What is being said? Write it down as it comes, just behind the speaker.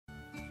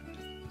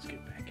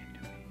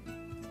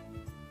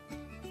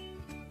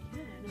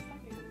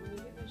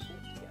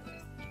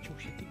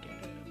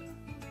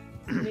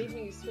made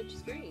me switch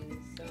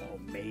screens. So Oh,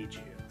 made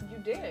you. you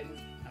did.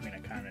 I mean, I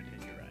kind of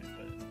did. You're right,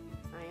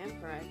 I am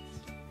correct.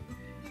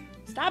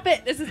 Stop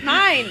it! This is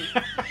mine.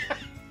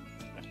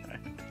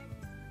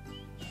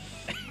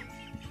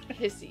 but.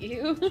 Kiss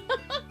you.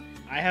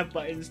 I have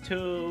buttons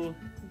too.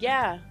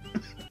 Yeah,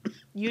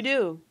 you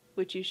do,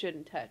 which you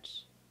shouldn't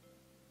touch.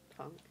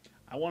 Punk.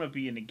 I want to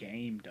be in the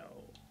game, though.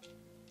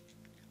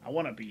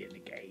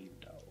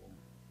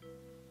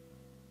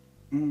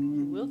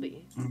 You will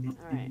be.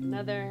 Alright,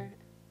 another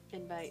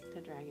invite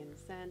to Dragon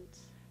sent.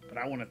 But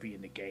I want to be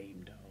in the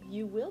game, though.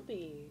 You will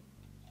be.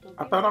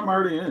 I thought I'm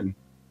already in.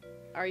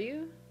 Are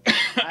you?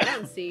 I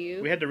don't see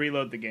you. We had to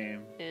reload the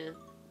game. Yeah.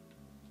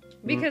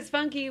 Because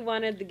Funky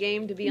wanted the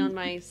game to be on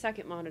my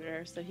second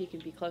monitor so he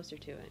could be closer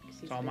to it.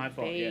 It's all my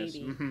fault, yes.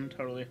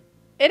 Totally.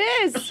 It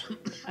is!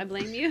 I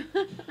blame you.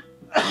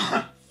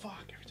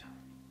 Fuck, every time.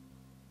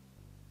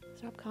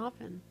 Stop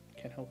coughing.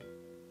 Can't help it.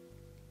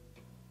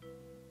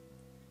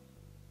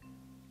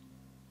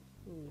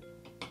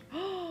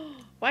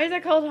 Why is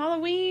that called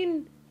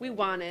Halloween? We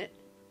want it.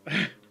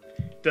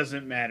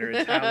 Doesn't matter.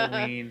 It's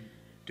Halloween.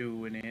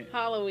 Doing it.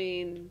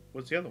 Halloween.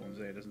 What's the other one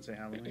say? It doesn't say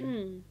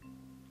Halloween.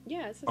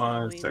 Yeah, it says 1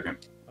 Halloween.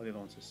 second. Oh, the other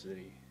one says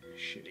city.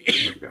 Shitty.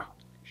 There we go.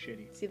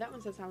 Shitty. See, that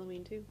one says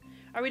Halloween too.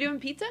 Are we doing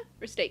pizza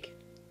or steak?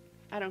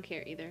 I don't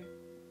care either.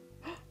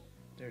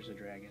 There's a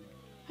dragon.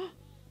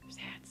 There's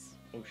hats.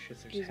 Oh shit,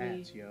 there's Excuse me.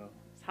 hats, yo.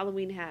 It's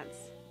Halloween hats.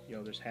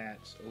 Yo, there's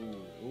hats.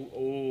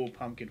 Ooh,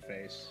 pumpkin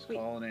face. Wait.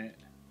 Calling it.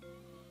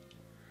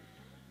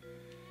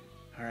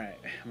 Alright,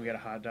 we got a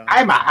hot dog.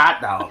 I'm a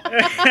hot dog.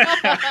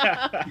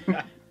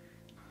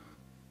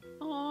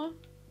 Aw.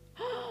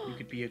 You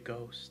could be a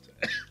ghost.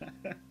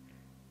 The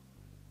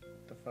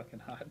fucking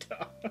hot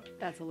dog.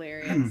 That's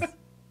hilarious.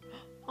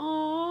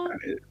 Aw. That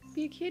is.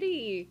 Be a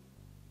kitty.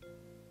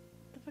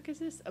 The fuck is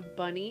this? A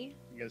bunny?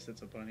 I guess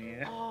it's a bunny,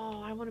 yeah.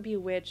 Oh, I want to be a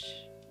witch.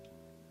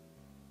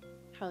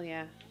 Hell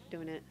yeah,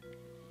 doing it.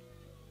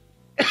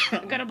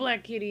 I got a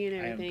black kitty and I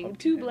am everything. pumpkin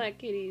 2 head. black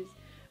kitties.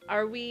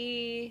 Are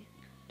we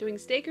doing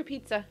steak or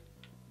pizza?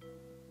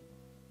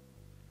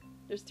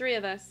 There's 3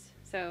 of us,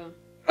 so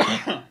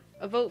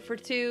a vote for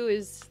 2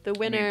 is the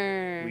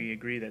winner. We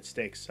agree that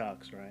steak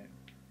sucks, right?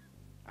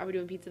 Are we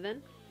doing pizza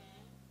then?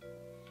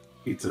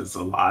 Pizza's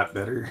a lot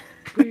better.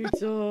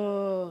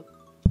 Pizza.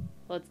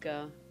 Let's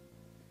go.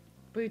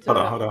 Pizza.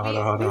 Hold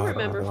on. We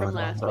remember from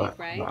last week,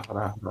 right?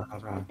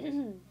 Hold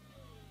on.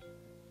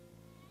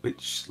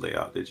 Which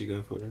layout did you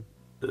go for?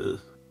 Ugh.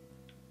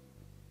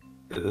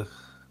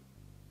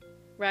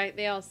 Right,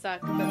 they all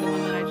suck, but the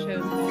one that I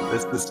chose.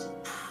 This is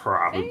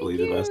probably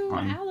the best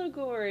one.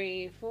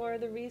 Allegory for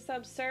the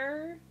resub,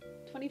 sir.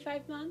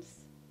 25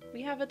 months.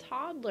 We have a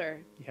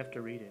toddler. You have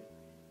to read it.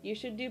 You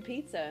should do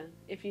pizza.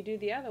 If you do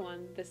the other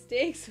one, the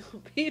stakes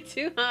will be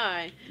too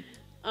high.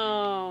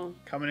 Oh.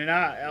 Coming in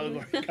hot,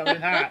 Allegory, coming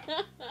in hot.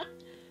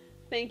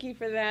 Thank you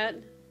for that.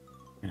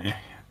 Yeah.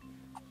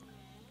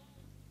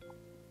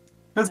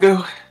 Let's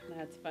go.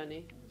 That's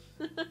funny.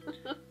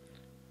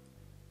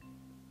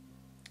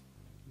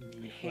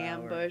 Need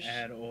Ham flour, bush.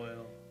 Add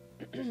oil.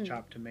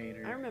 Chopped tomato.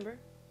 I remember.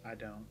 I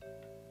don't.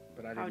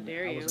 But I didn't. How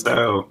dare you.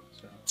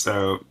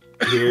 So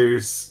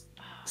here's.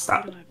 Oh,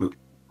 Stop. we don't have Move.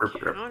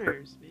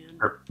 counters, man.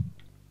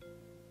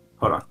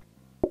 Hold on.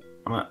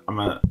 I'm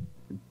gonna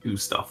do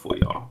stuff for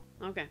y'all.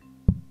 Okay.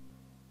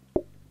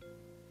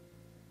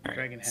 Alright,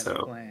 Dragon has so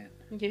a plan.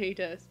 Yeah, he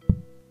does.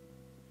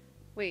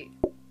 Wait.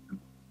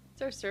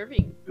 It's our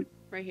serving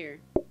right here.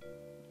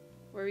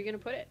 Where are we gonna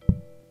put it?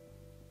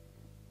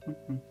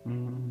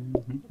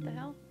 What the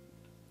hell?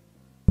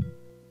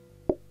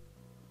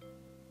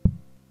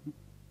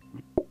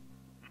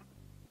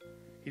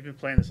 He's been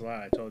playing this a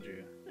lot, I told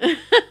you.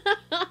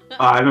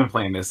 I've been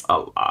playing this a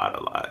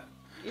lot.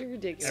 You're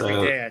ridiculous. So,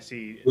 Every day I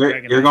see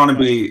You're gonna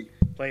be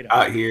played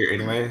out here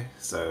anyway,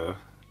 so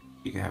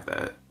you can have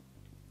that.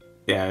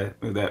 Yeah,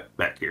 move that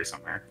back here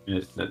somewhere.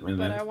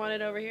 But I want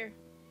it over here.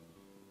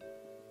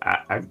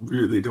 I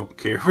really don't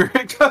care where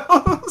it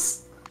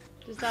goes.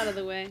 Just out of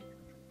the way.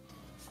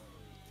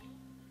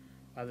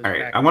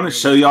 Alright, I want to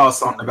show y'all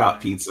something about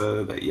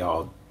pizza that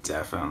y'all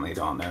definitely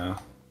don't know.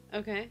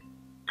 Okay.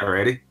 Y'all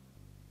ready?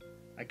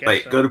 I guess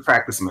Like, so. go to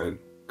practice mode.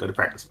 Go to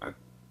practice mode.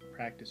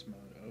 Practice mode,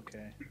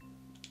 okay.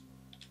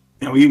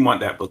 And we want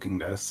that booking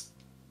desk.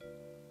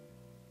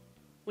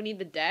 We need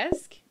the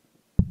desk?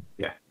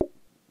 Yeah.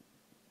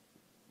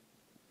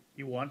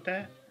 You want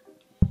that?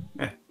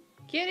 Yeah.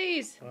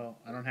 Kitties! Well,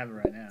 I don't have it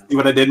right now. See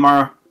what I did,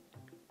 Maro?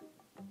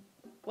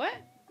 What?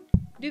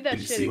 Do that Did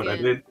you shit see again. what I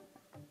did?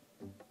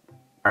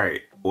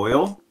 Alright,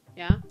 oil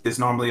Yeah? is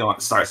normally on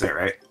start set,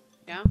 right?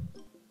 Yeah?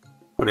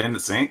 Put it in the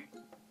sink.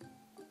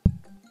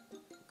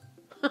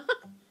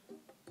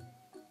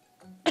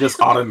 Just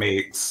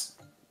automates.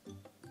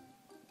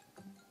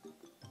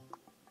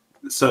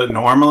 So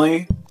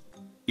normally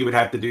you would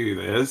have to do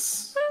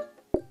this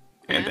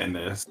and Yeah. then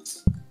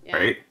this, Yeah.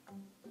 right?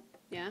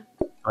 Yeah?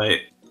 But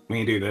when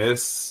you do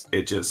this,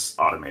 it just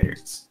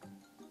automates.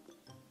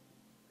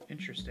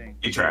 Interesting.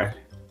 You try.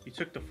 You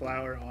took the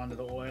flour onto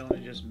the oil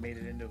and it just made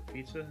it into a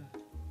pizza?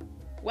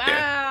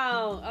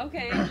 Wow.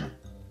 Okay.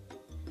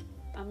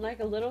 I'm like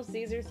a Little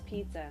Caesar's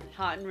pizza,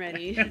 hot and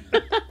ready.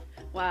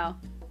 Wow.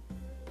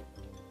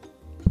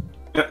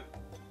 Yep.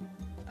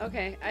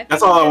 Okay.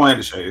 That's all I wanted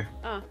to show you.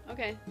 Oh,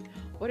 okay.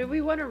 What do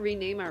we want to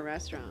rename our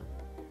restaurant?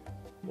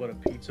 What a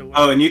pizza was.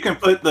 Oh, and you can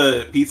put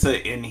the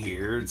pizza in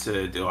here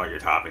to do all your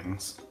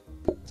toppings.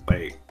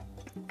 Like,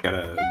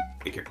 gotta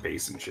make your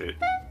face and shit.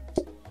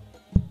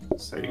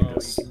 So you can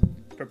just... You can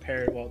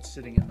prepare it while it's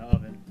sitting in the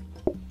oven.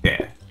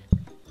 Yeah.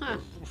 Huh.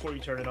 Before you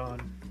turn it on.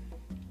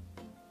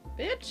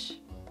 Bitch.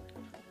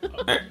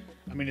 I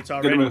mean, it's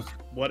already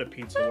what a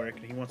pizza work,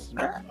 and he wants to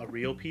know a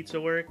real pizza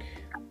work.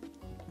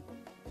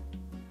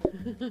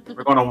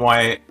 We're gonna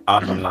want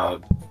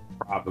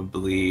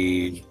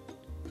probably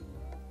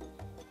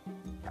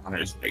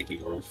counters right here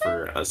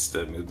for us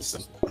to move the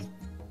stuff.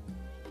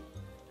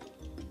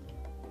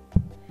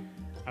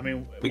 I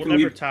mean, We we'll can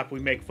never leave- top We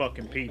Make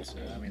Fucking Pizza.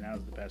 I mean, that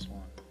was the best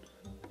one.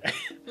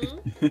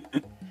 Hmm?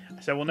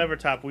 I said we'll never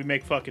top We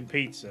Make Fucking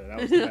Pizza.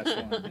 That was the best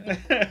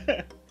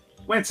one.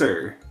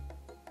 Winter.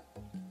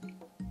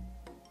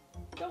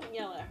 Don't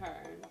yell at her.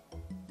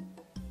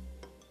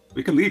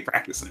 We can leave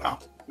practice now.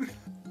 Oh,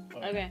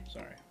 Okay.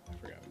 Sorry, I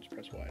forgot. Just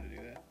press Y to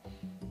do that.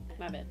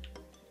 My bad.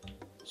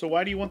 So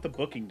why do you want the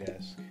booking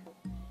desk?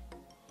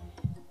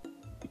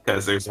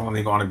 Because there's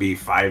only going to be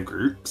 5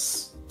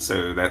 groups,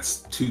 so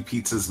that's 2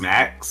 pizzas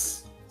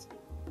max.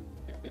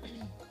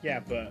 Yeah,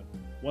 but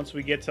once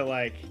we get to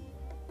like,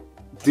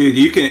 Dude,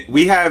 you can.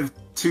 We have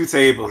 2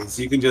 tables.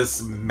 You can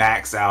just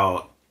max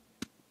out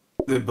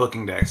the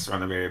booking decks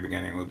from the very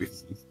beginning. Would be.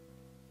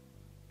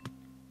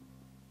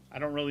 I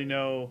don't really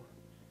know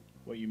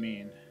what you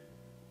mean.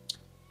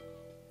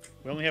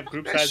 We only have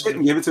group That sizes. shit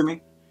and give it to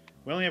me.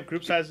 We only have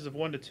group sizes of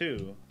 1 to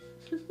 2.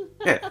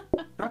 Yeah,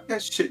 drop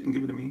that shit and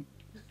give it to me.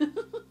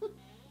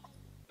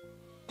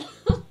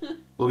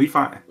 We'll be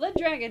fine. Let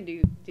Dragon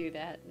do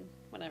that.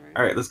 Whatever.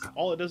 All right, let's go.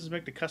 All it does is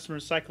make the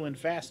customers cycle in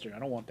faster. I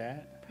don't want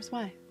that. Press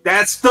Y.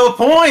 That's the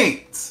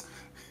point.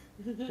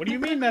 What do you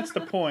mean that's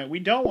the point? We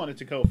don't want it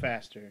to go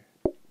faster.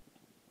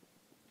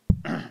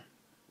 Anyway,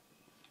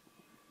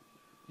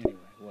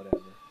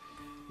 whatever.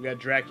 We got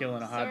Dracula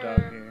and a hot dog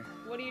Sir. here.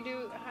 What do you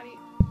do? How do you?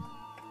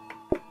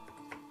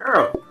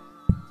 Girl,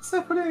 what's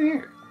up? Put it in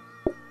here.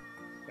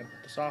 Gotta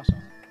put the sauce on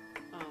it.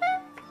 Oh.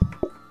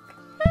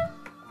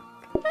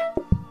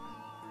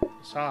 The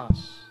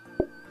sauce.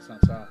 It's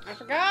not sauce. I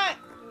forgot.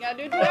 You gotta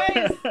do it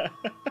twice.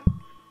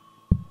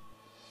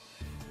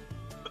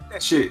 Put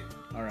that shit.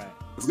 Alright.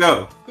 Let's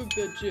go. Cook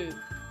that shit.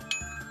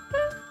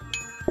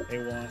 They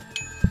want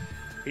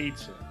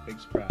pizza. Big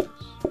surprise.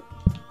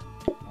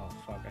 Oh,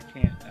 fuck. I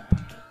can't.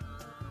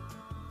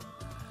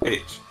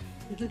 Bitch.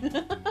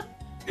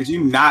 Did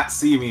you not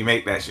see me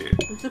make that shit?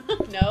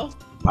 No.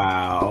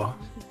 Wow.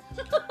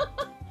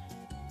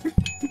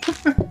 Alright,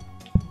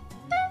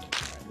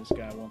 this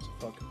guy wants a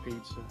fucking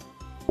pizza.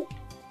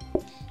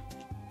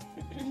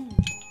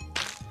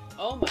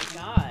 Oh my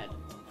god.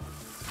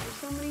 There's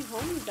so many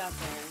homies out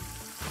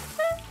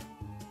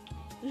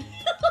there.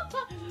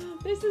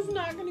 This is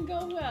not gonna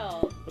go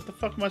well. What the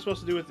fuck am I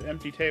supposed to do with the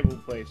empty table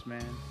place,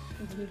 man?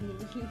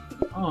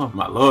 Oh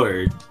my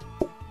lord.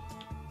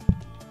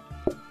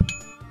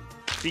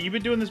 See, you've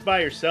been doing this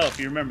by yourself.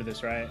 You remember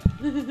this, right?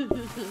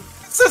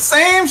 It's the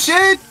same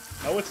shit.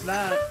 No, it's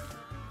not.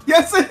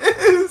 Yes, it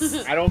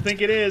is. I don't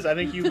think it is. I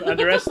think you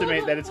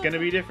underestimate that it's going to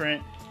be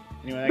different.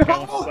 Anyway, that guy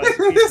wants a No, slice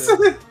of it pizza.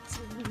 isn't.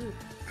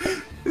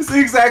 It's the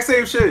exact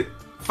same shit.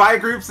 5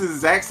 groups is the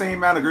exact same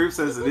amount of groups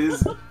as it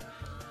is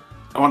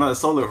on a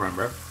solo run,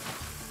 bro.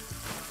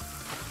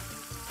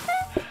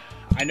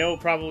 I know it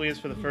probably is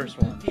for the first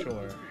one,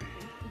 sure.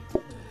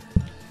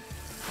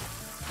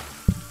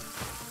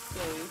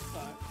 Silly as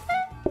fuck.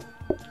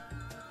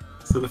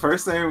 So the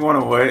first thing we want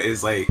to want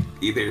is like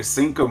either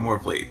sink or more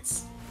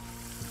plates.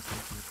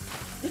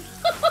 You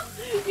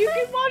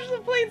can watch the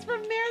plates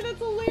from there. That's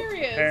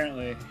hilarious.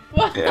 Apparently.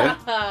 Wow.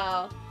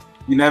 Yeah.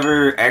 You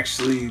never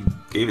actually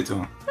gave it to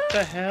him. What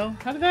the hell?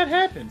 How did that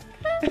happen?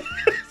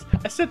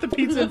 I set the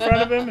pizza in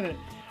front of him and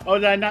oh,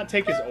 did I not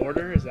take his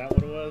order? Is that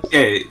what it was?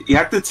 Yeah, you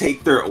have to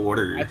take their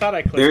order. I thought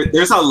I clicked it.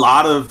 There's a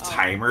lot of Oh,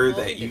 timer well,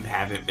 that you you did.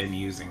 haven't been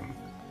using.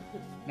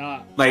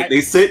 Nah. Like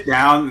they sit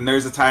down and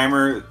there's a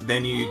timer,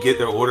 then you get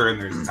their order and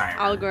there's a timer.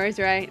 Al Gore's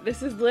right.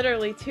 This is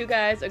literally 2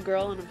 guys, a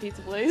girl, and a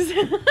pizza place.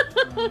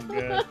 Oh,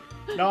 good.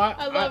 No,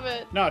 I love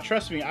it. No,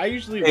 trust me. I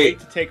usually Hey, wait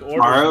to take orders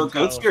Maro,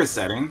 until go to your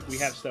settings. we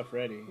have stuff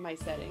ready. My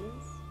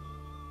settings.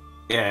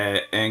 Yeah,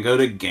 and go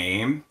to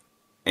game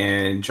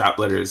and drop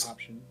letters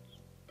Options.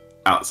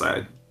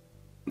 outside.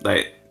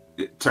 Like,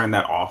 turn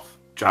that off.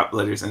 Drop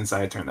letters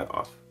inside, turn that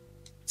off.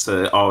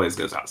 So it always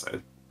goes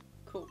outside.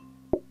 Cool.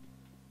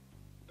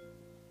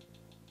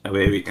 That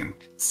way we can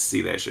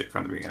see that shit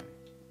from the beginning.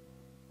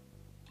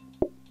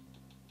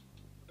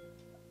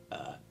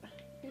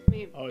 Excuse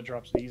me. Oh, it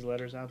drops these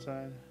letters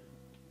outside?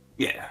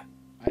 Yeah.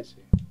 I see.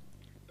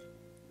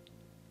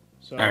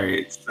 So,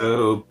 Alright,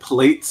 so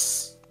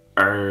plates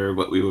are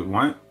what we would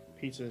want.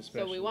 pizza is So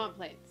special. we want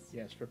plates.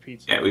 Yes, for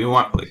pizza. Yeah, we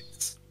want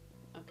plates.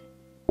 Okay.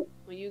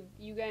 Well, you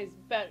guys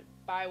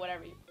buy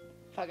whatever you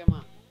fucking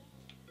want.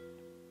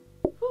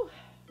 Whew.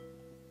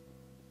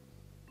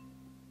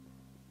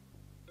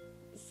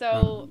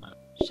 So,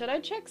 should I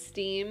check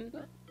Steam,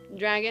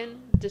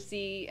 Dragon, to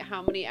see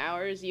how many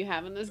hours you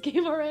have in this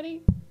game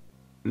already?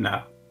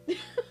 No.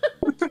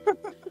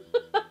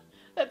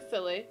 That's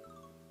silly.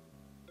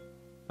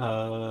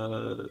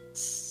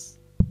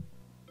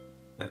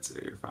 That's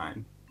it. You're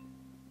fine.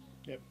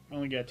 Yep. I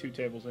only got 2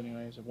 tables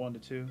anyways, of 1 to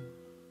 2.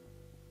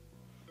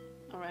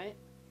 Alright.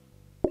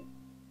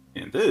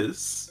 And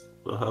this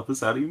will help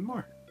us out even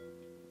more.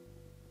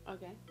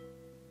 Okay.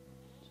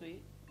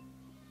 Sweet.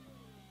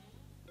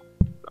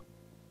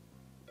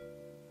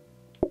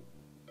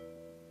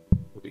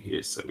 Over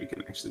here so we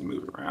can actually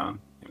move around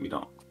and we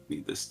don't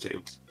need this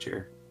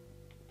chair.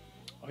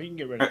 Oh, you can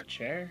get rid of the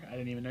chair? I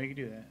didn't even know you could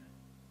do that.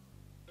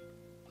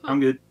 Huh. I'm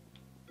good.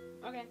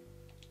 Okay.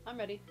 I'm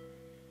ready.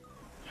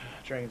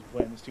 Dragon's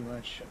playing this too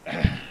much.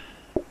 I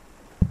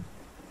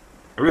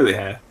really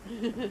have.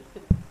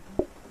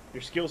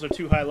 Your skills are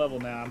too high level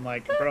now. I'm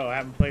like, bro, I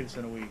haven't played this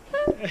in a week.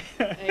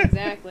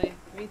 Exactly.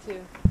 Me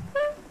too.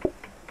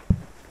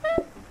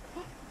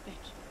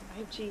 Bitch. I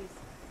have cheese.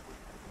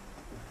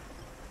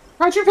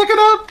 Why'd you pick it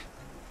up?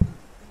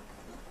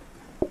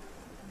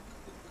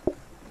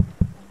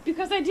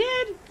 Because I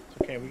did!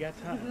 It's okay, we got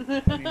time. We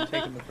ain't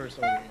taking the first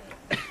order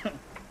yet.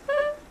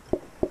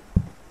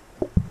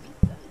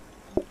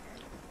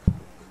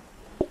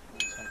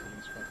 Cycle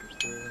these fuckers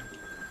through.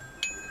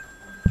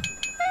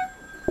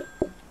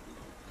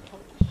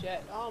 Holy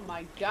shit. Oh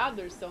my god,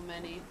 there's so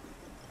many.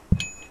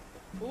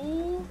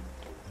 Ooh.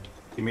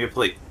 Give me a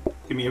plate.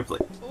 Give me a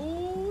plate.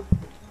 Ooh.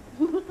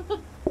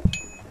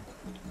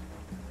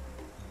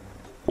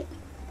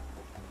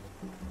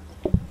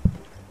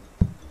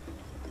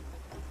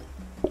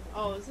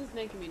 Oh, this is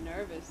making me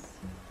nervous.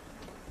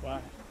 Why?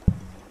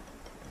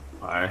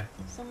 Why?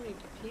 So many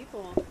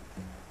people.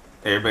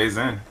 Everybody's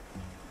in.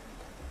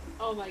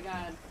 Oh my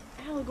god.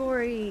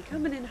 Allegory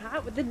coming in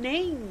hot with the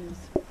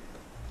names.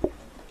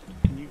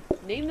 Can you...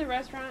 Name the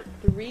restaurant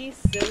 3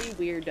 Silly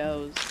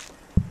Weirdos.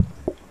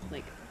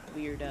 Like,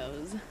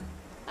 weirdos.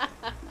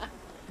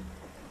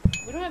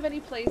 We don't have any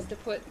place to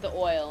put the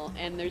oil,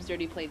 and there's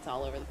dirty plates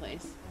all over the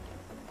place.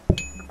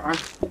 Fine.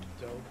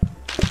 Dope.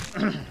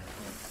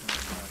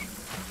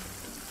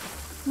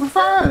 We're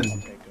fine. I'll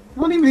take them.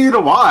 You don't even need a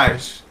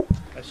wash.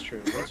 That's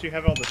true. Once you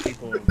have all the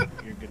people,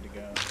 you're good to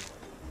go.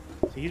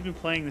 So he's been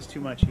playing this too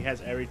much. He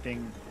has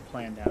everything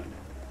planned out now.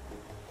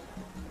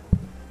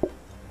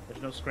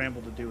 There's no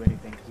scramble to do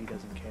anything because he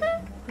doesn't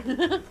care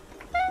anymore.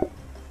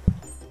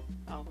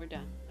 Oh, we're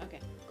done. Okay,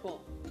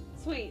 cool.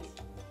 Sweet.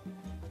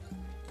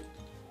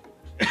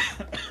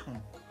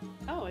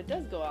 Oh, it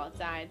does go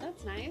outside.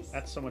 That's nice.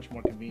 That's so much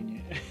more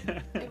convenient.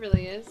 It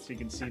really is. So you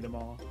can see them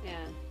all.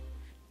 Yeah.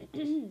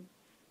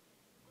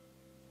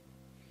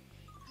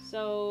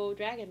 So,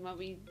 Dragon, what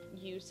would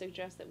you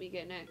suggest that we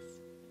get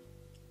next?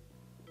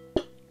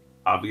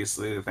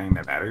 Obviously, the thing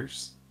that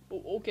matters.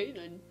 Oh, okay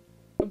then.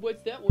 And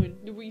what's that one?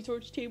 The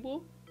research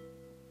table?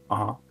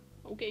 Uh-huh.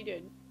 Okay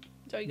then.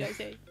 That's all you gotta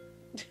say.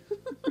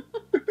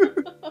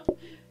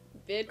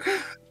 Bitch.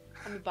 I'm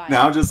gonna buy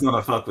Now it. I'm just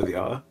gonna fuck with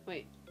y'all.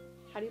 Wait.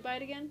 How do you buy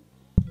it again?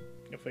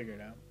 You'll figure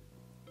it out.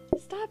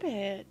 Stop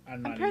it.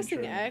 I'm not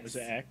pressing even sure. X. Is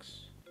it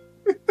X?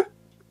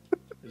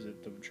 Is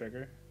it the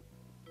trigger?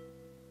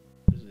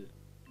 Is it?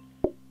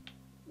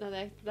 No,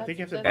 that's, I think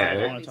you have to that's put not it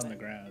what on we it's on the said.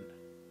 ground.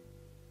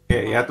 Yeah,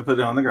 you have to put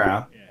it on the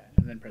ground. Yeah,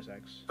 and then press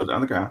X. Put it on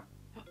the ground.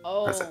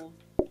 Oh, That's it.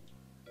 There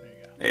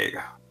you go. There you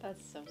go.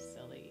 that's so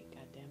silly.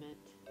 God damn it.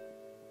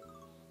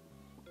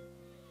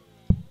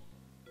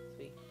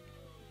 Sweet.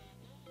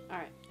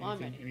 Alright, well, I'm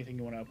ready. Anything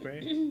you want to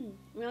upgrade?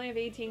 We only have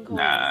 18 coins.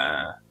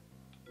 Nah.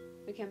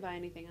 We can't buy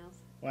anything else.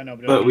 Well, I know,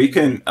 But we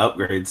can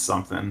upgrade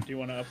something. Do you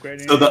want to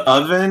upgrade So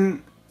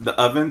anything? the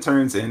oven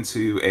turns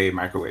into a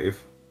microwave.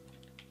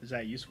 Is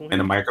that useful? And a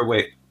here?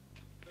 microwave.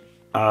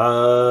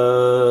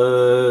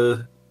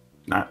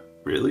 Not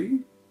really.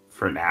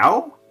 For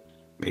now.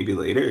 Maybe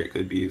later it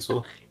could be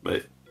useful.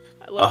 But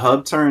I a love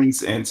hub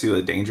turns into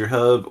a danger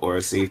hub or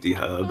a safety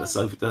hub. A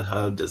safety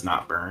hub does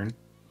not burn.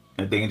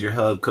 A danger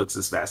hub cooks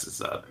as fast as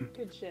the oven.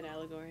 Good shit,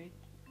 Allegory.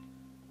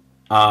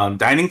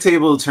 Dining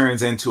table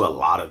turns into a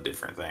lot of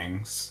different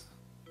things.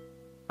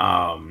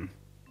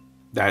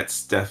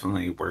 That's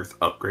definitely worth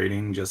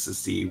upgrading just to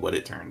see what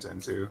it turns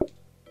into.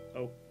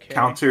 Okay.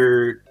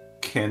 Counter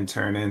can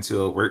turn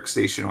into a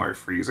workstation or a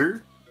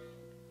freezer.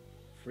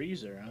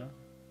 Freezer, huh?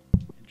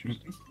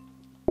 Interesting.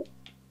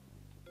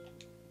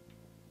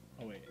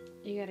 Oh wait,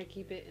 You gotta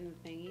keep it in the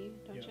thingy,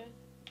 don't Yeah. you?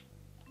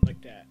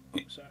 like that. Oh,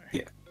 sorry.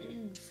 Yeah.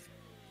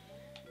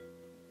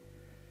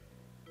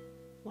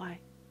 Why?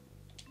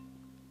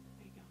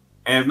 There you go.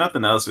 And if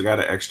nothing else, we got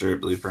an extra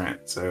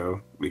blueprint,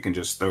 so we can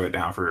just throw it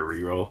down for a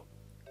reroll.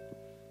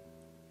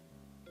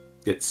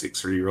 Get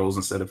 6 rerolls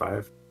instead of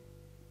 5.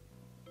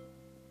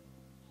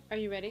 Are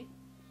you ready?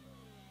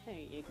 There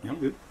you go. Yeah, I'm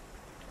good.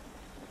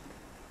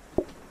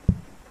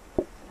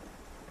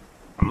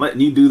 I'm letting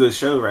you do the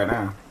show right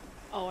now.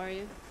 Oh, are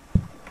you?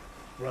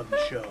 Run the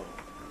show.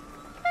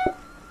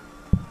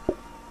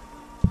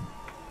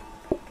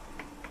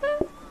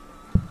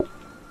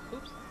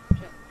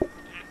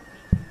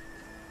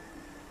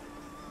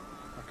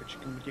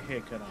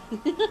 head cut off.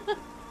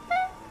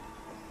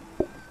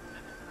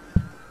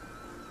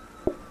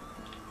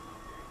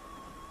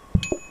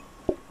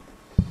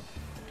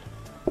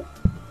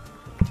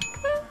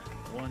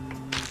 One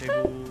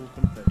table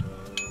completo.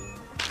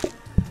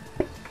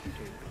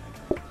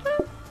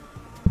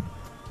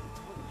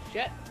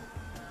 Shit.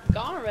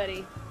 Gone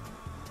already.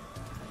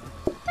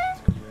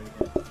 That's because you already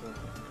had 4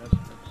 fucking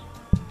customers.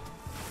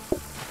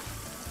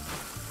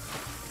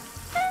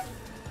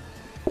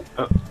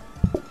 Oh,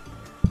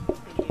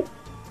 Thank you.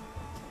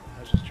 I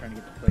was just trying to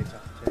get the plates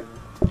off the table.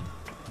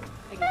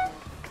 Thank you.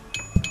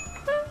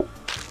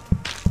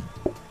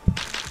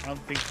 I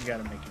don't think you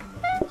gotta make any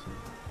more pizza.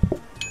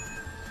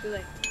 Too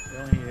late. We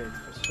only need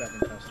 7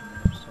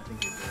 customers. I think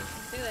you're good.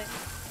 Too late.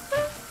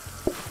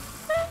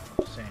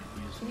 Just saying,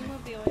 you just Can you make-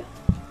 move the oil?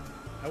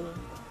 I will.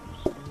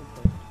 Just give me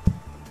the plate.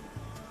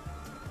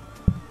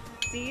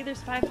 See,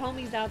 there's 5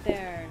 homies out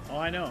there. Oh,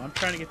 I know. I'm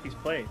trying to get these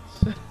plates.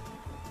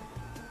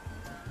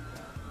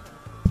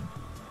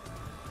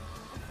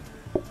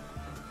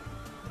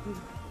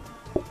 Oops.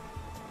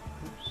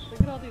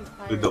 Look at all these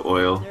pirates. With the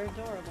oil. They're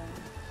adorable.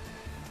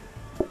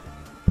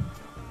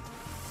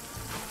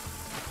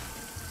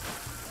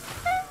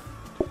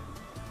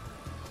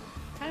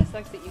 Kind of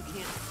sucks that you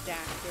can't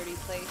stack dirty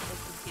plates like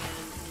you can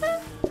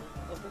in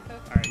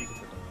Overcooked. Alright, you can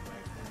put the one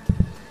back there.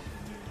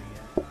 You need it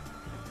again.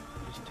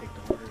 Just take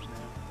the orders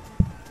now.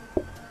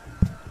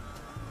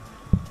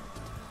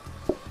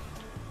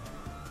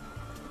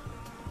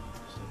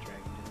 Just let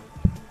Dragon do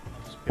it.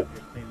 I'll just be up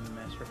here cleaning the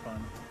mess for fun.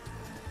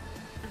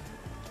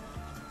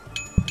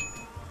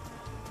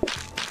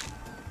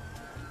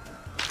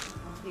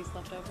 Oh, he's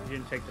left over. You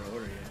didn't take their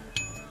order yet.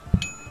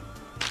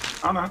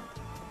 oh no.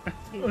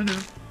 Oh no.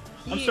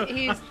 He's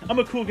I'm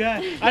a cool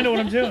guy. I know what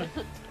I'm doing.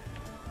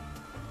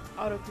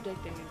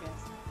 auto-predicting, I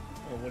guess.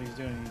 Well, what he's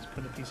doing, he's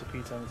putting a piece of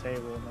pizza on the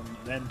table and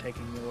then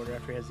taking the order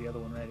after he has the other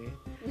one ready.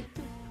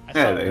 I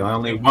Yeah, saw they him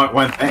only doing want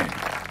one thing.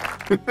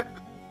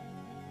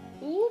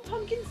 Ooh,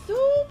 pumpkin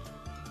soup!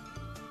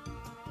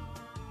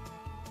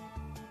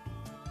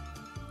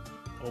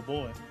 Oh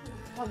boy.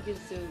 Pumpkin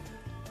soup.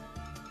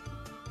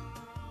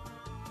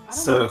 I don't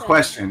So, want that.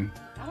 question: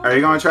 I don't are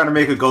you want gonna try to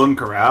make a golden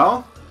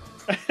corral?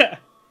 that.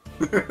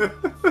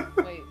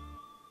 Wait.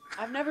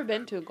 I've never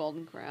been to a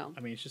Golden Corral.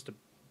 I mean, it's just a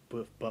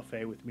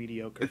buffet with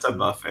mediocre It's a food.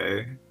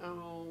 buffet.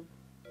 Oh.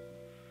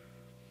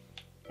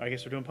 I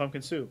guess we're doing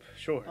pumpkin soup.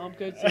 Sure.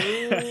 Pumpkin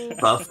soup.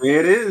 Buffet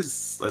it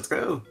is. Let's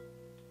go.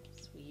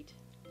 Sweet.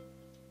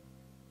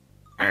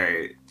 All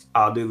right,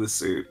 I'll do the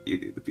soup. You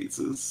do the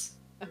pizzas.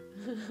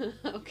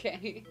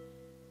 Okay.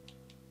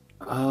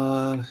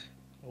 Oh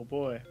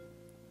boy.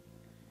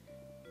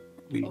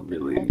 We Open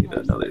really all need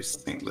parts another of the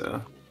sink first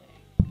though.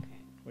 Okay.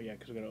 Well, yeah,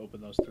 because we're gonna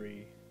open those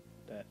 3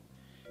 that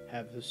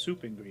have the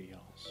soup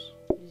ingredients.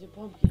 There's a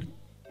pumpkin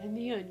and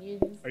the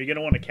onions. Are you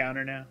gonna want a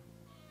counter now?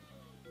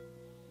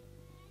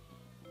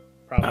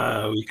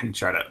 Probably. We can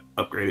try to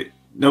upgrade it.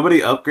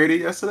 Nobody upgraded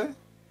yesterday?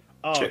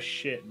 Oh shit.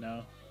 shit,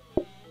 no.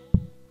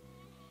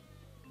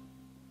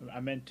 I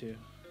meant to.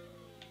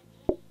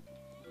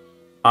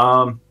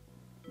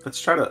 Let's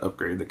try to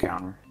upgrade the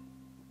counter.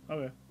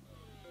 Okay.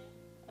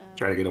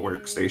 Try to get a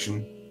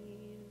workstation.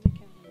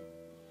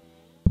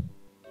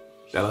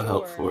 That'll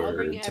help Sure, for I'll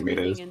bring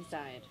tomatoes. everything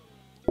inside.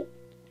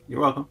 You're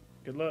welcome.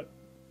 Good luck.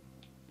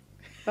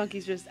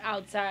 Funky's just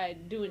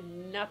outside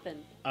doing nothing.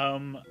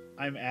 I'm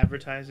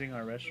advertising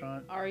our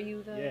restaurant. Are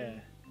you though? Yeah.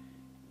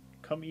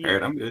 Come eat. All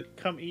right, I'm good.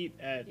 Come eat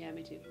at Yeah,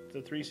 me too.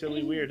 the 3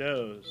 Silly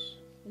Weirdos.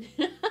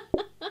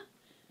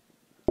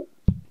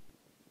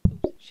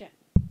 Oops, shit.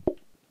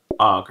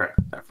 Oh crap!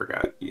 I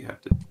forgot. You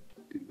have to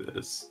do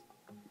this.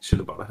 Should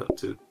have bought a hook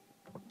too.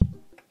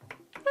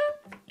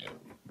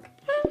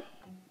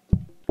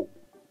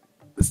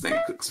 This thing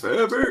cooks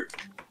forever.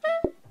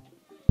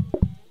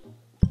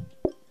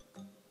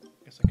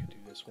 Guess I could do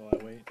this while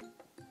I wait.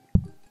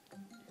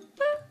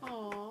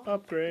 Aww.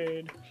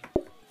 Upgrade.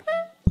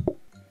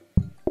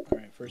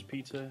 Alright, first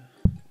pizza.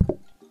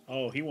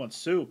 Oh, he wants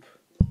soup.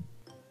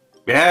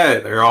 Yeah,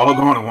 they're all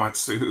going to want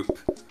soup.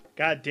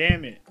 God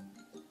damn it.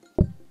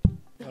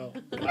 Oh,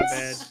 my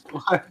bad.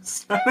 What?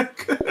 It's not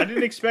good. I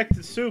didn't expect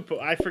the soup.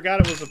 I forgot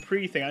it was a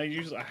pre thing. I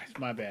usually.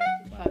 My bad.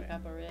 My Fucked bad.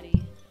 up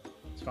already.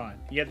 It's fine.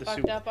 He had the Fucked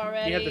soup. up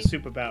already. He had the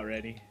soup about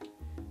ready.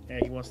 Yeah,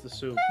 he wants the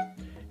soup.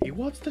 He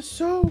wants the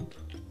soup.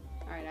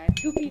 Alright, I have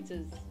 2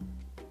 pizzas.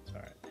 It's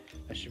alright.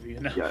 That should be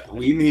enough. Yeah,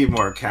 we need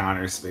more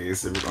counter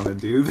space if we're gonna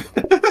do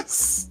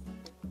this.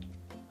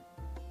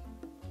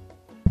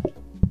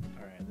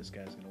 Alright, this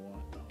guy's gonna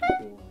want. Oh,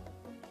 cool.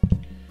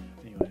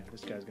 Anyway,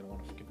 this guy's gonna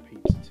want a fucking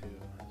pizza too.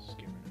 Let's just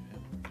get rid of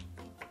him.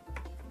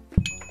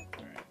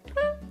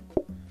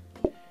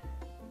 Alright.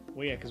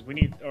 Well, yeah, because we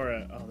need. Or,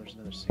 oh, there's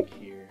another sink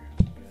here.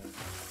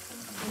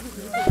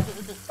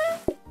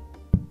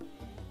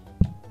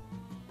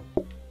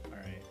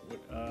 Alright.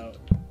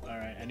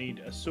 Alright, I need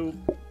a soup.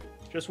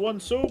 Just one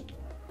soup.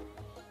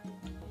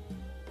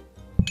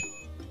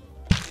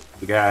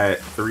 We got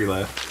 3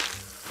 left.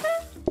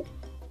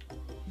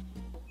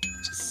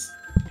 Just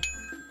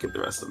get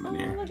the rest of them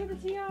in Oh, here. look at the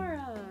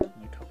tiara.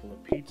 And a couple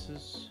of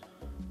pizzas.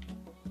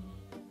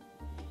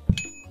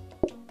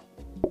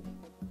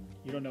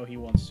 You don't know he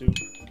wants soup.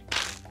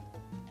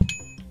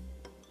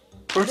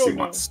 Of course he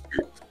wants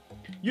soup.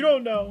 You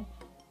don't know.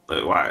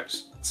 But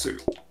watch. Soup.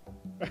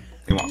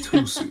 He wants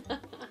 2 soup.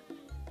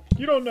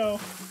 You don't know.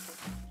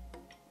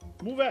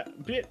 Move out.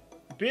 Bit.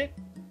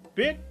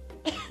 The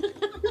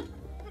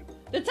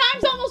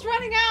time's almost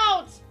running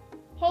out!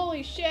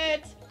 Holy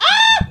shit.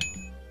 Ah!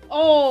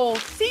 Oh,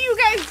 see you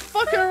guys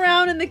fucking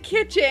around in the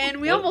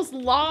kitchen. We almost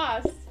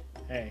lost.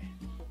 Hey,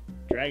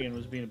 Dragon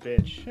was being a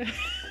bitch.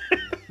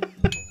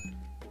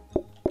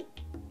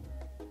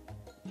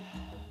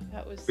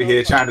 That was so We're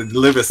here trying to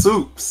deliver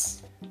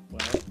soups. Well,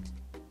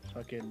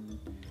 fucking...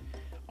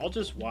 I'll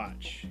just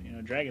watch. You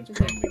know, Dragon's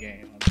playing the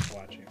game. I'm just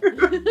watching.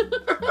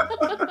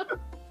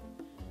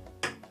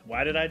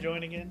 Why did I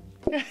join again?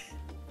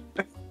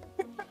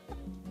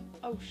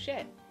 Oh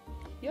shit.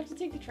 You have to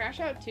take the trash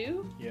out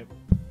too? Yep.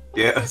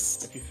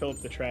 Yes. If you fill up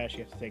the trash, you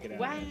have to take it out.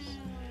 Wow. Yes.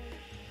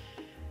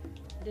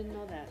 I didn't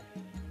know that.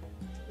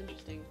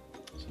 Interesting.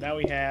 So now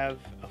we have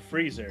a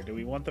freezer. Do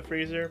we want the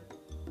freezer?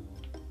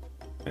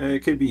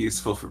 It could be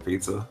useful for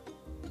pizza.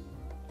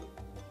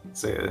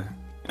 So,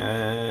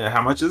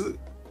 how much is it?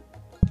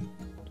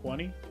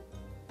 20?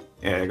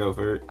 Yeah, go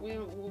for it. We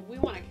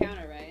want a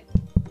counter, right?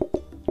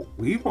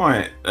 We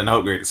want an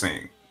upgrade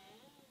sink.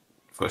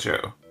 For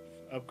sure.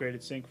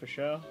 Upgraded sink for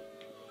show?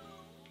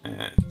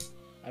 Yeah.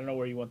 I don't know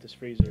where you want this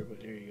freezer,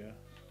 but here you go.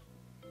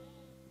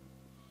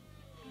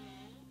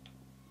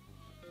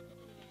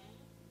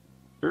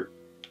 Sure.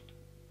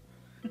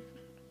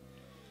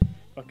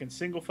 Fucking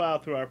single file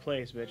through our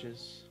place,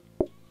 bitches.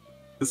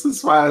 This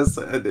is why I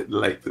said I didn't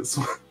like this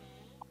one.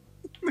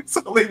 There's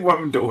only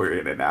one door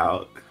in and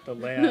out. The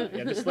layout.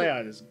 Yeah, this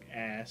layout is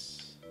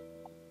ass.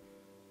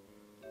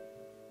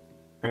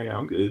 Hey,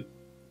 I'm good.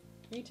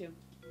 Me too.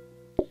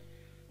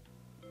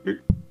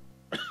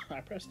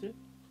 I pressed it.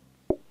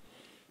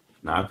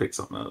 Nah, I picked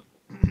something up.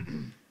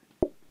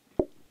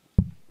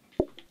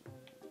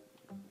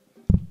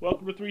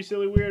 Welcome to 3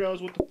 Silly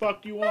Weirdos. What the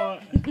fuck do you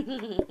want?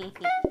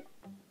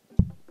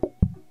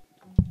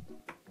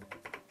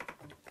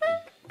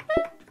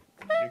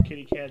 Your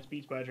kitty cat's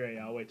Beats by Dre.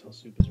 I'll wait till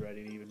soup is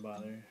ready to even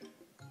bother.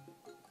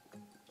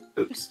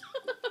 Oops.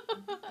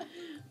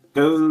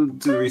 Go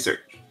do the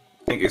research.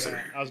 Thank you, sir.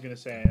 Yeah, I was gonna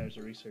say there's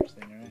a research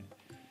thing, alright?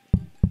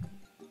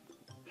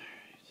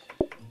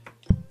 Alright.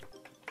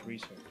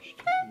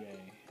 Researched.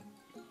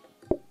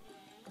 Yay.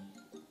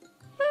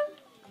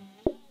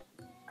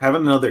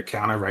 Having another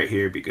counter right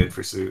here would be good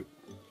for soup.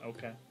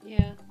 Okay.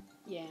 Yeah.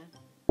 Yeah.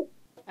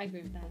 I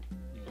agree with that.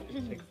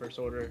 Yeah, take first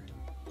order.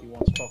 He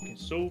wants fucking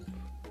soup.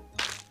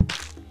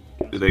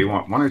 Do they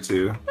want 1 or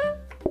 2? Want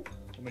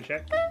me to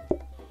check?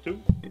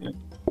 2? Yeah.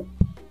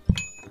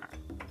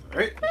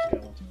 Alright. This guy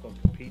wants a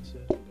fucking pizza.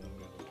 We gotta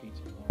grab a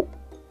pizza.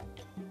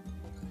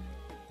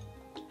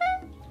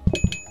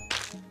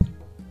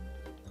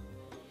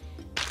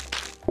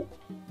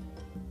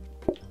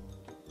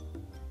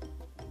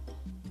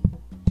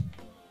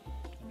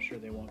 I'm sure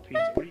they want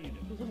pizza. What are you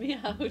doing? Let me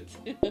out.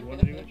 You want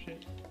to do that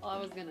shit? Well, I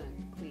was gonna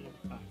clean.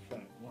 Ah, fuck.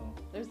 Well,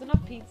 There's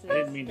enough pizzas. I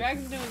didn't mean to-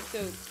 Dragon's doing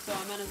soup, so I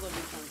might as well do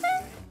something,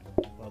 right?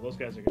 well, those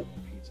guys are gonna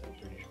want pizza. I'm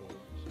pretty sure.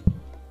 So.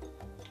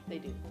 They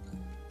do.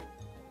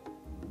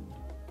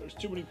 There's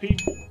too many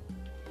people.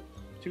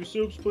 2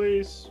 soups,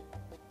 please.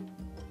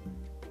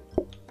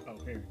 Oh,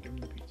 here, give him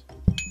the pizza.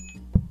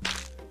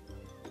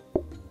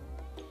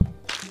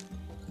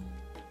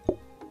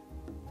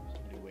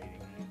 Somebody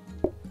waiting,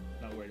 right?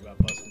 Not worried about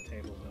busting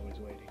tables. Nobody's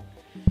waiting.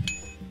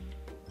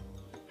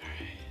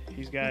 Alright,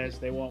 these guys,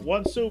 they want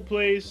 1 soup,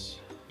 please.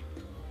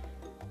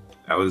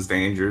 That was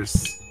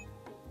dangerous.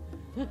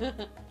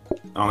 I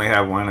only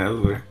have 1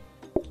 over.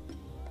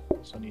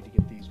 Also need to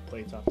get these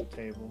plates off the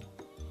table.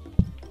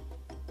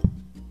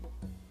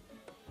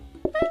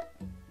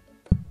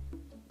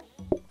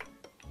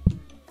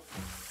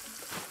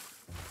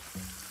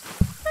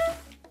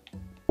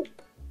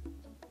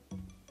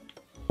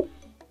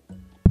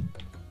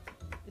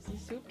 Is the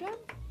soup done?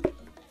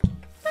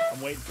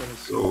 I'm waiting for his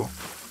So, soup.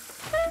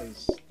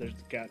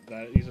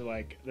 Because these are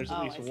like, there's at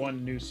Oh, least I see.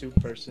 1 new soup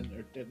person,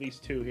 or at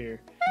least 2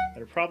 here,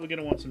 that are probably going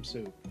to want some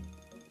soup.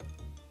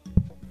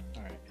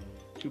 Alright.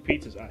 2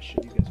 pizzas. Ah,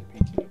 shit, these guys are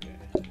pizza.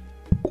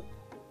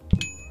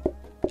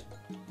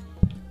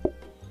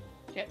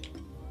 Okay.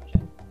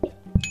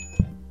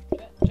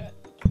 Shit.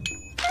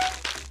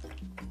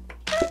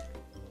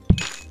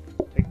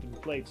 Take the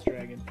plates,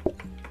 Dragon.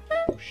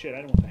 Oh shit, I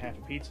didn't want the half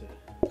a pizza.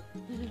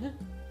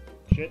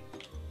 Shit.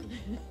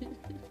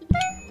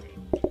 Alright,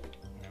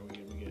 we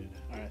good.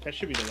 Alright, that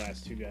should be the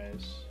last 2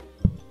 guys.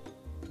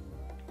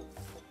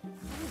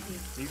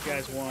 These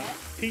guys want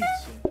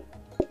pizza.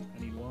 I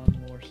need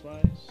 1 more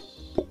slice.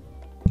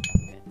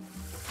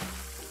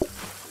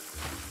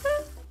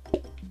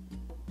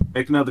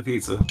 make another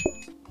pizza.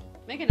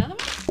 Make another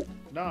one?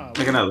 Nah,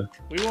 Make another.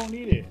 we won't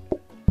need it.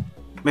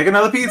 Make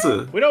another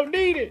pizza. We don't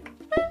need it.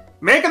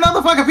 Make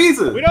another fucking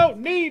pizza. We don't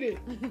need it.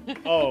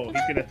 Oh,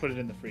 he's gonna put it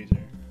in the freezer.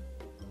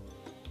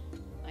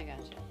 I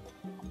gotcha.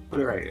 Put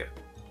it right here.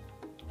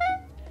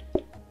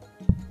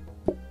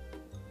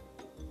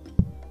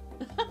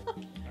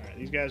 Alright,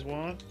 these guys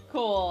want?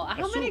 Cool.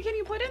 How Asu. many can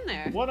you put in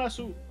there? What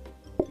asu?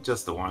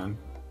 Just the one.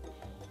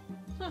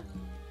 Huh.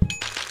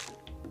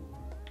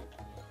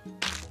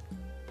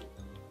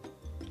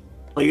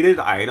 Plated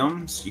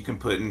items you can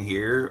put in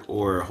here,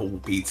 or whole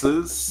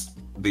pizzas.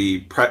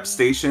 The prep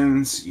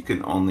stations you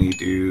can only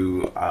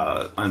do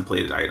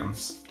unplated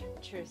items.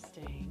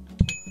 Interesting.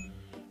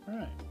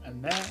 Alright,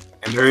 and that.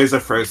 And there is a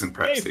frozen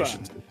prep A5.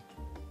 station.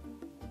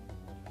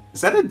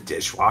 Is that a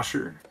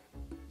dishwasher?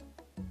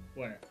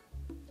 Where?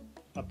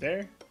 Up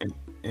there?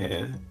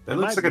 Yeah, that It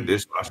looks might like a be. I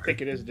dishwasher.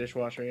 think it is a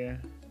dishwasher, yeah.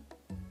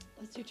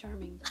 That's too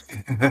charming.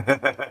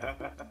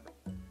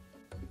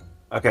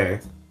 Okay.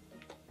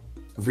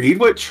 Read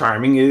what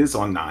charming is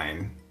on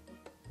 9.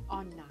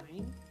 On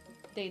 9?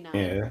 Day 9?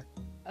 Yeah.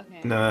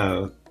 Okay.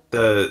 No.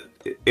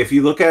 If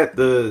you look at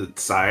the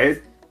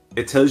side,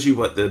 it tells you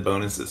what the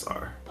bonuses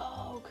are.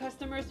 Oh,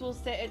 customers will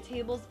sit at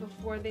tables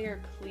before they are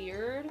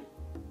cleared?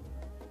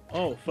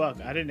 Oh,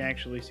 fuck. I didn't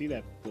actually see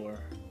that before.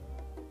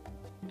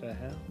 The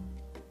hell?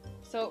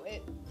 So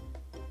it...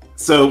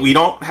 So we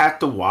don't have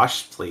to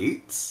wash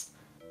plates.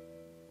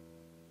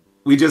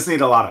 We just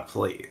need a lot of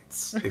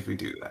plates if we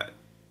do that.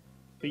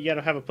 But you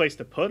gotta have a place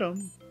to put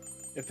them.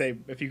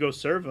 If you go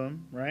serve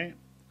them, right?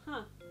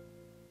 Huh.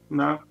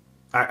 No.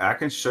 I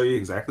can show you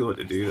exactly what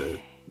to do to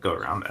go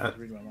around that.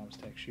 Read my mom's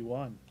text. She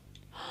won.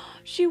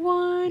 She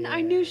won!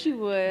 I knew Yeah. she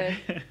would.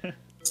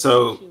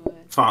 So, She would.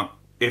 Funk,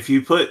 if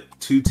you put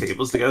 2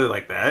 tables together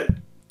like that,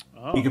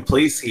 Oh. you can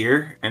place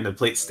here and the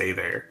plates stay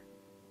there.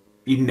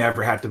 You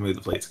never have to move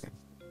the plates again.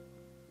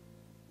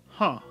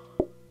 Huh.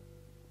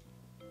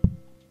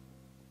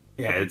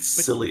 Yeah, it's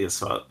silly as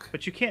fuck.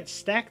 But you can't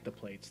stack the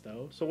plates,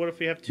 though. So what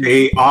if you have 2?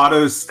 They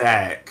auto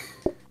stack.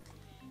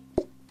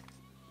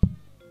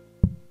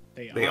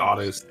 They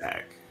auto stack.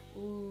 stack.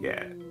 Ooh.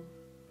 Yeah.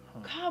 Huh.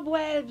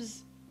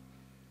 Cobwebs!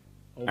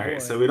 Oh, Alright, boy.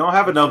 so we don't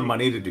have enough Free.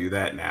 money to do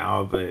that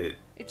now, but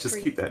It's just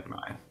free. keep that in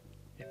mind.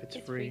 If it's,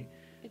 It's free,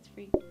 It's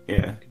free.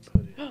 Yeah. you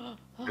can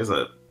put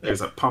it.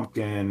 There's a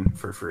pumpkin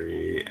for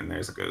free, and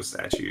there's a ghost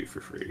statue for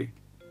free.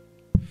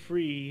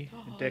 Free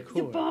The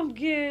decor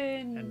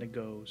pumpkin! and the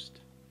ghost.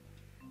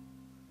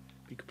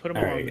 You can put them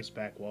Alright. along this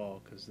back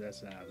wall, because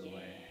that's out of the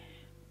way.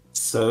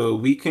 So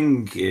we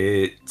can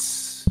get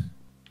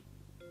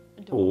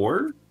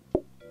Adorable.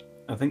 4.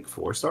 I think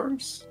 4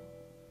 stars.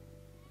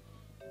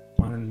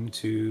 1,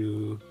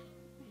 2,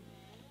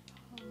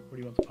 Where do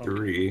you want the pumpkin?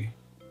 3.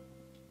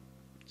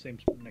 Same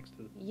next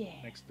to Yeah.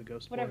 the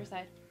ghost boy. Whatever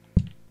side.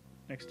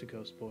 Next to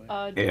ghost boy.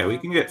 Yeah, we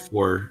can get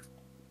 4.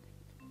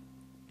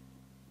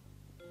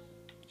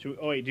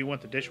 Oh wait, do you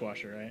want the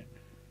dishwasher, right?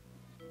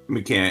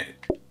 We can't.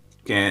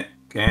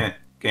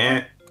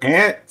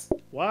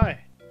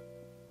 Why?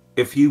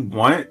 If you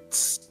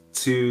want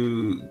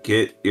to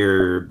get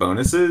your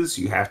bonuses,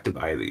 you have to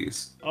buy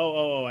these.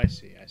 Oh, I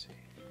see.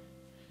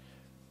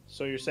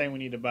 So you're saying we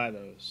need to buy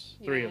those?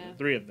 Three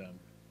Yeah. of them.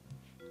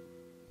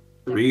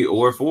 3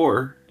 or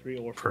 4. 3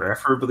 or 4.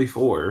 Preferably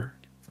 4.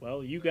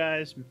 Well, you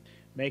guys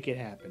make it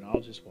happen.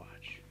 I'll just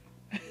watch.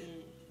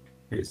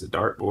 Here's the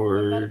What about a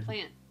dartboard.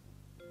 plant?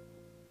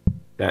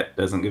 That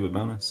doesn't give a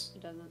bonus.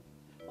 It doesn't.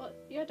 Well,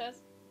 yeah, it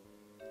does.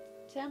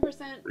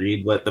 10%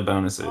 Read what the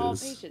bonus all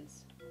is.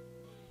 patients.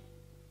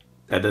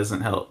 That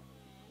doesn't help.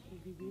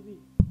 Okay.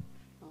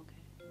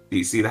 Do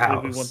you see the Maybe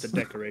house? we want the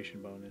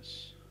decoration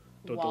bonus.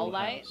 The Wall little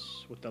light?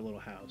 house, with that little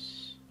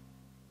house.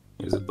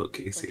 There's a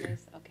bookcase here.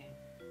 Bookcase? Okay.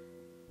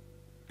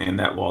 And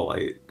that wall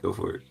light. Go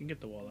for You it. can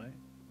get the wall light.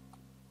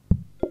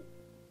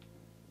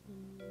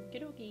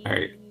 Okey-dokey.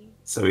 Alright.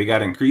 So we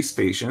got increased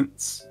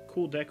patience.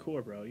 Cool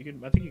decor, bro. I think you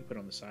can put it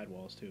on the side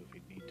walls too if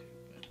you need to.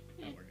 But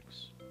that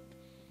works.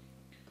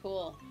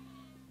 Cool.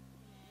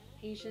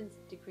 Patience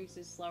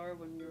decreases slower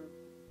when your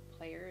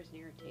player is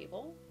near a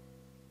table.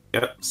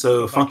 Yep.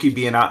 So Funky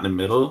being out in the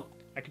middle.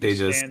 I could They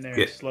just just stand there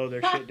get- and slow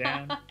their shit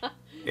down.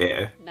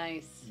 Yeah.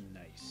 Nice.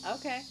 Nice.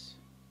 Okay.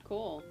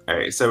 Cool.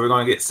 Alright, so we're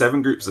going to get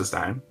 7 groups this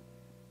time.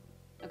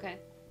 Okay.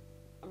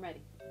 I'm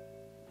ready.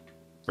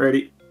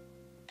 Ready?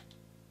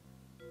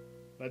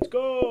 Let's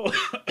go.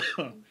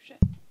 Oh, shit.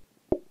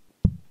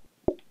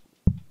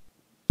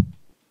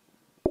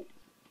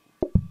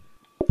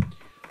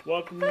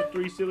 Welcome to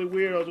 3 Silly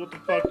Weirdos. What the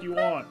fuck you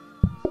want?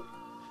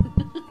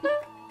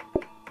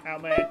 How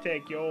may I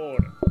take your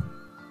order?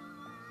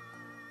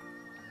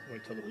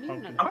 Wait till the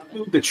pumpkin. I'm gonna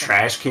move the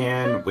trash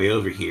can way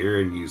over here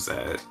and use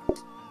that.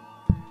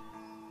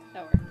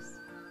 That works.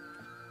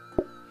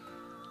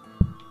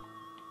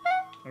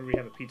 Or we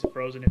have a pizza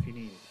frozen if you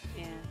need it.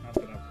 Yeah. Not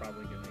that I'm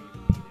probably gonna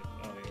even need it.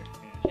 Oh, here.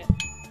 Yeah.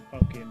 Shit.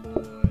 Pumpkin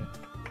boy.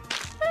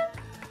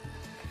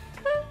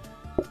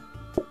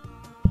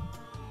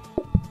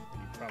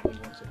 He probably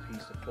wants a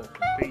piece of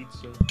fucking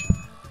pizza.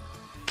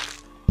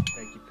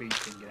 Take your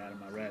pizza and get out of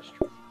my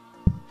restaurant.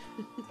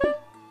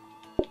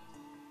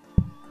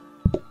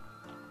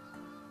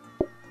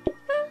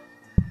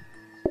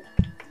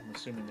 I'm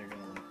assuming they're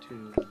gonna want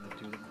 2. I'm gonna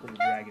do the pull the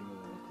dragon move.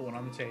 Pull it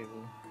on the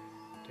table.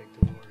 Take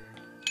the order.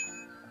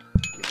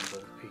 Give them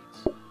both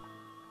pizza.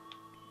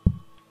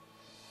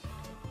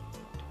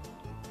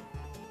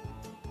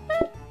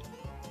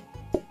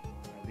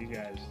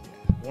 guys,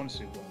 yeah, one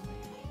soup only.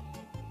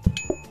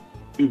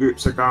 2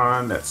 groups are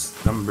gone.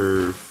 That's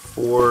number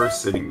 4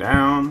 sitting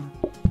down.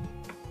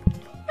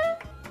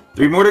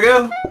 3 more to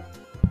go.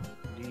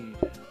 Indeed.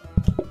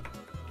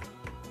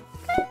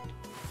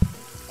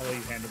 I'll let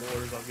you handle the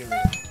orders. I'll give it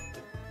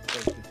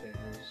close to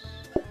tables.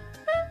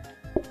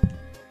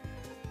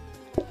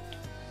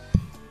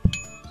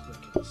 Just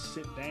look at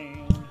sit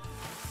down.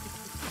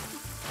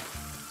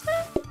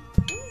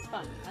 This is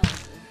fun. I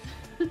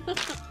like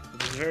this.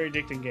 It's a very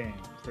addicting game,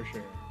 for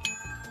sure.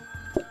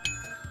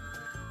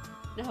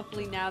 And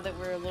hopefully now that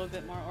we're a little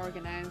bit more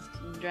organized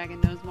and Dragon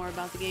knows more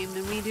about the game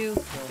than we do,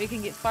 we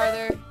can get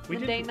farther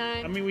than day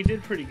 9. I mean, we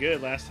did pretty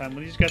good last time.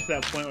 We just got to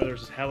that point where there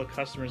was just hella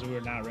customers and we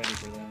were not ready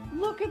for them.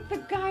 Look at the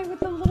guy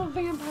with the little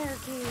vampire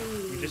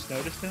cage. You just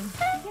noticed him?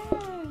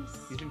 Yes.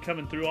 He's been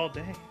coming through all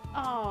day.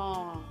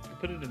 Oh, You can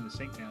put it in the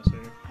sink now,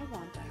 sir. I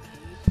want that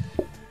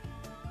cage.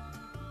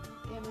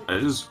 Damn it.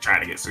 I'm just trying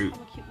to get soup.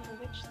 I'm a cute little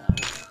witch though.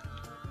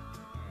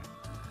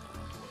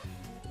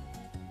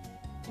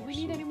 Do we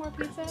need any more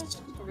pizza?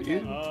 Or we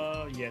good?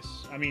 Yes.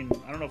 I mean,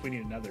 I don't know if we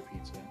need another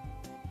pizza.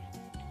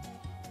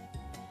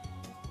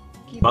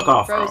 Keep Fuck a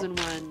off, frozen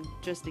one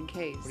just in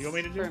case. What do you want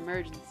me to do? For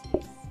emergencies.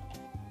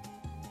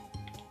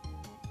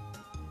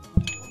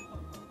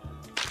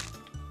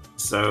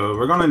 So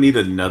we're gonna need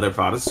another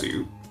pot of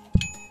soup.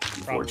 Probably.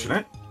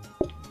 Unfortunate.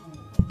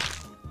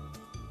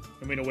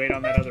 Want me to wait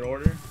on that other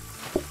order?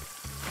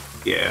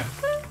 Yeah.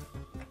 God,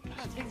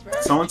 it takes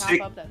forever Someone to chop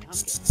take up that pumpkin.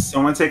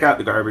 someone take out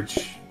the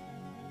garbage.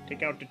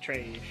 Take out the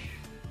trash.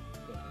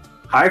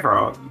 Hi,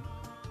 frog.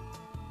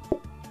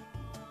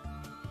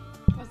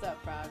 What's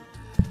up, frog?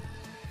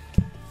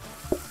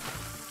 Do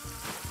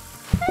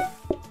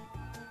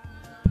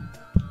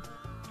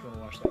you want to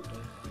wash that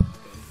plate?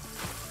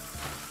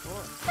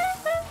 Sure.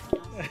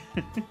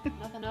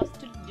 Nothing else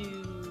to do.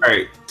 All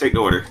right, take the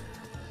order.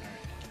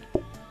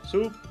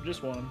 Soup,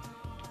 just one.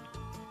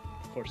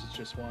 Of course, it's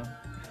just one.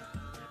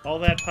 All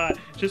that pot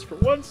just for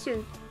one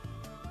soup.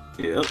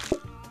 Yep.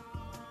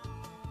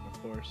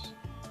 Of course.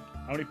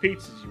 How many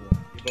pizzas you want?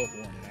 You both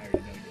want it. I already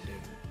know you do.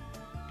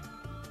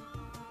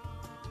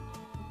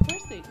 Of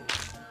course they do.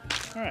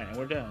 All right, and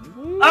we're done.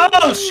 Woo!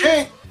 Oh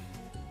shit!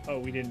 Oh,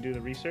 we didn't do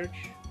the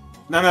research.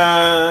 No,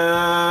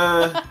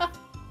 no.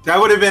 That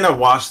would have been a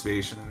wash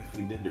station if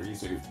we did the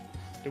research.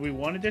 Do we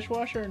want a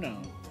dishwasher or no?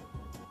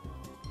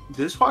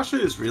 Dishwasher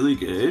is really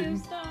good. 2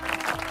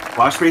 stars.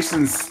 Wash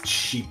basin's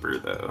cheaper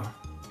though.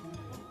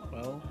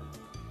 Well,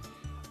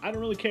 I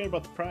don't really care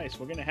about the price.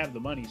 We're gonna have the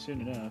money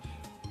soon enough.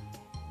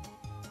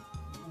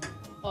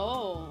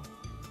 Oh.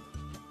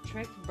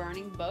 Trick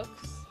burning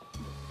books.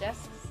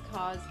 Desks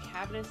cause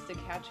cabinets to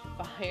catch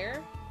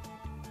fire.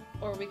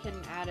 Or we can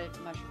add it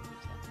mushrooms.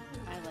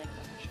 I like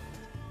the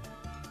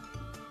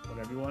mushrooms.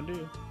 Whatever you want to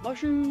do.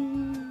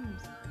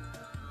 Mushrooms!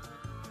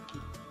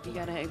 You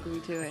gotta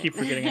agree to it. Keep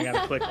forgetting I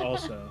gotta click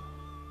also.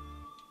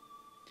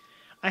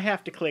 I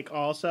have to click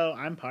also.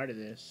 I'm part of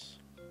this.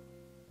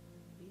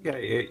 Yeah,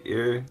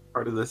 you're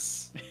part of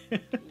this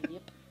Yep.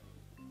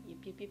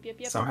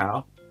 Yep.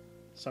 somehow.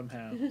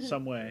 Somehow,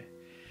 some way.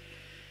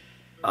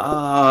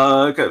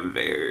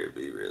 Conveyor would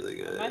be really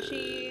good.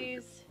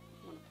 Mushies.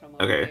 I'm gonna put 'em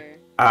over Okay. here.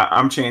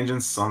 I'm changing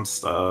some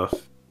stuff.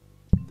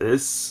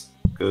 This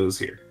goes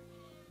here.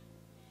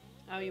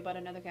 Oh, you bought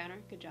another counter?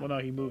 Good job. Well, no,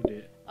 he moved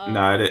it. No,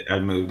 I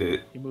moved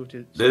it. He moved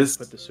it. So This-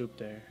 put the soup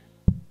there.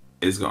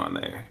 Is going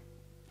there.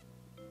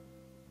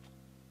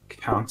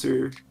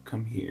 Counter,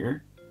 come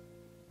here.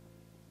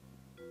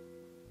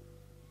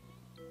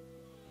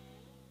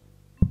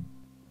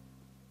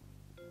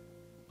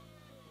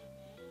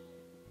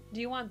 Do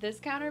you want this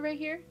counter right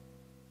here?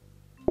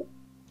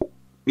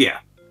 Yeah.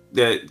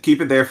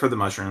 Keep it there for the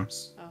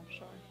mushrooms. Oh,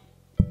 sure.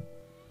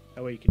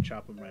 That way you can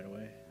chop them right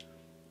away.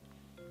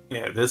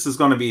 Yeah, this is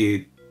going to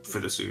be for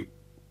the soup.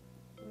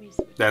 Let me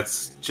switch.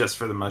 That's just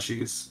for the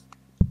mushies.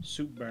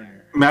 Soup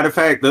burner. Matter of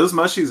fact, those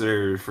mushies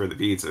are for the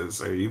pizzas,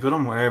 so you put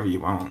them wherever you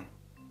want.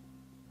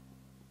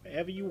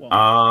 Whatever you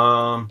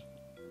want.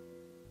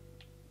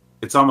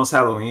 It's almost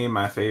Halloween,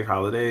 my fave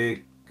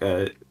holiday.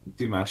 Gotta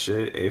do my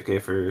shit, AFK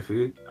for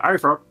food.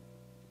 Alright, frog.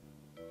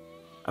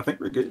 I think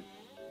we're good.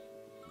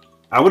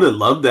 I would have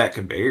loved that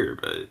conveyor,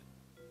 but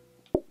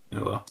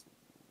oh well.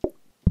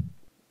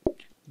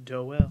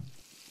 Do well.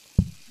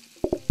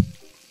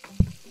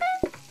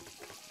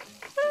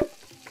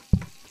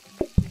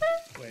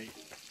 Wait.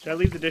 Should I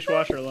leave the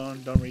dishwasher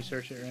alone? Don't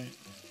research it,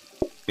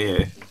 right?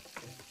 Yeah.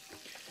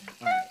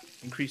 Alright.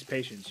 Increase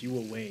patience. You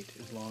will wait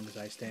as long as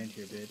I stand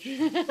here, bitch.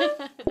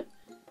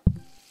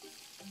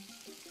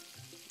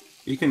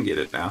 You can get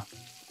it now.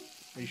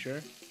 Are you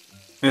sure?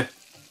 Yeah.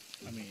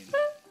 I mean,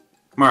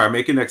 Mara,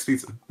 make your next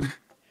pizza.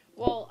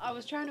 Well, I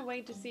was trying to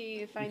wait to see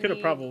if I you could have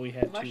need probably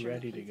had two mushroom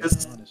ready to go,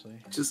 Just- honestly.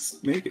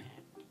 Just make it.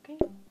 Okay.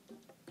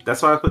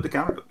 That's why I put the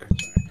counter up there.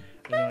 Sorry.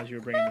 I didn't realize you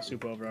were bringing the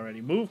soup over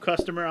already. Move,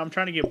 customer. I'm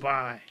trying to get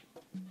by.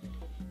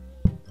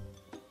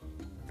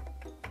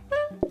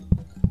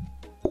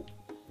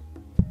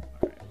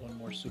 Alright, one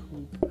more soup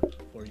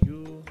for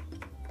you.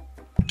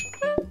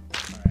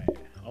 Alright.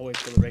 I'll wait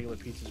till the regular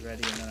pizza's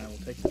ready, and then I will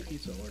take the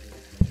pizza order.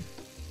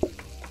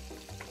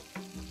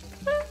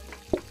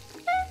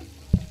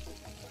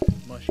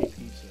 Mushy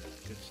pizza.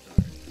 Good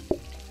start.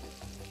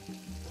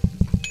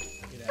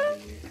 Get out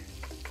of here.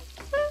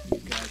 You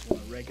guys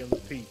want regular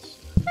pizza.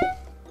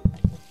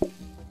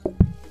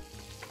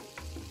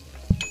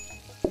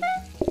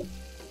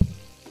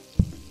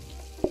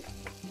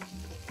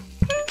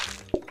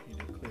 Need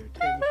to clear a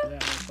table for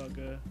that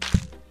motherfucker.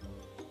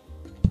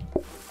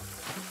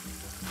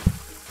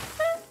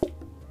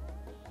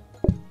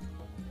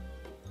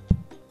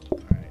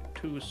 Alright,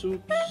 2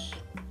 soups.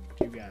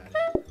 You got it.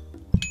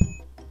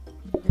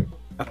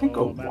 I think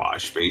Oh, a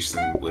wash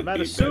basin would I'm out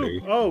be of soup.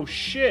 better. Oh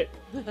shit.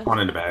 One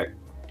in the back.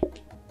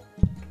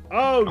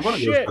 Oh I'm gonna go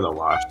shit. for the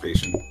wash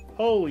basin.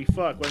 Holy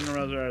fuck. Wasn't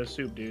realize we're out of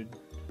soup, dude.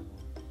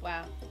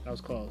 Wow. That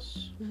was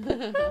close.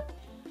 Alright.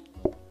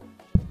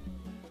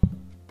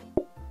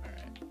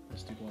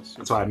 Let's do one soup.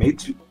 That's why I made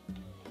 2.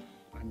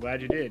 I'm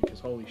glad you did, because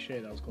holy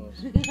shit, that was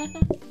close.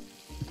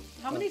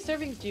 How many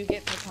servings do you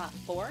get per pot?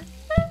 4?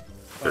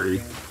 3.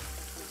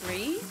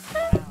 3?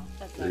 Wow,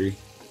 that's 3.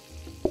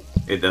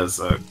 It does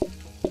suck.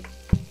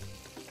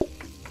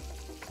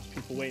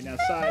 People waiting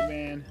outside,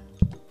 man.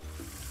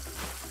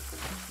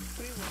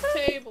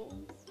 Tables.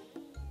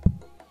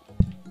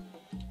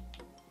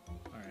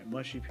 Alright,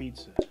 mushy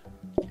pizza.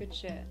 Good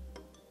shit.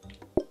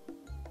 I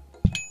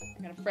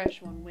got a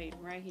fresh one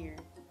waiting right here.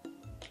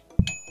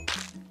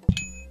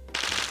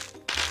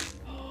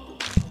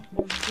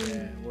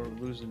 Yeah, we're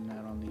losing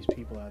that on these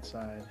people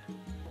outside.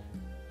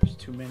 There's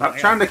too many. Stop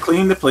trying to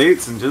clean the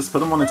plates and just put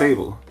them on the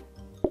table.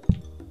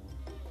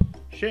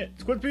 Shit,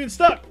 quit being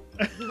stuck!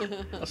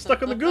 I'm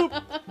stuck on the goop!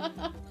 Alright, I'm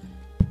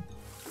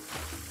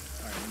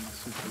gonna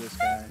soup for this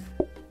guy.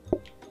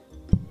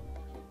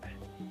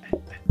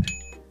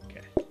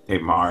 Okay. Hey,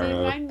 So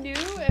Maro. if I knew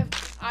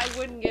if I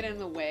wouldn't get in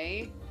the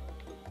way,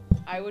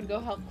 I would go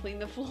help clean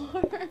the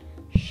floor.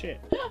 Shit.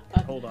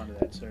 Hold on to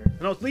that, sir.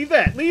 No, leave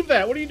that! Leave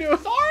that! What are you doing?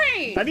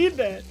 Sorry! I need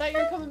that! I thought you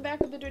were coming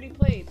back with the dirty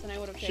plates, and I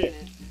would have taken Shit.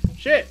 it.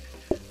 Shit!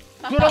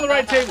 Put it on the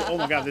right table! Oh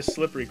my god, this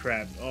slippery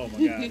crap. Oh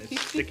my god,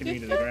 it's sticking me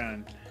to the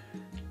ground.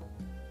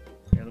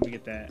 Here, let me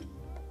get that.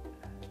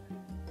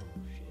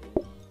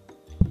 Oh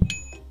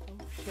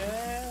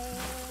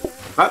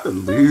shit. About to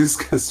lose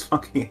because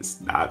fucking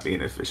it's not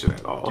being efficient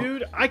at all.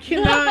 Dude, I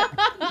cannot.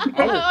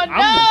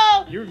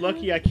 Oh, no! You're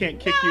lucky I can't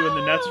kick you in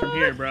the nuts from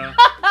here, bro.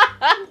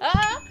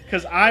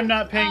 Because I'm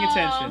not paying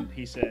attention,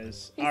 he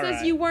says. He All says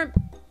right. you weren't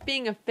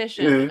being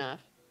efficient Yeah. enough.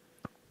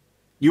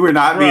 You were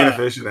not being Bruh.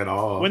 efficient at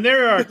all. When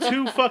there are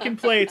 2 fucking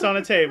plates on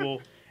a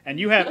table, and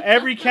you have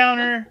every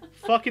counter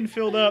fucking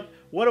filled up,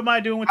 what am I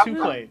doing with 2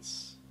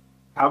 plates?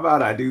 How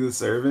about I do the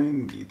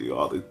serving, you do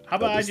all the How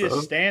about other I just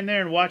stuff? stand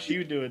there and watch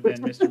you do it then,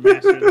 Mr.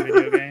 Master of the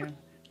video game?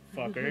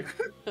 Fucker.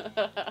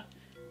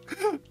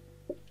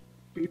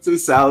 Pizza,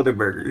 salad, and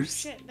burgers.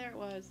 Shit, there it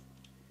was.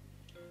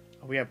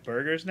 Oh, we have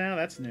burgers now?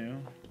 That's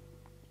new.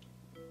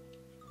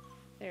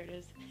 There it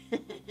is.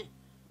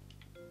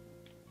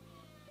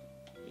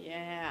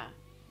 Yeah.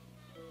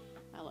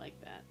 I like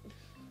that.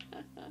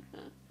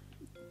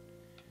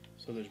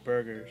 So there's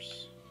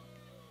burgers.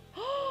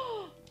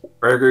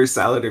 Burgers,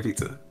 salad, or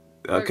pizza.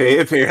 Okay,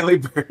 apparently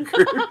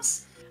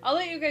burgers. I'll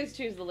let you guys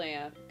choose the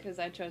layout, because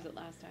I chose it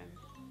last time.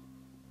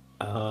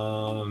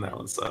 That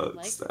one sucks.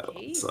 Like that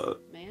one taste,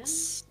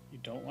 sucks. You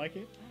don't like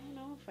it? I don't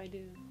know if I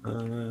do.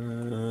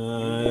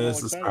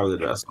 This is probably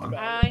the best one.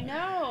 I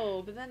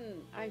know, but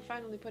then I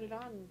finally put it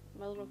on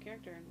my little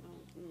character.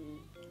 And,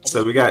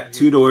 So we got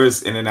 2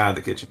 doors in and out of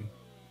the kitchen.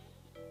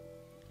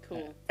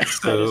 cool. That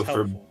So is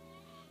for helpful.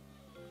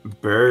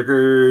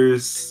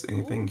 burgers,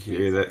 anything Ooh,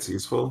 here that's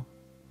useful?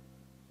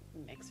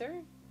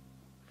 Mixer?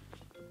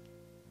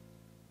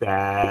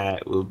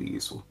 That will be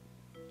useful.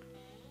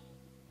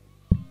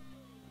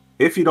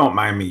 If you don't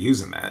mind me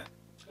using that.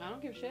 I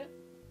don't give a shit.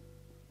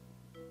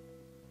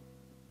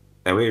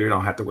 That way we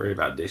don't have to worry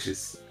about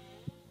dishes.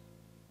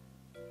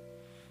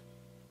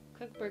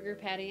 Cook burger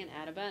patty and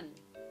add a bun.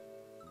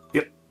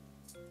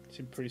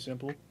 Seems pretty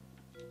simple.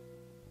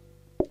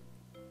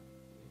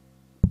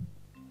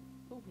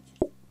 Ooh, what's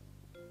this?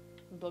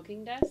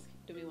 Booking desk?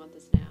 Do we want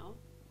this now?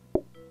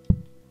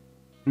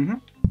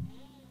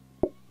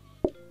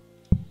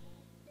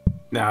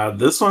 Now,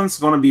 this one's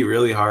going to be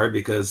really hard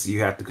because you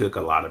have to cook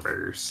a lot of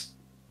burgers.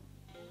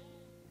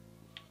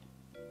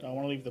 Do I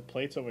want to leave the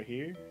plates over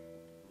here?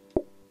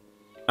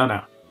 Oh,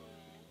 no.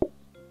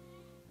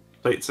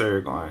 Plates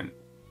are going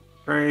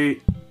right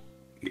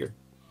here.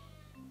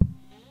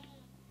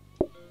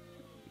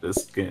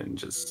 This can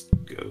just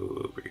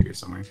go over here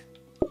somewhere.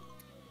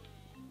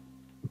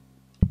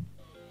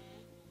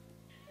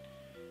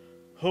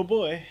 Oh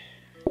boy.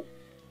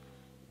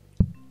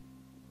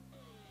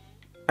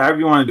 However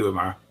you want to do it,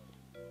 Mara.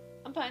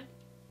 I'm fine.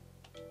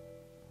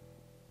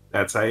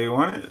 That's how you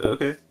want it?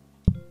 Okay.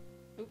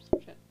 Oops,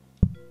 shit.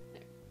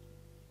 There.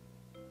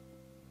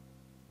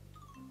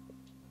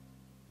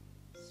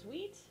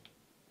 Sweet.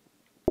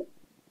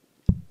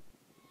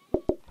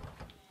 I'm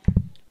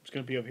just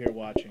gonna be over here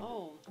watching.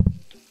 Oh.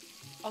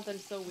 Oh, that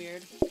is so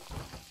weird.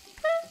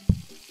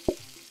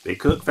 They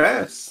cook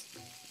fast.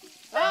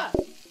 Ah!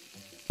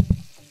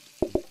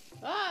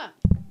 Ah!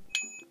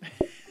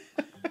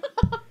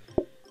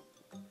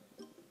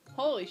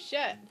 Holy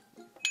shit.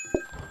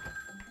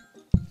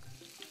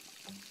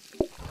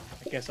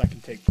 I guess I can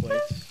take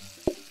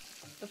place.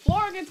 The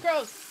floor gets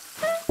gross.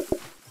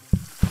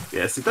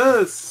 Yes, it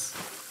does.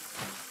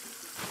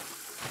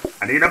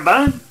 I need a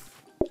bun.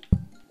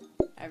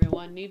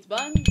 Everyone needs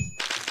buns.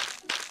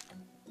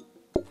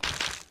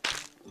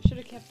 We should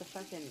have kept the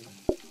fucking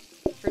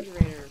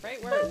refrigerator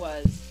right where it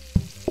was.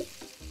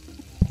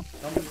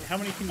 How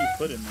many can you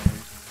put in there?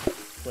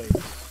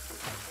 Plates.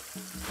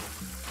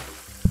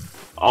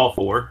 All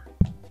 4.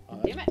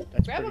 Oh, Damn it.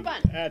 Grab a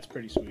bun. That's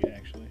pretty sweet,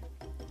 actually.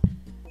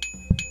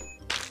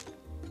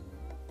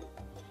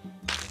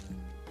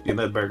 Get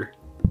that burger.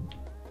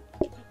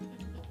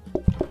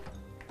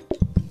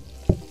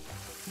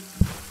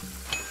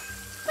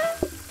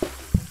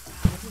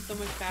 This is so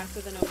much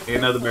faster than over. Need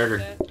another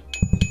burger.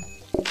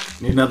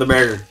 Need another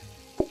burger.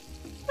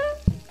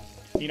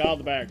 Eat all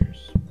the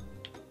burgers.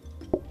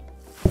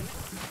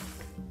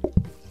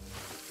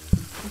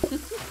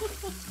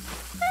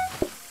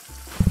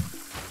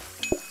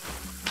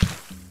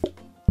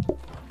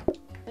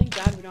 Thank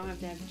God we don't have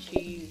to have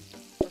cheese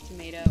or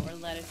tomato or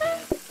lettuce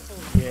yet.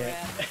 Holy Yeah.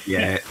 crap.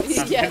 Yeah. I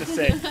was gonna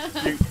say,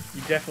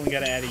 you definitely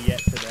gotta add a yet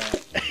to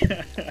that.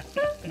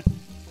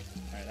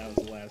 Alright, that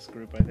was the last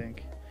group, I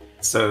think.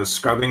 So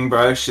scrubbing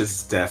brush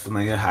is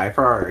definitely a high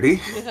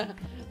priority.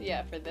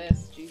 Yeah, for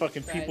this. Jesus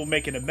Fucking Christ. people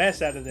making a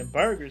mess out of them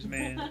burgers,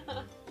 man.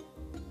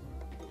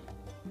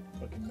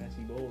 Fucking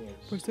messy boys.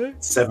 What's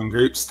that? 7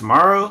 groups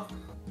tomorrow.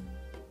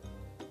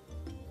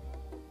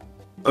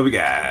 What we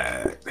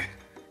got?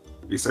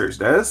 Research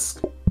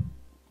desk.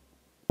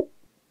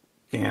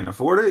 Can't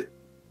afford it.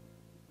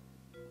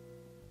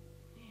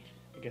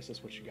 I guess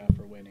that's what you got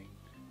for winning.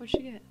 What'd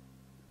she get?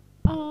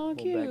 Oh, Little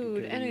bag of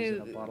cute. And goodies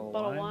a and a bottle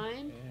bottle of of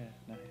wine.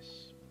 Yeah,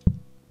 nice.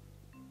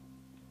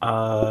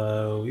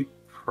 We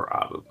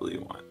probably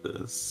want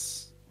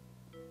this.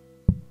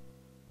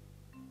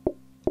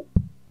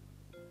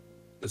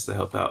 Just to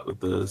help out with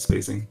the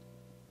spacing.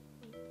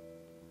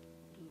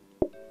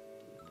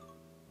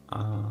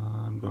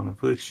 I'm gonna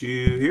put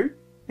you here,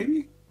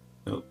 maybe?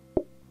 Nope.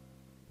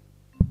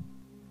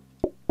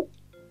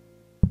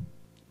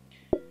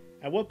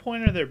 At what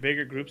point are there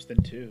bigger groups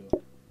than 2?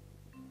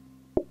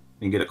 You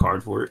can get a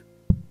card for it.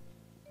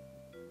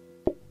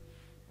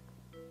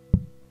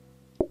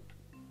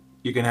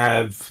 You can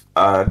have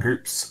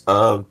groups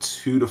of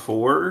 2 to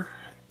 4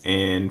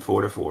 and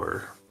 4 to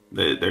 4.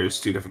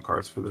 There's 2 different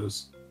cards for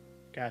those.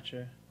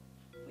 Gotcha.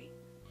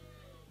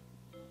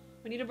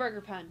 We need a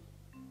burger pun.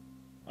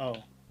 Oh.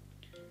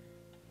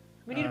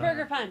 We need a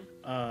burger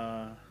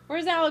pun.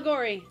 Where's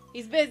Allegory?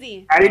 He's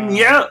busy. I didn't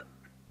yell.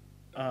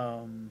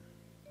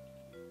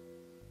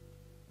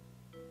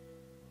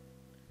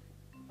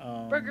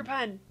 Burger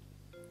pun.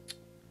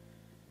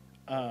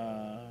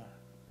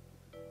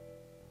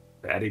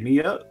 Fatty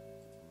me up.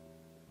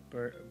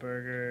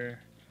 Burger.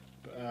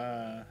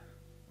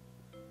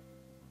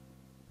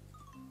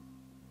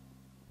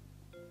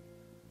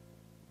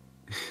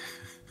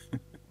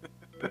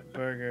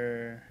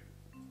 Burger.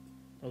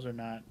 Those are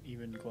not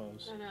even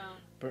close. I know.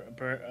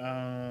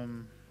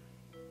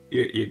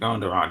 You're going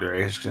the wrong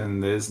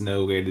direction. There's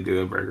no way to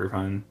do a burger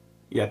pun.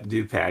 You have to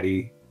do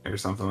patty or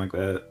something like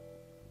that.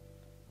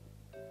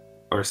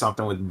 Or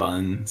something with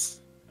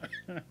buns.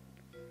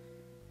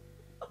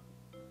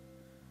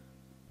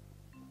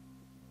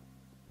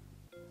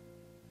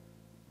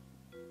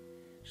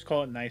 Just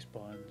call it nice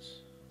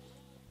buns.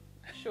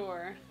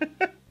 Sure.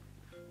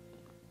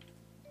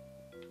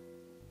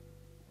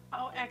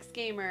 Oh, X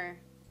Gamer.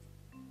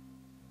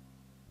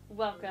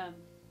 Welcome.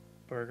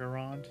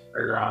 Burgerant.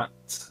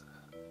 Burgerant.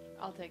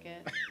 I'll take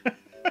it.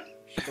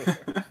 Sure.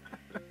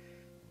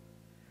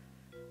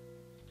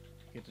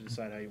 You get to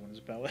decide how you want to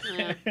spell it.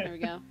 There we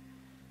go.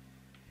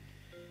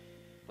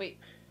 Wait.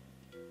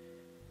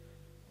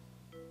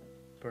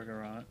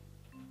 Burgerant.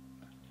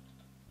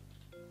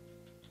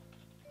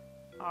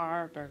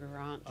 Our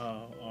Burgerant.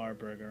 Oh, our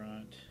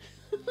Burgerant.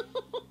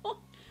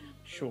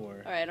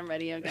 Sure. Alright, I'm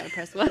ready. I've got to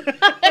press one.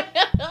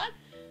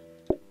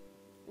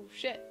 Oh,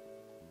 shit.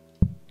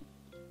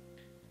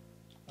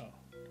 Oh,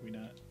 did we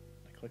not?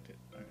 I clicked it.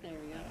 All right. There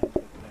we go.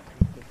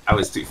 I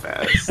was too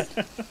fast.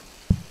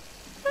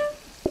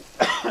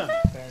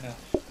 Fair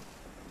enough.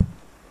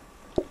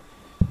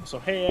 So,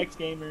 hey, X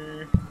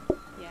Gamer.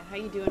 Yeah, how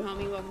you doing,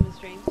 homie? Welcome to the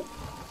stream.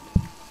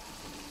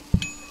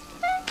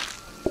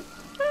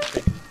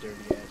 Take this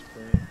dirty ass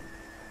play.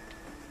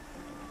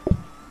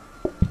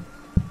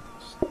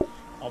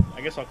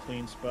 I guess I'll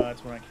clean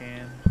spots when I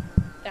can.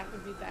 That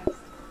would be best.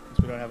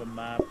 Since we don't have a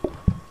map.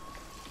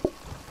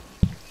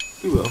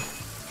 We will.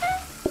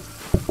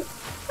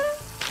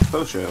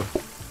 Post show.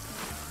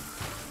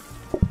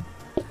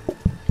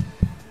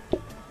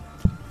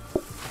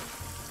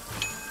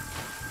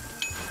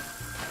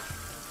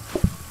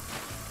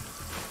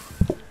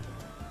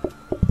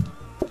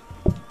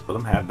 Let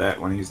him have that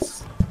when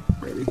he's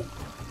ready.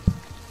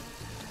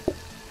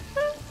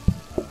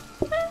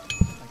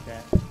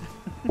 Okay.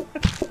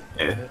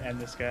 Yeah. And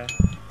this guy.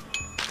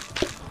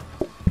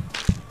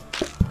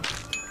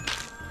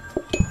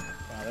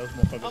 Wow, those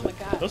motherfuckers. Oh my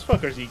god. Those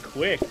fuckers eat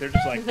quick. They're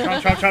just like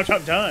chomp, chomp, chomp,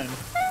 chomp, done.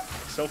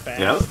 So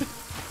fast. Yep.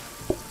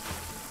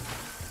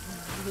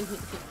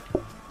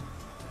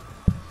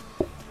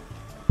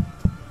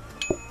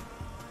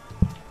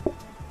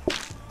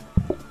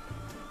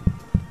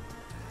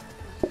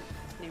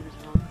 Neighbor's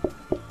home.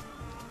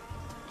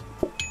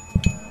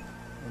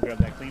 We'll grab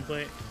that clean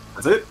plate.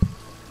 That's it.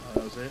 Oh,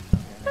 that was it?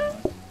 Okay, never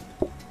mind.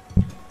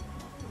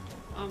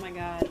 Oh my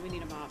god, we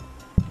need a mop.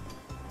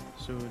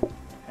 Soon.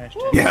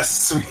 Hashtag.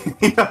 Yes, we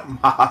need a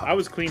mop. I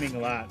was cleaning a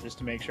lot just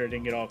to make sure it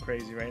didn't get all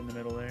crazy right in the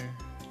middle there.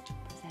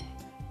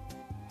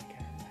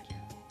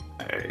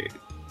 Alright.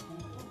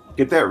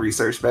 Get that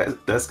research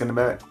desk in the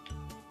back.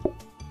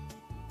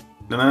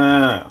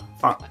 No.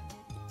 Fuck.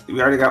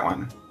 We already got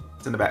one.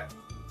 It's in the back.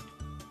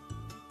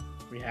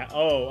 We have.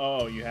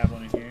 Oh, you have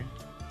one in here.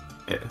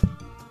 Yeah.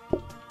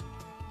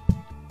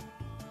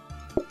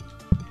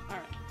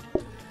 Alright.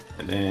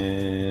 And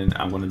then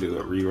I'm gonna do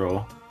a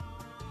reroll.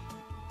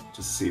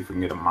 Just see if we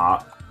can get a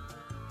mop.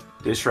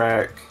 Dish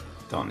rack.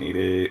 Don't need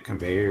it.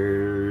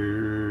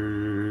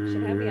 Conveyor.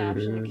 Should have the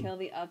option to kill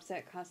the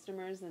upset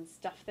customers and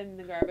stuff them in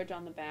the garbage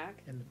on the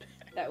back. In the back.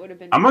 That would have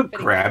been. I'm gonna fitting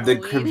grab for the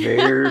Halloween.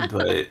 conveyor,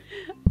 but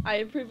I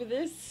approve of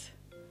this.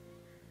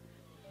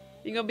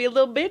 You gonna be a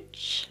little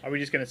bitch? Are we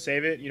just gonna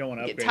save it? You don't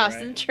want to Get upgrade, tossed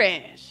right? in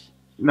trash.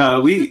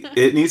 no,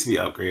 it needs to be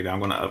upgraded. I'm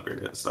gonna upgrade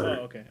it. Oh, So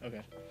okay.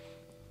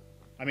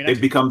 I mean,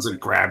 it becomes a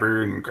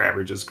grabber, and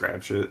grabber just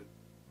grabs shit.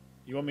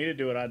 you want me to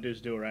do it? I'll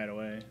just do it right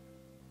away.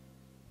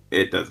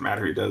 It doesn't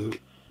matter. He does it.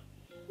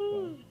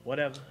 Well,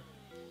 whatever.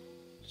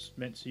 Just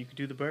meant so you could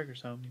do the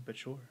burgers, homie. But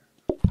sure.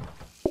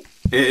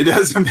 It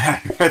doesn't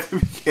matter at the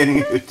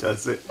beginning. It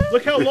does it.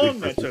 Look how long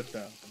that took,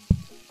 though.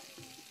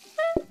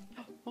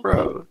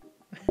 Bro.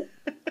 You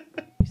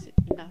said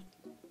nothing.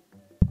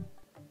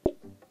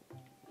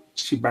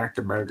 She burnt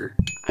the burger.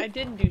 I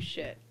didn't do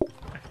shit.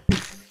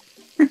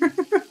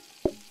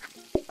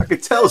 I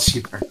could tell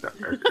she burnt the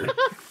burger.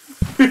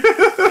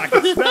 I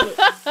can smell it.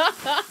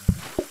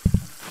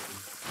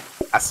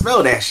 I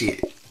smell that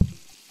shit.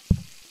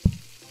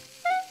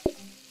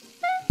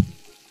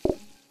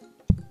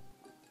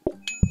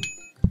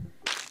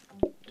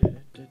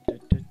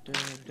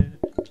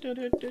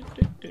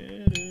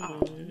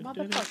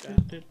 Motherfucker.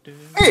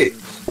 Hey,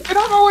 get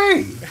out of my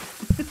way.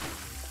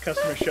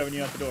 Customer shoving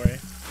you out the door, eh?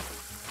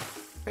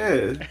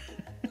 Yeah.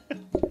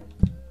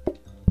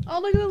 Oh,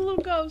 look at the little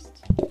ghost.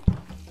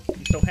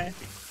 He's so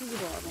happy. He's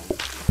adorable.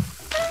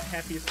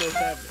 Happiest little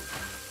tablet.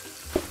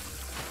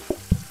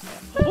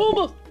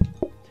 Almost.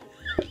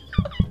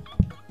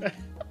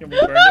 You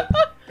almost burned it?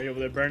 Are you over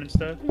there burning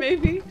stuff?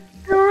 Maybe.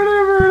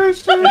 Whatever.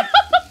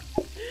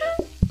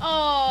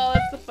 Oh,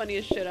 that's the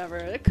funniest shit ever.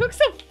 It cooks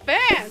so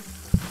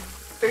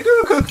fast. They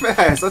do cook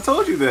fast. I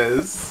told you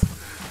this.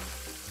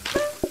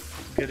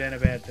 Good and a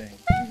bad thing.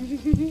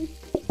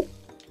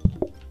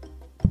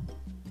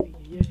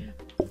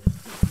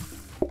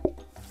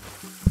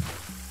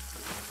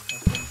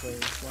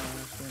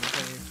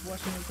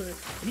 Washing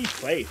plates. We need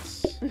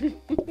plates.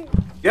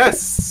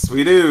 Yes,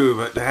 we do,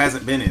 but there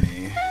hasn't been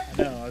any. I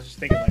know, I was just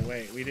thinking like,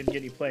 wait, we didn't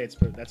get any plates,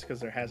 but that's because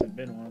there hasn't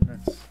been one.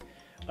 That's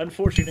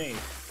unfortunate.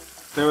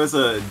 There was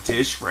a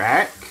dish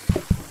rack,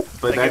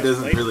 but Like that a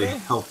doesn't plate really though?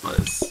 help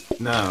us.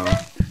 No.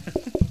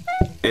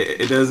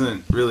 It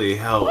doesn't really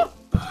help.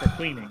 For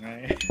cleaning,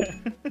 right?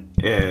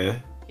 Yeah.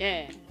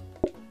 Yeah.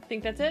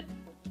 Think that's it?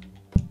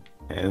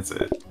 Yeah, that's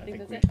it. I Think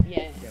think that's we, it?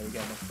 Yeah. yeah, we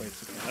got enough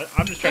plates.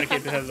 I'm just trying to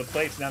keep ahead of the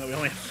plates now that we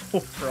only have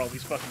 4 for all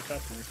these fucking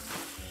customers.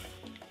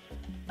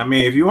 I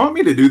mean, if you want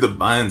me to do the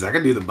buns, I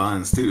can do the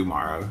buns too,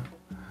 Maro.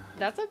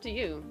 That's up to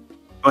you.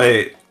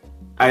 But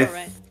I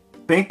Alright.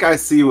 think I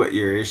see what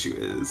your issue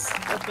is.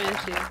 What's my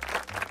issue?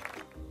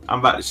 I'm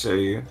about to show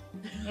you.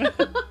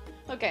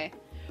 Okay.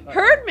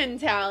 Herd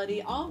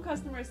mentality. All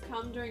customers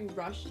come during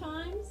rush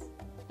times.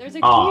 There's a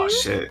queue. Oh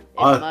shit. It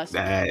Fuck must be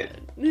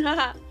that. good.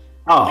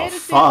 Oh Tomato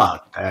soup.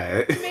 fuck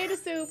that. Tomato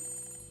soup.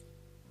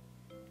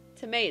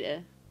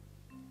 Tomato.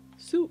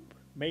 Soup.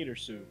 Mater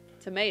soup.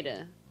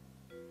 Tomato.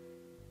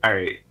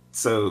 Alright,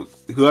 so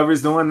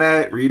whoever's doing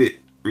that, read it.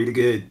 Read it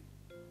good.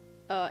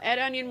 Add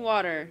onion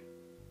water.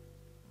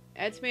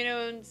 Add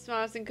tomato and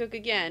sauce and cook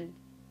again.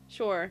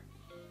 Sure.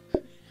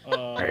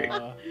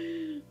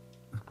 I'm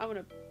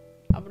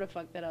gonna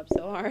fuck that up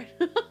so hard.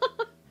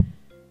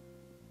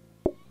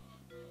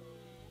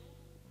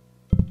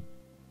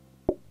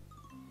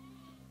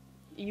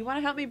 You want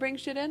to help me bring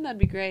shit in? That'd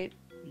be great.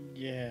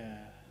 Yeah.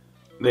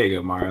 There you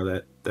go,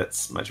 Mara.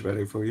 That's much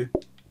better for you.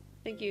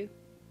 Thank you.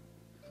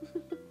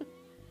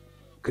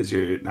 Because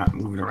you're not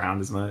moving around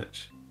as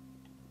much.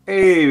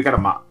 Hey, we got a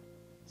mop.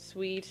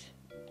 Sweet.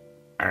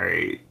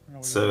 Alright, Oh,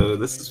 we so got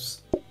this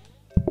is...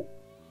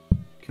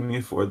 Can we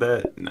afford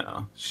that?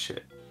 No.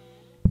 Shit.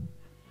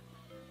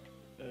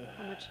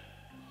 How much?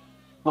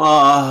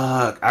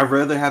 Fuck. I'd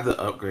rather have the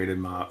upgraded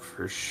mop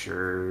for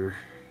sure.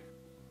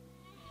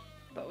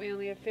 But we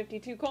only have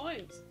 52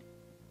 coins.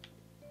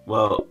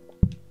 Well,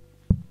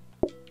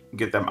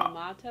 get them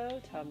out.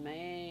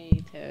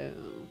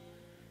 Tomato.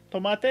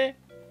 Tomate?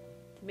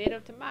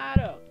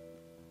 Tomato.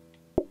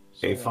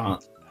 Hey, So,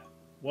 Funk.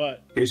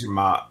 What? Here's your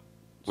mop.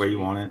 Where you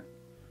Sweet. want it?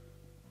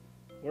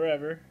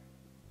 Wherever.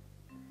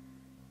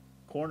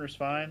 Corner's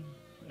fine.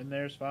 In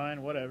there's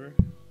fine. Whatever.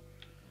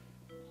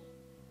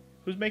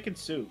 Who's making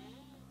soup?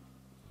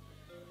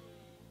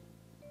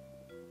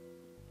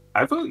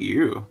 I vote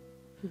you.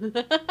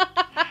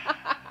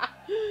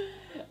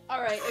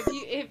 All right,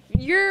 if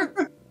you're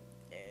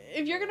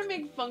gonna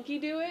make Funky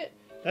do it,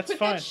 That's put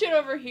fine. that shit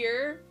over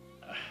here.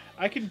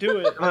 I can do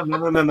it. No.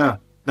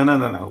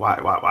 Why?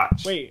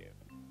 Watch. Wait.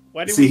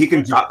 Why do See, we, he can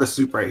what- drop the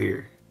soup right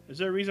here. Is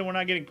there a reason we're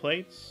not getting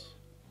plates?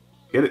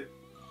 Get it?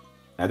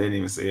 I didn't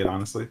even see it,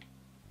 honestly.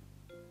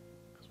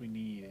 Because we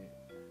need it.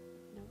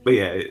 But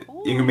yeah,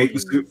 you can make the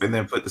soup and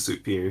then put the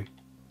soup here.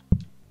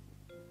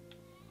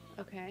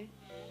 Okay.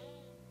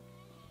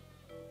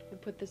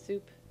 And put the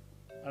soup.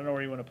 I don't know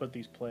where you want to put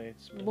these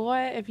plates. But...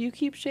 Boy, if you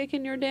keep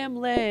shaking your damn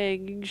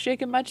leg, you're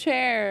shaking my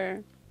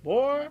chair.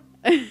 Boy!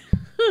 Alright.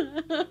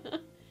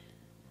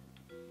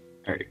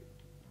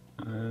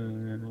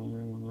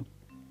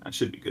 That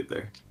should be good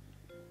there.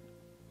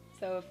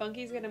 So if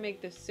Funky's gonna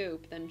make the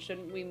soup, then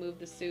shouldn't we move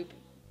the soup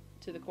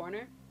to the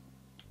corner?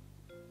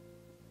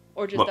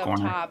 Or just What up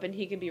corner? top, and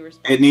he can be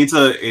responsible. It needs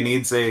a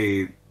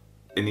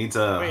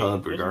Wait, hub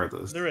wasn't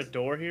regardless. there a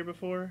door here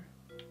before?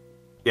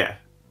 Yeah.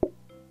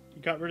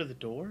 You got rid of the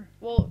door?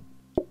 Well,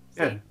 see?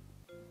 Yeah.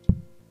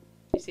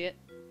 You see it?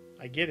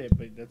 I get it,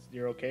 but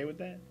you're okay with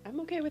that? I'm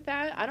okay with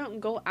that. I don't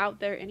go out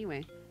there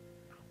anyway.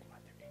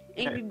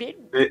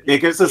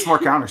 It gives us more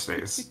counter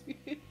space.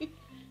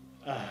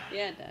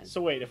 Yeah, it does. So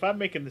wait, if I'm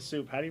making the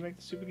soup, how do you make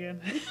the soup again?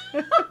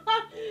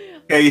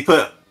 Yeah, you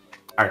put.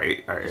 All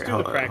right. Let's do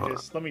Hold the on,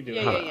 practice. Let me do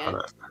Yeah, it. yeah.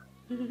 Hold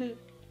on.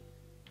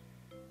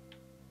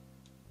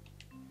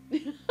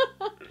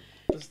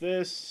 What's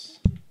this?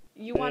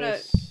 You want a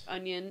This.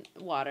 onion,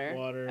 water,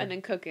 Water. and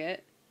then cook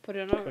it. Put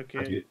it on. Cook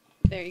Okay. it.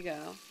 There you go.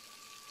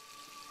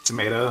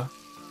 Tomato.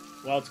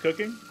 While it's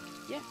cooking?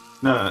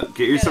 No,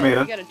 get your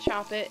tomato. You gotta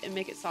chop it and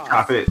make it sauce.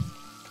 Chop it.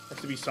 Has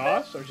to be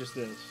sauce or just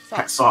this?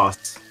 Sauce.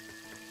 Sauce.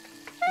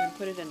 And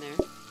put it in there.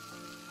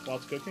 While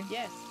it's cooking?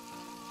 Yes.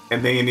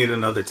 And then you need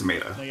another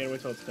tomato. No, you gotta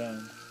wait till it's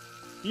done.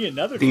 You need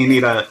another Then you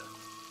need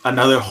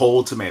another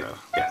whole tomato.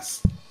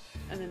 Yes.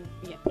 And then,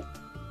 yeah.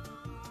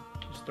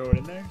 Just throw it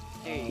in there?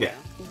 There you Yeah.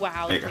 go.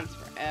 Wow, There it you go. takes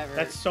forever.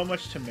 That's so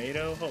much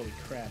tomato. Holy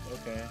crap.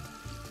 Okay.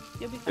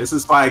 You'll be fine. This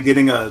is why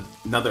getting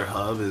another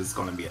hub is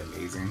going to be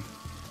amazing.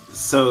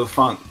 So,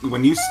 Funk,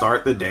 when you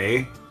start the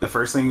day, the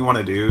first thing you want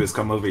to do is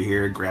come over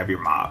here, grab your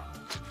mop,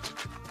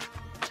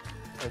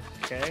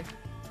 Okay.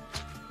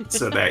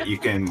 so that you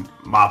can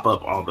mop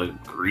up all the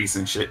grease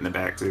and shit in the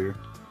back too.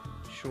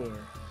 Sure.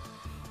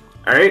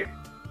 All right.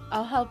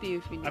 I'll help you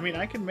if you need. I mean,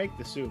 I can make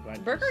the soup.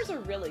 Burgers are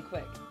really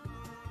quick.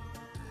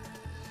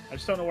 I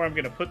just don't know where I'm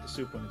gonna put the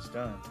soup when it's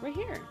done. Right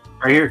here.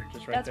 Right here.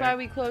 Just right That's there. why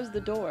we closed the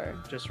door.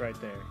 Just right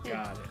there.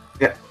 Yeah. Got it.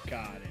 Yeah.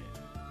 Got it.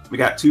 We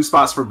got 2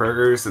 spots for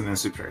burgers and then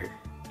soup right here.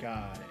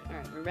 Got it. All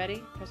right, we're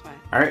ready. Press Y.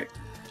 All right.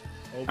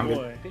 Oh I'm good.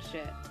 boy. Good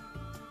shit.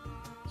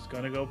 It's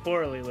gonna go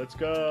poorly. Let's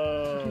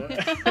go.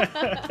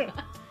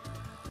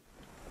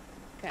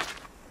 Okay.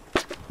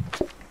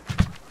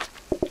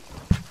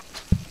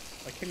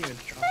 I can't even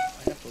drop. I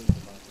have to leave the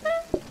box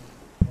there. Oh,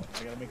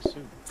 I gotta make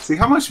soup. See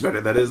how much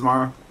better that is,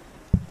 Maro?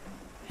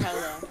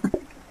 Hello.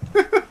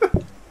 I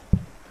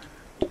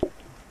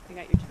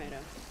got your tomato.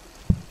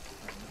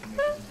 Alright, we can make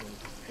a little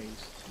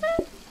paste.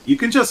 You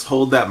can just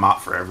hold that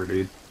mop forever,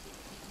 dude.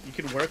 You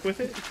can work with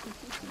it?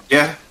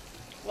 Yeah.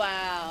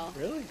 Wow.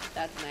 Really?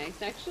 That's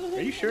nice, actually.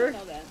 Are you I sure?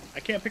 didn't know that. I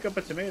can't pick up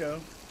a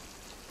tomato.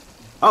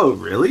 Oh,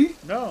 really?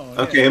 No.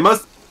 Okay, yeah.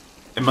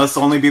 it must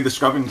only be the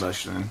scrubbing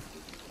brush then.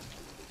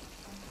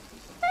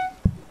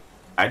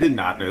 I did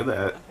not know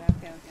that.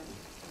 Okay.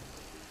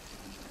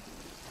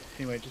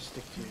 Anyway, just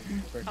stick to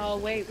your burger. Oh,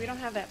 wait, we don't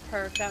have that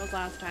perk. That was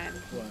last time.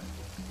 What?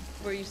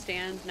 Where you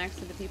stand next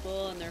to the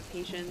people and their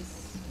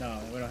patience. No,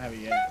 we don't have it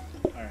yet.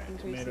 Alright,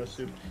 Increases. tomato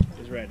soup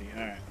is ready.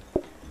 Alright. I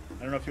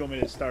don't know if you want me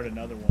to start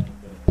another one,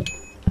 but I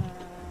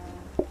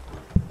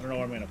don't know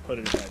where I'm going to put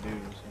it if I do.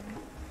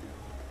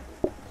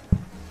 So.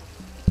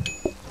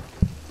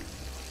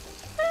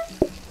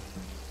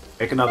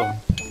 Make another one.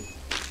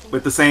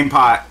 With the same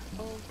pot.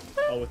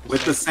 Oh,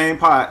 With the same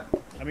pot.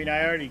 I mean,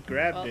 I already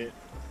grabbed Oh. it.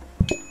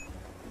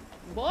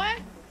 Boy!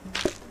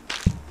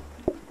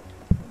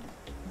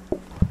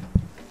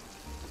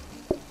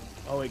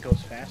 Oh, it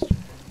goes faster.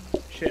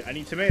 Shit, I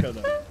need tomato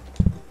though.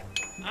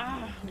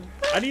 Ah.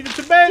 I need a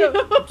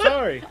tomato! I'm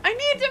sorry. I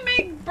need to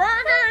make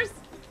burgers!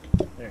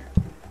 There.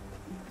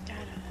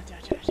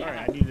 Sorry,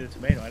 I needed a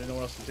tomato. I didn't know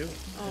what else to do. I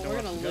Oh, didn't know we're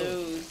where gonna else to go.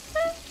 lose.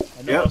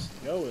 I know Yep. where else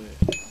to go with it.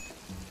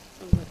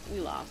 We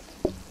lost.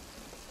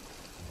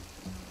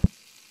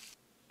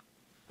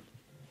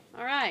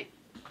 Alright.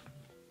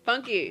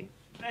 Funky.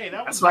 Hey,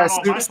 that That's was why not all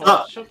my soup's fault.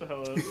 up. Shut the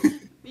hell up.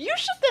 You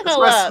shut the That's hell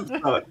why up!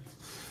 soup suck.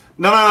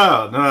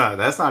 No.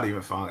 That's not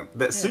even fun.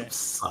 That soup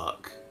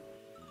suck.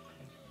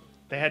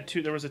 They had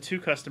two. There was a 2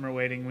 customer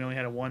waiting. We only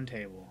had a 1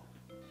 table.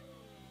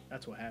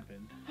 That's what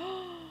happened.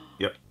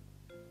 Yep.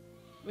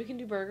 We can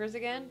do burgers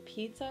again,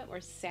 pizza, or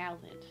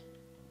salad.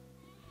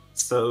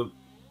 So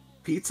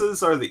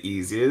pizzas are the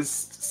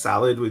easiest.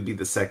 Salad would be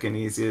the second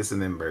easiest,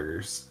 and then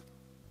burgers.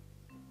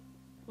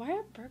 Why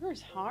are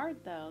burgers hard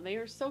though? They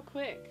are so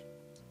quick.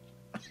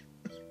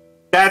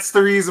 That's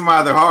the reason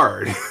why they're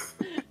hard.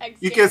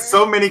 You get Ex-gamer.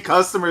 so many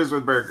customers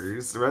with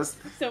burgers. The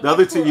So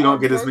other much two, for you our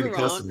don't get as many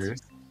burger aunt.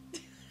 customers.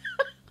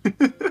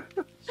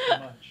 So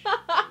much.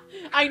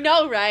 I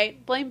know,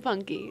 right? Blame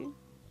Funky.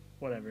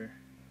 Whatever.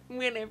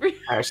 Whenever.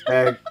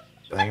 Hashtag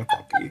blame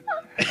Funky.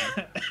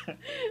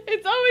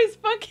 It's always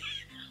Funky.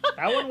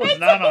 That one was It's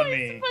not on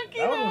always me. Funky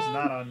That one was though.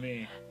 not on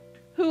me.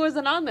 Who was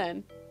it on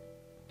then?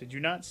 Did you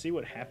not see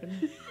what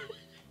happened?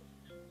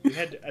 We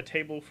had a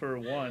table for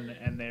one,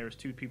 and there was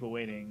 2 people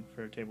waiting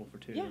for a table for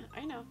 2. Yeah,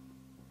 I know.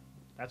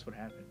 That's what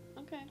happened.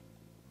 Okay.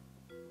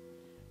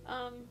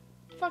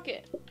 Fuck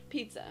it.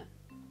 Pizza.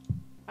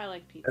 I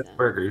like pizza. That's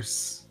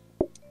burgers.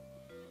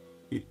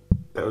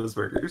 That was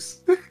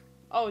burgers.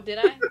 Oh, did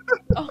I?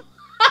 Oh.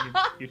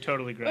 You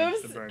totally grabbed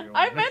Oops. the burger one.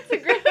 I meant to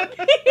grab pizza.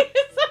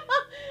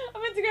 I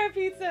meant to grab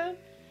pizza.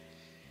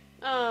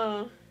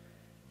 Oh.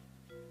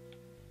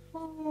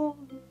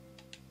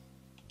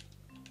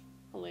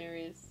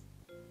 Hilarious.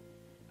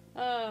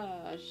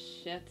 Oh,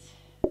 shit.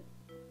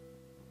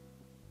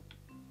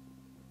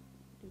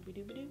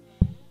 Doobie-doobie-doo.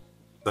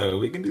 So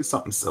we can do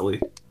something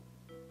silly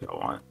if y'all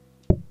want.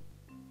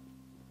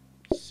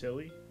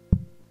 Silly?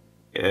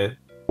 Yeah.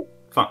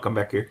 Funk, come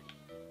back here.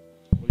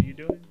 What are you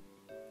doing?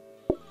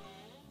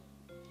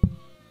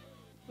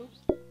 Oops.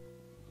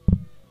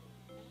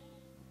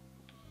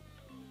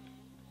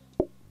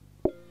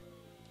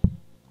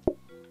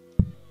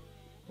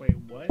 Wait,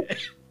 what?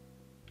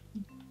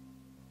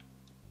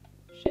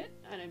 Shit,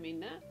 I didn't mean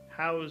that.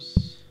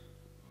 How's...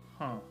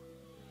 Huh.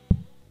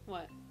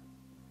 What?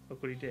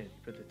 Look what he did. He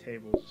put the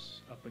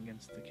tables up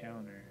against the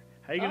counter.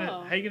 How you gonna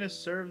Oh. how you gonna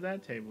serve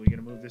that table? You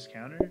gonna move this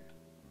counter?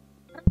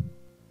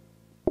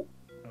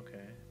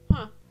 Okay.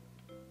 Huh.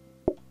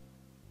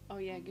 Oh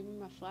yeah, give me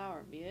my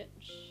flour,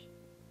 bitch.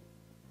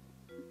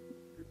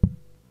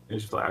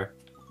 Here's your flour.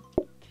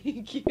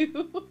 Thank you.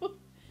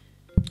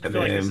 And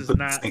feel like then this is put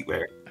the not- sink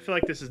there. I feel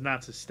like this is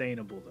not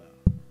sustainable though.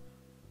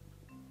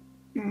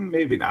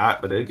 Maybe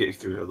not, but it'll get you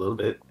through a little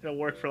bit. It'll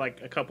work for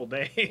like a couple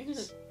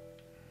days.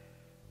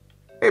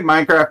 Hey,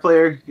 Minecraft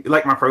player, you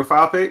like my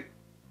profile pic?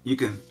 You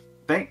can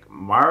thank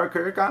Maro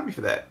Kurigami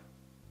for that.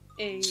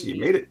 Hey. She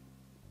made it.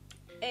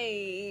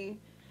 Hey.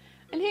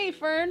 And hey,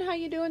 Fern, how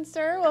you doing,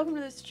 sir? Welcome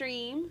to the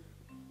stream.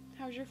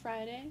 How's your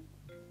Friday?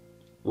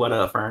 What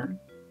up, Fern?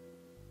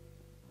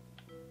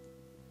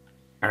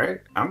 All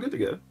right, I'm good to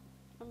go.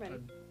 I'm ready.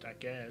 I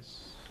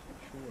guess.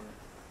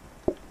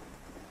 Sure.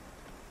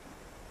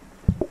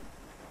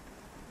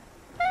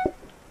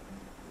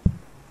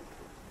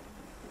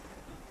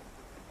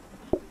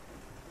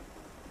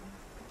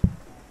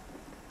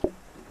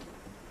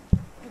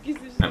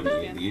 I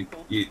mean, you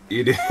did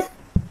you didn't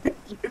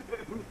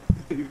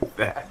do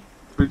that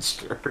for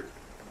sure.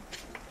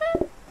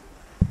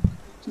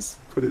 Just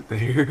put it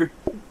there.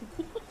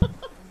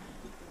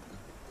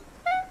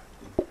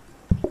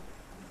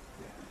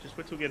 Just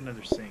wait till we get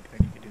another sink,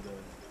 then you can do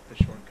the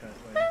shortcut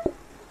way.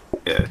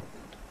 Yeah.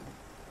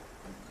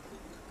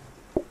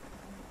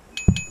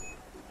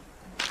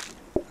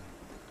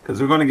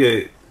 Because we're going to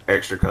get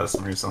extra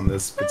customers on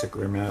this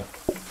particular map.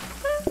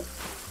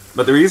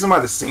 But the reason why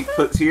the sink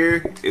puts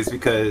here is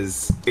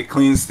because it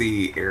cleans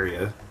the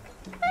area.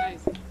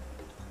 Nice.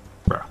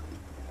 Bruh.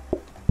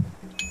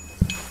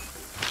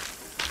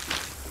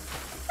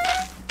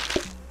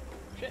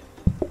 Shit.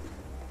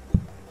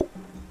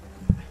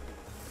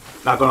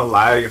 Not gonna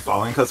lie, you're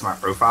falling because of my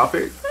profile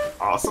pic.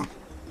 Awesome.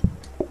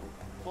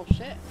 Well,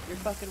 shit. You're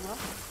fucking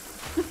welcome.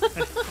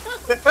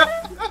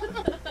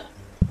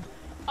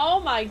 Oh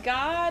my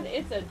god,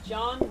 it's a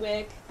John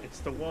Wick. It's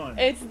the one.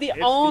 It's the It's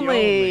the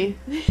only.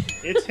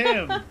 It's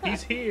him.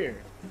 He's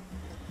here.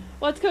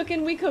 What's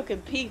cooking? We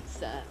cooking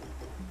pizza.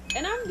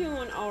 And I'm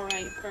doing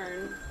alright,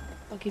 Fern.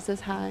 Funky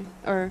says hi.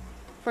 Or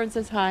Fern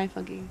says hi,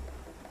 Funky.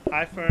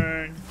 Hi,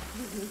 Fern.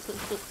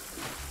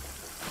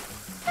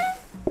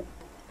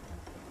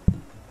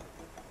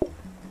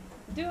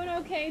 Doing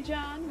okay,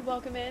 John.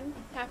 Welcome in.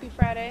 Happy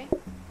Friday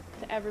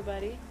to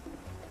everybody.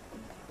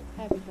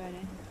 Happy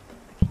Friday.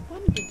 I keep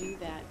wanting to do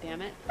that,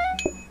 damn it.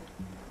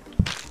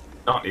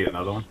 Don't need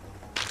another one.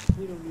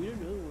 We don't need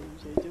another one.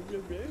 Say blah, blah,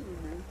 blah,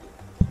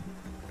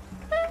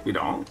 blah. We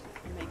don't.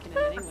 I'm making it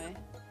anyway.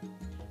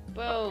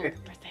 Boom. Okay.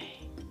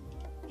 Birthday.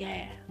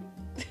 Yeah.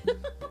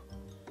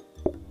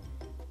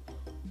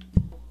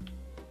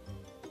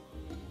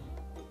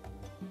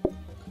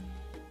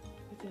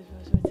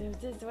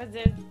 What's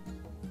this?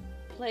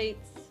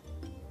 Plates.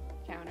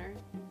 Counter.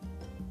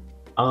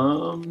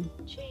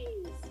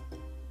 Cheese.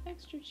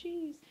 Extra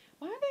cheese.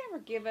 Why do they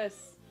ever give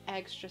us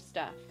extra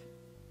stuff?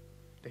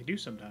 They do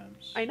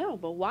sometimes. I know,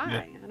 but why?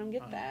 Yeah. I don't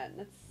get that.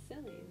 That's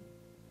silly.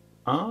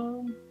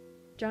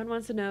 John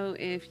wants to know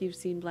if you've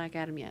seen Black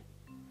Adam yet.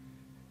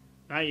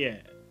 Not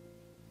yet.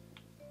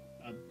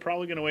 I'm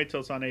probably gonna wait till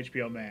it's on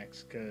HBO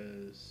Max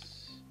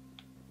because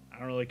I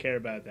don't really care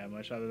about it that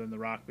much. Other than The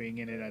Rock being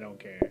in it, I don't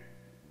care.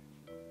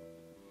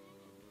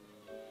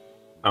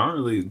 I don't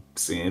really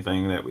see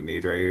anything that we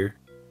need right here.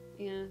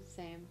 Yeah,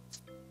 same.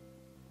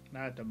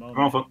 Not at the moment.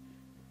 Come on, folks.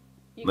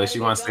 Unless gotta you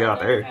get want to stay going out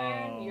though, there.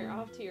 Fern. You're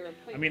off to your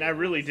appointment. I mean, I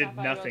really Stop did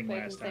by real nothing quick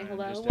last and say time,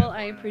 hello. just Well,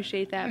 I FYI.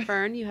 appreciate that,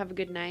 Fern. You have a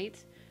good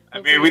night. I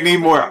Hopefully mean, we your need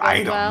more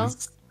appointment goes well.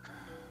 items.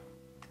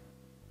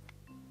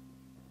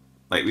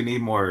 Like, we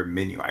need more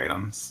menu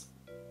items.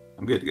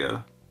 I'm good to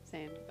go.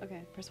 Same.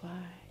 Okay, press Y.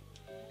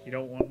 You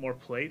don't want more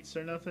plates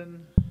or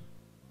nothing?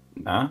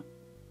 Nah,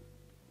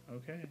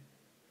 Okay.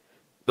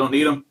 don't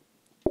need them.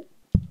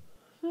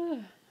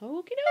 Okie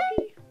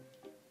dokie.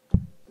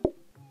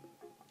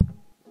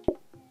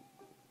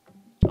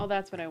 Oh,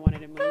 that's what I wanted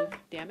to move.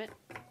 Damn it.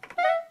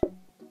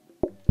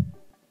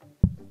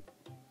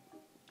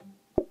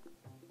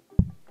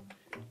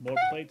 More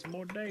plates,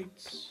 more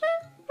dates.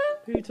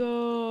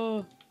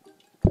 Pizza.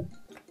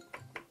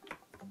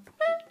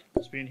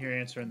 Just being here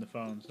answering the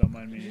phones. Don't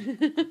mind me.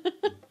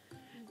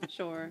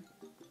 Sure.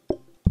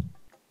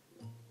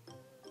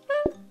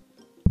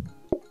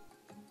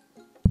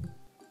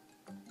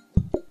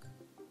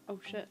 Oh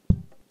shit.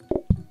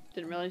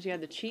 Didn't realize you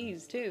had the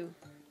cheese too.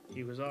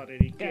 He was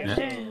already God getting.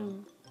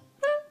 damn.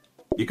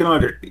 You can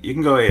order. You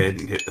can go ahead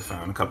and hit the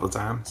phone a couple of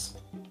times.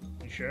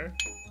 You sure?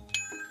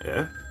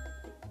 Yeah.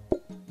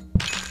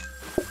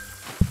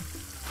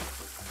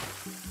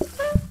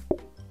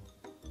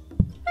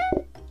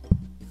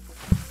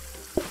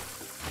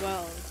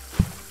 Well,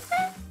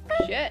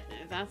 shit.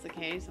 If that's the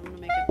case, I'm gonna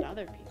make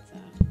another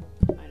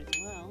pizza. Might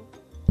as well.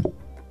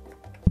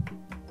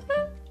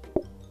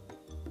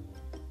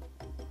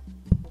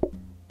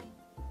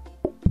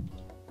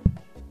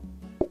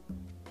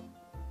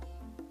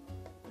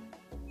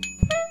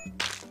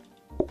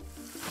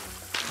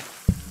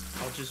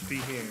 I'll just be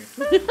here.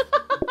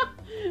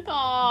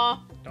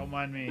 Aw. Don't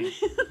mind me.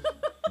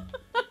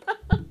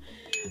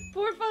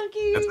 Poor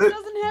Funky That's it.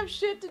 doesn't have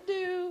shit to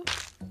do.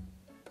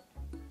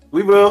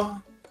 We will.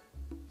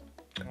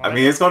 Oh, I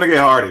mean, it's going to get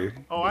harder.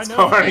 Oh, I It's know.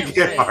 going Right. to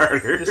get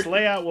harder. This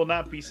layout will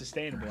not be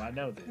sustainable. I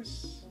know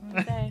this.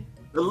 Okay.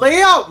 The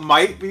layout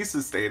might be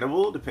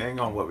sustainable depending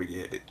on what we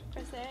get.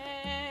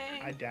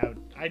 I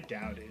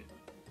doubt it.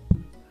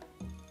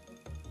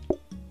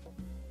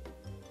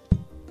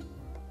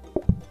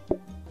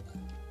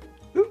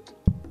 Oop.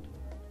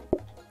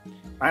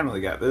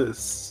 Finally got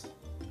this.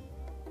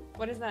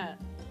 What is that?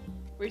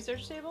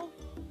 Research table?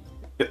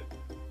 Yep.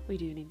 We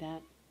do need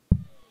that.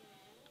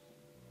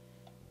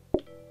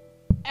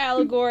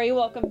 Allegory,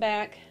 welcome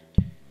back.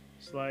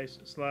 Slice,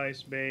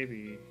 slice,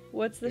 baby.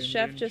 What's the Dun,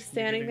 chef dun, just dun,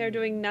 standing dun, there dun.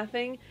 doing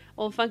nothing?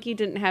 Well, Funky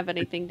didn't have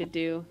anything to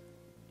do,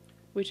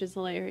 which is I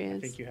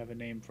hilarious. think you have a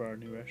name for our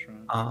new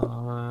restaurant.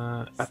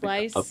 I think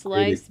Slice, upgraded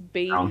slice,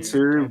 baby.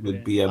 Counter Type it would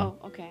in. be a Oh,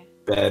 okay.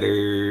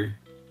 better.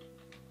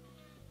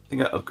 I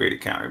think an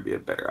upgraded counter would be a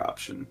better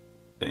option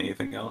than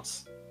anything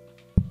else.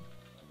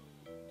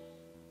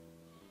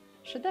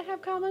 Should that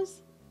have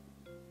commas?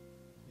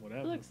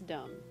 Whatever. It looks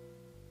dumb.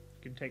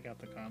 You can take out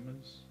the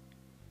commas.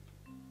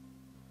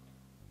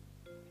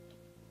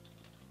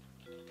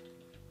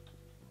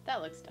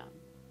 That looks dumb.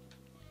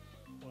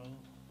 Well,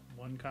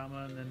 one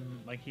comma and then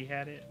like he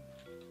had it.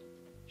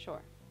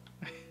 Sure.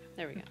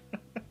 There we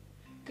go.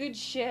 Good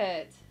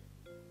shit.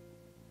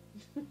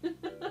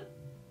 Alright,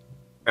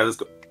 let's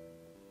go.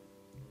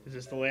 Is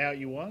this the layout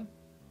you want?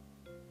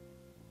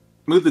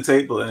 Move the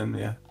table in,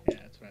 yeah. Yeah,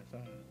 that's what I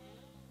thought.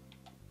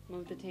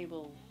 Move the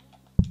table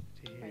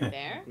See, right Yeah.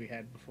 there. like we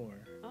had before.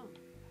 Oh,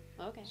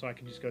 okay. So I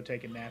can just go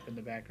take a nap in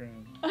the back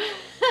room.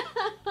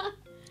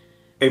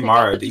 Hey, Take out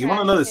Mara, the do you want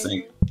trash another table.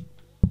 sink?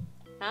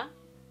 Huh?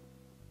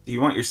 Do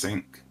you want your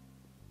sink?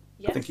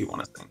 Yes. I think you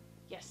want a sink.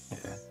 Yes.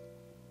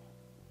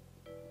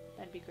 Yeah.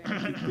 That'd be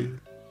great.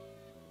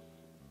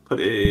 Put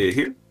it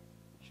here.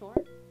 Sure.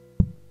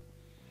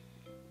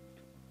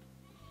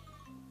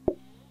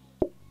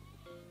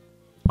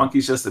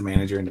 Funky's just the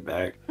manager in the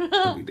back.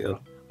 No big deal.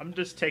 I'm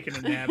just taking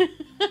a nap.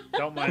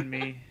 Don't mind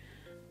me.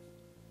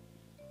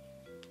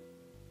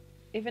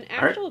 If an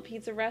right. actual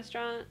pizza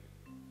restaurant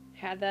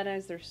had that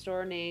as their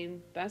store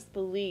name, best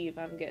believe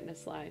I'm getting a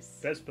slice.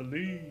 Best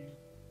believe.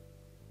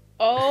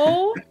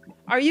 Oh,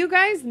 are you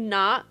guys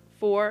not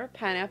for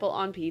pineapple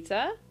on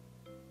pizza?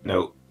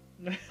 Nope.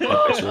 Am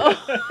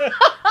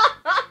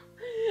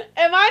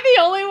I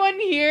the only one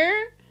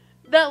here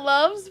that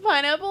loves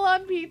pineapple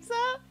on pizza?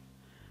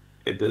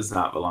 It does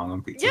not belong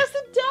on pizza. Yes,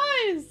 it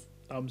does.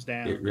 Thumbs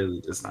down. It really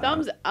does not.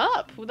 Thumbs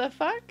up. What the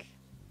fuck?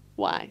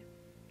 Why?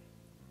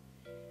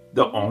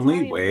 The Every only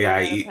time way you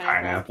I put eat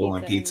pineapple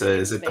on pizza pizza in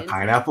is if the Ben's-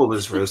 pineapple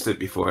was roasted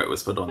before it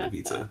was put on the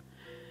pizza.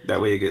 That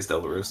way it gets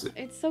double roasted.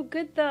 It's so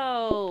good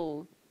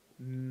though.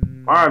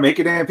 Mara, make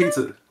your damn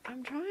pizza.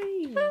 I'm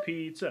trying.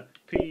 Pizza,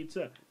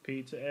 pizza,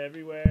 pizza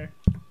everywhere.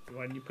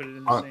 Why didn't you put it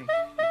in the Uh, sink?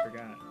 You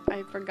forgot.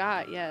 I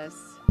forgot. Yes.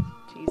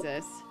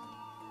 Jesus.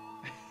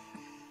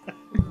 Oh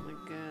my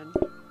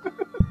god.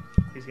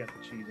 He's got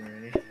the cheese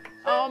already.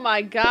 Oh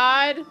my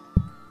god.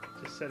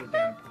 Just set it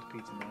down and put the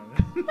pizza in the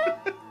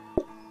oven.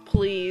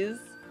 please.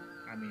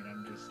 I mean,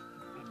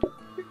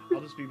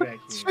 I'll just be back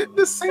here. Shit,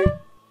 the same.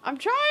 I'm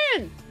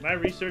trying. Am I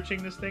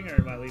researching this thing or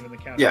am I leaving the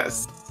counter?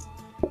 Yes.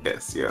 alone?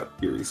 Yes, yeah,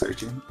 you're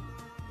researching.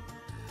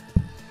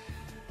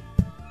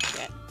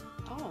 Shit.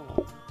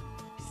 Oh.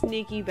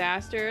 Sneaky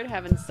bastard,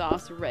 having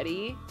sauce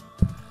ready.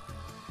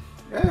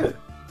 Yeah.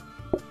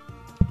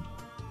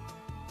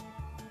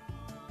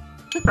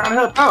 Trying to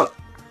help out.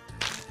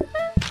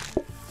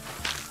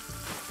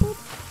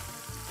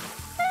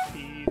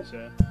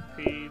 Pizza,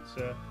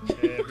 pizza,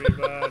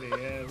 everybody,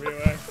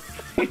 everywhere.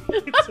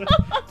 Pizza,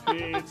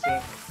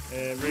 pizza,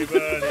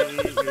 everybody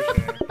eat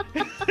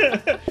your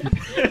share.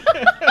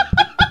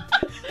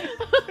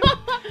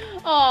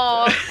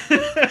 Aw.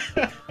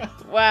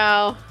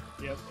 Wow.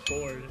 Yep,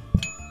 bored.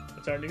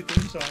 That's our new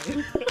theme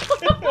song.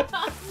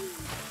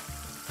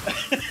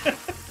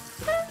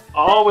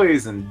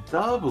 Always in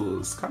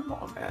doubles. Come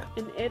on, man.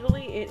 In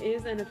Italy, it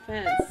is an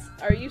offense.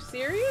 Are you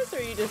serious, or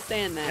are you just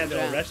saying that? Had to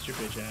John? arrest your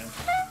bitch ass.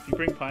 If you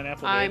bring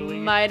pineapple to I Italy,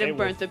 might they have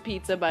burnt the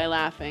pizza by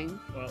laughing.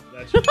 Well,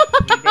 that's you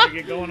better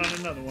get going on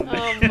another one.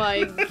 Oh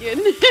my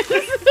goodness.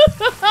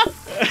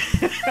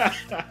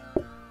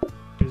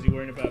 Because you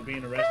worried about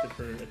being arrested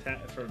for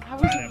I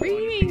was pineapple on your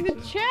reading the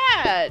pizza.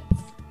 chat.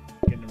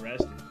 Getting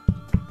arrested.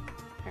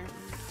 Apparently.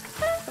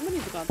 Somebody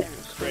needs to go out there and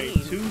Straight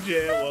clean. to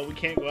jail. Well, we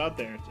can't go out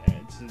there.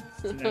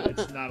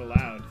 It's not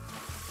allowed.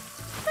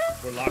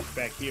 We're locked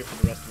back here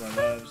for the rest of our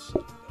lives.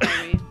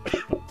 Are we?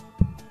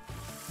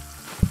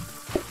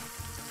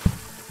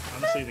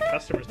 Honestly, the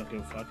customers don't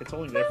give a fuck. It's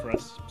only there for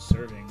us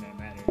serving that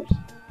matters.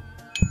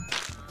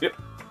 Yep.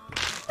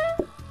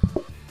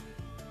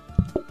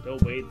 They'll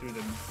wade through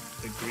the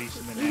grease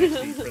and the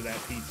nasty for that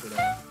pizza,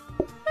 though.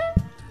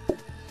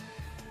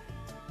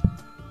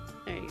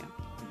 There you go.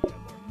 Yeah,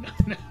 more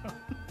than enough now.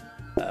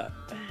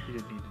 You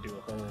didn't need to do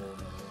a whole another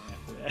one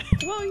after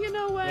that. Well, you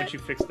know what? Once you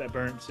fixed that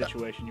burnt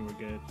situation, you were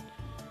good.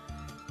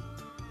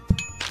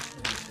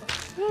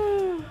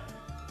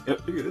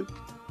 Yep, you're good.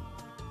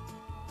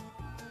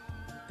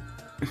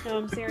 No,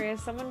 I'm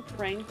serious. Someone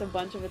pranked a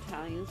bunch of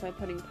Italians by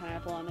putting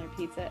pineapple on their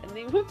pizza, and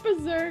they went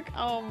berserk.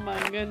 Oh my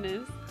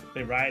goodness.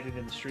 They rioted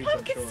in the streets,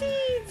 Pumpkin I'm sure.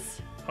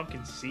 seeds!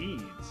 Pumpkin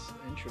seeds.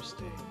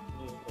 Interesting.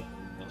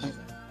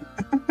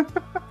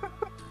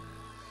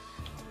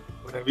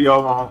 Whatever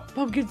y'all want.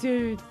 Pumpkin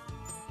seeds!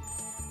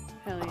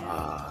 Hell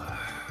yeah.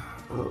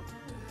 Oh,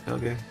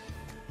 okay.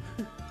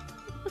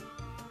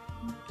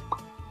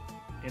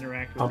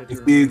 Interact with Pumpkin it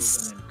to remove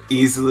seeds, and then cook.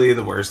 easily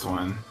the worst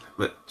one,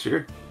 but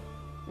sure.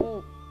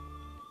 Ooh.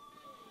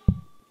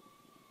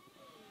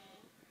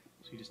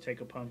 So you just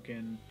take a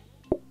pumpkin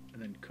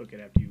and then cook it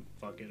after you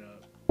fuck it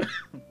up.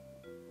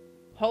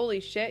 Holy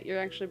shit, you're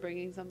actually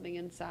bringing something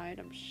inside.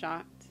 I'm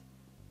shocked.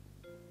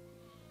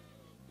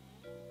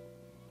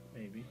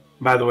 Maybe.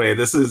 By the way,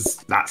 this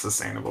is not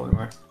sustainable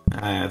anymore.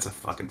 It's a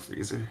fucking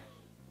freezer.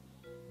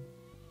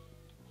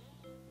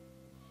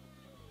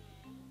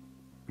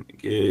 Let me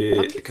get Pumpkin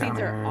the seeds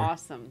counter. are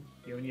awesome.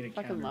 Yeah, we need a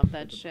Fucking counter love to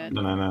that put the shit.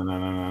 No.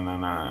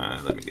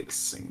 Let me get a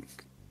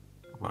sink.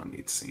 I don't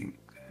need sink.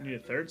 You need a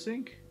third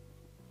sink?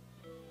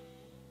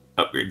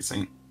 Upgrade the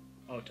sink.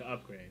 Oh, to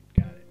upgrade.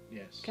 Got it.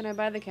 Yes. Can I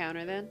buy the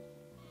counter then?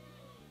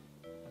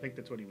 I think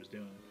that's what he was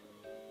doing.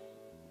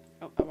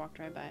 Oh, I walked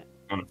right by it.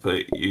 I'm gonna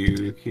put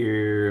you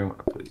here. I'm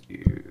gonna put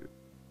you.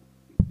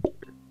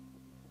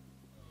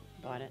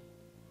 Bought it.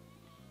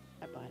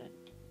 I bought it.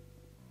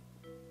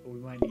 But we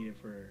might need it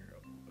for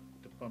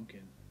the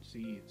pumpkin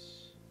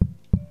seeds.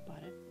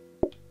 Bought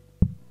it.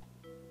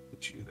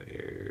 Put you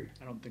there.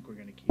 I don't think we're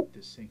gonna keep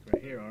this sink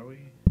right here, are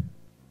we?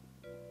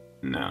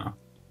 No.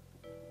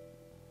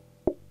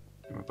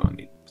 We're gonna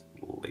need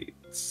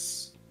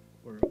plates.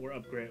 We're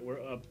upgrade. We're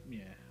up.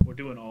 Yeah, we're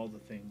doing all the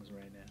things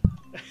right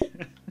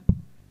now.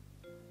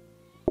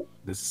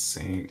 This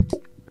sink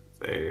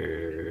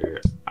there.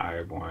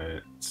 I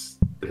want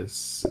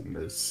this and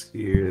this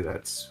here.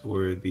 That's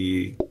for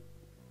the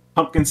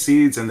pumpkin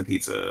seeds and the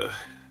pizza.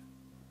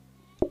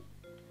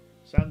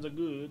 Sounds a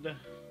good.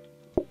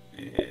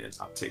 And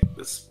I'll take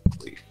this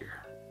plate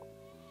here.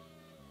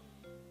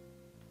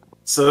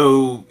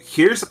 So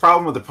here's the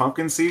problem with the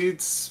pumpkin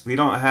seeds. We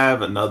don't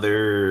have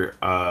another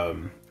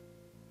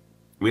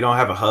we don't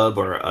have a hub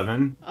or an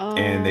oven,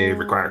 and they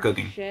require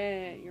cooking.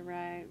 Shit, you're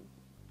right.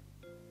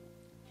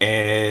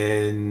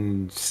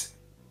 And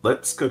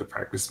let's go to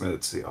practice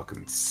mode so y'all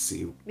can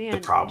see the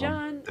Man, problem.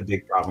 John, The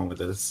big problem with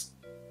this.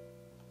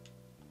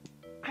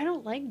 I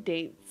don't like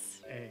dates.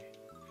 Hey,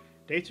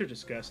 dates are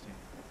disgusting.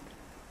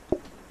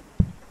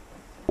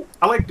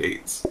 I like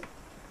dates.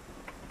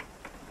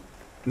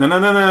 No.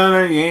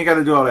 You ain't got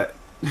to do all that.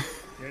 You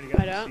already got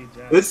I the don't. seeds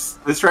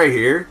out. This right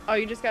here, Oh,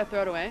 you just gotta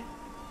throw it away?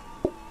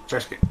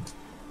 trash can.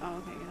 Oh,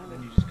 okay. Got Then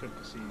it. you just cook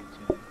the seeds.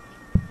 Yeah.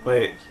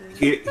 But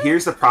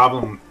here's the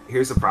problem.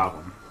 Here's the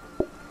problem.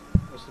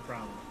 What's the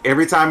problem?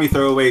 Every time you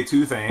throw away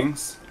two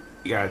things,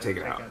 you gotta take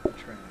it Take out. out the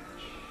trash.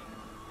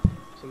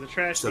 So the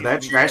trash. So needs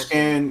that to be trash closer.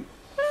 can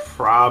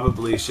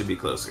probably should be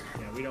closer.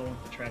 Yeah, we don't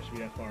want the trash to be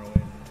that far away.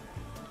 Then.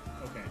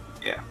 Okay.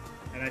 Yeah,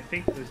 And I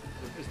think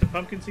is the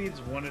pumpkin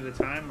seeds one at a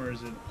time, or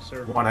is it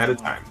served one at a all?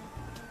 time.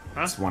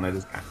 Huh? It's one at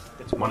a time.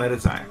 It's One at a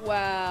time.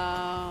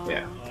 Wow.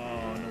 Yeah.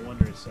 Oh, no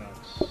wonder it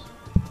sucks.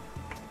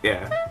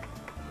 Yeah.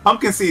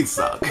 Pumpkin seeds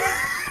suck.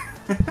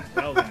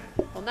 Well then.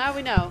 Well, now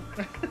we know.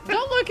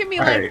 Don't look at me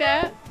All like right.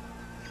 that.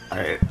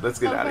 Alright, let's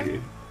get out of Okay.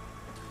 here.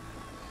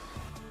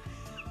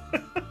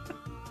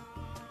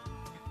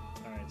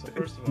 Alright, so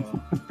first of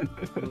all,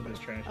 move this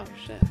trash Oh can.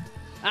 shit.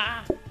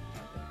 Ah.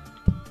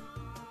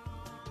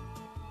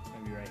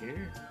 Maybe right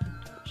here.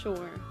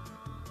 Sure.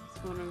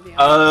 It's one of the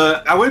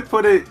I would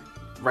put it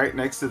right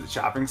next to the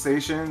shopping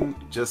station.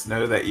 Just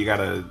know that you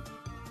gotta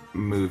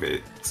move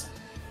it.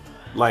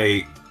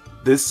 Like,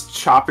 this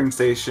shopping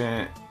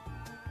station...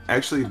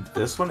 Actually,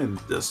 this one and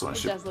this one It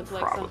should does look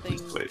like probably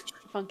something switch.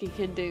 Funky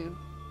can do.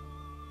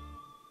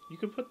 You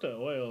could put the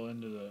oil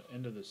into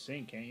the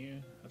sink, can't you?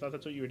 I thought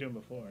that's what you were doing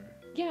before.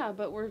 Yeah,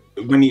 but we're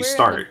When you we're in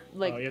start. the,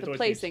 like Oh, you have to the wait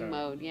till you placing start.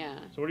 mode. Yeah.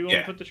 So where do you want Yeah.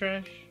 to put the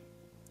trash?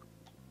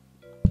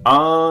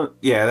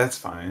 Yeah, that's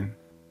fine.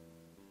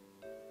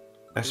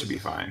 That should be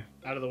fine.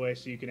 Out of the way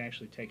so you can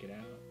actually take it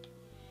out.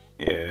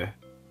 Yeah.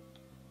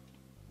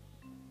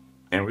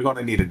 And we're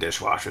gonna need a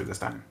dishwasher this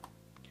time.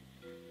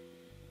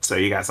 So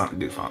you got something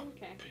to do, Funk.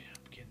 Okay.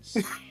 Pumpkin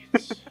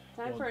seeds.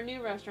 Time for a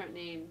new restaurant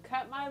name.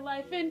 Cut my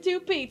life into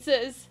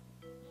pizzas.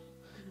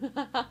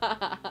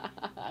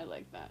 I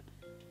like that.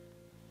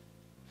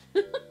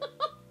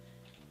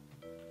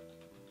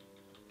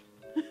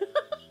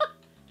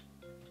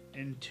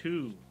 And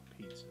 2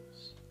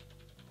 pizzas.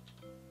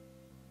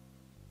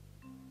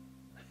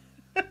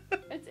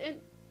 It's in.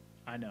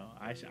 I know.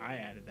 I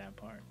added that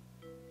part.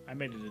 I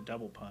made it a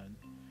double pun.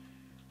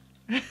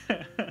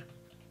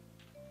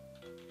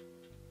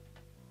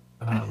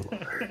 Oh,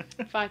 Lord.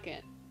 Fuck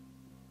it.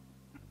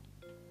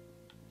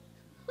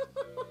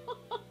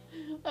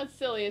 That's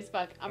silly as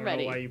fuck. I I'm don't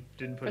ready. know why you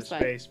didn't put a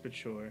Respect. space, but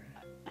sure.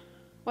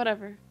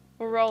 Whatever.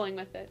 We're rolling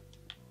with it.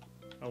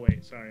 Oh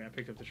wait, sorry, I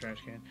picked up the trash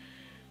can.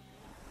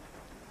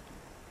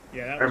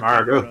 Yeah, that Hey, was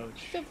Maro, go.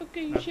 Roach.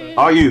 Suffocation.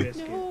 All you.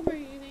 No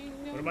breathing.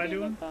 No What am I give a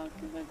doing? fuck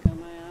if I cut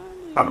my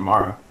arm. Not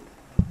tomorrow.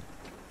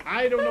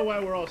 I don't know why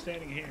we're all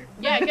standing here.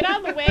 Yeah, get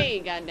out of the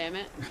way,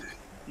 goddammit.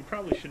 You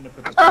probably shouldn't have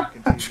put the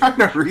pumpkin I'm seeds trying in.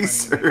 to You're make all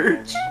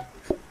research. them.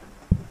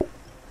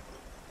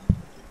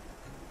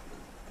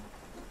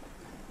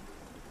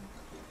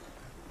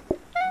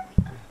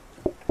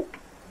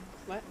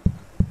 What?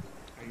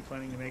 Are you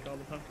planning to make all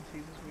the pumpkin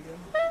seeds as we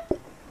go?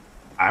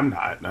 I'm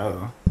not,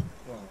 no.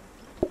 Well,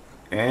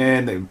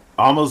 And they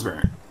almost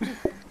burnt.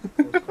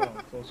 close call,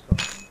 close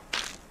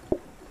call.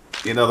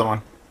 Get another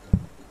one.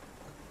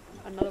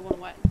 Another one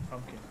what?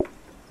 Pumpkin.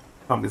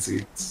 Pumpkin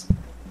seeds.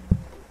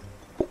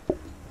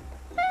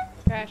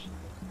 Trash.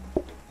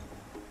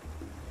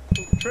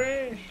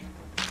 Trash!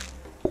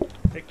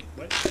 Pick it.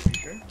 What? Are you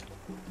sure?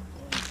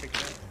 Well, pick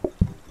it up.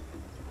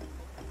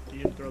 You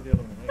didn't throw the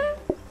other one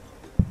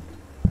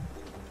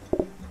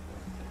away.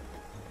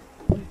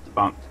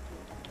 Bunk.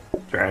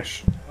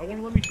 Trash. I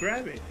won't let me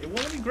grab it. It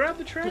won't let me grab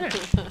the trash.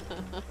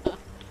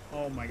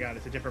 Oh my god,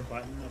 it's a different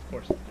button? Of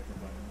course it's a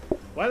different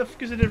button. Why the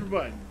fuck is it a different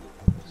button?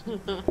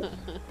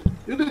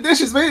 Do the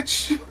dishes,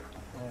 bitch!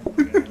 Oh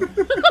my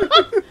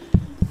god.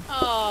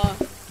 Oh,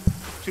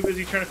 Too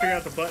busy trying to figure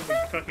out the button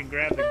to fucking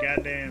grab the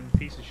goddamn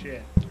piece of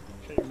shit.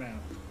 Shut your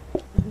mouth.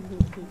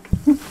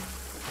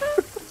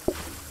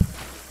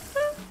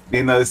 Need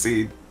another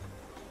seed.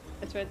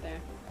 it's right there.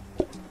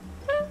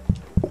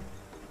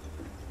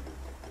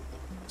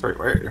 Sorry,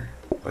 where?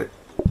 What?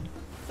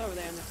 It's over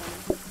there in the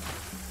corner.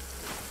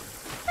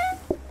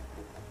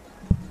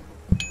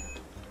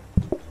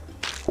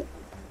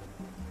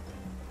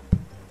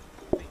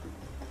 Wait.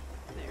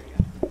 There we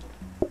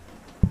go.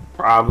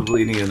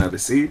 Probably need another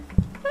seed.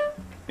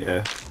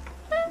 Yeah.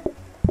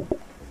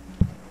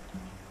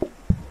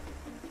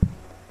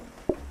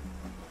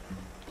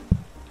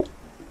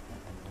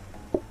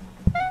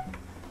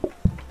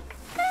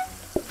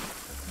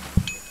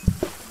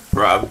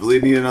 Probably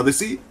need another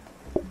seed.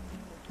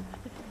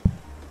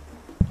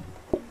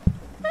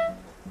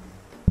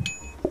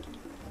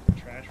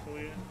 Trash for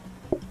you?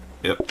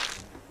 Yep.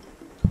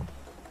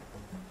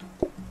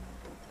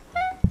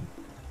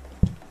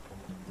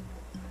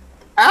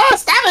 Ah,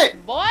 stop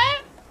it! Boy,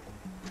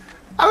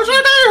 I was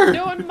right there!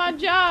 doing my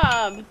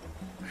job.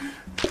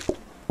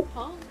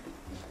 Huh?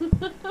 Sorry,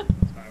 we're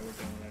done with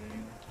that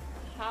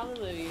anyway.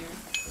 Hallelujah.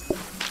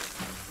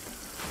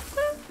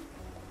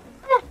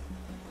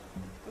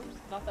 Oops,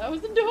 thought that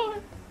was the door.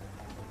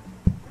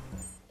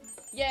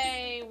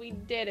 Yay, we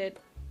did it.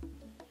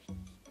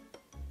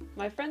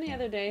 My friend the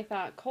other day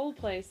thought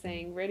Coldplay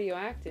sang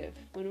Radioactive.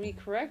 When we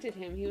corrected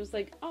him, he was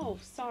like, oh,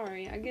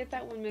 sorry, I get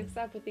that one mixed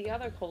up with the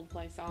other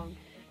Coldplay song.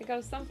 It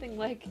goes something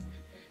like,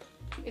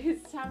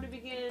 it's time to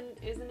begin,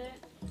 isn't it?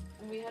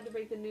 And we had to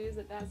break the news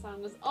that that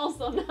song was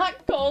also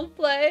not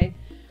Coldplay.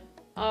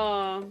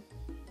 I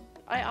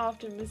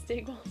often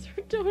mistake walls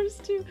for doors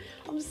too.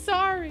 I'm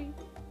sorry.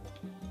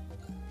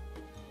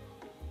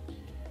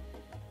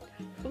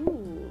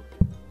 Ooh.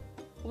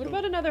 What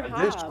about another A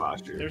hob?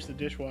 dishwasher. There's the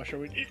dishwasher,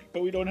 we need,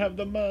 but we don't have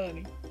the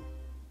money.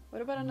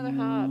 What about another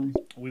hob?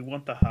 We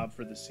want the hob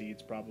for the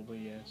seeds, probably,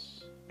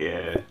 yes.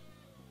 Yeah.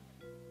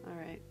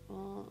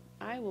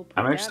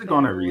 I'm Put actually that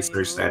going bad to boy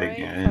research that right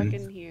again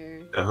fucking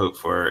here. to hope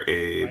for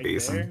a Right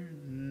basin. there.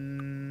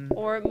 Mm,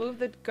 Or move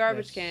the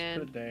garbage let's can.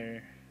 Put it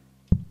there.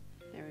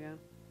 There we go.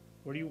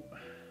 Where do you?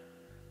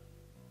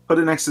 Put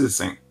it next to the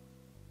sink.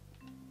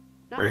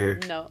 No, Right here.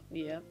 No.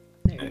 Yep.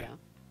 There you Yeah.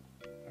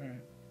 go. All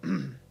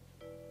right.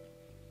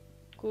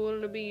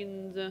 Cool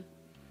beans.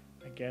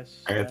 I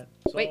guess I got-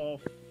 that's Wait.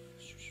 all.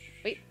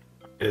 Wait.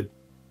 Good.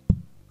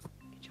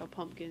 Get your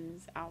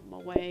pumpkins out my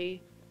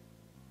way.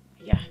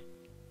 Yeah.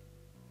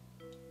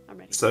 I'm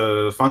ready.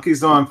 So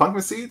Funky's doing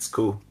pumpkin seeds?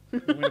 Cool. We're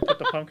gonna put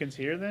the pumpkins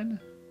here then.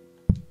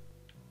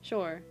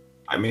 Sure.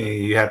 I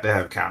mean, you have to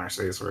have counter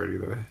space for it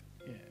either way.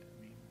 Yeah,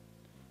 I mean,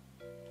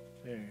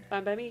 there.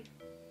 Fine by me.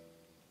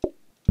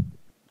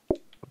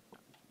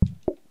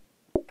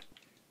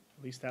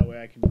 At least that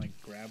way I can like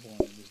grab one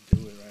and just do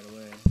it right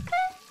away.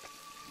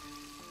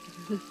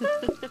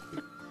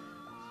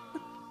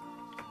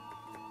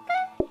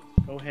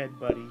 Go ahead,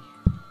 buddy.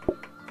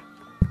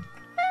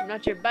 I'm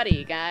not your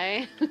buddy,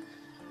 guy.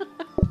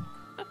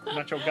 I'm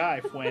not your guy,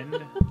 friend.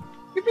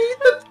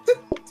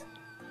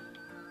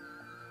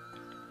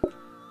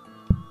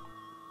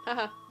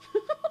 Haha.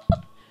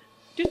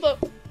 Too slow.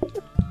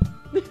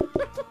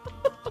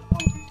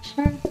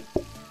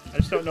 I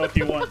just don't know if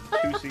you want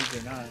 2 seeds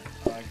or not.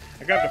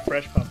 I grabbed a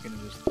fresh pumpkin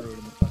and just threw it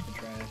in the fucking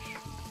trash.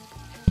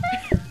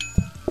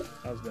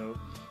 That was dope.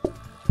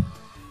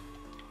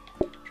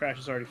 Trash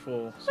is already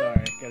full.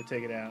 Sorry, gotta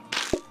take it out.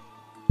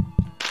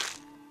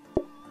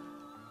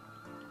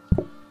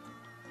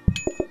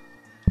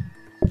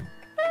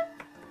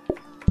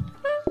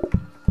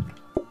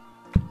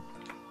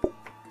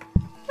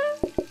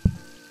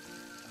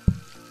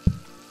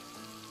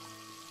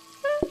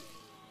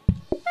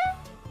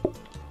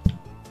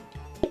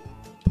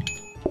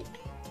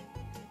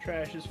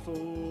 Trash is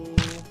full.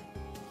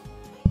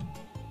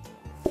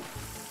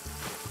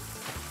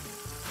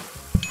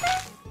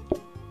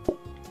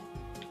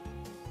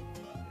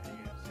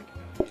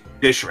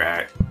 Dish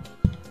rack.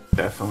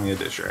 Definitely a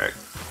dish rack.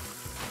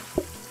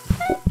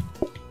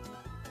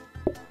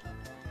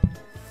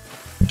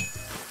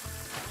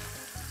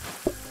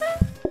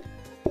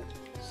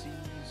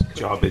 What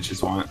y'all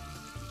bitches want?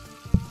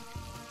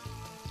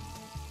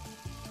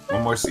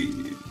 One more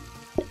seed.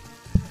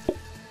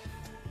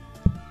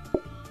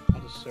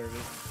 I'll just serve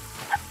it.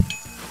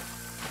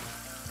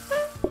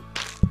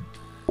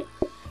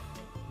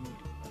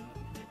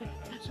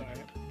 I'm sorry.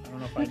 I don't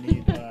know if I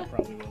need. I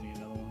probably will need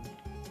another one.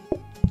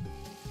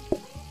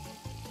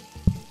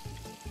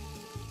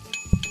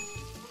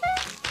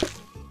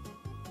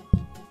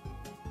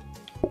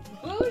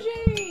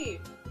 Bougie!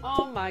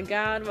 Oh my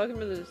god, welcome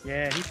to this.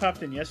 Yeah, he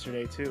popped in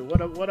yesterday too.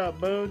 What up,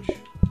 Booge?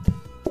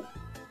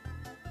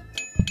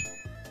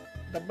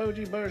 The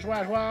Bougie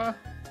Bourgeois?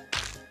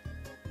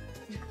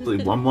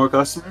 Leave one more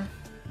customer.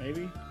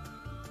 Maybe.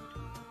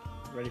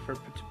 Ready for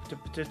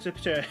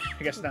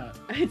I guess not.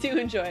 I do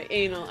enjoy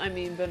anal, I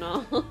mean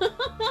banal.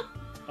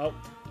 Oh,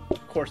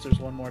 of course there's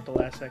one more at the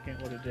last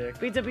second. What a dick.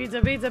 Pizza,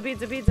 pizza, pizza,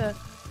 pizza, pizza.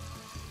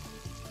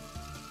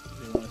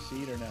 Do you want a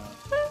seed or no?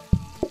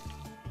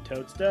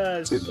 Totes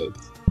does. Two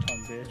votes.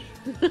 Pun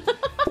bitch.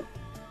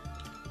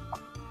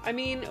 I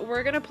mean,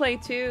 we're gonna play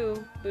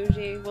too,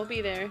 Bougie. We'll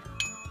be there.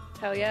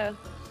 Hell yeah.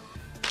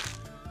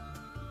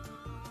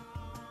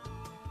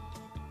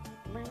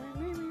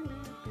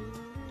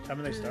 Time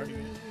are they starting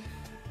it?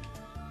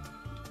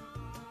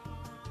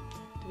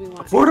 Do we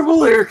want Affordable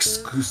or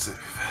exclusive?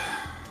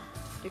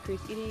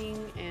 decrease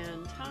eating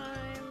and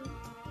time.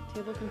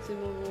 Table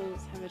consumables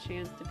have a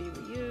chance to be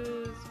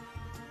reused.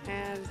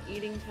 Has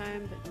eating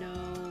time but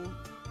no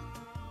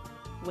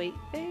wait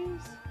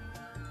phase.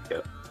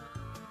 Yep.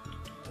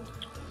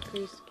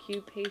 Increase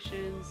queue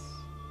patience.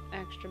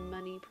 Extra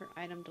money per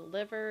item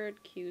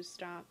delivered. Queue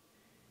stop.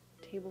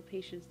 Table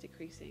patience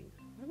decreasing.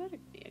 What about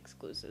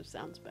exclusive?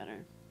 Sounds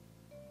better.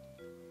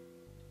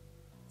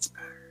 It's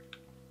better.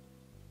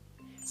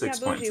 Yeah, 6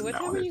 points Bougie, an what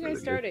time hour are is you guys really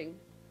good. starting?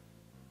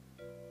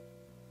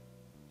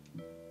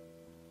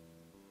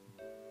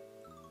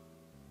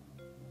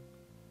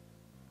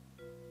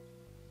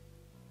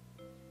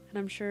 And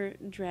I'm sure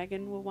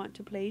Dragon will want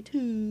to play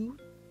too.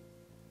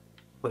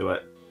 Play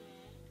what?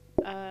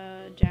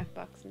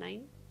 Jackbox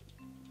 9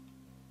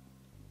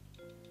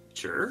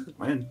 Sure.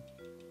 When?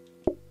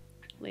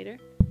 later.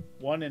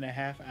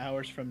 1.5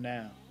 hours from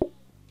now.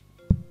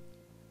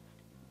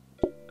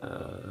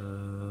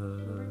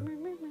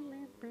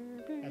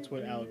 That's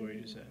what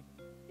Allegory just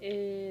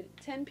said.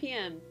 10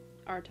 p.m.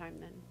 our time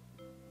then.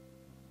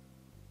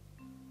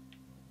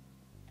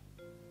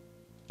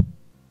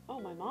 Oh,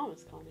 my mom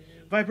is calling me.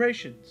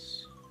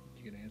 Vibrations.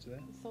 You gonna answer that?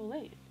 It's so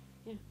late.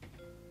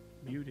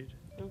 Muted.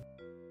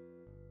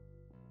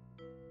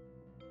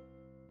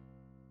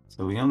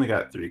 So we only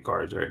got 3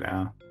 cards right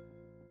now.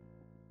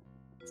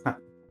 It's not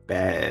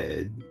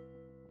bad.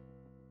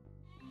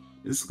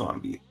 This is gonna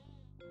be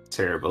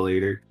terrible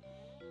later.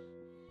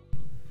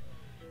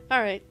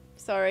 Alright,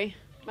 sorry.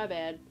 My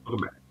bad.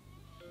 Welcome back.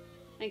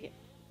 Thank you.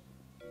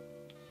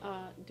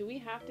 Do we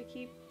have to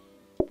keep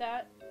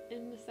that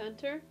in the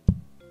center?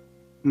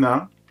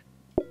 No.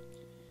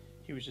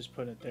 He was just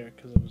putting it there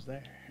because it was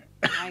there.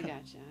 I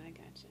gotcha.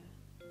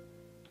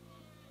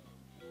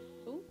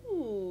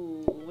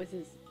 Ooh, what's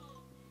this?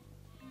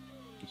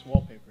 It's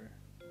wallpaper.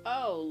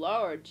 Oh,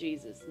 Lord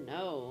Jesus,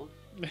 no.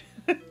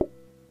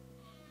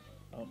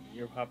 Oh,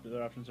 your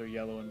popular options are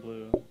yellow and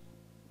blue.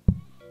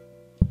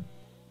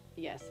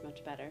 Yes,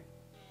 much better.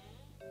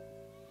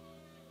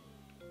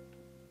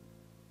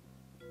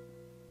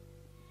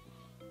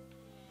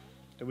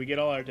 Did we get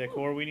all our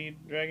decor we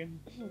need, Dragon?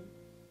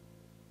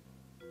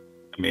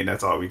 I mean,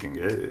 that's all we can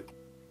get.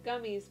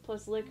 Gummies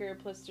plus liquor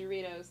plus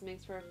Doritos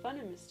makes for a fun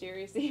and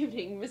mysterious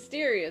evening.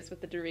 Mysterious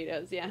with the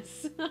Doritos,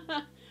 yes.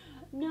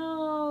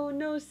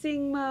 No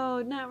sing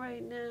mode. Not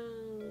right now.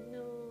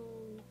 No.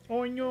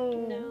 Oh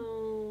no.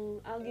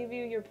 No. I'll give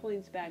you your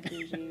points back,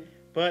 Gigi.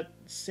 But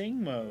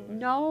sing mode.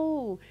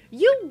 No.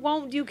 You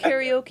won't do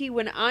karaoke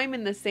when I'm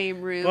in the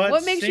same room. But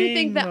what makes you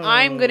think that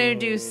I'm going to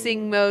do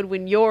sing mode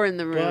when you're in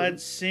the room? But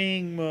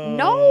sing mode.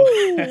 No.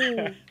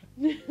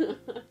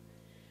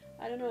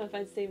 I don't know if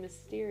I'd say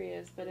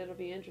mysterious, but it'll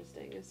be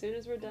interesting. As soon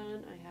as we're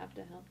done, I have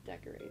to help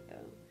decorate,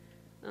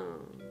 though.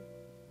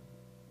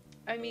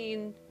 I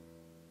mean,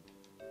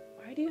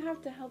 why do you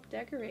have to help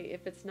decorate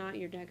if it's not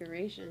your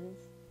decorations?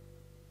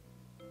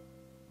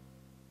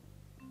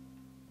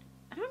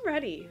 I'm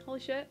ready. Holy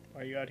shit.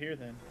 Why are you out here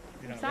then?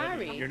 You're not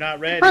Sorry. Ready. You're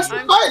not ready. Press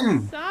the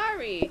button!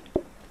 Sorry.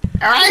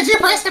 Alright, you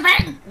press the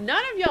button!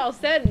 None of y'all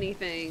said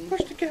anything.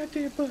 Push the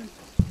goddamn button.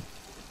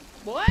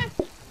 What?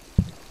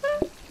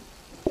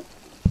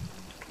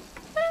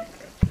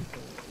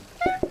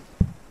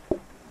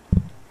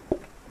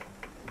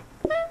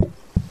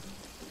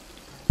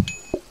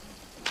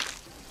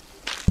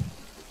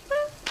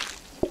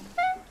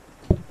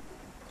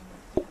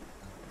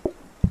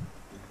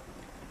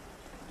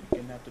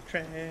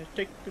 Trash,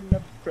 taking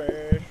up the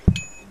trash.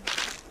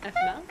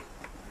 FML?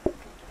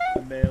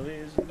 The mail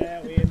is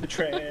now in the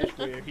trash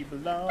where he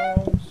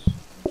belongs.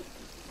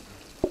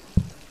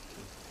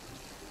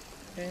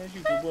 As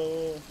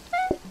usual.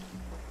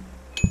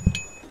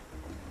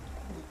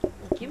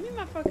 Give me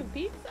my fucking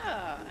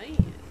pizza.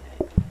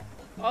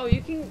 Oh,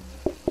 you can...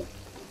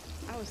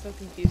 I was so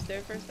confused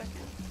there for a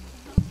second.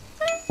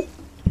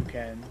 You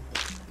can.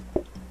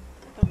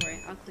 Don't worry,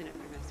 I'll clean up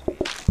your mess for you.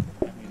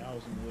 I mean, I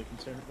wasn't really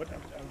concerned. What?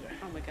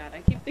 Oh my god,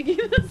 I keep thinking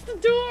that's the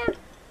door.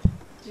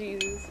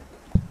 Jesus.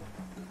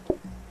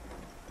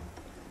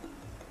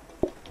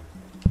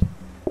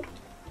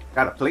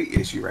 Got a plate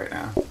issue right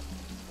now. Oh,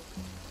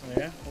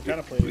 yeah? What kind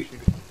of plate issue?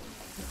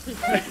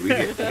 We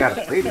got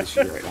a plate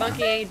issue right now.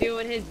 Funky ain't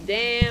doing his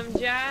damn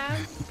job.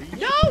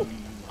 No!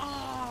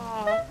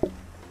 Oh,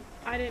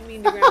 I didn't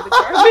mean to grab the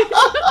garbage.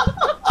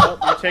 Oh,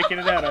 you're taking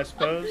it out, I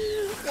suppose.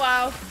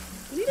 Wow.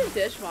 We need a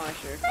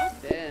dishwasher.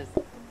 Fuck this.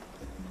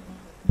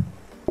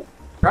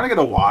 Trying to get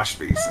a wash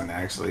basin,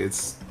 actually.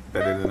 It's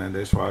better than a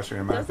dishwasher,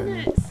 in my Doesn't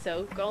opinion. it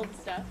soak all the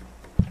stuff?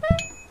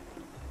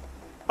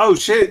 Oh,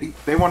 shit!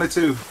 They wanted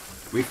to.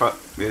 We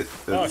fucked it.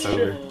 Oh, It's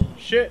over.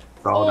 Shit.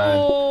 It's all done.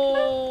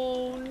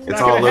 Oh, It's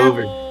not all gonna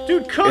over. happen.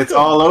 Dude, cook It's 'em.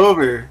 all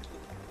over.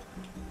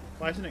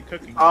 Why isn't it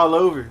cooking? All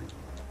over.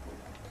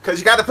 Because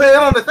you got to put it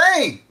on the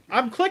thing!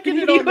 I'm clicking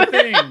it on the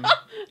thing.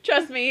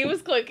 Trust me, he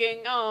was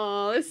clicking.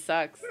 Oh, this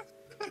sucks.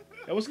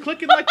 I was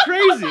clicking like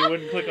crazy. It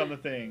wouldn't click on the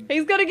thing.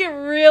 He's gonna get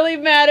really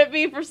mad at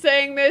me for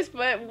saying this,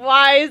 but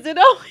why is it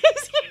always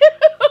you?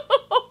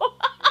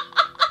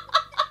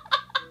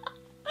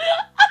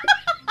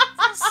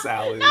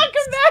 Salads. Now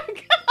come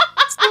back.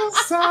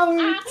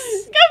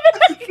 Salads. Come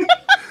back.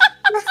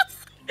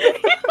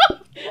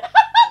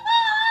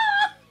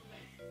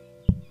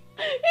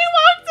 He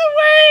walked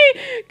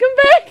away. Come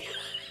back.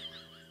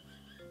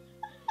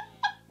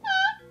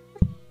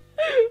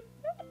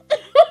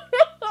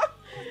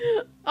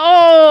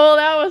 Oh,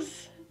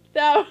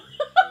 that.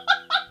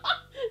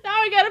 Now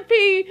I gotta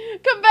pee.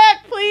 Come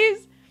back,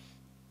 please.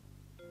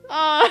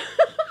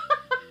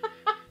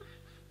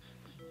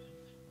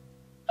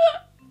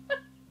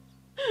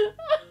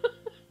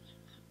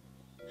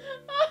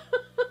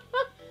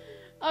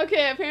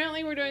 Okay,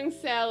 apparently we're doing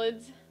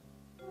salads.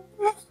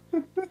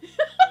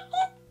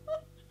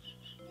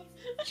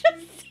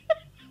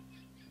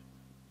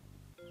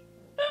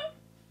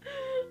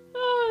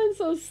 Oh, and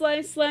so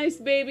slice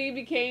baby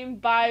became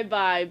bye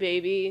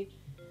baby.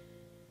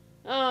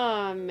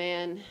 Oh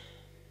man.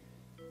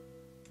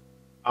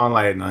 I don't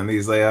like none of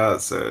these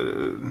layouts,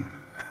 so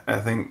I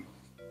think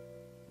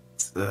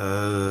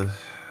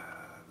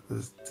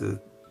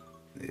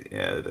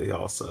yeah, they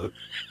all suck.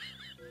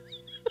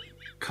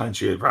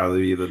 Country would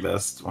probably be the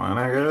best one,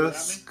 I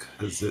guess,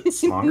 because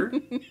it's longer.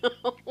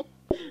 No.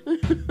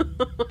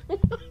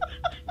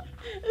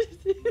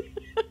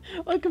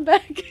 Welcome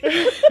back. He's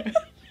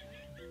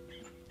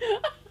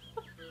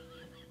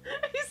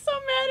so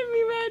mad at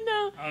me right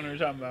now. I don't know what you're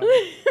talking about.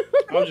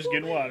 I was just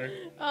getting water.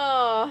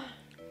 Oh.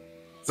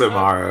 So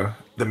Maro,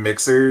 the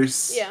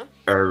mixers Yeah.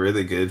 are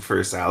really good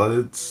for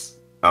salads.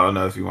 I don't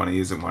know if you want to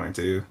use them one or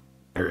two,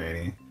 or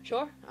any.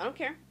 Sure, I don't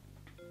care.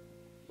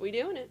 We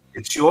doing it.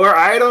 It's your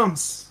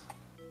items.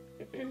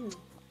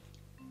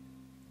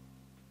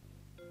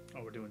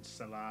 Oh, we're doing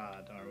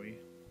salad, are we?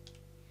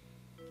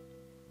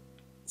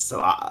 So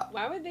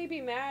Why would they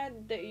be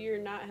mad that you're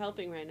not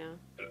helping right now?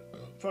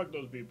 Fuck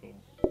those people.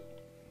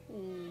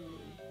 Hmm.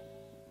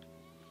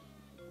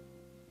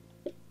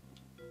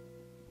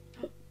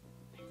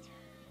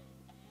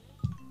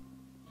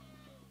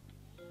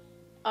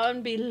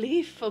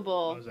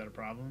 Unbelievable. Oh, is that a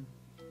problem?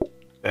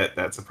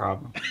 that's a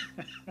problem.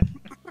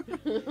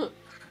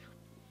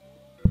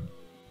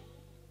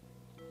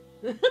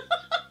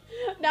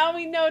 Now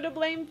we know to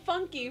blame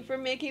Funky for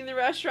making the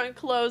restaurant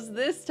close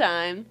this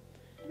time,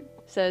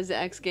 says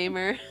X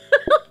Gamer.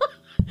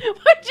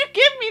 Why'd you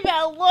give me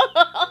that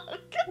look?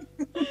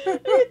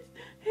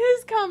 It's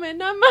his comment,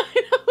 not mine.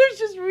 I was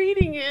just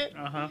reading it.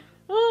 Uh-huh.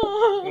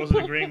 Oh.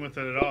 Wasn't agreeing with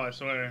it at all, I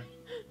swear.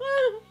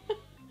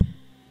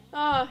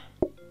 Oh,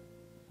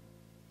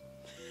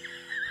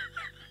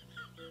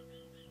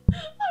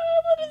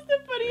 that is the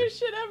funniest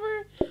shit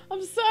ever.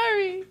 I'm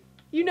sorry.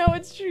 You know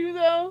it's true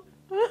though.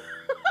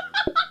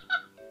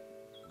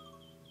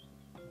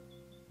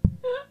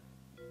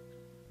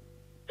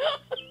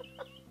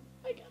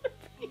 I gotta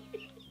pee.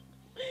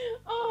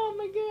 Oh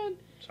my god.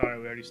 Sorry,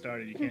 we already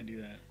started. You can't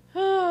do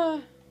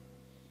that.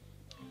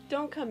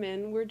 Don't come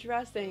in. We're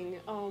dressing.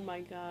 Oh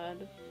my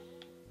god.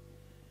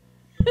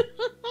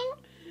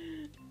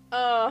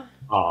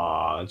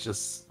 Aw,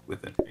 just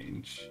within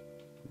range.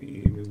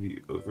 We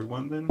maybe over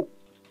one then?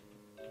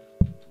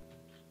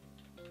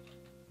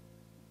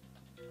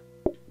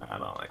 I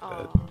don't like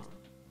that.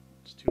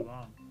 It's too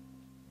long.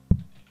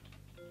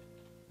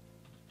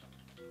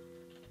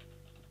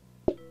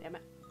 Damn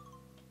it.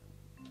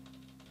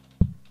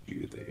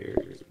 You there.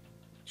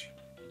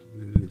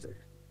 You there.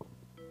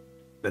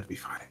 That'd be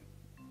fine.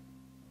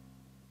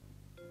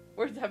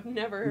 Words I've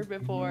never heard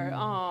before.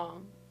 Aw.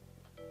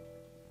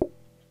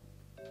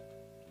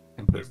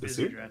 And They're put this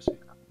busy here. dressing.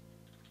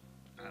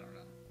 I don't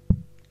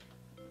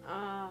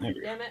know. There we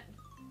go. Damn it.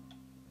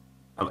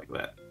 I like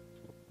that.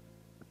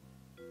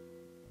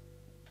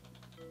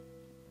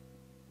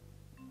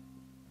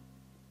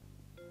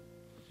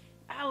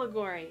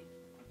 Allegory.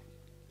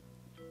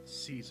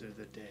 Caesar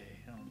the day.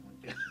 Oh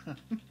my god.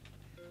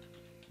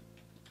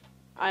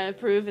 I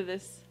approve of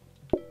this.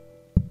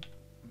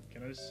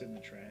 Can I just sit in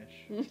the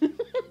trash?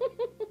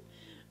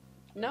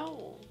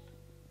 No.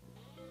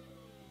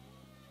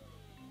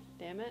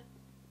 Damn it.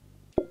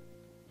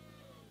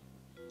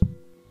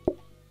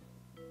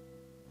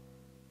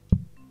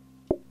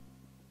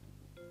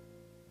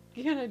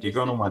 You're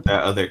gonna want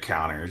that other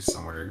counter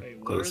somewhere Wait,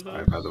 what close are by,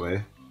 those? by the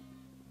way.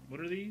 What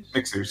are these?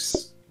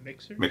 Mixers.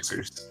 Mixers?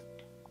 Mixers.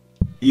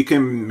 You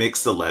can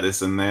mix the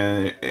lettuce in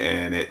there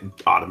and it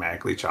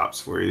automatically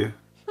chops for you.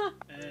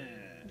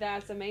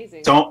 That's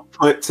amazing. Don't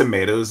put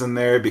tomatoes in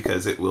there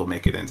because it will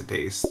make it into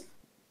paste.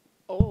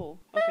 Oh,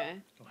 okay.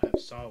 We'll have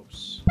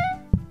sauce.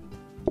 Now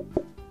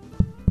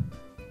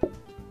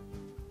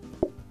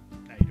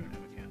you don't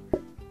have a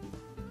counter.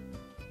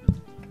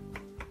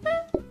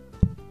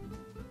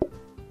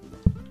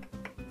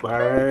 Why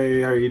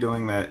are you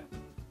doing that?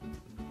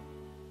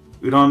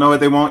 We don't know what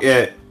they want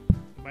yet.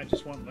 You might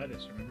just want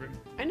lettuce, remember?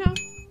 I know.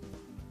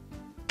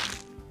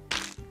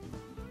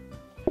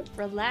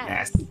 Relax.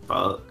 Nasty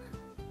fuck.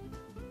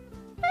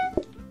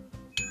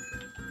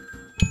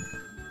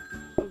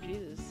 Oh,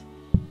 Jesus.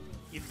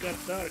 It got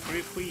dark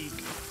real quick.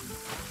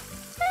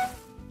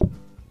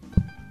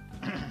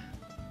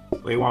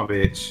 What do you want,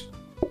 bitch?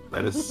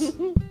 Lettuce.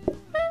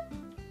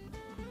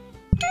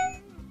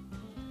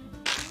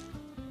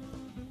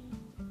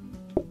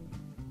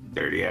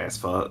 Dirty ass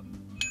fuck.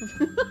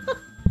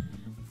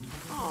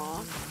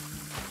 Aw.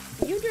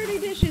 You dirty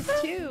dishes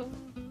too.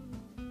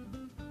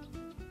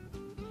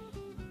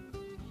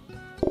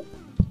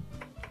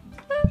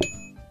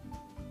 You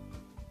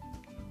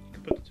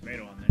can put the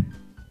tomato on there.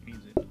 He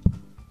needs it.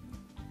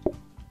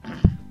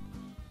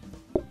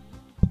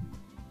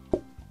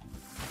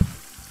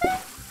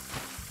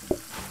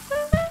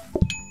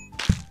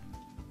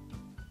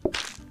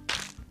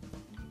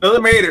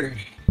 Another mater.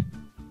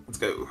 Let's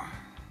go.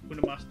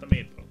 Una más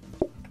tomato.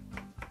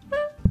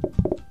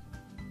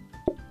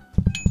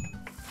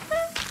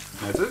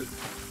 That's it.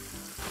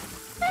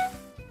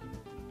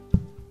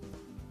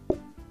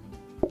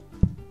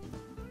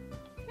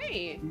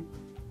 Hey,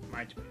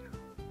 My tomato.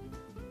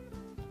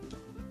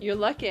 you're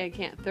lucky I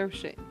can't throw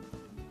shit.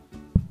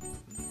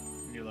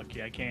 You're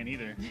lucky I can't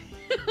either.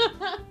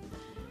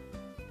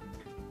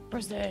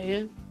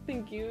 Birthday.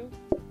 Thank you.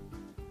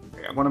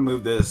 Okay, I want to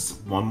move this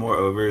one more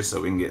over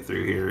so we can get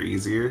through here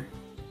easier.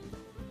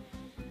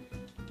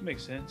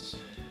 Makes sense.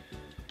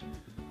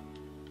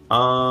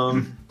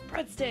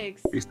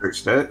 Breadsticks.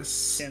 Research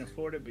this. Can't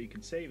afford it, but you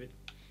can save it.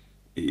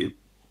 Yep.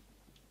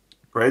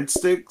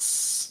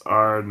 Breadsticks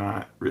are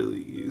not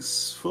really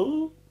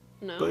useful,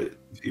 No. but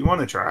if you want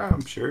to try,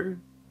 I'm sure.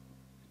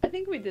 I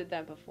think we did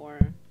that before.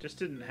 Just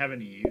didn't have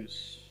any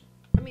use.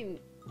 I mean,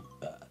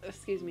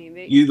 excuse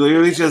me. You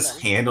literally they just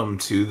them. hand them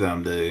to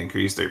them to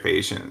increase their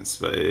patience,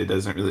 but it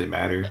doesn't really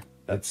matter.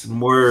 That's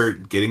more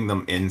getting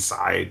them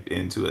inside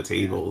into a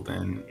table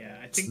than Yeah,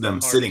 I think them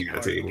the sitting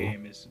hardest at a part of the table.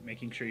 game is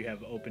making sure you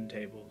have open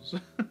tables.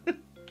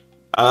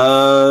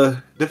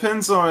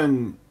 Depends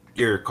on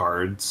your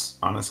cards,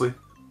 honestly.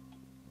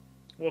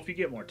 Well, if you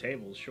get more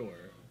tables, sure.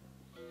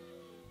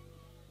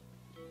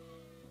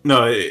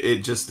 No, it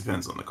just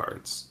depends on the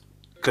cards.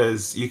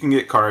 Because you can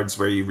get cards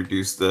where you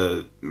reduce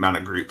the amount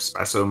of groups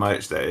by so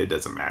much that it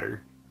doesn't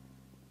matter.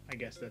 I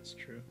guess that's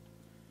true.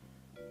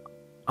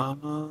 I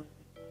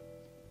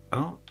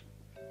don't.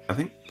 I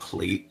think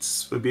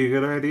plates would be a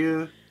good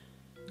idea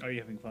Are you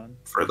having fun?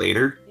 for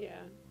later. Yeah.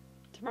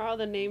 Tomorrow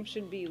the name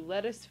should be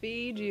Let Us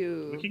Feed We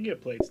You. can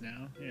get plates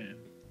now. Yeah,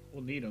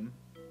 we'll need them.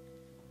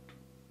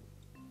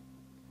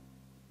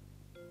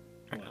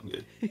 I'm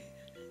good.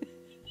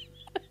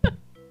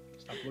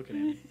 Stop looking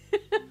at me.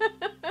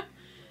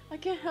 I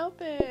can't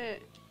help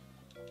it.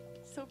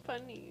 It's so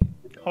funny.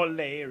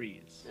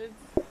 Hilarious. It's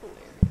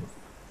hilarious.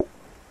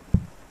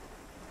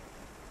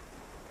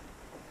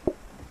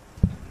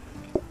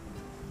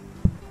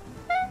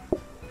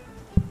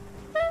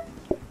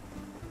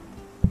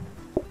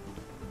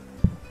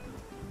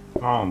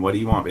 Come on, what do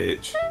you want,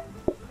 bitch?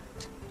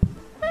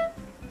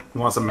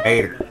 You want some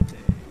mater?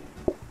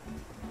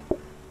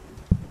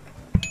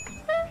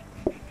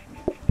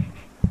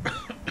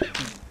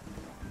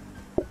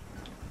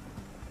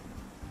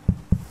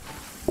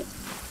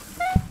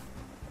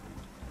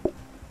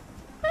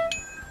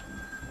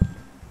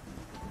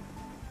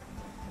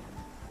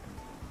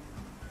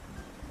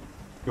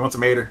 You want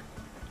some mater?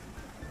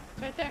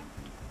 It's right there.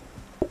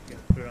 Yeah,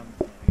 put it on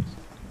the phone.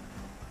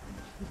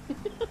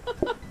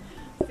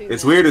 See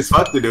It's that? weird as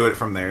fuck to do it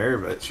from there,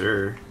 but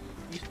sure.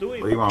 He's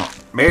doing What do you want?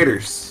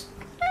 Maters.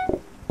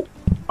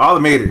 All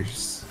the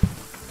maters.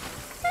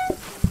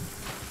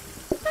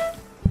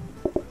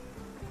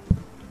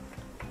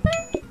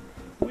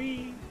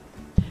 Wee.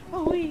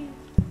 Oh, wee.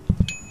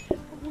 Oh,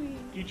 wee.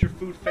 Eat your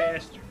food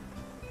faster.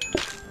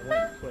 I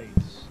want your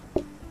plates.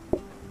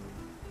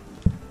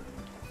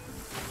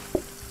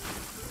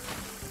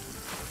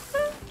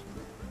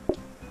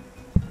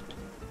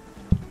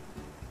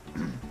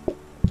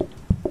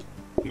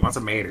 You want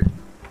some mater?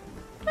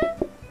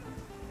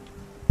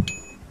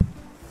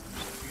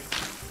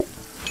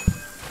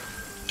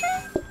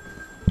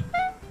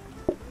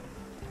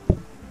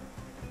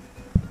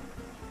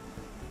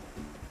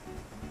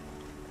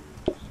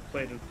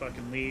 Plate of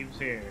fucking leaves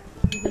here.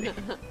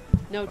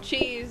 No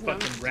cheese, no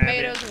Fucking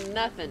rabbit. tomatoes,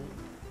 nothing.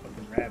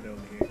 Fucking rabbit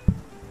over here.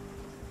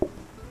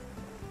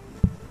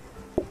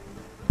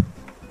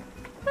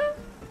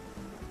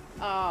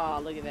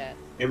 Oh, look at that.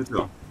 Give it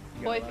to him.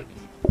 You Boy got lucky.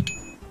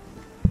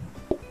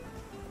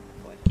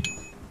 Boy.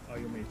 Oh,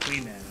 you want me to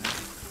clean that, huh?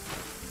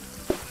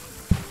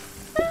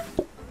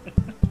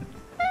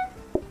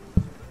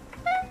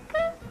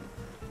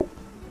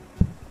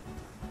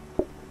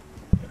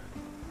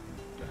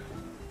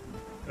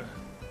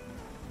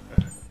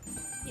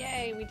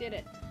 Yay, we did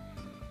it.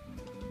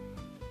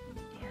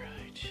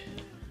 Alright.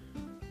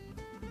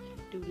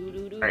 Alright.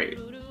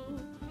 Do-do-do-do-do-do.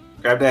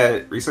 Grab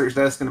that research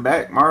desk in the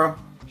back, Maro.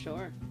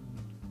 Sure.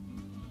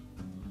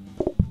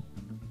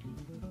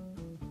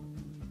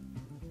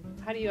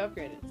 How do you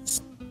upgrade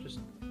it? Just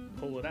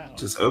pull it out.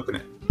 Just open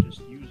it.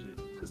 Just use it.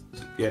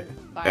 Yeah.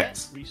 Buy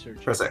X.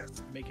 Research Press it.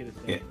 X. Make it a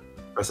thing. Yeah.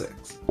 Press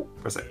X.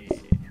 Press X. Yeah.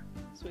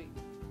 Sweet.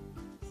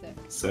 Sick.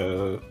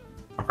 So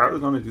I'm probably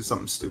going to do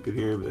something stupid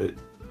here, but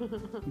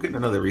I'm getting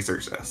another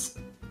research desk.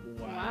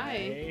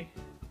 Why?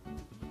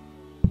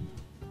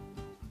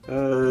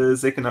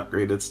 Because they can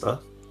upgrade its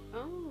stuff.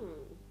 Oh.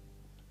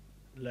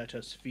 Let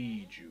us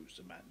feed you,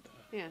 Samantha.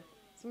 Yeah.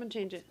 Someone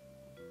change it.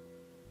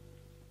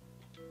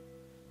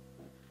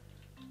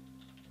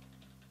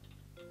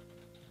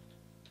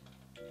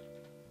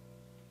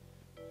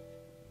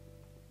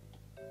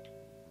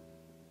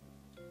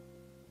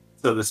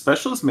 So the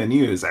specialist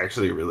menu is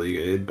actually really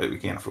good, but we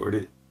can't afford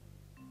it.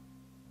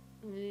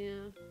 Yeah.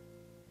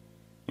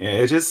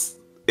 Yeah,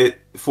 it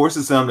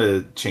forces them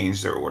to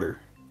change their order.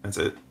 That's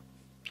it.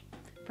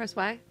 Press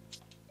Y.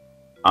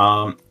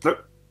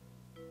 Look.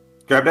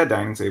 Grab that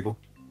dining table.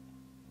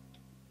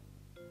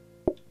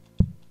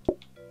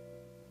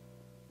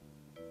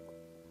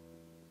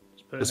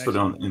 Just put it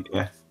on.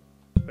 Yeah,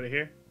 Put it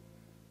here.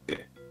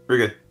 we're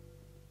good.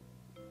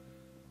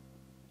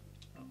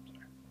 Oh,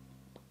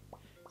 sorry.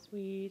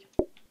 Sweet.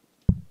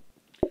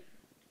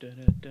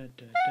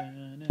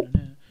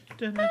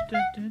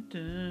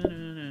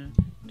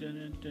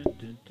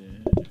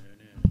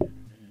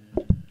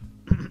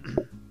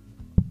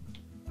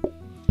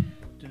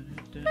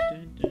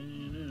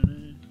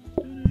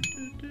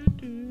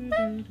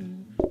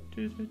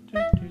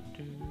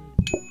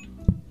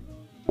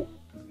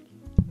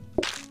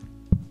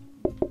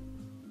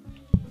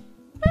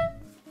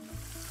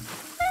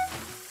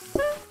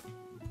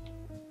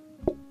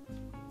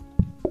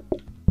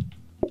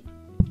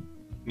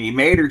 Need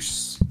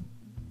maters.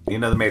 Need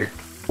another mater.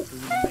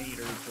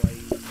 Later,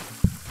 please.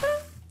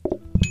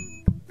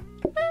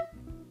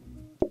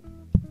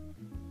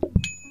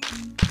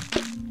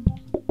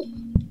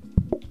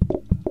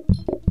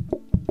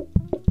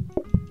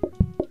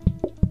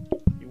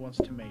 He wants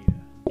tomato.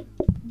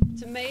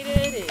 Tomato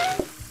it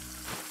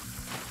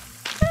is.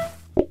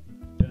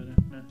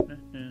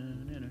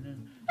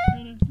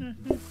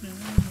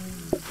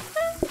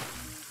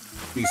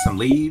 Need some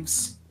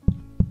leaves.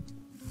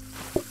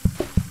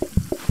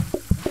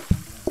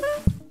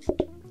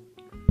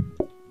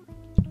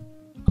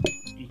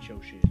 Eat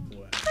your shit,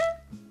 boy.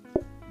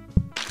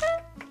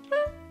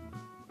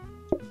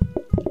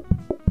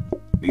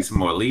 Need some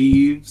more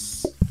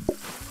leaves.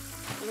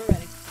 We're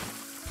ready.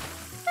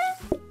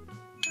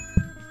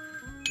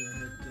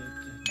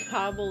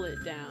 Cobble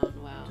it down.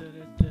 Wow.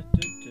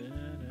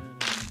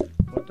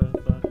 What the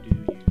fuck do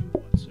you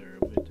want, sir,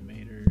 with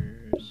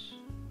tomatoes?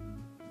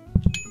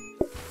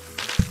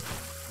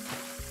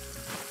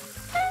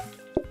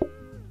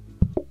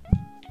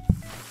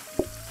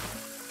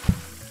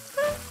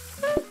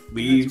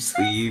 Leaves,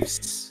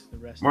 leaves. The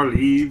rest More of the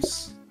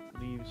leaves.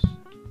 leaves.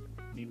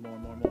 Need more.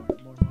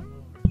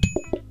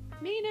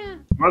 Mina,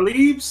 More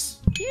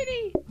leaves.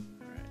 kitty.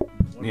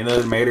 Alright. Need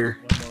another tomato. One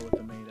more with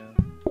tomato.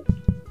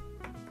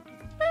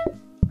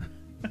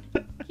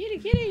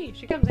 Kitty.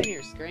 She comes in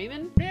here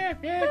screaming.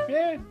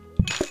 Yeah.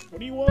 What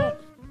do you want?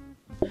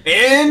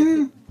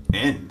 End.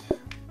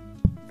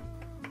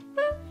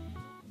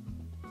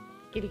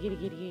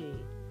 Kitty.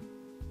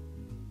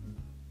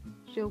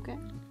 She okay?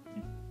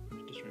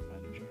 Just right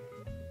behind her. Keep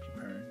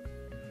purring.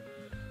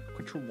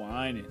 Quit your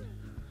whining.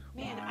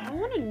 Man, I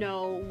want to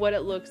know what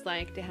it looks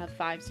like to have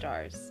 5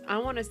 stars. I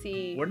want to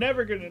see. We're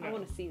never gonna know. I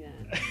want to see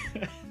that.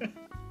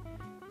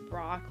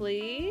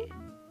 Broccoli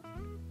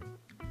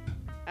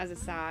as a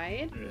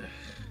side,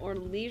 or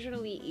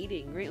leisurely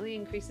eating greatly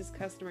increases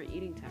customer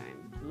eating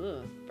time.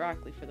 Ugh,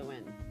 broccoli for the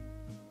win.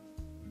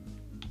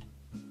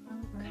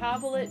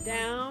 Cobble it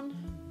down.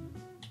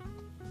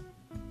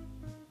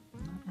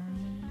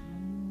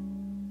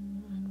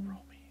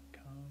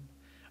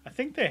 I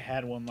think they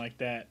had one like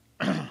that.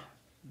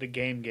 The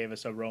game gave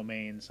us a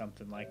romaine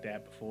something like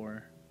that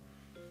before.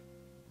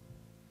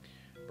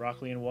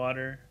 Broccoli and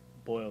water,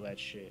 boil that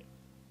shit.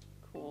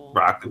 Cool.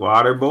 Broccoli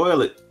water,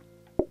 boil it.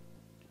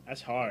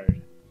 That's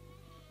hard.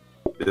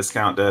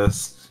 Discount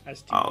does.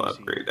 That's I'll TPC.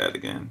 upgrade that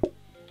again.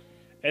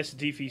 That's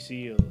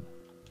difficile.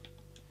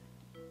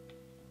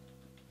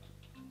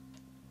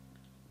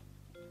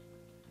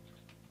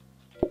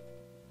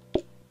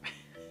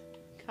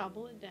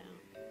 Cobble it down.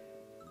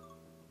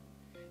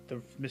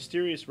 The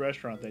mysterious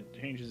restaurant that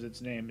changes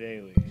its name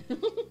daily.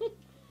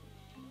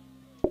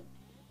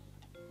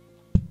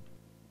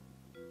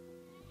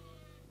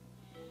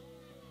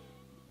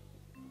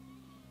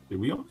 Did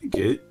we only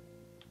get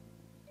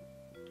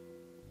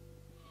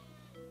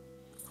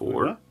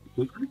 4 What?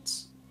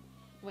 blueprints?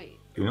 Wait.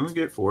 Did we only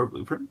get 4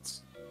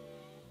 blueprints?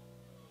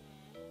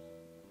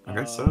 I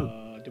guess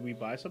so. Did we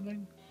buy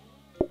something?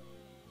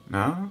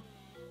 No?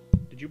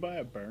 Did you buy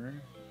a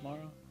burner,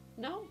 Maro?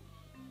 No.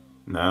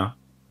 No.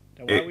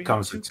 Then why we It have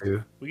comes two? with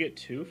 2. We get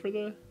 2 for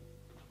the.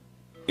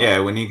 Yeah,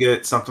 when you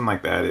get something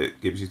like that,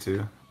 it gives you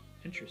 2.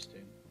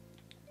 Interesting.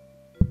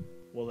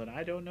 Well, then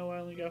I don't know. I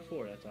only got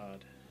 4. That's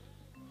odd.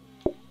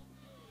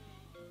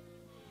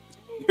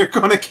 You're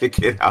gonna kick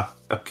it out.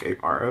 Okay,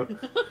 Maro.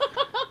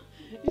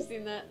 You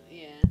seen that?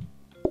 Yeah.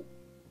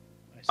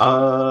 I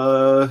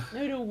see.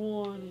 I don't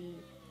want it.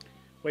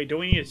 Wait, do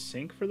we need a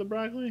sink for the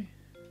broccoli?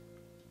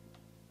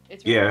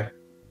 It's Yeah. right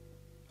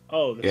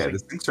Oh, the Yeah, sink. the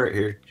sink's right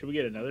here. Should we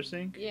get another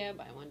sink? here. Yeah,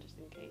 buy one just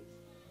in case.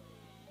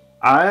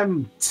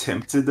 I'm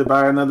tempted to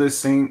buy another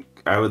sink.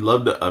 I would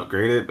love to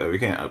upgrade it, but we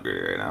can't upgrade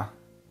it right now.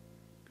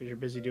 Because you're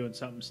busy doing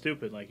something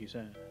stupid, like you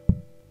said.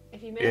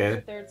 If you make Yeah. it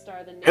a 3rd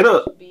star, then It'll-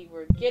 next should be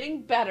we're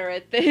getting better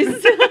at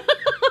this.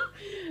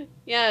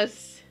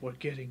 Yes. We're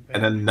getting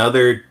And better.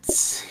 another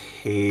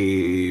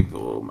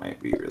table might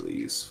be really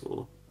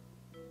useful.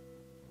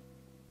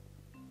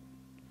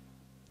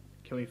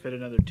 Can we fit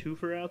another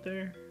twofer out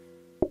there?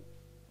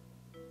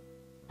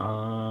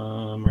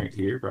 Right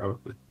here,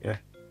 probably. Yeah.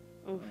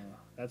 Oof.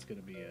 That's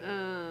gonna be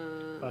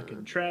a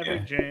fucking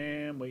traffic Yeah.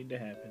 jam waiting to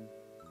happen.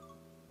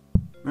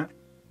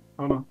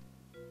 Hold on.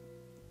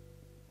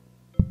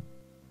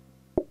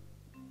 You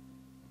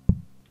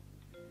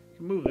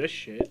can move this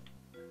shit.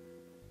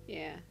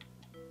 Yeah.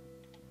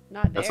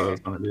 Not there. That's what I was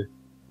gonna do.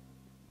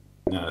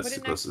 No, Put it's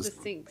it the next to the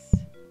closest. sinks.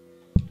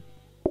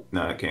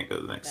 No, I can't go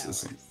next That to the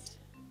sink works.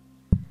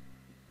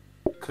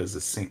 because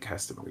the sink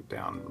has to move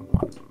down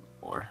 1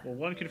 more. Well,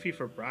 one can feed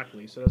for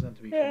broccoli, so it doesn't have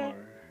to be far.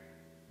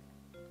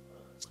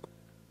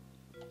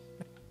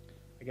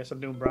 I guess I'm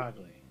doing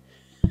broccoli.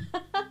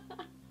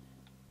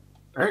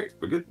 All right,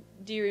 we're good.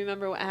 Do you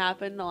remember what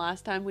happened the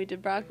last time we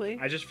did broccoli?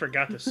 I just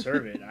forgot to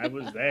serve it. I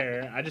was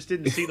there. I just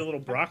didn't see the little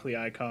broccoli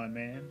icon,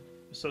 man.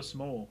 It's so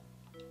small.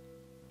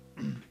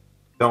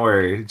 Don't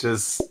worry,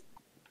 just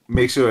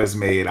make sure it's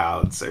made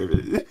out and serve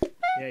it.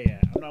 Yeah.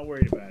 I'm not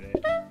worried about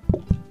it.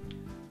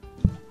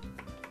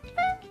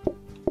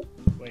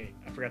 Wait,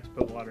 I forgot to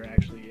put water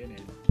actually in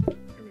it. Here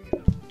we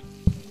go. Son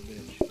of a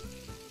bitch.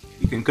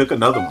 You can cook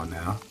another one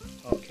now.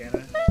 Oh, can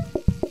I?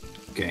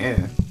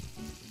 Can.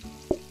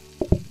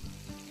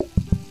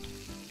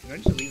 Can I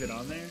just leave it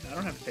on there? I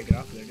don't have to take it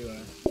off of there, do I?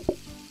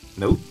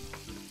 Nope.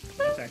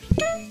 That's actually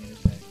convenient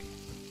as heck.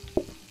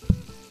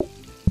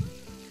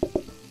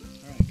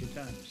 Alright, good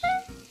times.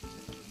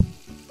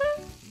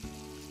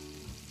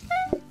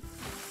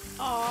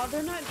 Aw,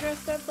 they're not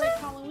dressed up like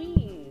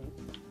Halloween.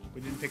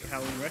 We didn't pick a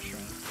Halloween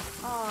restaurant.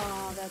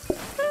 Aw, that's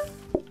right.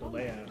 The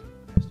layout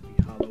has to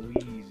be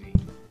Halloween-y.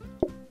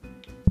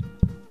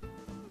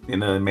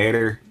 In a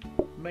mater.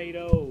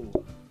 Tomato.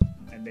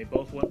 And they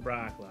both want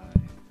broccoli.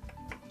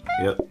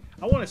 Yep.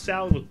 I want a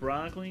salad with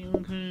broccoli,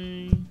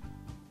 okay?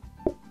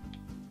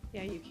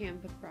 Yeah, you can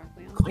put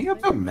broccoli on. Clean up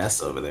a something.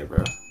 mess over there,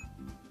 bro.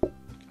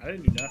 I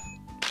didn't do nothing.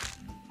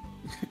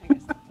 I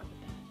guess I'll put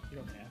You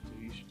don't have to.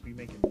 You should be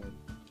making more.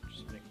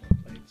 Just make more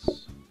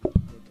plates worth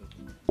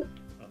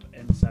of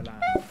ensalada.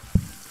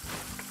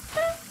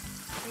 that.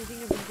 Anything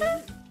I've been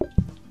doing?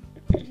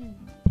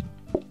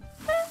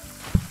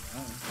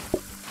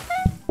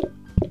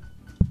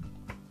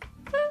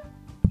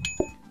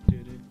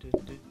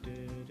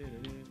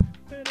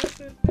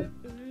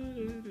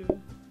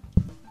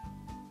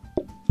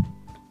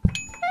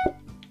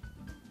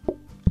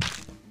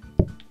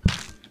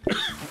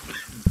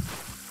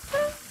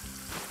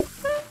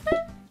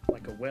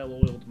 Like a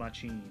well-oiled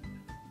machine.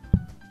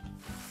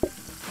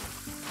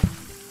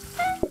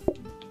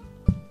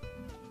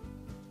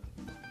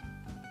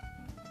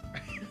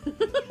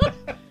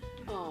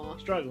 Aw.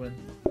 Struggling.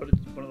 Put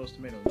one of those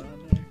tomatoes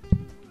on there.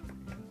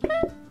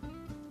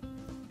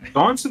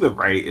 Going to the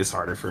right is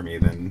harder for me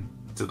than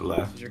to the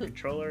left. Is your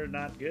controller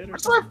not good or I'm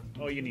sorry. something?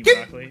 Oh, you need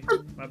Get- broccoli.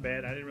 My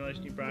bad. I didn't realize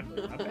you need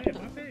broccoli. My bad.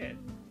 My bad.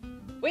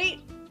 Wait!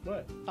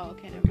 What? Oh,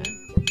 okay, never mind.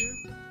 We're good.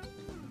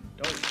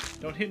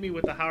 Don't hit me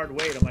with the hard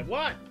weight. I'm like,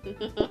 what?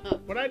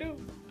 What'd I do?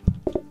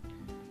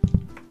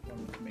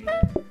 One with tomato.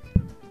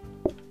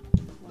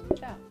 One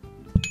without.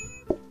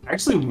 I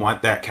actually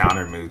want that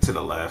counter move to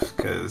the left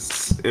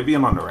because it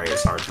being on the right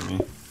is hard for me.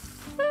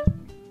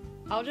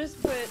 I'll just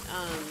put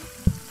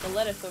the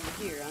lettuce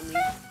over here on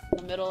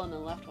the middle and the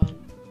left one,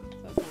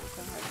 so it's not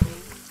so hard for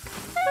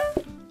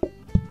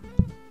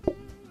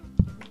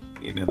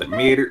you. Need another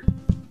meter.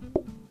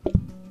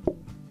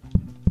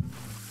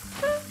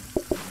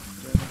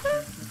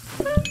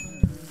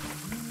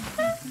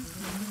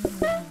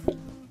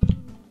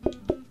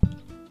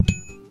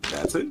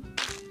 That's it.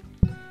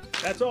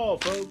 That's all,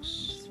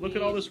 folks. Look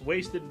at all this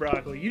wasted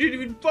broccoli. You didn't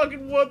even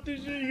fucking want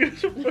this shit. You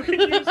guys are fucking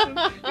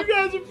useless. You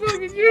guys are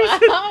fucking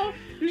useless. Wow!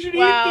 You should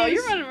Wow, eat this.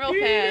 you're running real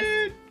Eat fast.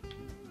 it.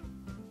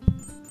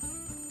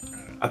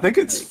 I think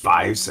it's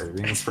 5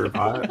 servings per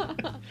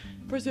pot.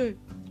 Pursue.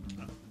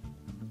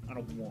 I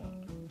don't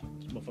want.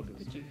 This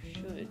motherfucker's But you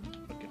should.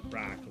 fucking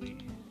broccoli.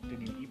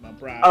 Didn't even eat my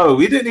broccoli. Oh,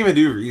 we didn't even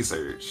do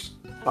research.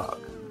 Fuck.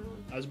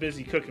 I was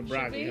busy cooking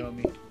broccoli, we?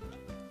 homie.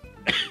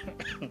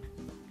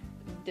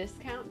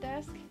 Discount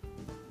desk?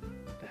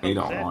 The hell We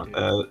does don't that want do?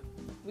 that.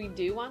 We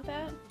do want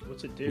that?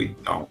 What's it We do?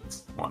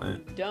 don't want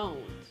it. Don't.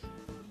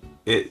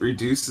 It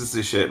reduces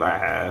the shit by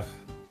half.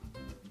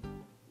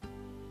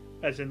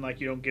 As in, like,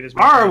 you don't get as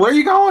much. Mara, where are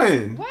you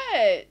going?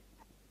 What?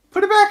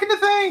 Put it back in the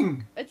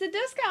thing. It's a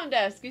discount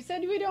desk. You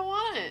said we don't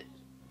want it.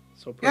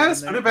 So put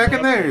Yes, it put in it back in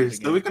and upgrade there it so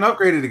again. we can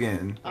upgrade it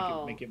again. Make,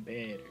 Oh. make it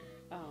better.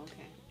 Oh,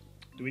 okay.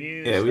 Do we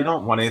need any Yeah, we stuff?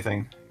 don't want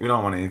anything. We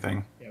don't want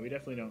anything. Yeah, we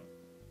definitely don't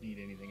need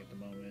anything at the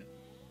moment.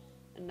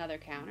 Another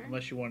counter?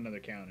 Unless you want another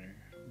counter.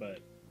 But,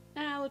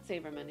 Nah, let's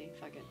save our money.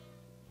 Fuck it.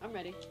 I'm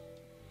ready.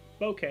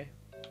 okay.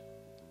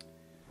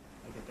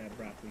 I'll get that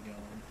broccoli going.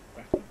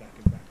 Broccoli,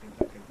 broccoli, broccoli,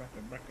 broccoli,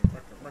 broccoli, broccoli,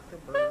 broccoli,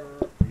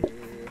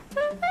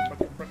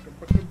 broccoli,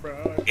 broccoli,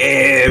 broccoli,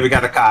 Yeah, we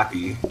got a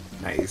copy.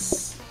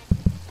 Nice.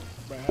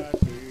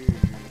 broccoli,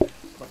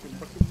 broccoli,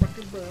 broccoli,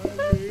 broccoli,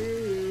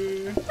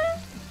 broccoli.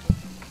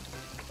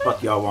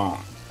 Fuck y'all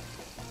want.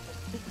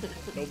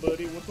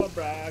 Nobody wants my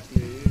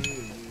broccoli.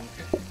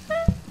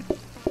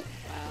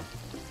 Wow.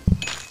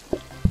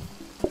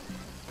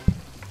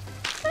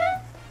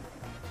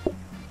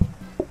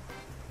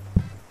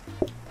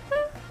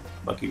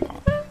 Fuck you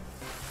want.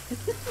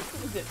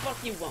 Is it fuck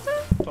you won't?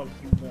 Fuck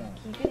you want.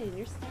 Keep it in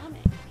your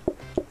stomach.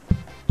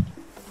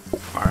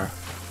 Mara.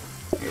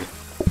 Here.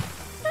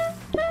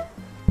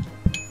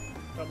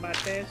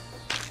 Tomates.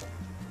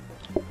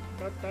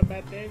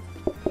 Tomates.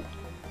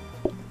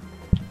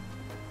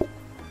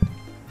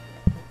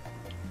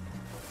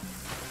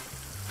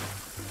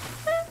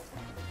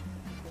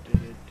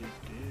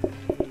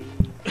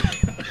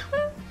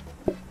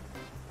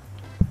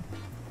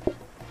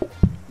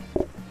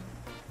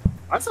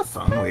 Why's the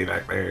phone way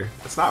back there?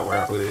 That's not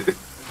where I put it.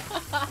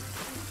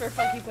 Where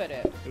fuck you put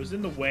it? It was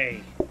in the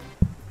way.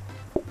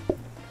 It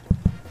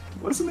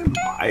wasn't in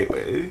my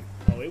way.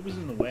 Oh, it was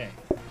in the way.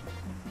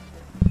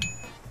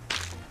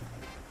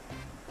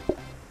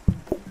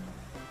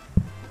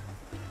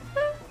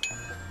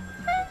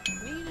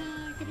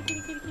 Mina, kitty,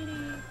 kitty, kitty, kitty.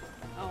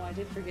 Oh, I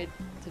did forget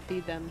to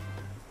feed them.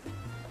 You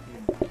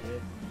didn't do it.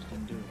 You just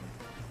didn't do it.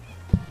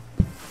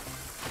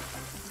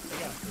 They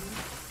got food.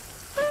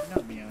 You're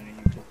not meowing at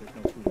you because there's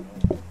no food at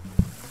all.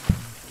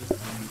 Just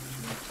telling you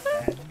too much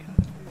bad kind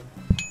of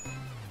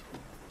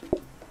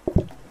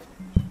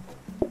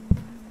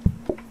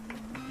food.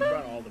 You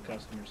brought all the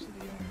customers to the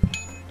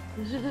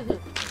yard.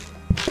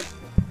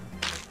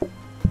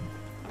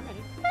 I'm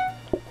ready.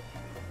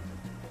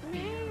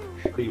 Meow.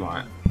 What do you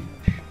want?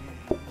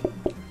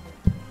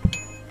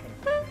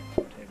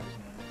 Potatoes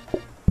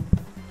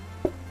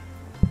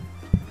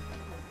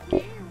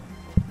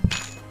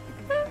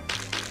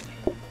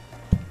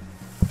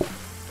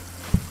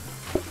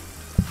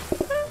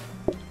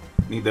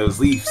need those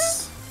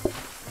leaves.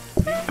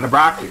 And a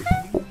broccoli.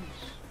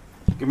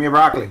 Give me a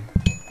broccoli.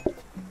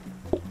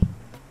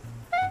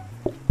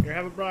 Here,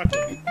 have a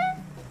broccoli.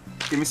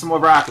 Give me some more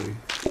broccoli.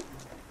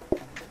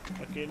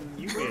 Fucking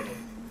you get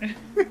it.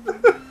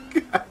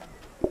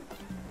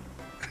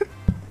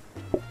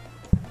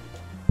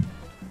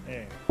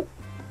 There.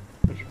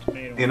 Put your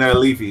tomato In a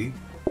leafy.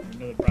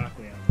 another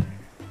broccoli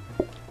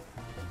on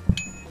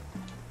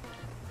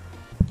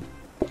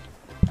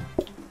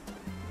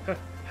there.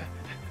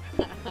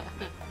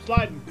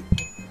 Sliding.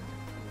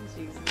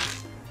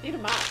 Jesus. Eat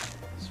them up.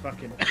 It's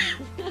fucking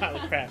pile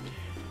of crap.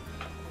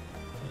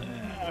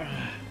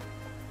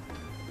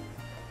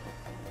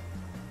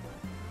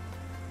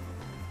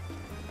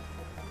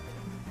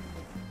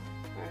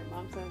 Alright,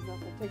 Mom says that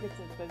the tickets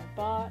have been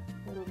bought.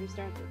 The movie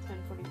starts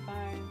at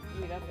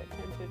 10:45. Meet up at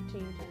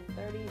 10:15,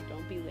 10:30.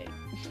 Don't be late.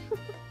 Oh,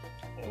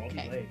 I'll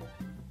Okay. be late.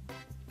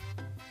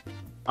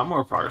 I'm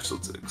more partial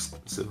to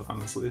exclusive,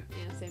 honestly.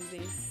 Yeah, same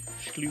thing.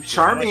 Exclusive.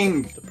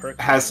 Charming The perk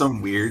has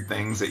some weird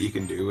things that you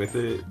can do with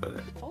it, but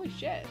Holy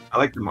shit. I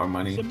like the more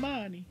money.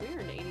 Zamani. We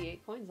earned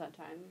 88 coins that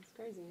time. It's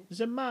crazy.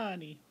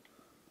 Zamani.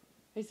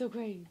 It's so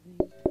crazy.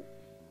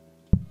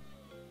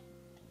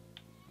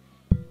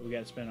 We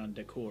gotta spend on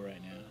decor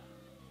right now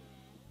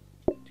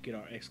to get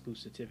our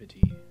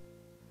exclusivity.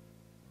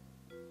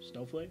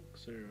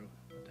 Snowflakes or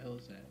what the hell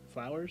is that?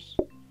 Flowers?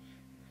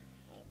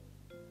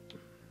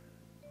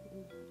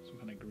 Some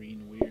kind of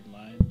green weird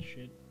line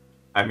shit.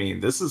 I mean,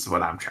 this is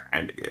what I'm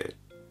trying to get.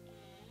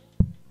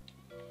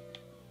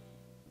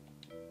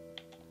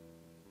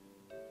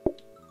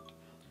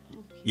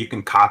 You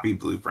can copy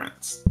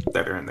blueprints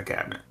that are in the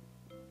cabinet.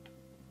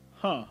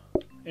 Huh.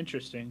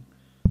 Interesting.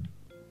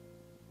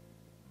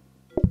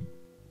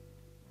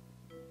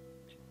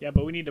 Yeah,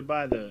 but we need to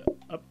buy the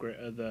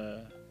upgrade,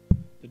 the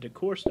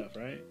decor stuff,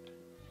 right?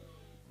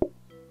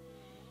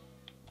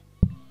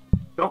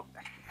 Don't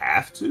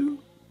have to,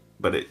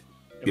 but it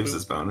If gives we-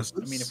 us bonuses.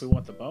 I mean, if we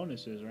want the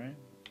bonuses, right?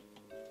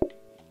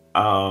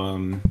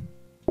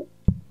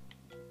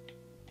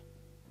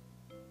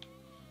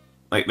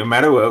 Like no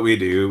matter what we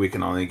do, we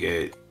can only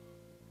get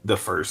the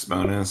first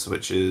bonus,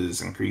 which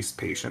is increased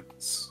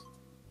patience.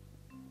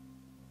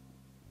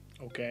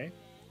 Okay.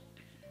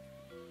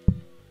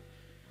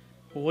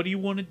 Well, what do you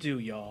want to do,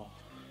 y'all?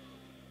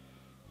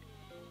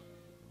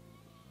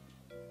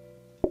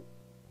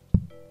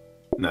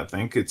 And I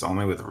think it's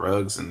only with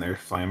rugs, and they're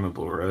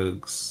flammable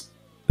rugs.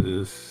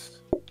 Ugh.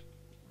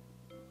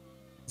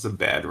 It's a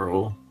bad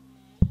roll.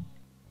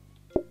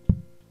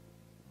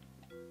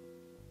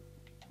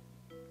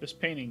 This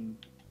painting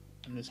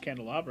and this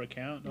candelabra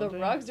count. The don't they?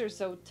 rugs are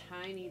so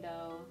tiny,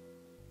 though.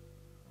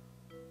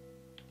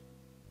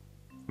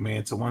 I mean,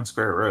 it's a 1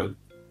 square rug.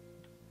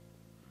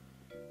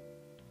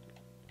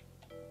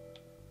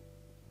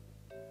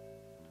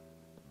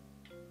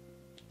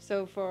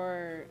 So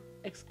for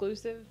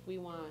exclusive, we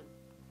want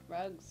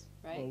rugs,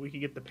 right? Well, we could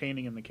get the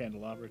painting and the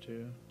candelabra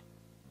too.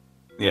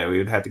 Yeah, we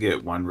would have to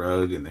get 1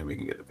 rug, and then we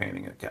can get the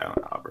painting and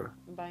candelabra.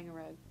 I'm buying a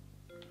rug.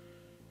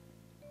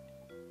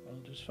 Well,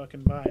 just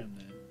fucking buy them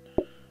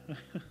then.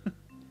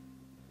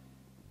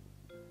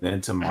 Then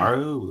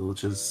tomorrow we'll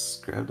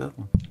just grab that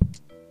one.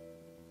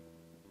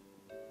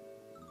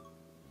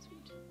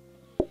 Sweet.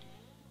 Oh,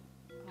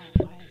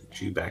 why is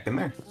Put you that? back in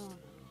there. Oh,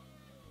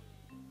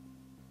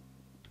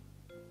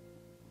 no.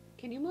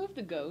 Can you move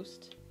the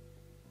ghost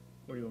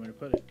Where do you want me to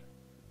put it?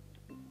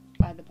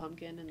 by the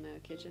pumpkin in the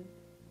kitchen?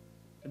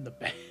 In the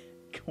back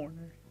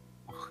corner.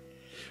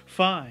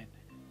 Fine.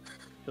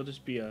 He'll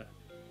just be a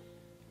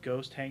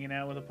ghost hanging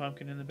out with a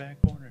pumpkin in the back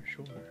corner.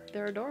 Sure.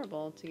 They're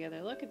adorable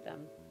together. Look at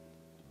them.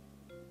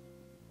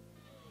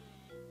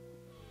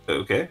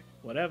 Okay.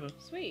 Whatever.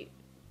 Sweet.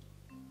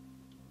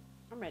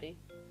 I'm ready.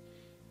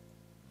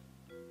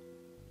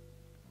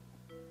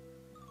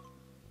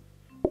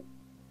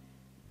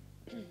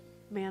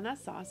 Man, that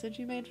sausage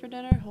you made for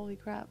dinner, holy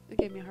crap. It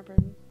gave me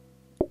heartburn.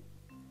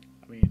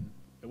 I mean,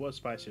 it was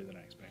spicier than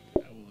I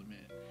expected, I will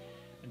admit.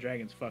 The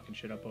dragon's fucking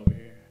shit up over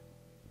here.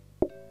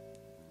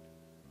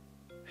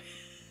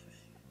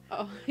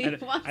 Oh,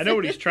 I know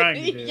what he's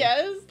trying to do.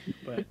 Yes,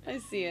 But I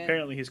see it.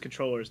 apparently his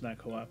controller is not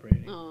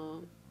cooperating.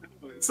 Oh,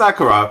 It's not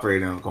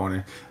cooperating in the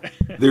corner.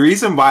 The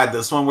reason why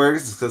this one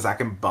works is because I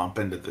can bump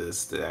into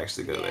this to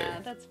actually go yeah,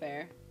 there. that's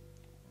fair.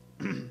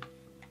 Let me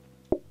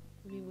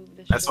move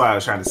this. That's shit why I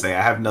was over. trying to say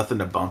I have nothing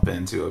to bump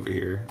into over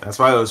here. That's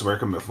why it was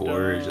working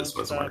before, it just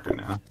Don't wasn't stop working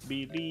now.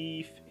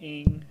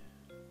 Believing.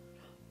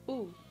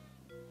 Ooh,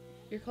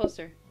 you're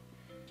closer.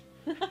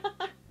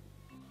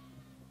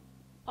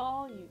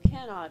 All you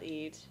cannot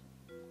eat.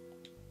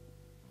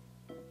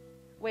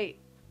 Wait,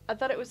 I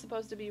thought it was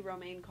supposed to be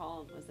Romaine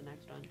Calm was the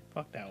next one.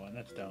 Fuck that one,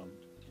 that's dumb.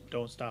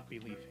 Don't stop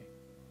believing.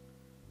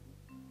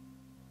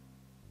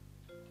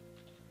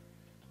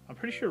 I'm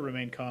pretty sure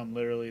Remain Calm,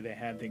 literally, they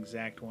had the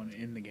exact one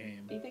in the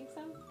game. You think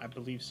so? I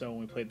believe so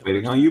when we played the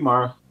Waiting first on you,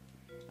 Maro.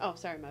 Oh,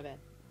 sorry, my bad.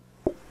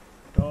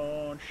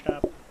 Don't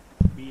stop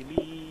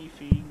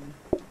believing.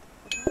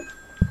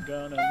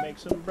 Gonna make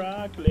some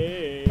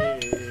broccoli.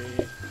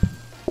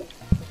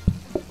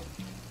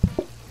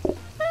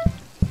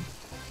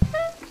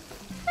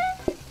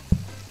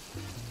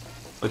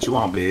 What you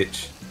want,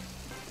 bitch?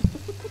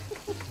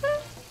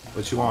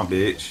 What you want,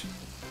 bitch?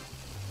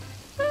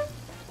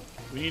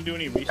 We need to do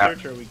any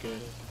research, or are we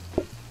good?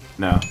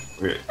 No,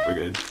 we're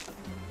good.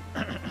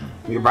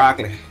 Get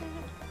broccoli.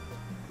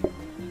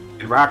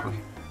 Get broccoli.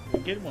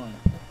 Get one.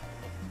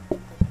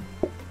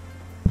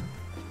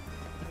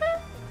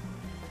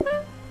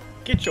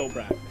 Get your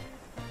broccoli.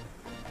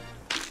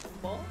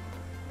 Bull?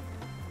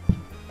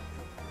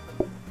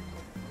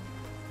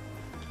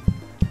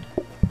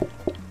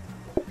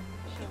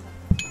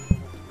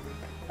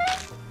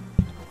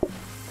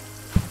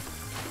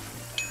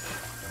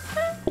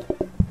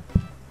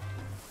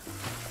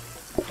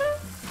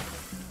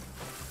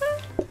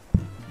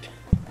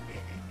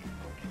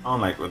 I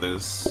don't like where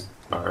those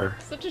are.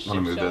 Such a I'm shit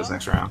gonna move show. those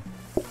next round.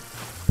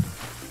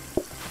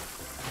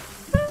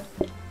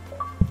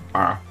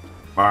 Maro.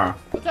 Maro.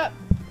 What's up?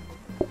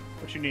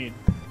 What you need?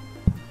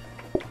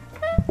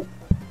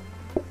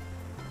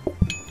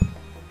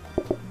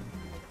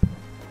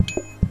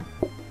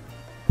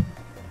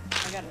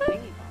 I got a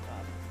thingy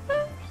pop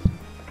up.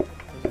 That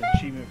was an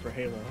achievement for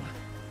Halo.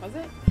 Was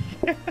it?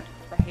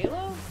 For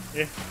Halo?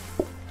 Yeah.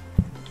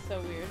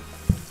 So weird.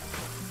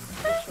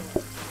 For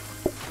sure.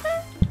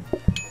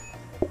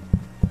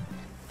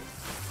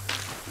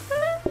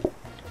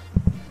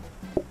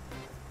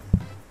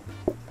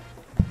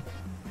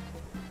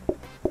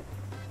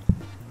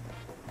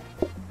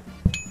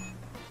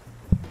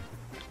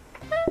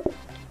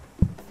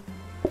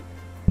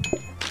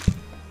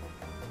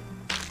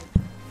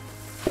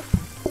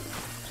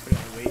 Just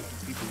gotta wait.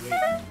 People waiting.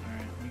 Alright,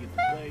 let me get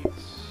the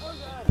plates. Oh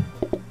god.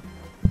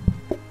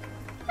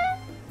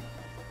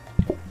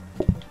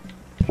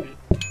 Shit.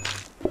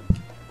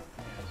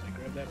 As I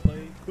grab that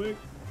plate, quick.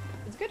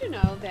 It's good to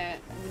know that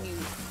when you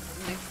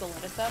mix the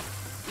lettuce up,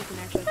 you can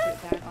actually put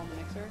it back on the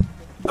mixer.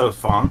 So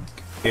Funk,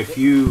 if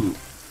you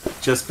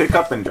just pick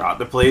up and drop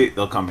the plate,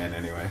 they'll come in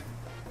anyway.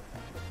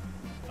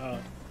 Oh,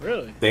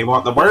 really? They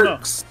want the No, no.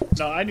 works.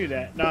 No, I knew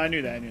that. No, I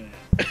knew that.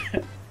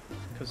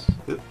 Because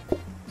it's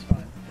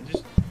fine. I'm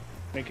just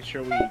making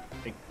sure we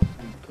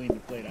clean the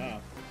plate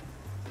off.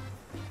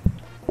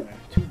 Okay,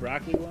 2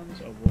 broccoli ones?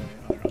 Oh boy.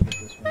 Alright, I'll get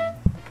this one.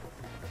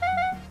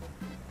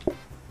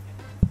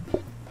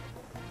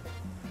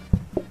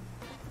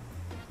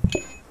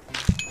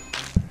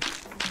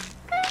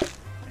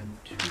 And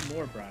 2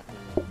 more broccoli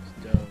ones.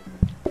 Dope.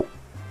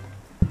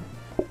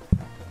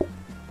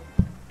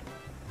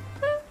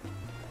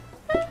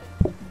 This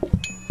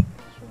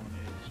one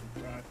is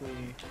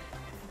broccoli.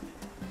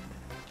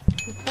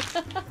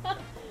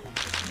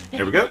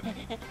 Here we go. And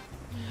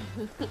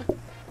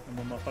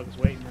one motherfucker's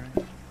waiting,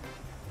 right?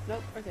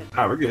 Nope, we're good.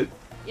 Ah, we're good.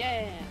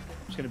 Yeah. I'm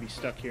just gonna be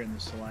stuck here in the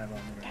saliva on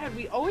the God,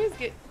 we always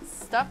get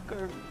stuck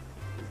or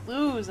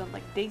lose on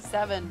like day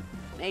 7,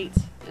 8,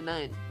 and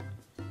 9.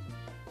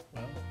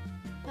 Well,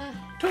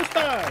 2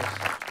 stars!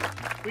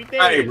 We did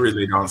I it!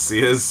 really don't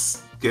see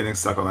us getting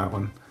stuck on that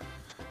one.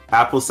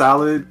 Apple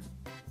salad.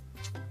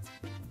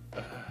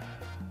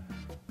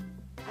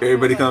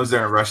 Everybody comes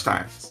during rush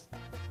times.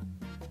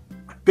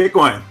 Pick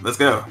one. Let's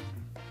go.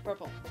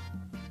 Purple.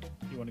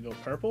 You wanna go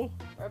purple?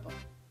 Purple.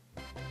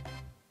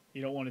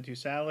 You don't wanna do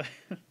salad?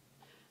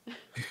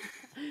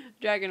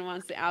 Dragon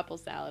wants the apple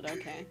salad,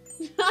 okay.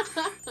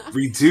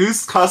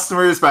 Reduce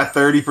customers by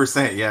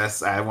 30%.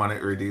 Yes, I want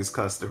to reduce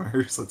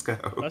customers. Let's go.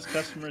 Less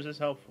customers is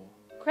helpful.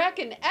 Crack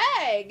an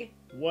egg?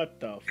 What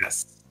the f-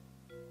 Yes.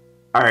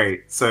 All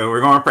right, so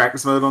we're going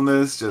practice mode on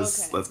this.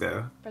 Just Okay. let's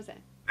go. Press A.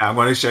 I'm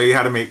going to show you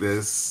how to make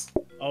this.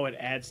 Oh, it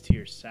adds to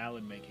your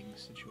salad making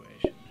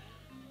situation.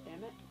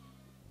 Damn it.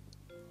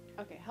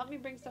 Okay, help me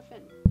bring stuff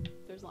in.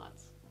 There's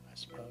lots. I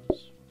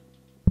suppose.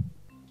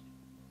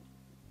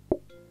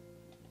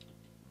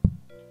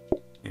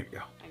 Here we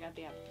go. I got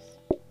the apples.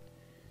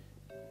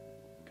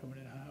 Coming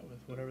in hot with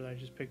whatever I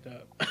just picked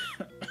up.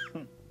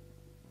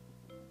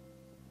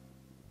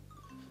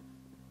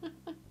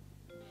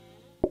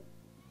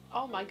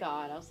 Oh my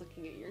god, I was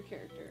looking at your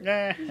character.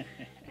 Yeah.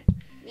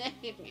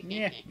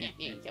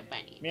 So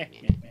funny.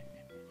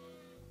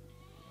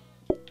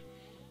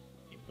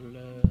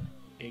 Ebola,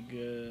 egg,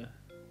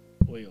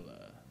 oil.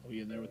 I'll be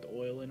in there with the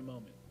oil in a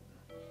moment.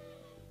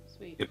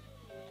 Sweet. Yep.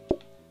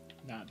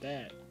 Not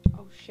that.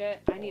 Oh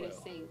shit, I need a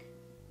Oil. sink.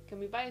 Can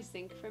we buy a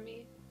sink for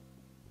me?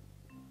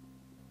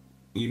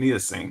 You need a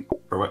sink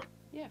for what?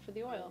 Yeah, for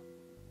the oil.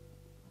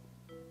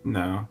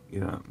 No, you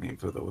don't need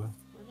for the oil.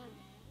 Why not?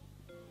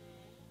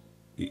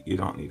 You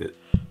don't need it.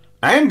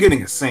 I am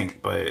getting a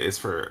sink, but it's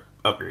for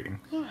upgrading.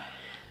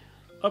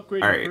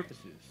 Upgrading Alright.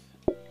 purposes.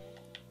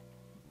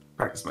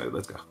 Practice mode.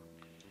 Let's go.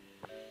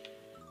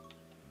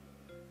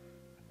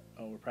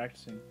 Oh, we're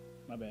practicing.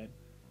 My bad.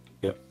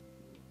 Yep.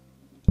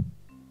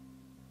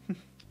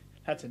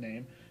 That's a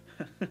name.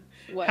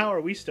 What? How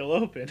are we still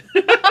open?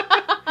 All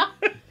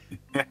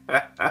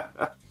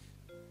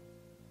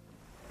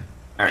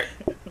right.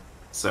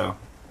 So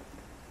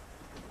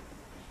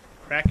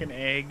Crack an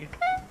egg.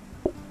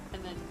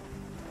 And then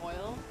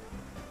oil.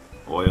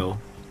 oil,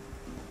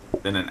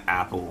 then an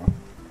apple.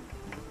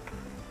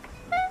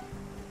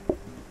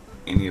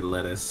 You need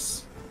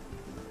lettuce.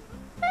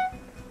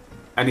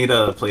 I need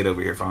a plate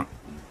over here, Funk.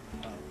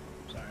 Oh,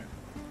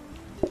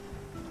 sorry.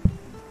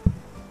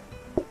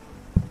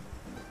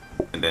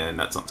 And then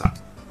nuts on top.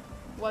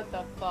 What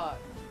the fuck?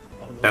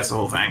 Oh, That's the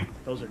whole thing.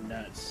 Those are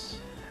nuts.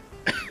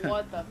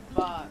 What the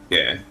fuck?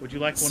 Yeah. Would you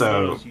like one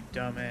So- of those, you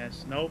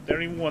dumbass? Nope, they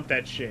don't even want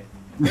that shit.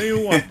 They don't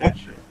even want that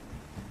shit.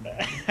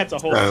 That's a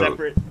whole So,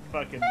 separate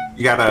fucking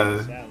you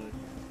gotta- salad.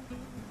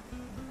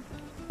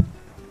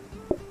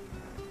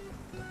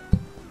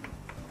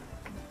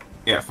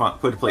 Yeah,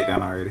 Funk, put a plate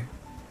down already.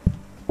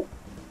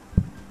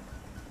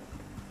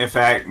 In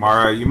fact,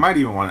 Mara, you might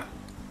even want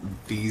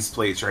these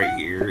plates right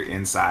here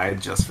inside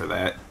just for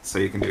that, so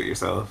you can do it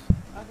yourself.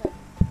 Okay.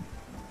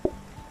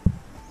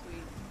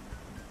 Sweet.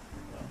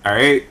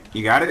 Alright,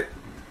 you got it?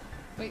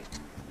 Wait.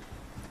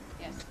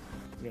 Yes.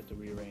 We have to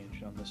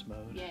rearrange on this mode.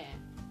 Yeah.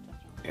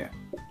 Definitely. Yeah.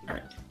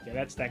 Alright. Yeah,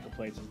 that stack of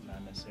plates is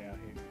not necessary out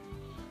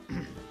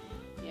here.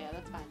 Yeah,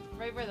 that's fine.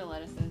 Right where the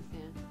lettuce is,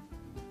 yeah.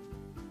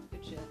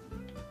 Good shit.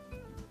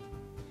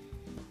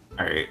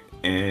 Alright,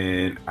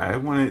 and I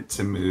wanted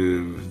to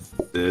move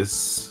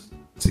this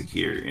to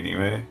here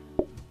anyway.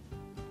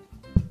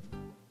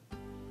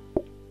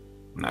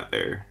 Not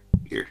there.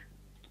 Here.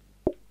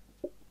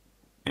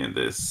 And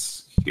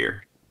this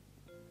here.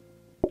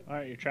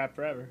 Alright, you're trapped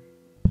forever.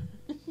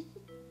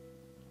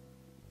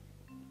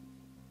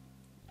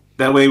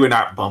 That way we're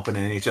not bumping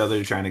into each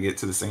other trying to get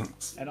to the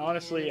sinks. And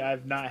honestly,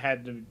 I've not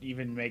had to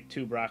even make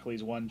 2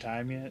 broccolis one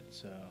time yet,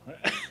 so...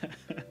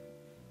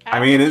 I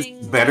mean, it's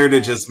Adding better to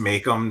like- just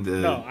make them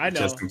No, I know.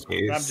 just in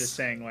case. But I'm just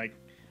saying, like,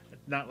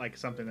 it's not like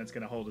something that's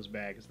going to hold us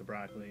back as the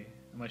broccoli,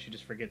 unless you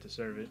just forget to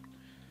serve it.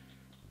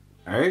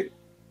 Alright.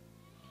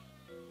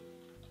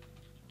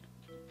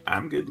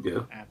 I'm good to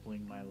go.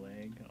 Appling my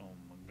leg. Oh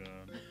my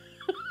god.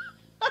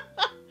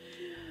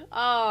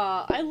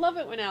 Oh, I love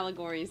it when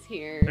Allegory's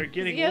here. They're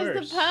getting he has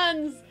worse. the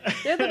puns.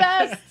 They're the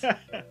best.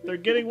 They're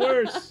getting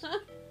worse.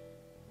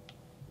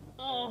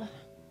 Oh,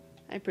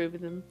 I approve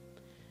of them.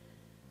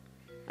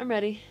 I'm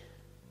ready.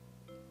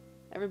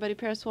 Everybody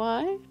press Y.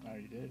 I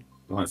already did.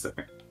 1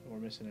 second. We're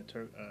missing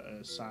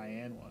a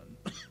cyan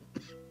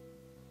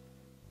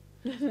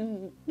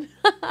one.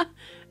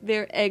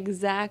 They're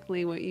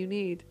exactly what you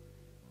need.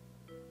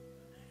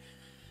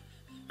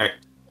 Alright.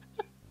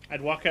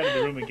 I'd walk out of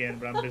the room again,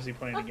 but I'm busy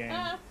playing the game.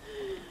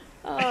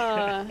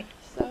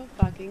 So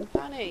fucking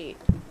funny.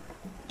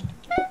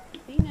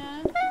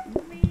 Lena.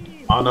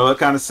 I don't know what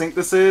kind of sink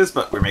this is,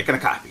 but we're making a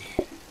copy.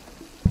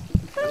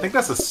 I think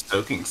that's a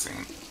soaking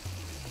sink.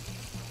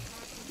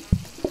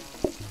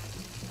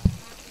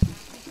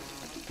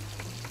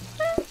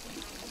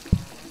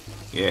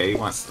 Yeah, he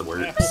wants the Apple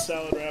works.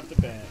 salad right off the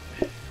bat.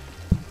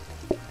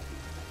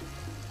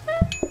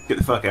 Get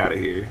the fuck out of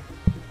here.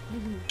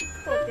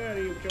 Fuck out of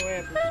here with your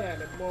apple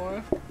salad,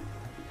 boy.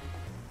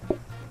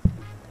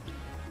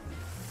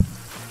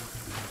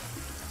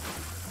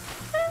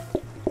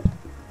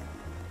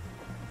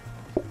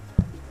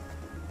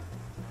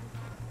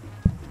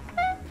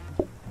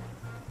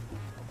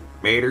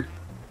 Mater.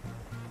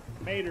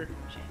 Mater.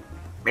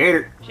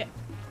 Mater. Shit.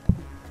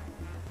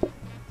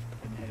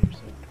 Getting ahead of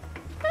yourself.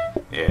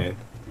 Yeah.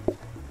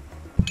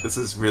 This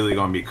is really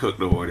gonna be cooked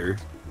to order.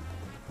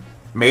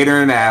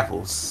 Mater and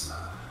apples.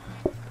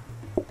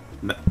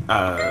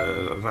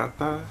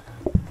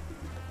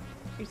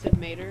 You said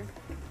Mater?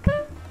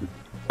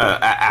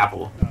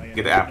 Apple. Oh, yeah,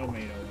 Get an no apple.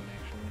 tomato one,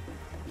 actually.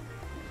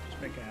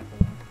 Just make an apple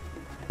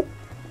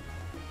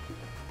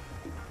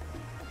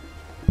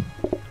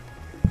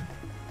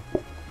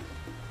one.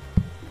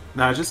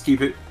 Nah, just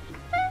keep it.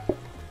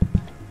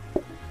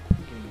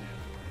 Getting it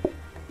out of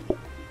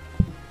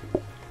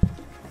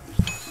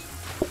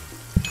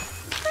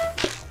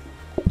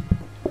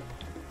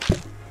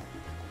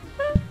the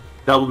way.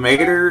 Double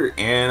mater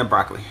and a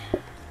broccoli.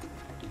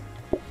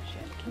 Shit.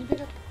 Can you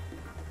pick up?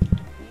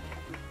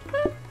 I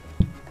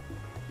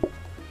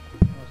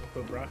also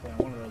put broccoli on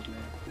one of those,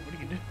 man. What are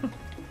you doing?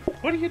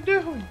 What are you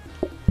doing?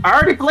 I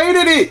already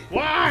plated it!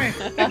 Why?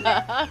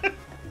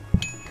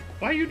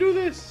 Why you do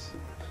this?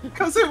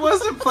 Because it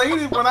wasn't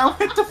plated when I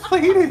went to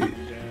plate it.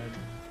 Dad.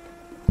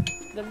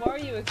 The more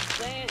you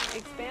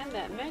expand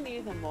that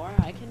menu, the more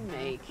I can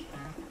make.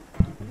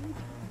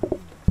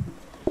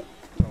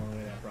 Throw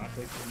away that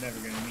broccoli. I'm never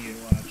gonna need it.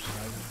 Watch.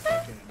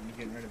 I'm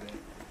getting rid of it.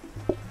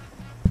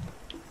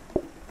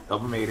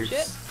 Double maters.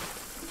 Shit.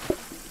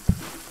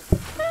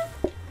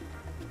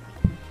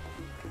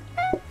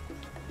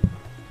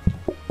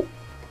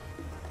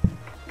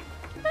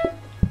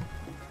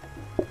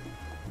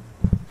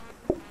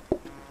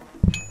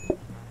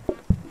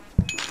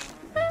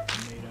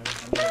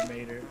 Another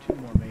mater. 2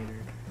 more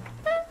mater.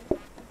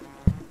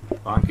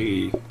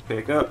 Funky,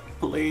 pick up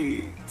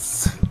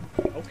plates.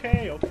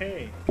 Okay,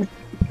 okay.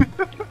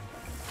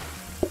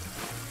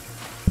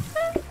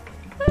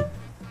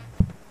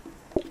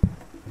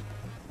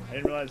 I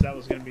didn't realize that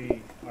was going to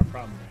be our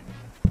problem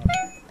right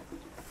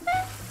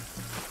now.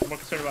 I'm more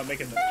concerned about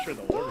making sure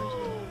the order's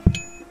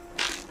good.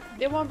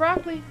 They want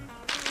broccoli.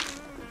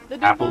 The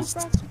dude Apples.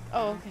 wants broccoli.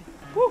 Oh, okay.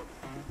 Woo.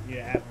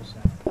 Yeah, apple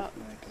salad. Oh,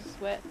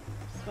 Okay.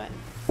 sweating.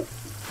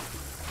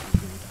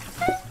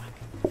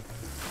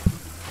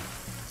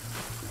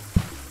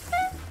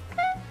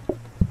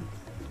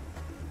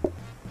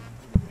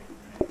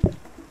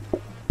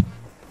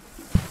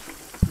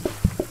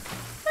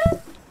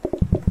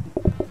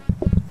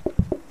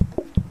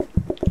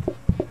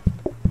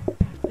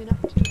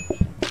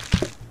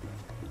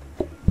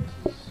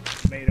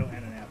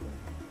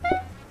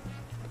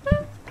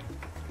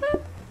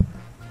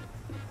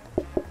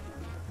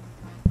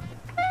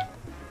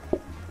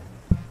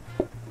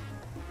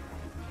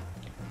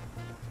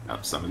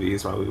 up some of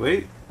these while we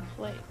wait.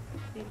 Plate.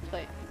 Need a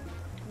plate.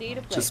 Need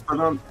a plate. Just put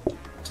on.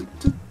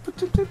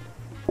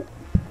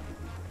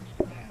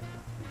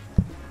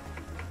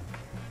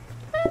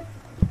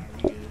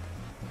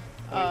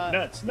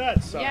 Nuts.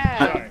 Sorry, yeah,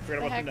 sorry.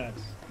 Forgot about the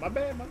nuts. My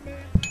bad.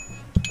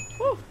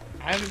 Whew,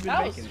 I haven't been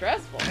that was making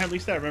stressful. it. At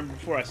least I remember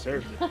before I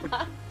served it.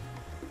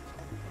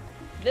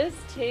 This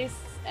tastes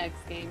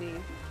X-gamey.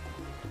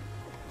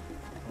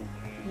 Oh,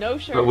 man. No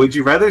shirt. But would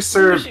you rather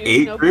serve shoes,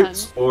 8 no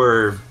groups puns.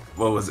 or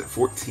what was it,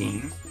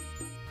 14?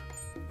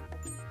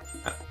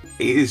 8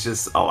 is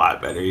just a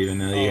lot better, even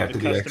though you have to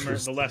do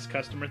extras. The less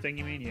customer thing,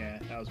 you mean? Yeah,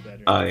 that was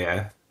better. Oh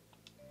yeah.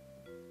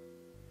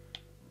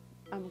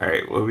 I'm All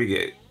right, what we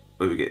get?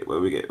 What we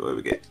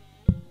get?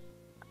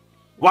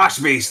 Wash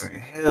basin.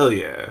 Hell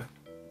yeah.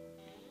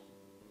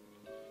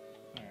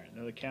 All right,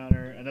 another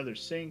counter, another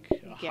sink,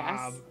 a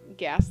hob.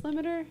 Gas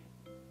limiter.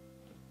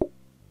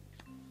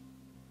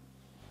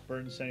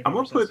 Burn 74%. I'm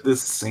gonna put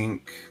this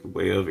sink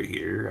way over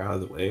here, out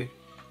of the way.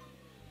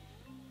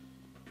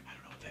 I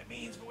don't know what that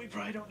means, but we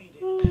probably don't need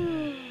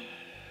it.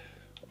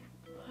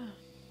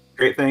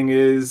 Great thing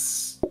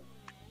is,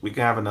 we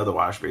can have another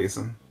wash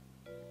basin.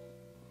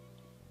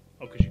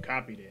 Oh, because you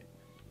copied it.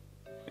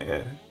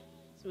 Yeah,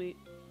 Sweet.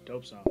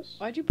 Dope sauce.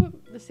 Why'd you put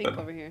the sink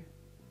over here?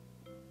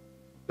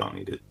 don't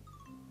need it.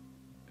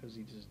 Because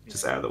he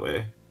Just out of the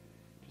way.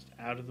 Just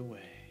out of the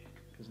way.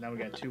 Because now we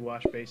got 2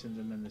 wash basins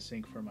and then the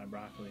sink for my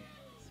broccoli.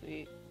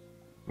 Sweet.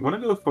 I want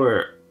to go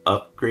for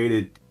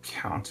upgraded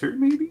counter,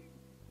 maybe?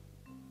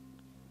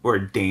 Or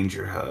a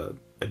danger hub.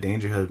 A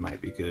danger hub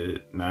might be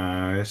good.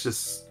 Nah, it's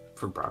just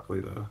for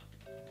broccoli, though.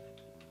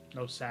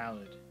 No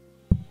salad.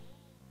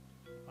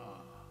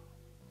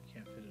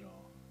 Can't fit it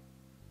all.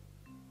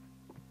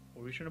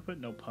 Were we trying to put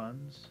no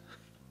puns?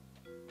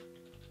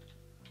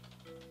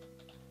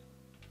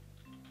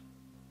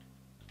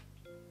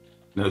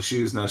 No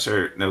shoes, no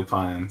shirt, no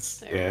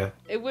puns. There. Yeah.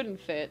 It wouldn't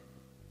fit.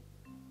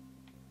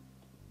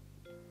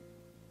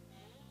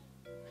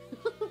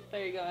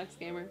 There you go,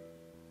 X-Gamer.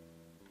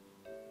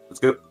 Let's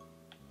go.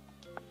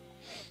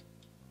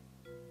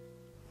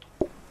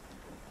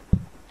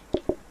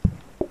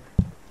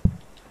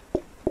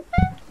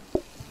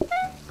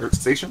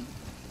 Workstation?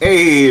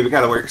 Hey, we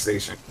got a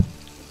workstation.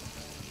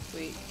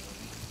 Sweet.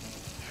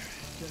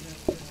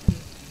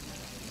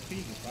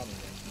 Phoebe probably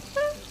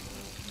right.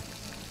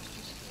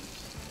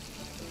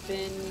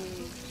 Been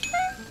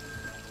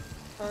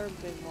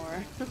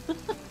herbivore.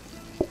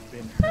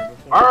 Been here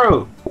before.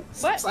 Maro!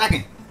 What?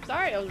 Slacking.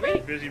 Sorry, I was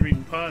reading. Busy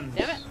reading puns.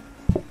 Damn it.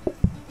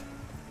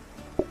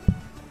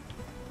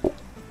 Need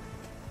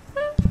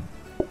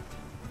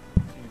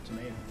a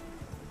tomato.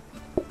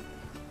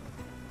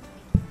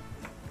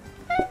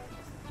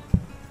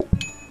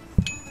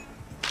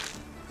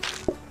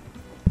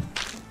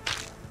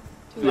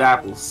 Two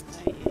apples.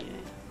 Ay, ay,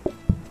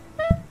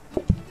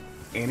 ay.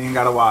 Ain't even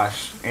gotta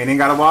wash. Ain't even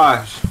gotta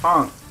wash.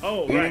 Funk.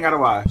 Oh, Ain't right. even gotta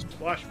wash.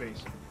 Wash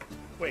basin.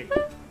 Wait,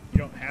 you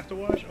don't have to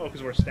wash? Oh,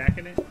 because we're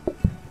stacking it?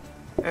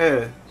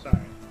 Yeah. Sorry.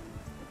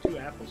 2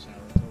 apple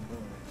salads. Oh,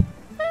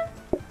 boy.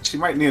 She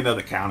might need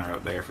another counter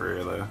up there for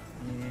her, though.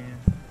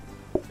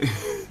 Yeah.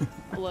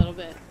 A little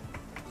bit.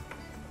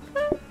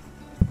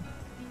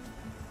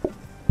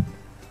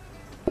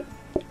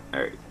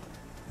 Alright.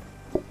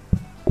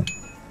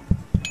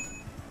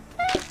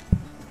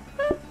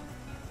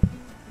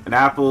 An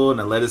apple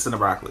and a lettuce and a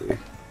broccoli. Alright,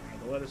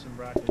 the lettuce and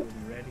broccoli will be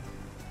ready.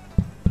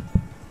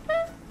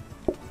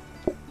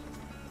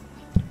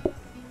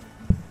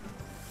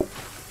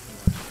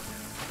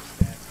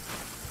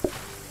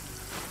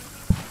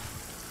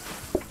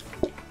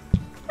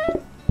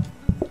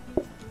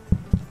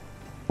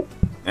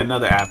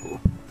 Another apple.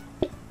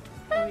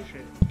 Oh,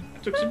 shit. I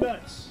took some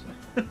nuts.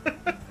 Another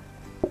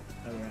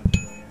apple,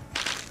 yeah.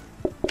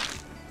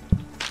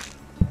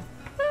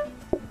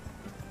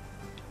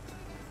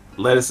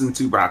 Lettuce and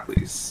 2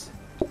 broccolis.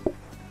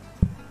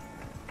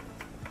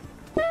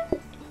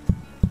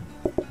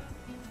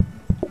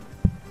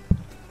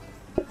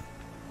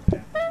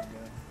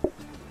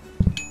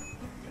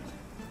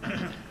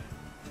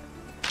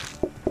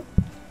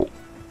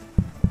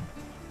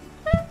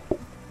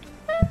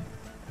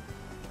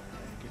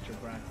 Get your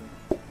broccoli.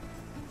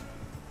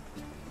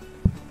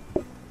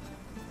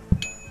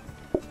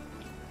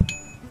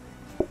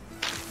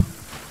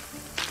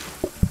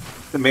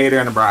 Tomato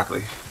and a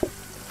broccoli.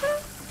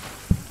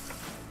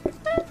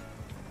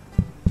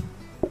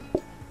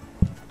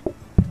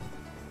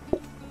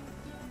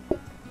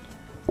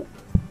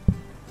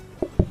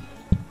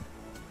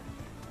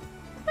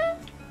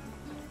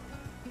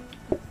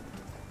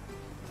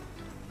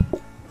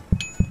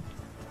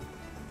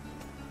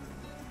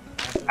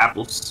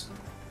 Apples.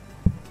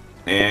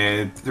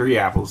 And 3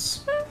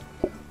 apples.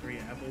 3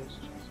 apples.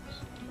 Jesus.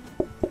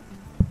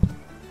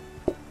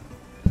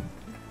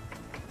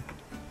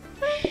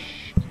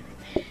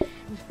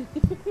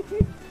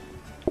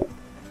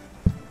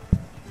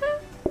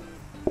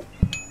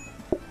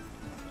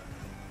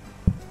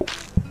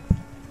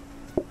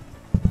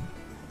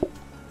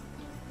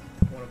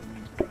 One of them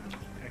needs broccoli.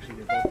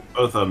 Actually, they're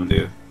Both of them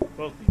do.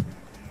 both need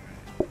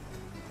broccoli.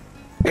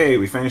 Alright. Hey,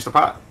 we finished the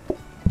pot.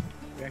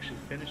 We actually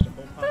finished a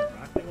whole pot of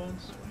broccoli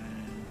once.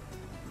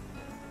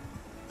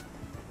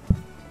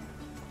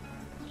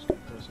 Just gonna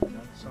throw some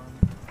nuts on.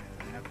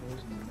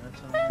 Apples and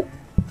nuts on there.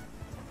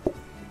 We're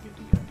good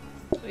to go.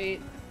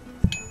 Sweet.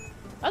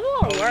 That's a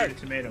lot of We work. need a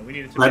tomato. We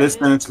need a tomato. Lettuce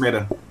and a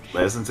tomato.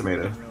 Lettuce and I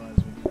tomato. didn't realize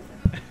we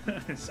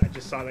needed that. I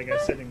just saw that guy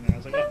sitting there. I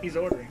was like, oh, he's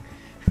ordering.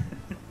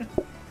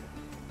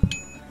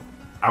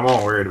 I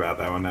won't worry about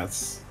that one.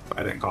 That's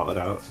I didn't call it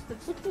out.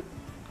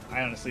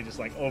 I honestly just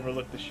like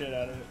overlooked the shit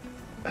out of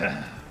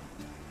it.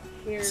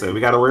 Here. So we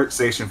got a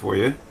workstation for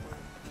you.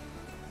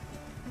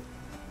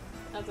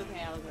 That's okay,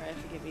 Alex. I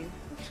forgive you.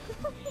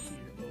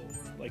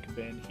 Here, like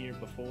been here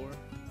before.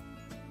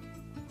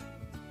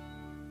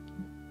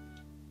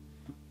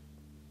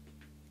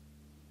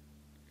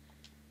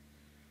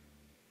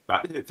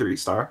 About to hit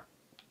 3-star.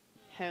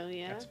 Hell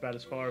yeah. That's about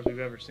as far as we've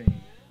ever seen.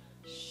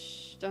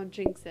 Shh, don't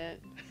jinx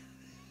it.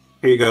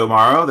 Here you go,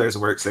 Maro. There's a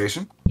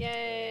workstation.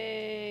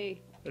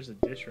 Yay! There's a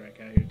dish rack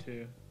out here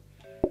too.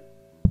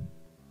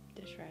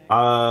 Dish rack.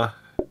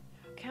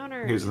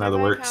 Counter. Here's Can I another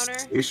buy a counter?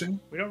 workstation.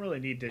 We don't really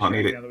need dish Don't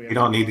rack need now that we it. have You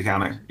don't need a the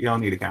counter. You don't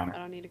need a I counter.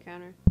 don't need a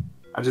counter.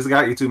 I just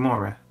got you 2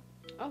 more, man.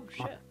 Oh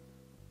shit.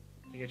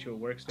 To get you a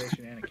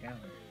workstation and a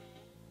counter.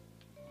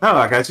 No,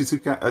 I got you 2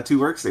 Oh, you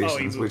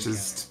workstations, moved which the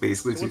is counter.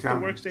 basically So 2 what's the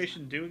counters.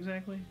 workstation do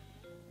exactly?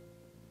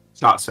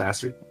 Shots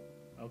faster.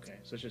 Okay,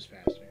 so it's just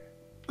faster.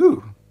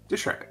 Ooh,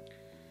 dish rack.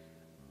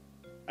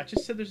 I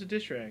just said there's a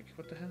dish rack.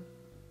 What the hell?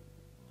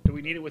 Do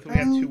we need it with we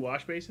have 2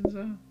 wash basins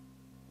though?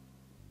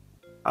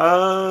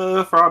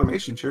 For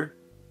automation, sure.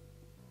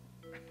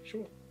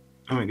 Sure.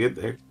 When we get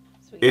there.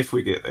 Sweet. If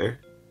we get there.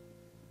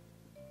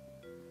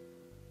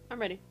 I'm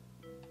ready.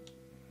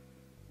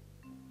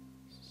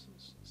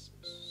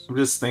 I'm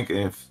just thinking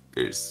if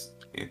there's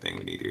anything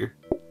we need here.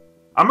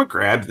 I'm gonna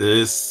grab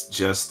this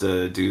just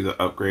to do the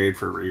upgrade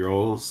for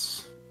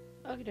rerolls.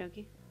 Okie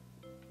dokie.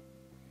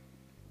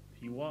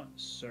 If you want,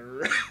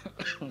 sir.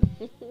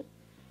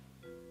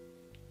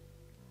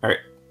 Alright,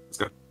 let's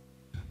go.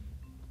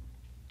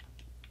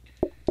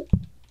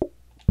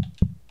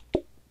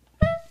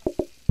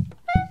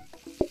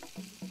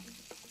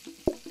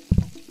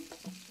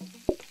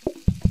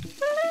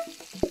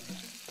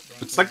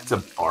 Looks like it's a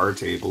bar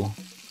table.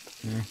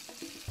 Yeah.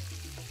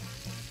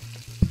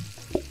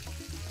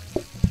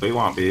 What do you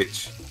want,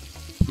 bitch?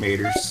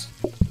 Maters.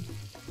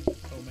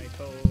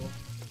 Tomato.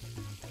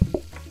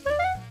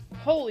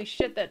 Holy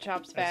shit, that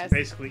chops That's fast.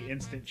 basically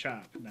instant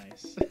chop.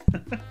 Nice.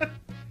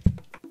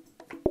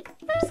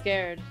 I'm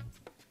scared.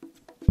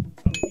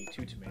 Oh, we need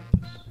 2 tomatoes.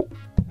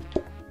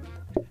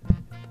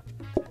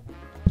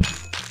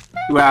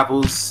 2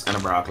 apples and a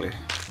broccoli.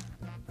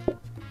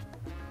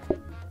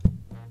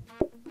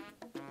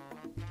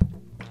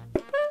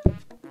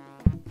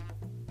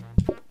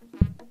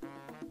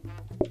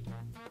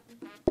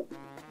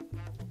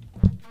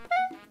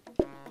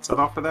 Is that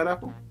off for that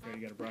apple?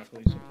 Already got a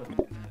broccoli, so put it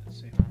in that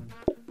same one.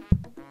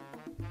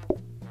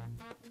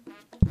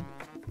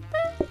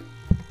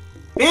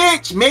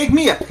 Bitch, make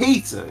me a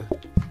pizza.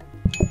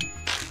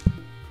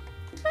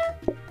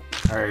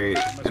 Alright,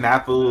 an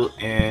apple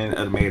and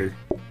a tomato.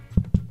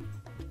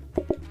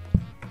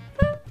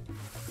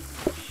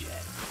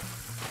 Shit.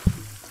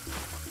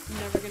 I'm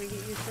never gonna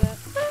get used to that.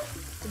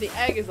 The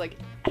egg is like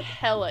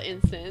hella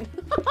instant.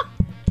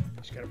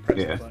 Just gotta press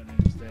Yeah. the button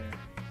and it's there.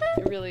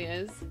 It really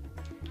is.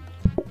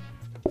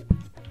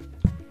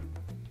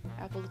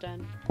 Apple's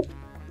done.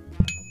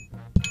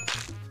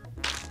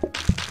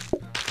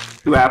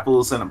 2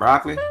 apples and a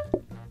broccoli. Big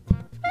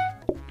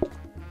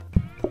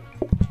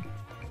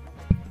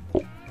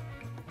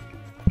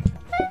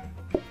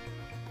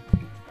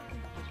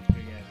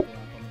ass block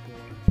on the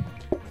floor.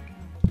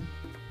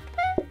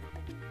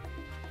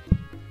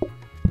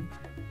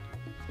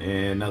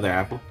 And another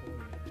apple.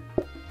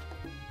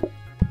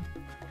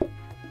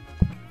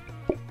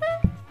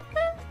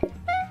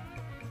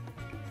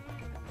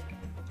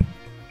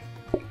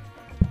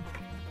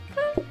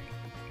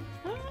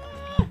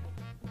 Ah!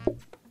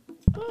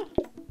 Ah!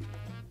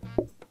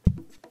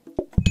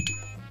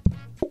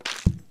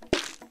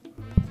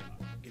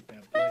 Get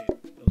that plate.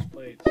 Those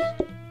plates. Alright.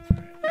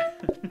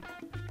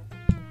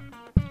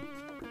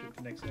 Get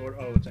the next order.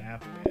 Oh, it's an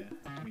apple, yeah.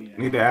 We need an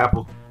Need the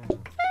apple.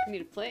 I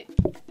need a plate.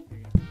 apple. Here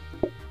you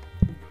go.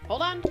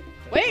 Hold on.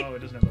 Wait! Oh, it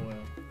doesn't have oil.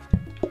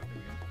 There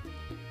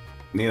we go.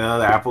 Need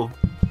another apple.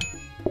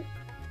 This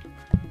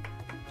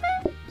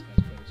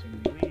guy's placing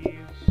the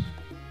leaves.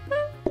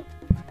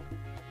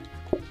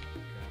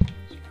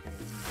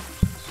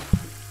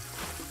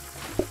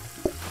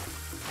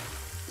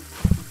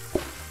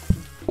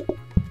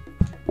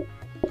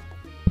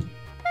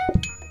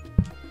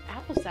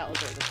 Apple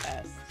salads are the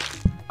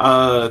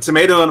best.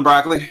 Tomato and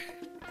broccoli.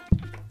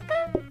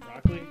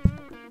 Broccoli?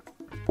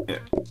 Yeah.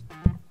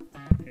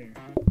 Here.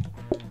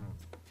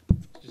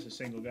 It's just a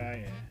single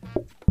guy, yeah.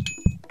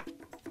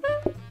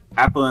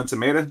 Apple and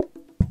tomato.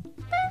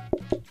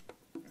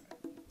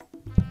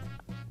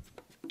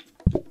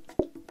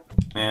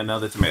 And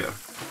another tomato.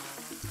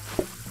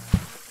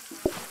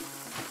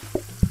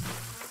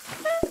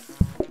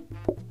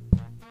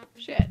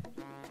 Shit.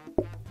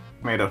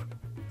 Tomato.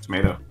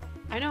 Tomato.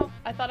 I know.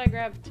 I thought I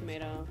grabbed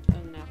tomato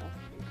and an apple.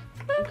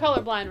 I'm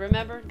colorblind,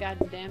 remember? God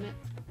damn it.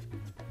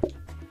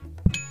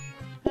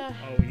 Oh,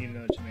 we need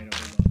another tomato.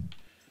 Hold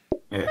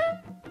on.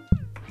 Yeah.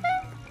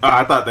 Oh,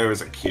 I thought there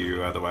was a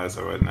queue, otherwise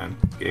I wouldn't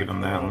have gave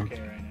him that one.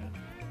 Okay, right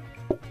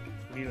now.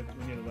 We need a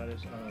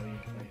lettuce. Oh, yeah,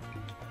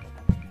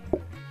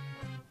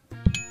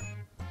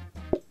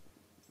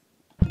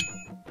 wait.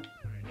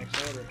 Alright,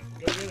 next order.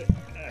 Go get it.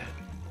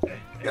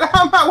 Get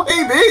out of my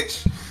way,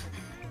 bitch!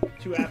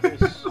 2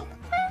 apples.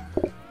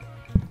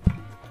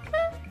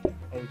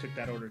 Oh, we took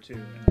that order too.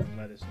 And then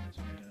lettuce and a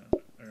tomato.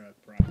 Or a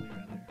broccoli,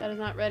 rather. That is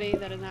not ready.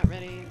 That is not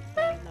ready.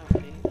 That is not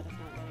ready. That is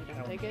not ready.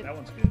 Don't take it. That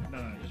one's good.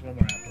 No, just one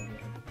more apple.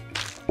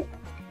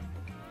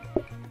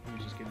 He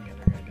was just getting the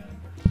other guy done.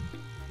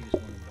 He just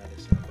wanted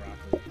lettuce and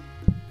broccoli.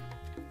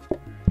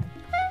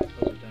 Alright.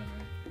 Those are done,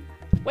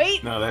 right?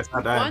 Wait! No, that's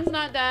not done. One's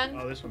not done.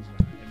 Oh, this one's not.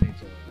 It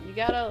needs a... You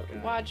gotta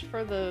watch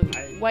for the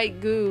white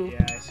goo.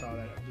 Yeah, I saw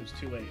that. It was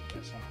too late.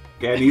 I saw it.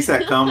 Yeah, it needs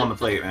that cum on the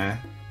plate, man.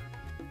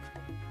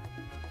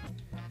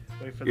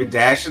 Wait for You're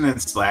dashing and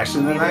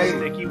splashing tonight?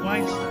 Sticky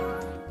white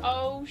stuff.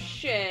 Oh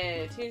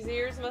shit, his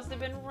ears must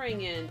have been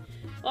ringing.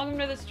 Welcome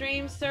to the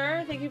stream,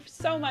 sir. Thank you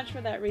so much for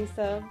that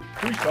resub.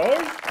 3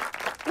 stars?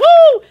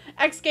 Woo!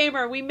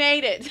 X-Gamer, we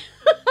made it!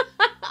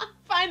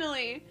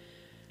 Finally!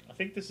 I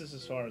think this is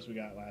as far as we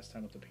got last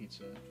time with the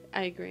pizza.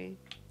 I agree.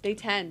 Day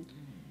 10.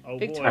 Oh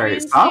Victoria. boy.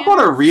 Alright, I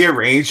want to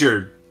rearrange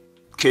your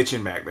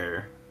kitchen back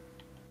there.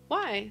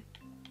 Why?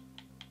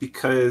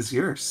 Because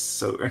you're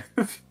so...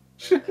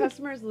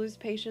 Customers lose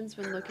patience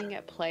when looking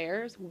at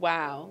players.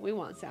 Wow, we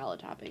want salad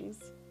toppings.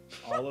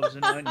 Olives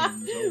and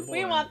onions. Oh boy.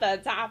 We want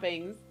the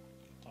toppings.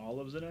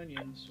 Olives and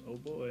onions. Oh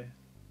boy.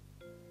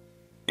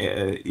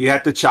 Yeah, you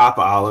have to chop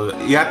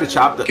olive. You have to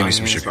chop the Give me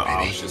some onions, sugar, but baby.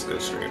 olives just go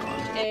straight on.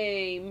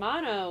 Hey,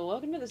 Mano,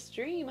 welcome to the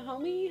stream,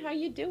 homie. How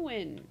you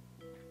doing?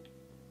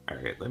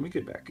 Alright, let me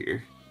get back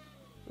here.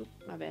 Oop,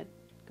 my bad.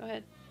 Go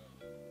ahead.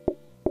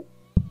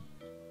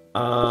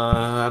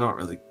 I don't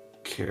really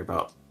care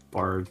about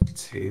bar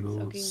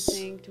tables. Soaking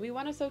sink. Do we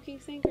want a soaking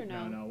sink or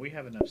no? No, we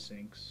have enough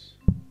sinks.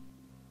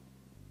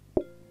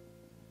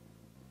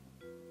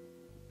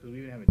 We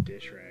even have a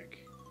dish rack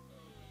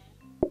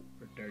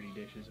for dirty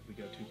dishes if we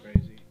go too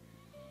crazy.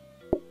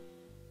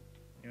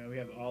 You know, we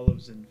have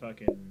olives and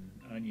fucking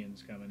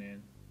onions coming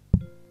in.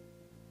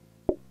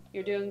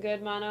 You're doing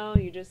good, Mano.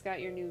 You just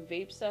got your new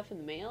vape stuff in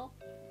the mail?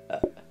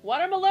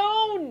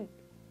 Watermelon!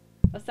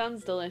 That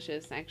sounds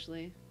delicious,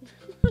 actually.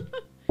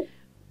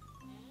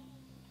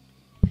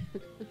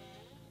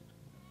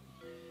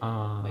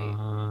 Wait,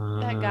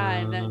 that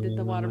guy that did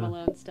the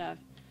watermelon stuff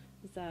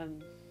is,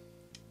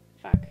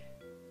 fuck.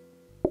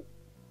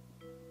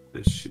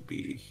 This should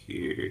be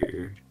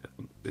here. I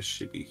think this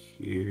should be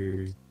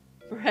here.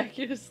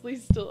 Miraculously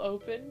still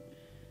open?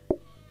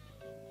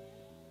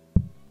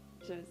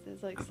 Just,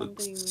 it's like That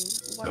something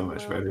looks so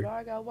much watermelon, better. but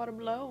I got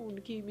watermelon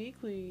to keep me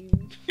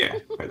clean. Yeah,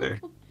 right there.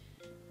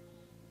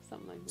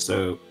 Something like that.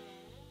 So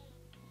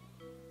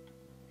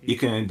you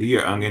can do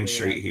your onion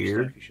straight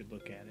here. You should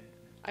look at it.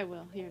 I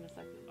will, here in a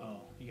second.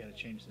 Oh, you gotta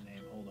change the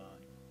name. Hold on.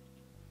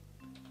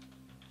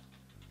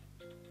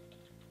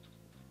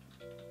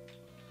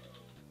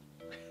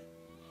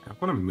 I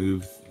want to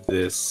move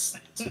this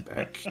to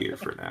back here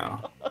for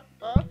now.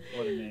 What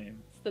a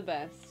name. It's the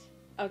best.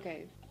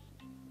 Okay.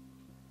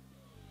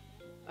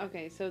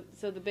 Okay, so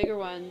the bigger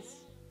ones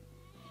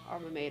are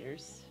my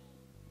maters.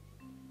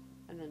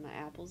 And then my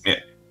apples. Yeah.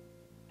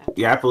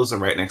 The apples are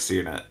right next to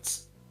your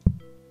nuts.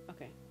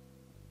 Okay.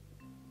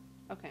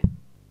 Okay.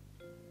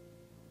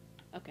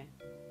 Okay.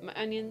 My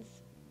onions.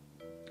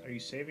 Are you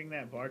saving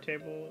that bar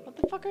table? What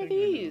the fuck are thing or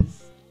no?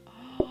 these?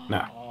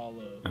 No.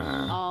 Olives.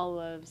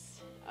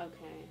 Olives.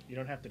 Okay. You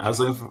don't have to. I was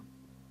looking for,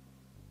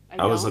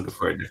 I was don't? looking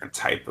for a different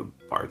type of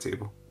bar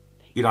table.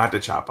 You don't have to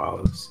chop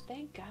olives.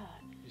 Thank God.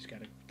 You just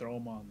gotta throw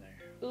them on there.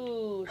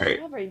 Ooh, Alright,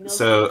 strawberry milk.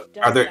 so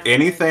does are there sound good.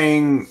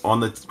 anything on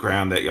the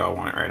ground that y'all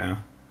want right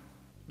now?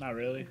 Not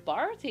really.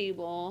 Bar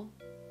table?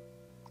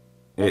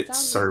 That It sounds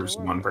serves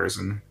adorable. one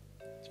person.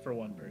 It's for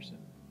one person.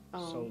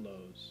 Oh.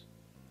 Solos.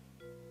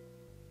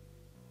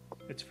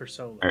 It's for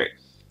solos. Alright.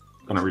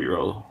 I'm gonna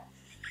reroll.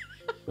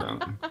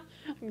 I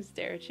can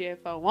stare at you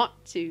if I want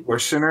to.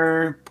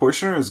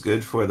 Portioner is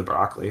good for the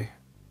broccoli.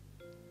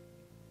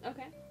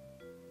 Okay.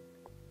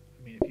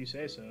 I mean, if you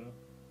say so.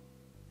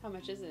 How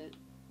much is it?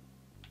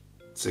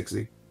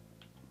 60.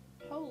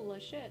 Holy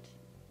shit.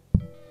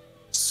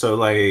 So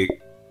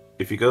like,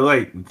 if you go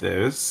like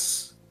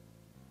this,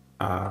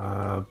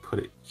 put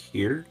it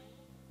here.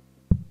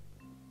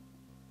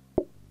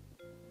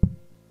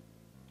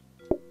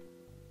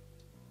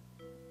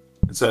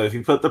 So if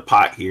you put the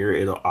pot here,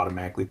 it'll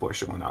automatically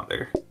portion one out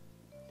there.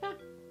 Huh.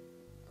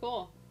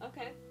 Cool.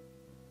 Okay.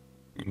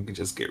 And you can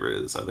just get rid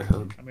of this other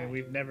hub. I mean,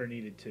 we've never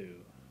needed to.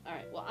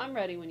 Alright, well, I'm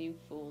ready when you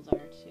fools are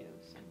too,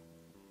 so.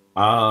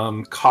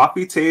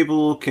 Coffee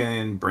table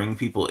can bring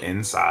people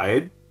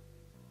inside,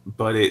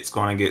 but it's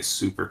going to get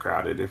super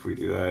crowded if we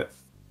do that.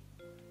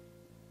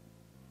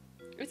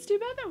 It's too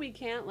bad that we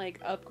can't, like,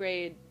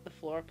 upgrade the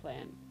floor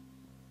plan.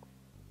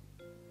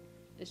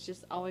 It's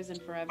just always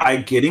and forever. By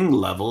getting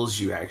levels,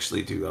 you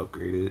actually do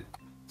upgrade it.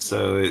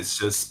 So it's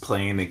just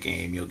playing the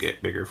game. You'll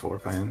get bigger floor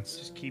plans.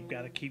 Just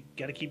gotta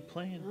keep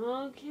playing.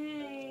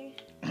 Okay.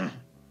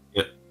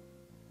 Yep.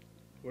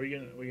 What are you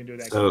gonna do with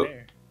that So-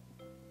 there?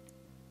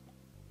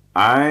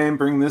 I'm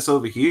bringing this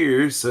over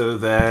here so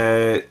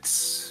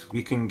that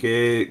we can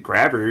get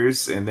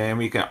grabbers and then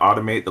we can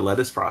automate the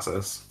lettuce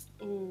process.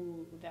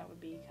 Ooh, that would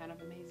be kind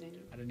of amazing.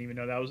 I didn't even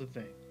know that was a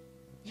thing.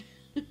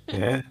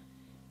 Yeah.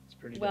 It's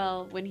pretty.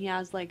 Well, when he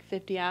has like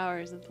 50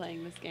 hours of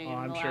playing this game, Oh,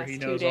 I'm the sure last he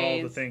 2 knows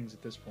days. all the things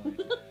at this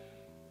point.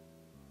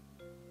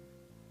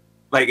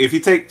 Like if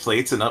you take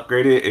plates and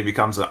upgrade it, it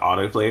becomes an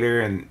auto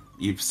plater and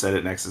you set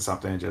it next to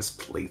something and just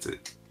plates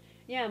it.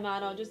 Yeah,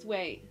 Mano, just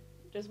wait.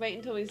 Just wait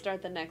until we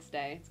start the next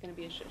day. It's gonna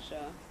be a shit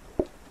show.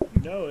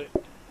 You know it.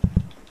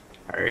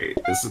 Alright,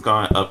 this is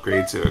going to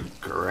upgrade to a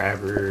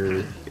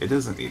grabber. It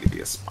doesn't need to be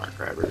a smart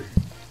grabber.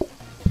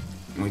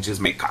 We just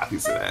make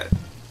copies of that.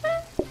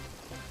 Alright,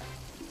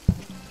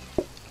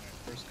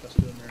 first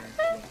customer.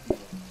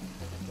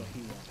 What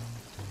he want?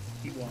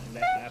 He want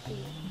that apple.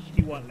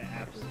 He want the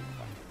apple.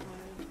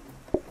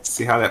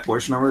 See how that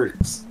portion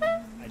works? I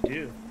do.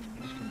 You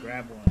just can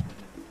grab one.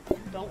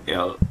 Don't.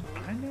 Yo.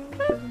 I know. It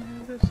doesn't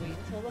have this.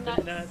 Until the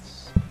The nuts.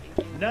 nuts.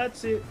 Thank you.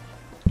 Nuts it.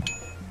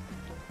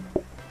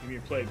 Give me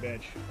your plate,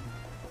 bitch.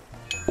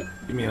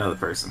 Give me another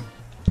person.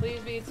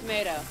 Please be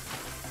tomato.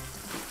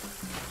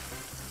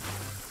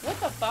 What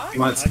the fuck? He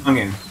wants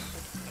onion. I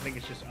think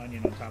it's just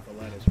onion on top of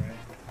lettuce, right?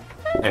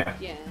 Yeah.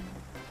 Yeah.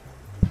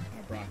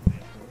 Or broccoli,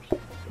 of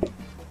course.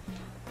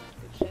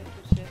 Good shit,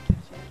 good shit,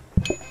 good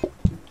shit.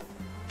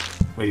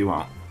 What do you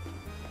want?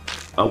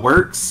 A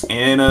works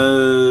and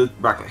a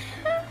broccoli.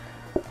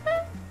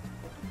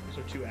 Those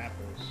are 2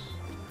 apples.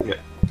 Yeah.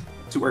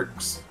 2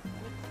 works.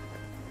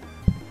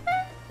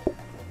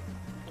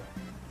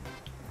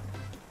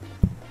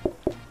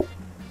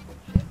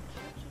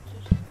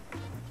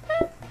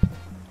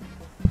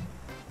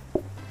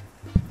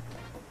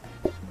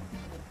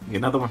 Get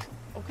another one.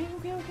 Okay.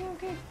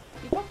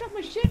 You fucked up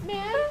my shit,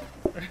 man.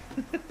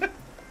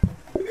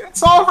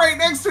 It's all right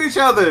next to each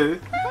other. You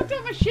fucked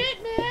up my shit,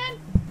 man.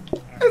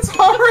 It's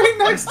all right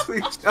next to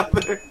each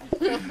other.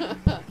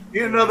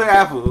 Get another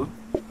apple.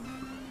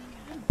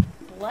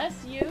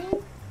 Bless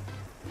you.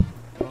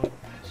 God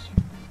bless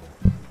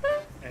you.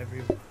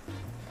 Everyone.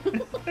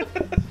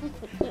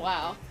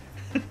 Wow.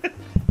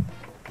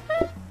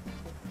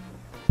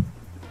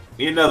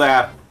 Get another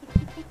apple.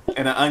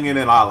 And an onion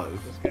and olive.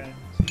 This guy.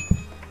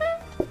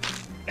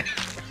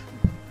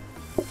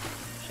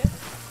 Shit.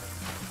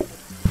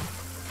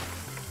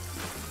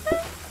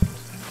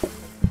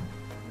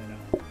 And then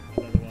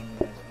another one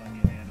that has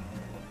onion and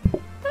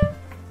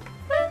olive.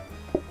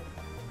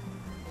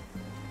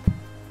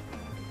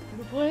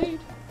 The blade.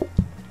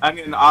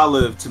 Onion,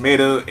 olive,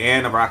 tomato,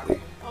 and a broccoli.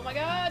 Oh my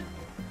god.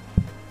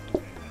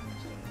 Okay, that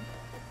one's done.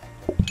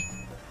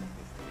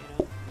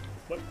 Tomato.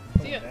 What?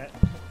 See ya. That?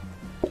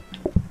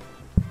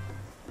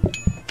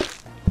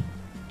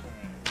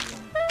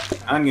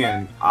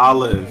 Onion,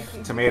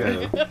 olive,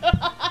 tomato.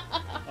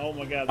 Oh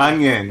my god.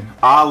 Onion,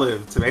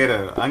 olive,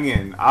 tomato.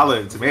 Onion,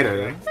 olive,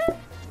 tomato.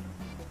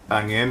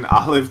 Onion,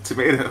 olive,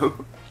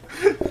 tomato.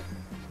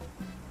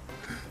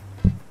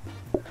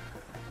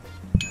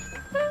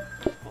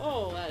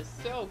 Oh, that's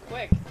so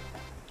quick.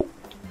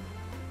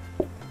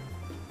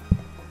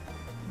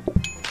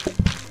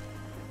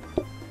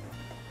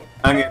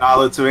 Onion,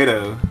 olive,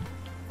 tomato.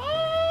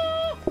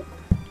 Oh!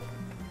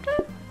 Get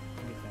that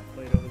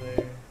plate over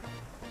there.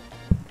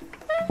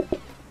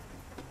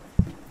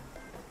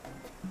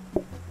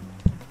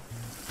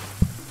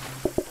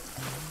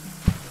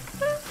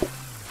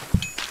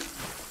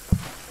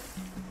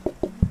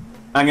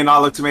 Onion,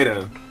 olive,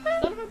 tomato.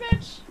 Son of a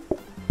bitch!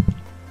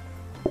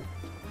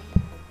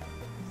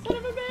 Son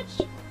of a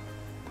bitch!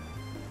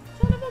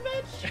 Son of a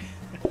bitch!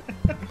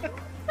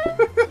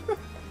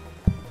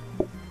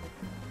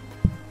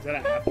 Is that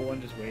an apple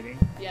one just waiting?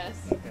 Yes,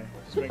 Okay,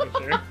 just making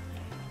sure. of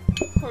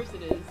course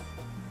it is.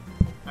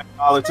 Onion,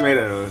 olive,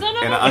 tomato. Son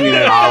of And a an onion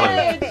and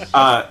olive.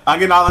 bitch!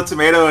 Onion, olive,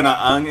 tomato, and an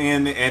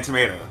onion and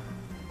tomato.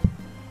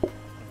 I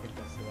think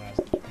that's the last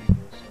 2 people,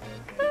 so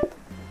okay.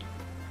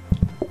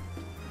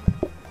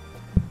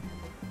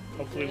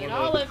 Hopefully Need one an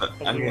of, olive.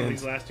 hopefully one of Onions.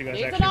 these last 2 guys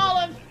Needs an actually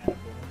olive. wants an apple.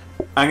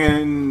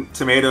 Onion,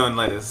 tomato, and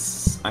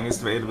lettuce. Onion,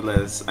 tomato,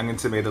 lettuce. Onion,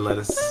 tomato,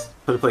 lettuce.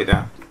 Put a plate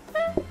down. I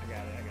got it.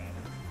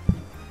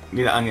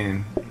 Need an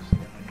onion. You see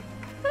the onion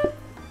on there. Okay.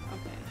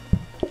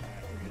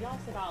 Alright, we're good. Y'all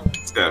said olive.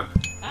 Let's go.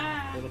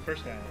 Ah! Well, the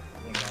first guy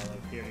wanted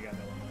olive. He already got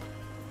that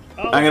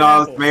one. Oh, Onion, an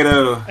olive, apple.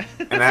 tomato,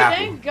 and an apple.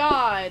 Thank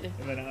God!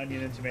 And then an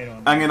onion and tomato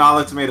on Onion,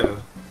 olive, tomato.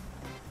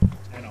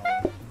 and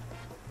olive.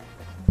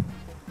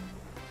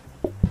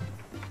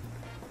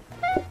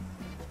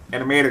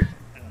 And a mater.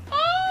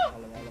 Oh!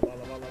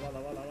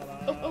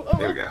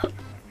 There we go.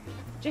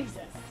 Jesus.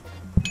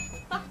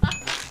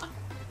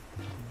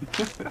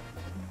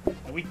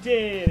 And we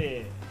did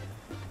it!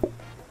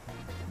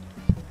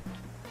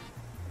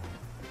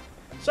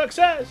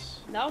 Success!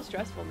 That was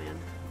stressful, man.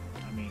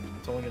 I mean,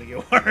 it's only gonna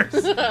get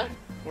worse.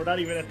 We're not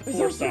even at the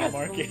We're so 4-star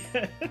stressful.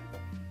 market.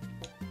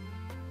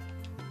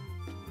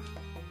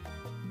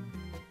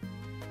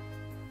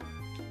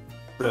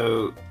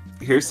 So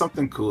here's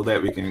something cool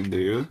that we can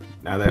do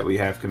now that we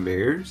have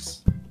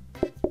conveyors.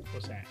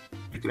 What's that?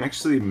 We can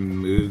actually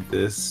move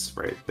this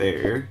right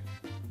there.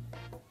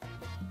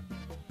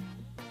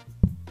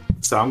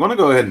 So I'm gonna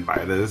go ahead and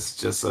buy this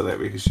just so that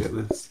we can show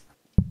this.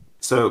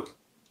 So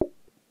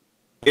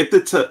if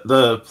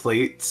the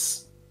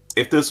plates,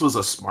 if this was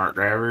a smart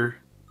grabber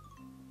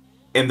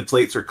and the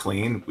plates are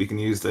clean, we can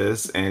use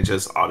this and it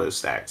just auto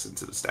stacks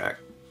into the stack.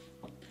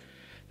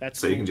 That's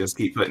So cool. you can just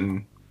keep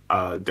putting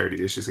dirty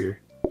dishes here.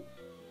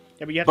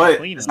 Yeah, but you have to But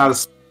clean it's them.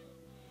 not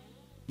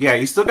yeah,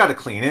 you still got to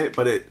clean it,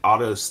 but it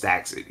auto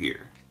stacks it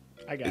here.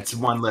 I got It's you.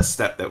 one less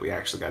step that we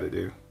actually got to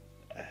do.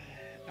 I feel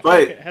but-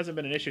 like it hasn't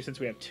been an issue since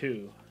we have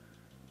 2.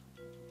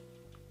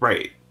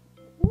 Right.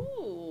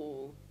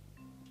 Ooh.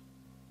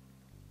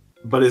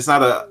 But it's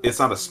not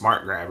a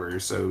smart grabber,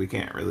 so we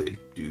can't really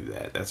do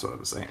that. That's what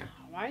I'm saying.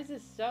 Why is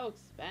this so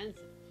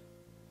expensive?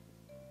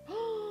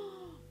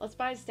 Let's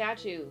buy a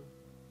statue.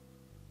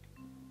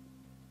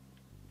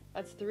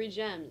 That's 3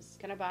 gems.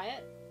 Can I buy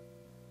it?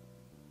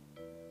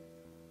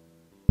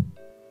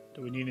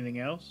 Do we need anything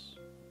else?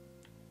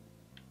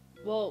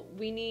 Well,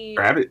 we need.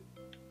 Grab it.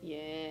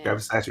 Yeah. Grab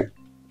a statue.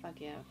 Fuck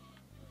yeah.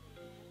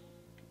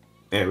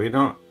 Yeah, we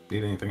don't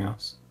need anything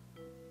else.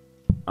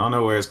 I don't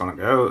know where it's gonna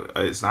go.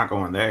 It's not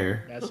going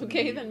there. That's gonna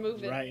Okay, be then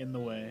move it. right in the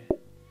way.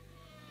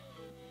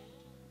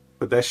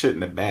 Put that shit in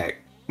the back.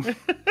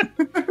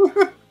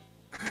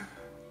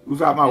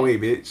 Move out my way,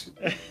 bitch.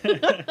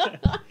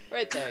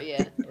 Right there,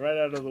 yeah. Right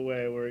out of the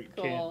way where it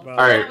Cool. can't So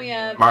bother. Alright, now we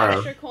have Maro.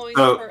 extra coins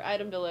So- per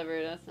item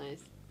delivered. That's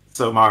nice.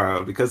 So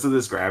Maro, because of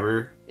this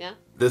grabber, Yeah.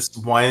 this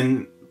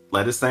one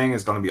lettuce thing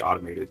is gonna be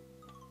automated.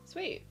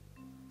 Sweet.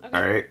 Okay.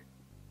 All right.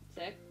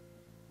 Sick.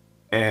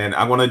 And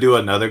I want to do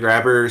another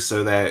grabber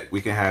so that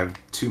we can have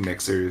 2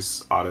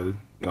 mixers auto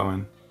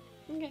going.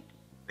 Okay.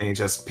 And you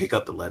just pick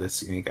up the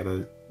lettuce. You ain't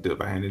gotta do it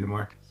by hand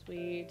anymore.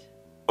 Sweet.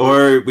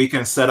 Or we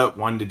can set up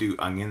one to do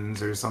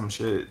onions or some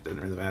shit. Doesn't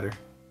really matter.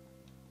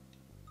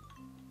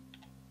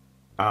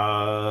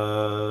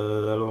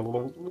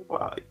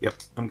 Yep,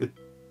 I'm good.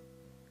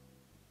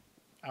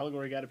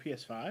 Allegory got a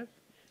PS5?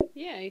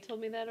 Yeah, he told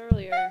me that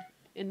earlier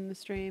in the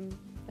stream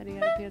that he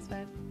had a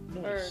PS5.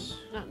 Nice. Or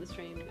not in the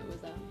stream. It was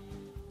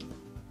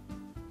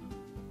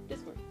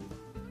Discord.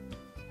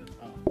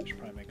 Oh, we should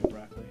probably make a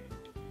broccoli.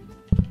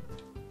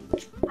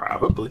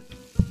 Probably.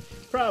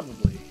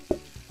 Probably.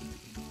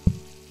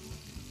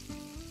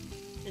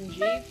 And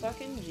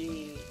fucking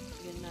G.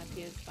 Getting that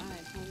PS5,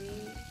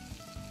 homie.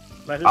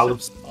 Lettuce.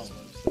 Olives. Olives.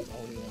 That's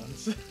all he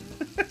wants.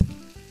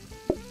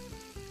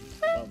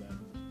 Well then.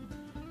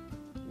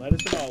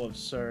 Lettuce and olives,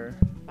 sir.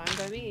 Fine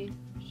by me.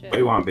 Shit. What do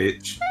you want,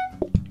 bitch?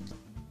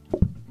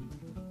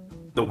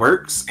 The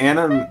works and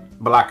a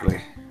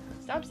broccoli.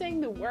 Stop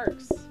saying the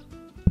works.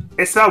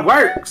 It's the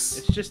works.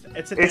 It's just,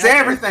 it's It's apple.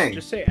 everything.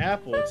 Just say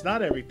apple. It's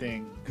not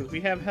everything. Because we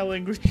have hella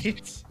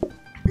ingredients.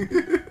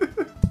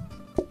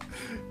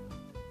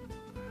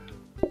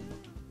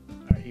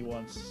 Alright, he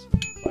wants,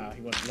 wow,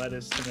 he wants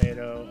lettuce,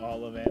 tomato,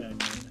 olive, and onion.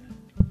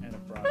 And a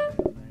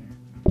broccoli on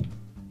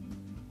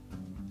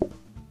there.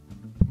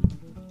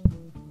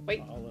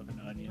 Wait. Olive and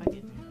onion.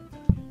 Onion.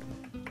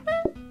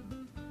 Yeah.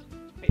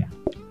 But yeah.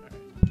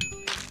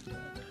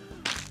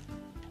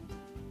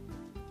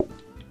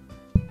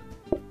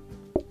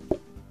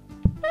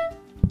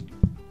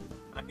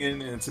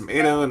 Onion and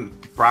tomato and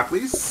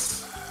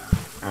broccolis.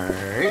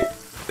 Alright.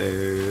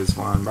 There's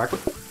one broccoli.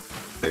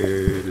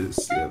 There's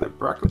the other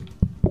broccoli.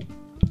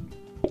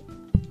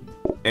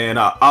 And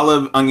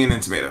olive, onion,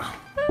 and tomato.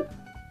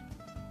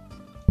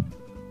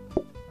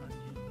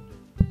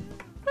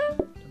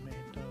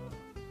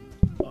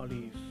 Onion,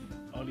 tomato,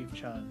 olive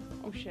chan.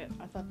 Oh shit.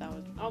 I thought that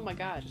was. Oh my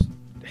god. Just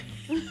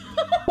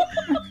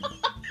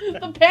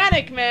The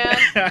panic, man.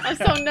 I'm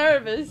so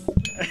nervous.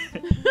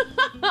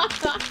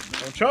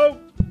 don't choke.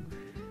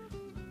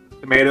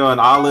 Tomato and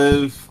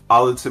olive,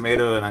 olive,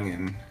 tomato, and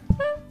onion.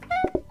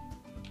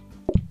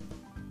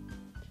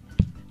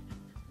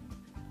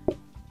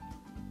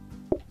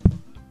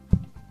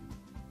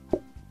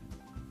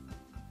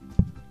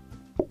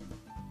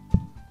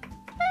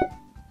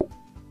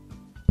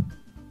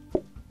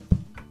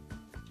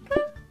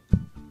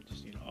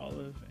 Just need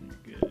olive and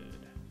you're good.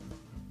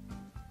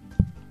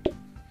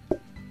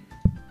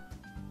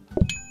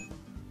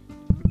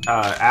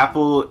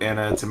 Apple and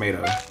a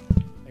tomato.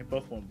 They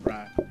both want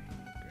broccoli.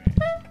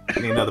 Great.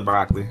 I need another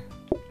broccoli.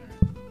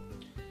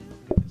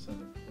 Get this other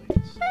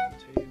plates on the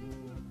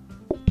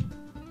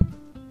table.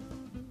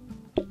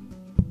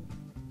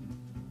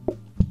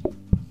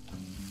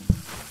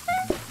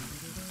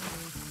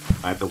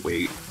 I have to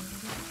wait.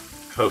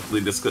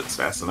 Hopefully this cooks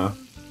fast enough.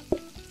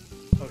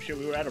 Oh shit,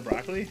 we were out of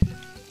broccoli?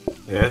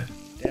 Yeah.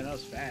 Damn, that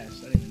was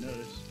fast. I didn't even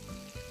notice.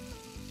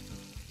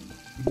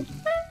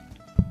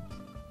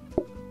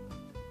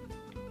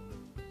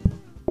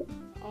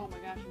 Oh my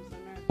gosh, I'm so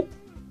nervous.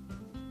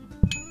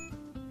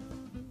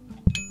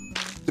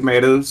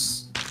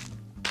 Tomatoes.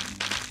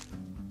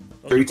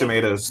 Those 3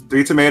 tomatoes.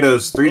 3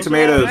 tomatoes. 3 Those are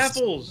all tomatoes.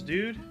 apples,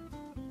 dude.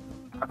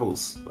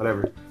 Apples.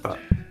 Whatever. Fuck.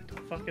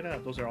 Don't fuck it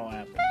up. Those are all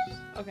apples.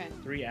 Okay.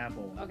 3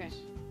 apple ones. Okay.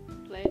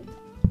 Played.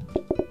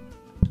 Oh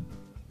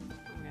my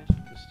gosh.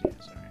 Just, yeah,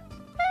 sorry.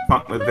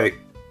 Fuck, move the plate.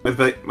 Move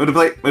the plate. Move the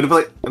plate. Move the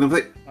plate. Move the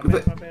plate. My Move the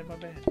bad, plate. my bad, my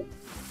bad.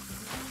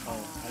 Oh,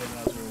 I didn't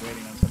realize we were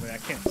waiting on somebody. I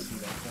can't see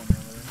that corner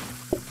over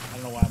there. I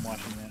don't know why I'm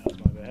watching that. That was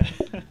my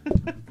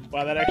bad.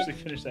 Wow, that actually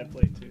finished that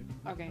plate, too.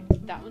 Okay,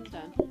 that one's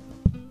done.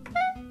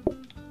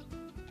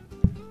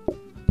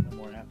 One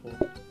more apple.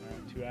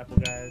 Alright, 2 apple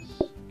guys.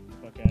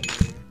 Fuck out of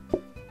here.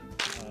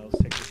 Let's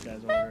take this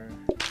guy's order.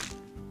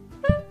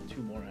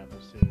 2 more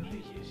apples, too.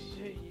 Jesus.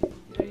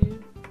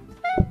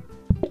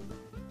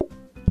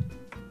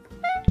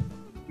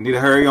 Need to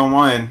hurry on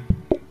one.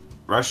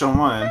 Rush on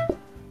one.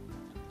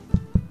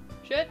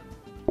 Shit.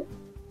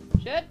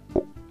 Shit.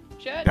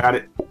 Shit. Got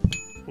it.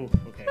 Ooh,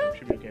 okay, we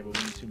should be okay, but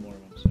we need 2 more of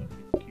them, so if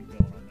we keep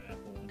going on the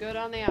apple one. Good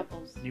on the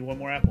apples. Need 1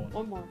 more apple one.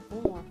 One more.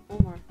 One more.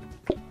 One more.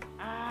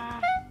 Ah.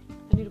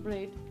 I need a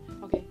blade.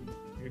 Okay.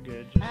 You're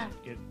good,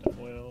 just get the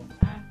oil,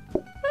 Ah.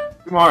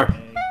 2 more.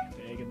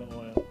 the egg and the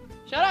oil.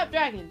 Shut up,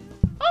 dragon.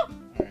 Oh.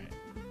 Alright.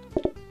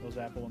 Those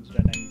apple ones are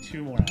done. I need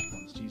 2 more apple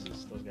ones.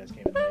 Jesus, those guys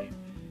came in late.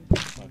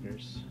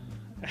 Fuckers.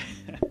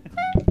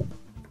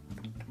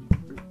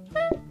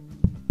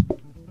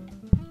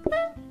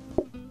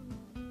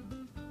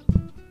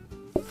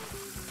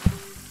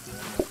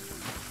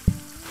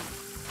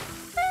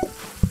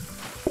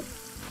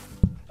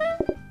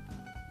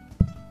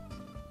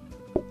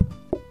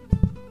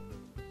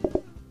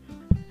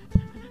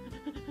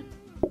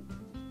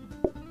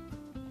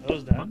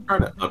 Those done. Try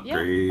to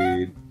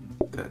upgrade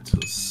that to a Dragon,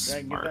 get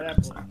smart. that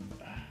apple.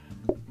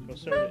 Go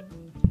serve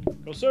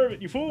it. Go serve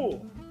it, you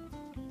fool!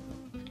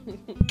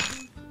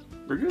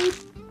 We're good.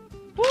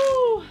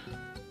 Woo.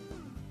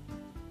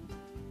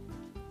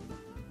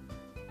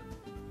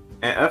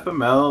 And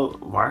FML,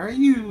 why are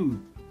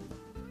you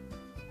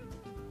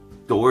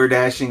door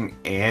dashing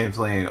and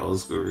playing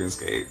old school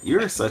RuneScape?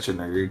 You're such a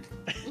nerd.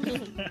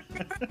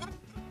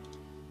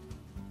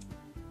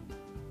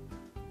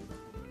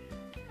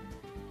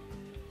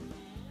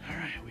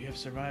 Alright, we have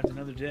survived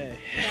another day.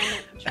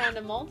 Trying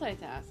to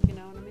multitask, you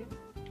know what I mean?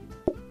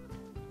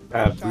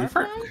 Blueprint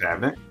knife?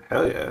 cabinet?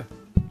 Hell yeah.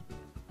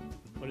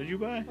 What did you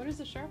buy? What does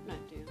the sharp knife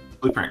do?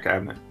 Blueprint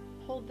cabinet.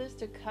 Hold this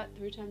to cut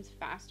 3 times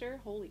faster?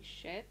 Holy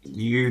shit.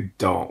 You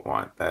don't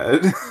want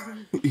that.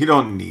 You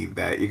don't need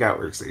that. You got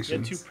You workstations.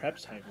 had 2 prep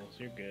cycles,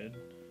 you're good.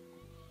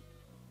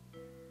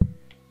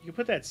 You can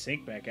put that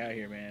sink back out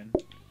here, man.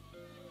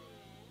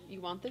 You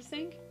want this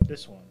sink?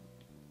 This one.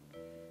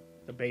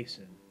 The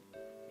basin.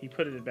 He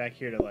put it back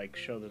here to like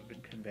show the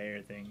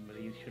conveyor thing, but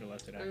he should have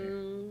left it out here.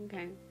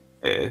 Okay.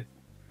 Yeah.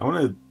 I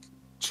want to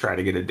try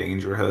to get a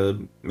danger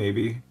hub,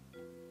 maybe.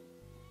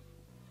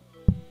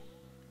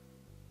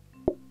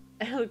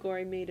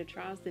 Allegory made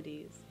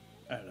atrocities.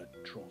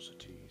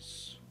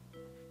 Atrocities.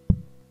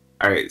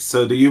 Alright,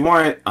 so do you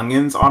want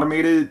onions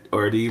automated,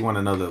 or do you want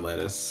another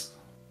lettuce?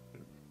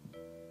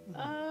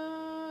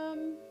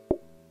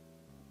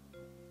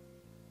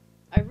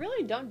 I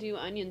really don't do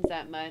onions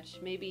that much.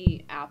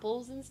 Maybe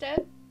apples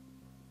instead?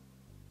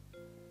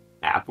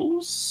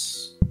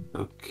 Apples?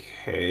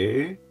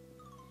 Okay.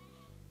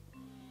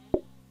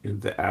 Give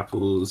the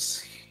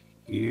apples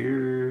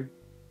here.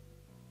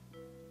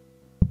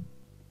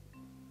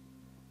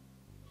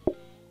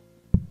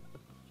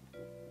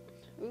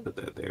 Ooh. Put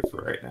that there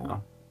for right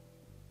now.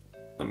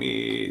 Let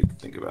me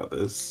think about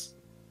this.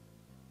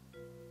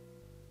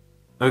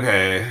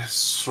 Okay,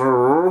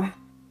 so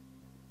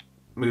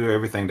move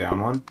everything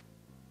down one.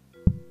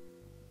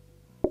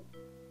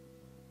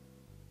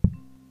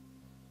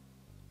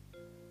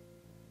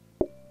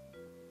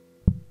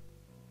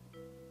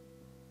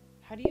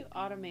 How do you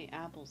automate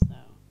apples, though?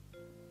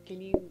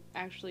 Can you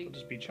actually They'll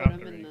just be put chopped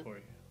them and in ready the... for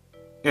you.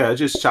 Yeah,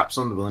 just chop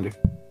some in the blender.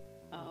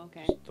 Oh,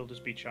 okay. They'll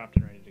just be chopped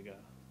and ready to go.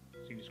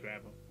 So you just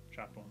grab them,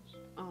 chopped ones.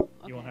 Oh, okay.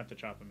 You won't have to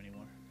chop them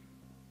anymore.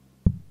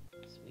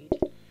 Sweet.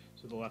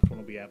 So the left one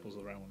will be apples,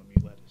 the right one will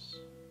be lettuce.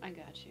 I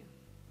got you.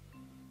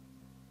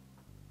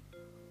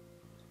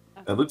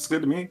 That looks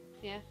good to me.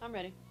 Yeah, I'm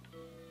ready.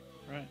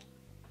 Right.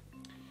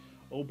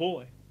 Oh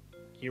boy.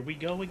 Here we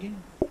go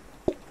again.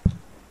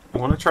 I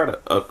want to try to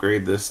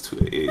upgrade this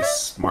to a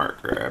smart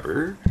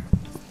grabber.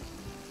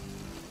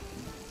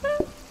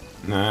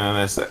 Nah,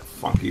 that's that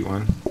funky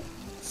one.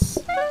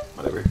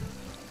 Whatever.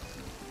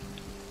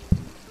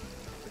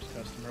 First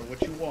customer, what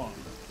you want?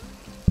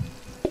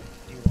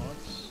 He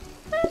wants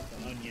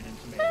the onion and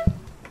tomato.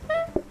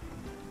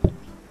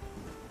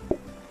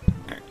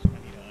 Alright. So I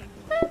need an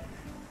onion.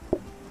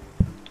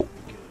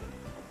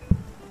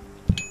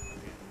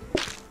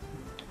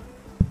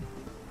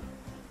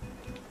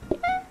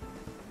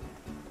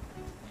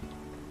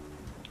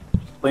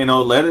 Plain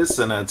old lettuce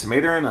and a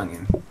tomato and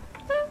onion.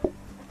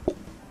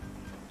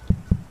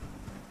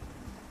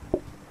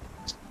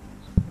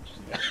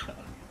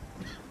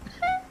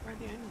 Where are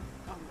the onions?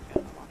 Oh my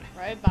god, I walked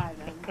right by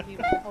them. You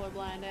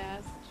colorblind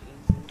ass.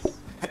 Jesus.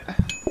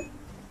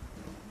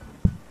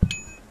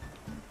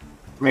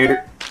 Tomato.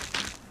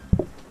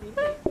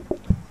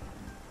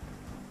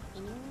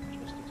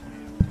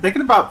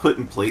 thinking about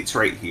putting plates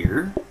right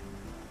here.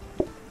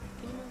 Can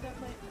you move that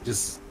plate?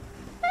 Just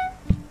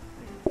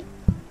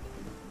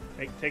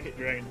Take it,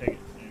 Dragon. Take it.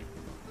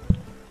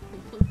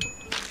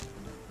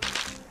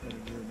 Better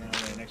do it now.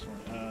 Okay, next one.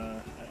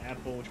 An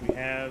apple, which we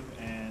have,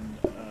 and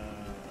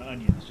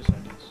onions. Just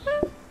onions.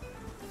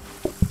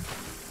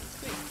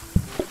 Sweet.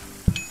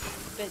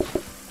 Bitch.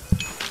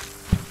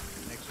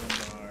 Next ones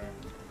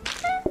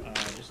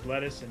are just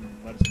lettuce and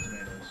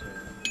tomatoes. So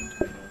one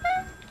tomato.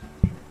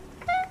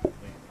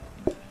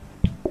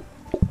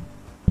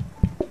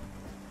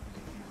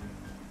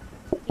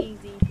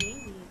 Easy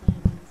peasy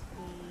lemon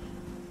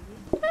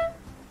squeezy.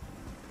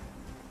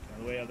 By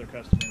the way, other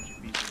customers, you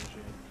piece of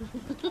shit.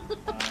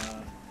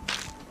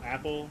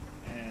 Apple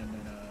and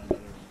then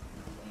another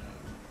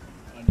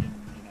onion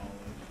and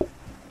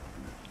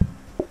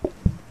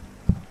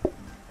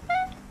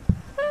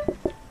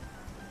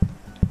olive.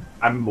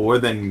 I'm more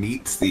than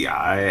meets the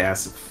eye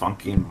as a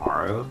funky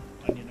Maro.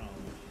 Onion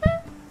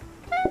olive.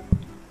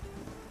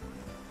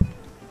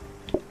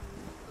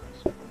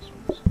 So this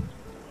one's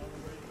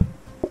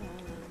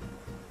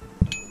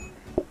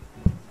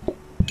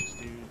next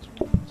dude's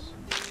wants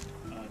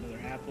another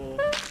apple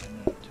and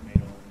a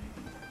tomato only.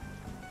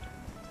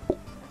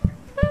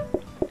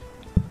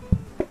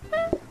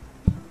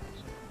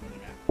 So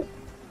another apple.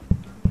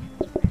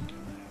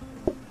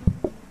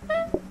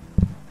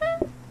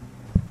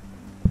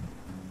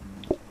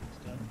 It's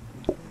done.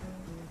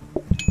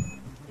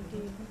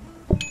 Indeed.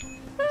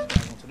 This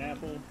guy wants an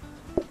apple.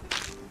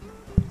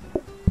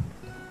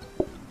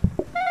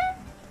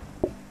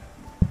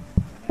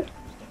 That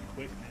was done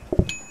quick,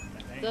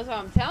 man. That's what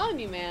I'm telling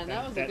you, man.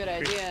 That was a good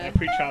idea. That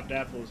pre-chopped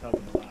apple is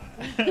helping a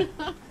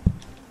lot.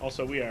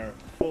 Also, we are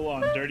full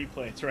on dirty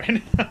plates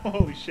right now.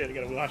 Holy shit, I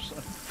gotta wash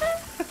them.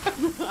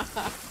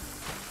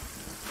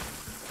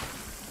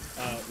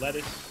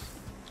 Lettuce.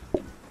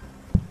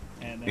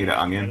 And then Need an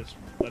onion.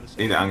 Lettuce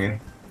Need an onion.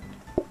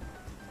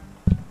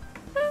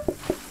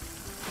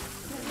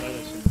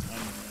 Lettuce and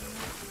onion.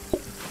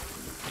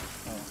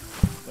 Oh,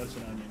 lettuce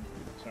and onion.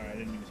 Sorry, I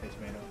didn't mean to say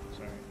tomato.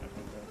 Sorry, I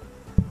fucked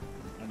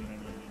up. Onion.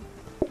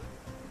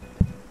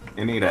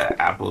 You need an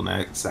apple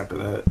next after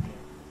that.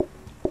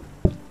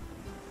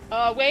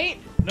 Wait.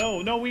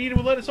 No, we need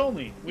a lettuce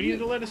only. We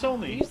needed a lettuce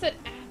only. You said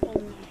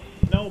apple.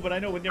 No, but I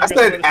know we never I got the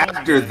said lettuce only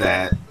after guy.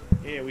 that.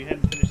 Yeah, we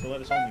hadn't finished the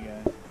lettuce only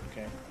guy.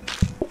 Okay.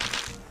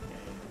 Yeah,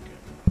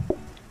 okay.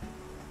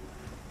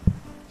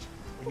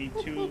 We need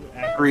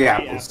Three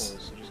apples.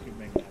 apples. So just keep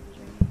making apples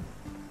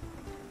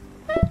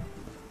right now.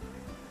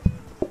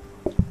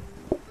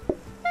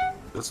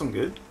 This one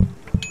good?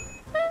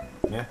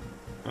 Yeah.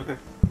 Okay.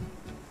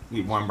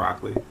 Need one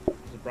broccoli. Is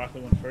the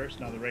broccoli one first?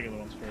 No, the regular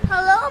one's first.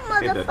 Hello,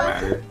 It doesn't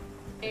matter.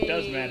 It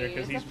does matter,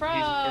 'cause Hey, he's the further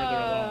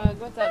along. frog.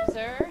 What's up,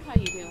 sir? How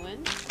you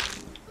doing?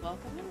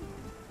 Welcome in.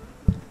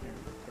 Here,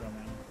 put on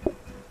that one.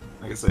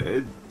 Like I said,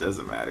 it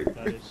doesn't matter.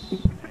 Lettuce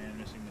and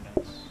missing the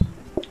nuts.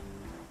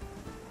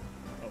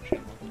 Oh shit,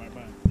 welcome right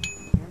by.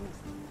 You're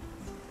missing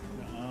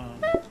Mine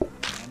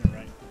are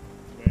right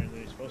where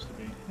they're supposed to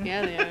be. nuts.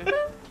 Yeah, they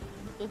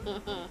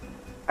are.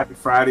 Happy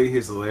Friday.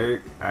 Here's the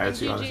lyric. I And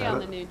actually on the GG on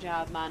the new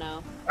job,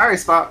 Mano. All right,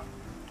 Spot.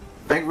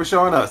 Thank you for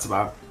showing up,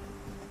 Spot.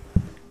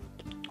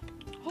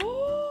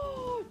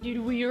 Oh, did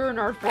we earn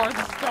our 4th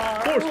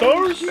star? 4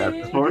 stars? shit.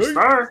 That's the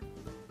 4-star.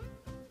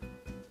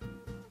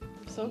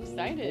 I'm so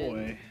excited. Oh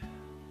boy.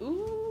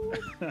 Ooh.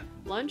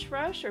 Lunch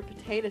rush or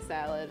potato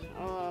salad?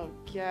 Oh,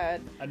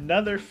 God.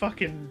 Another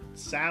fucking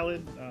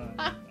salad.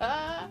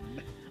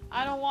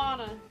 I don't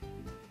wanna.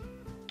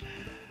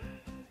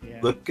 Yeah.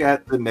 Look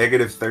at the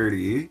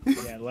 -30.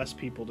 Yeah, less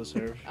people to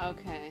serve.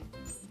 Okay.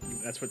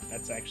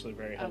 That's actually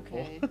very helpful.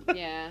 Okay.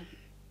 Yeah.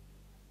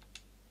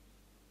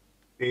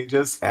 You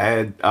just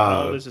add.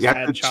 This is You have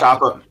add to chopped-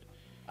 chop up.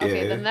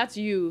 Okay, Yeah. then that's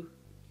you.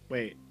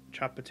 Wait,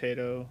 chopped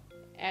potato.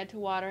 Add to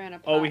water and a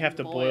pot. Oh, we have and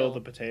to boil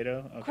the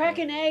potato. Okay. Crack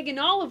an egg in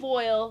olive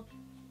oil.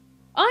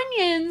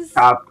 Onions.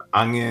 Chop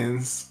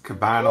onions.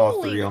 Combine all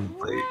Holy three on the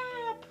plate.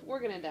 crap. We're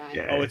gonna die.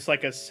 Yeah. Oh, it's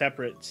like a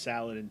separate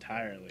salad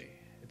entirely.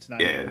 It's not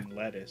Yeah. even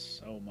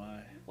lettuce. Oh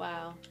my.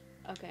 Wow.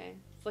 Okay.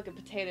 It's like a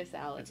potato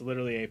salad. It's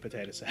literally a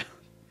potato salad.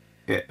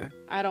 Yeah.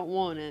 I don't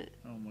want it.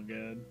 Oh my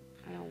god.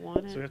 I don't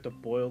want So we it. have to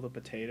boil the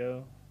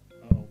potato.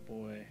 Oh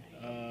boy.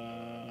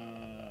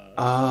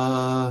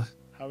 Uh.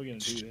 How are we gonna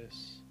do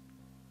this?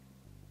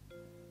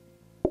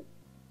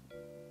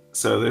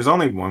 So there's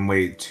only one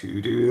way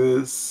to do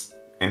this,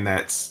 and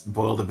that's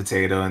boil the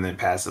potato and then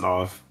pass it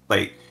off.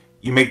 Like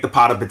you make the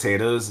pot of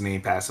potatoes and then you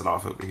pass it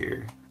off over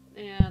here.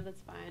 Yeah,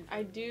 that's fine.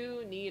 I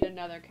do need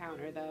another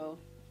counter though.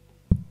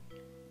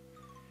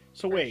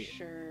 So for wait,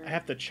 Sure. I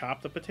have to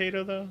chop the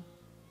potato though?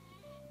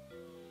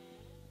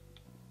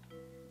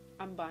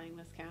 I'm buying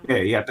this counter.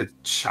 Yeah, you have to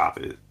chop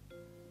it.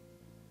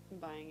 I'm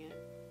buying it.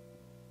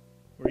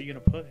 Where are you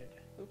gonna put it?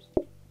 Oops.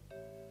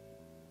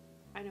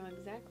 I know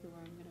exactly where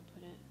I'm gonna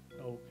put it.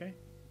 Okay.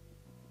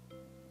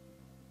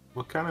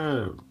 What kind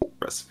of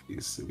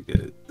recipes do we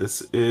get?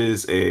 This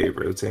is a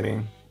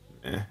rotating.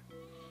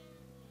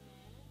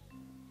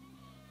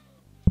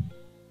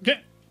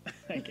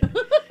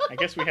 I I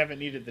guess we haven't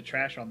needed the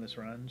trash on this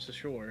run, so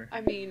sure.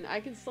 I mean,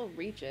 I can still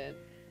reach it.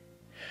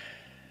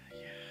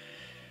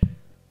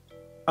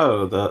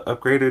 Oh, the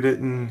upgrader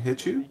didn't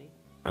hit you?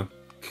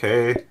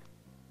 Okay.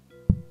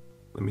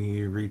 Let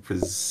me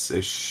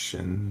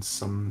reposition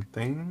some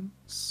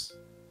things.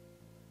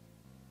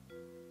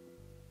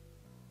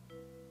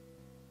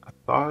 I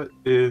thought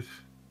if...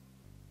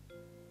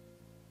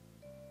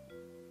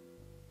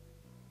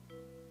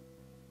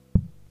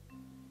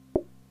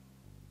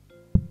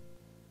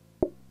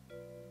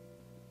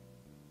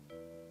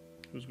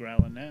 Who's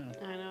growling now?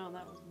 I know,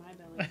 that was my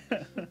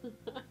belly.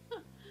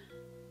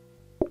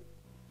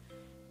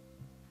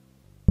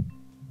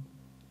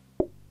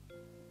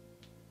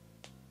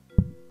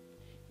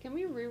 Can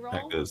we reroll?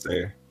 That goes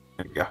there.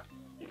 There you go.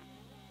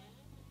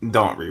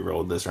 Don't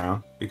re-roll this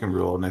round. You can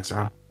re-roll next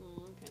round.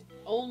 Oh, okay.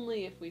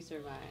 Only if we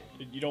survive.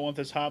 You don't want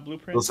this hot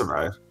blueprint? We'll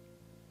survive.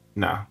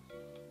 No.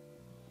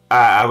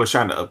 I was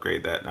trying to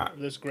upgrade that, not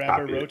This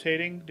grabber copy it.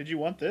 rotating? Did you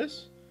want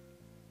this?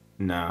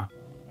 No.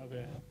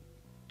 Okay.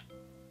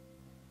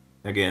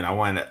 Again, I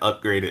wanted to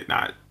upgrade it,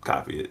 not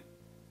copy it.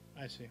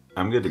 I see.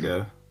 I'm good to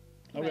go.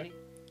 Okay. Ready?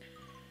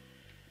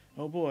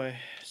 Oh boy.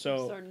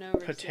 So, So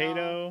nervous,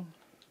 potato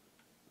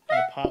in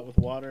a pot with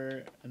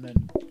water and then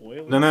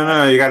boil it?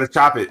 No. You gotta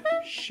chop it.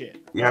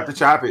 Shit. You have to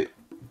chop it.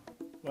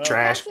 Well,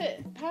 Trash.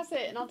 Pass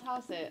it, and I'll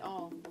toss it.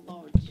 Oh,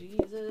 Lord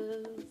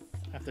Jesus.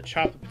 I have to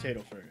chop the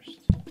potato first.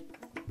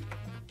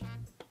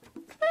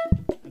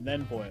 And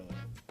then boil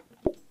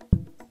it.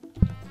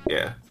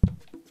 Yeah.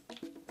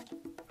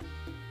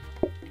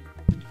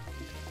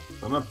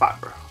 I'm a pot,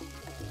 bro.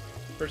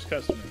 First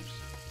customers.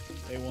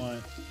 They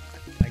want...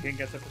 I can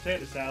get the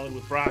potato salad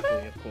with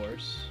broccoli, of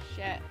course.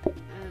 Shit.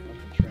 Fucking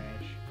trash.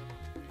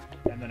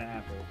 And then an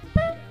apple.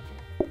 Apple.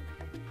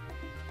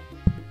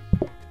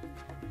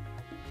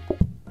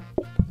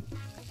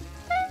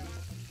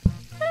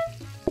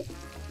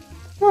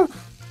 Whew.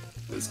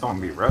 It's gonna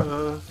be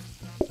rough.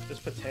 This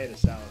potato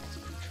salad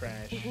is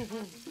trash.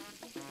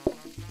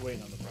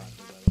 Waiting on the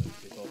broccoli, by the way.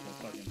 They both want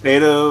fucking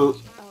Potato,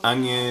 Oh.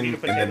 onion, Need a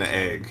and then potato. an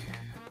egg.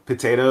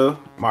 Potato,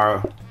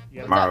 Maro. You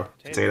gotta Maro. make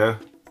the Potato.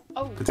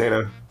 Oh,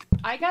 Potato.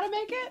 I gotta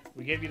make it?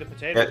 We gave you the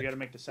potatoes. Yeah. You gotta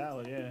make the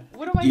salad, yeah.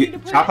 What do I need You to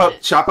put chop in up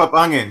it? chop up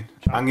onion.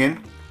 Chop.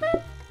 Onion.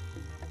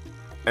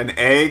 An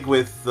egg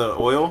with the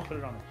oil. Put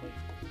it on the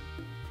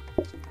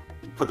plate.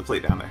 Put the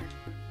plate down there.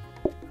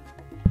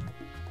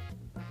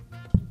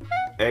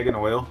 Egg and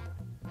oil.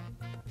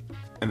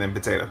 And then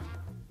potato.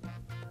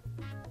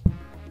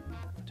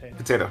 Potato.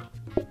 Potato.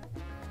 There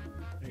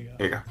you go.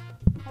 There you go.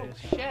 Oh,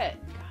 shit. God.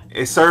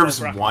 It serves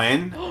Broccoli.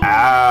 one.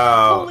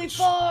 Ouch. Holy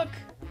fuck!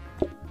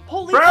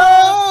 Holy Bro! fuck!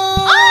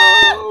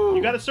 Ah!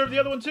 You gotta serve the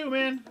other one too,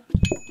 man.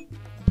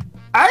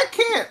 I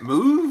can't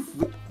move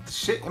with the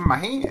shit in my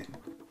hand.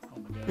 Oh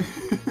my god.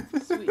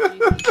 Sweet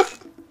Jesus.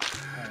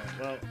 Alright,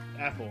 well,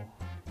 apple.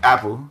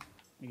 Apple.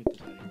 Let me get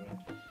this out of your way.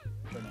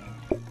 For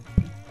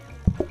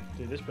now.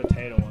 Dude, this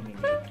potato one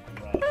gonna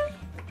be rough.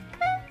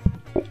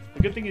 The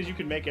good thing is you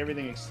can make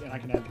everything, and we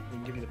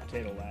can give you the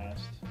potato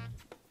last.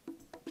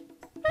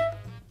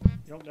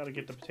 You don't gotta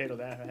get the potato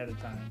that ahead of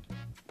time.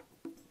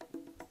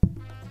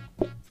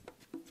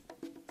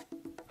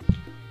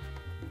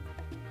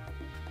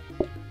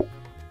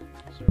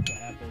 Serve the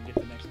apple, get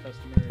the next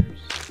customers.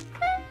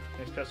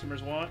 Next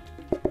customers want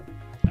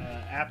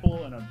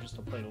apple and just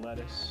a plate of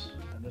lettuce.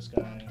 And this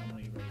guy, I'm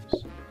gonna get ready to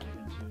serve it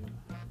into.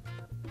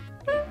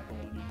 Get an apple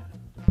on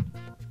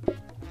you.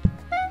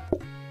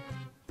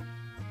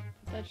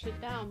 Put that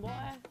shit down, boy.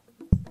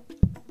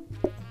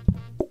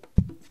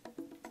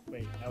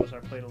 Wait, that was our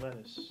plate of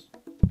lettuce.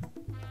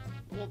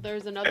 Well,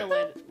 there's another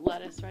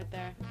lettuce right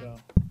there. Go.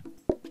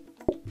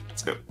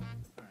 Let's go.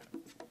 Alright.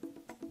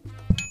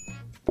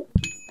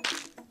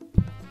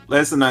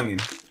 Lettuce and onion.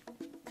 Get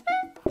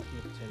a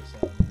potato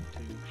salad now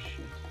too.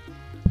 Shit.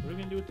 What are we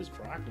gonna do with this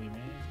broccoli, man?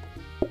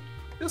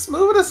 Just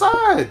move it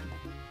aside.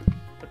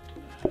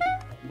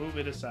 Move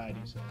it aside,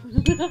 he said.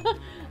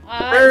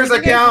 Where's if the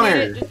you guys need counter?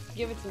 it, just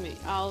give it to me.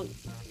 I'll do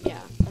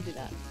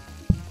that.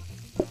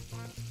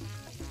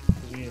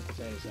 Because we need a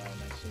potato salad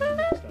next, so we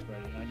need stuff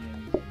ready.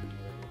 Onions and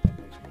whatever the fuck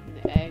else we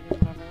need. The egg and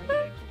whatever.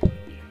 Eggs, oil,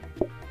 yeah.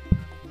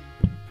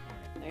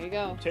 There you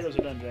go. Potatoes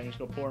are done, Dragon. Just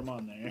go pour them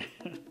on there.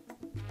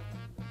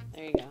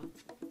 There you go.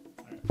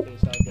 Alright, potato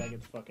salad guy,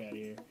 get the fuck out of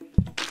here.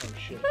 Oh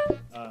shit.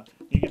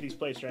 You get these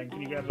plates, Dragon.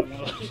 Can you grab one of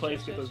those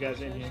plates? Get those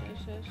guys in here.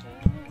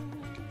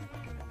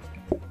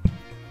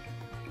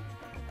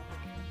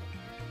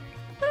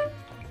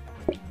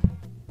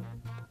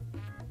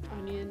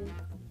 Onion.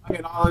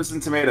 Onion, olives,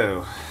 and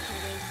tomato.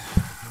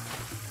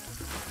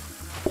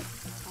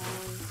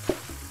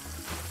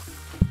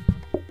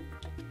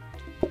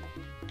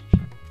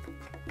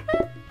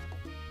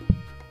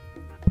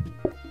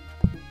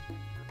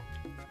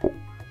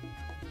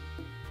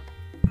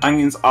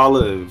 Onions,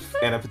 olive,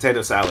 and a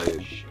potato salad.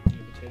 Shit, we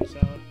need a potato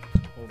salad?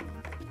 Hold on.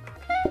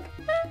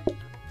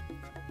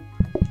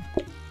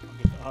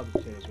 I'll have the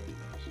potatoes ready,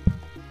 guys.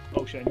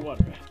 Oh shit, I need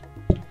water.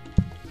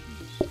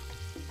 Jesus.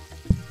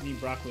 You need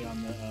broccoli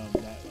on the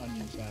that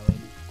onion salad.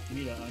 You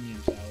need an onion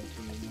salad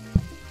too.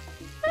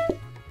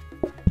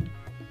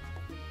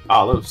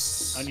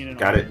 Olives. Onion and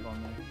Got it. olive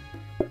on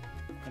there.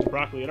 And a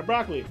broccoli. And a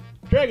broccoli.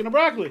 Dragon, a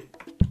broccoli.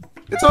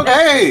 It's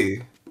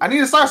okay. I need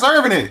to start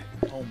serving it.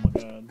 Oh my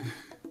god.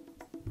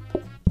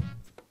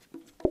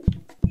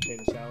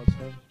 Potato salad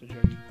stuff. Did you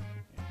already?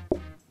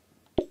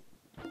 Yeah.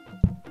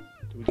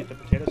 Did we get the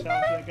potato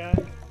salad for that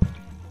guy?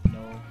 No.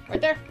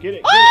 Right there. Get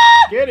it. Get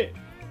Ah! it. Get it.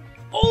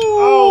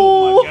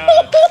 Oh, Oh my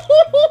god.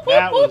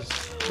 That was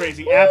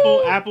crazy.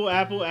 Apple, apple,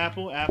 apple,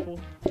 apple, apple.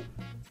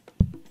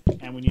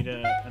 And we need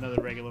another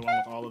regular one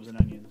with olives and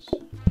onions.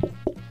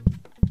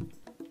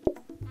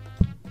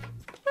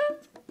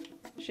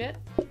 Shit.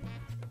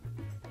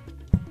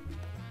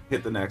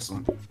 Hit the next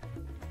one.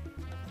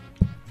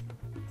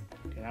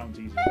 Okay, that one's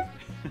easy.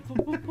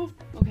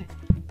 Okay.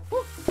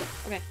 Whew.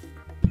 Okay.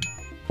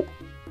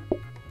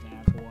 An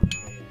apple and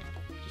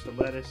just a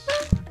lettuce.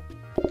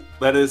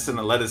 Lettuce and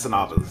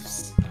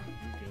olives.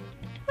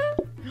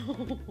 You're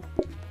good.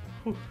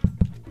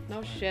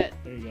 No shit.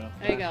 There you go.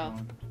 There you Last go.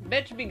 one.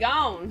 Bitch, be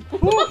gone.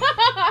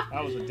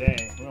 That was a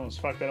day. We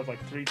almost fucked that up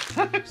like 3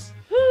 times.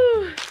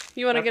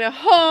 You want to get a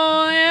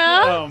oh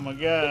yeah? Oh my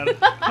god.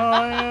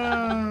 Oh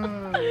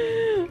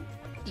yeah.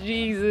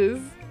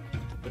 Jesus.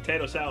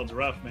 Potato salad's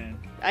rough, man.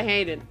 I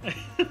hate it.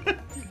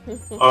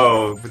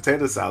 Oh,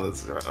 potato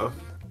salad's rough.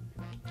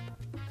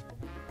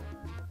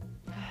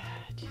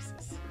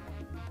 Jesus.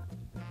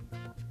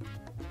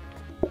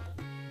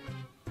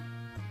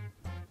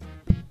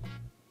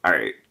 All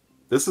right.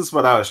 This is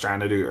what I was trying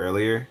to do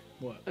earlier.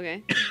 What?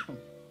 Okay.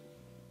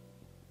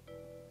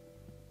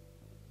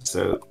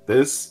 So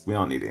this, we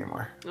don't need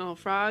anymore. Oh,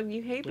 Frog,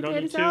 you hate We don't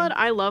potato need to? salad?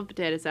 I love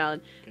potato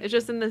salad. Okay. It's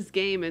just in this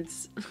game,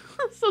 it's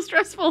so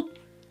stressful.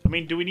 I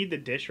mean, do we need the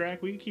dish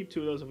rack? We can keep 2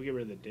 of those if we get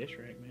rid of the dish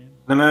rack, man.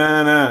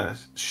 No.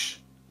 Shh.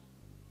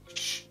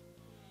 Shh.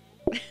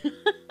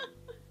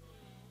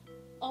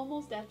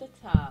 Almost at the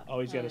top. Oh,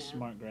 he's got a yeah.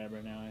 smart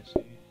grabber now, I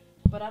see.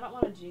 But I don't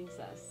want to jinx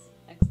us,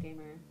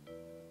 X-Gamer.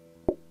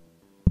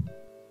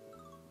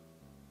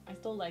 I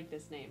still like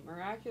this name.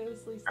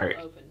 Miraculously still Alright.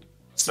 open.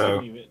 So,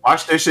 Leave it.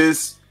 wash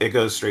dishes, it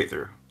goes straight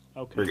through.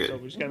 Okay, We're good. so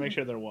we just gotta make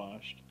sure they're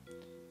washed.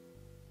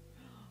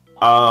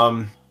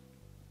 I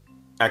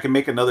can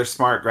make another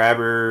smart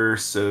grabber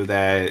so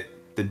that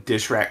the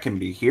dish rack can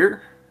be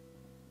here.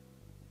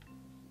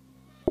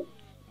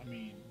 I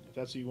mean, if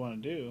that's what you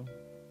want to do.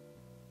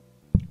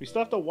 We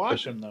still have to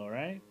wash them, though,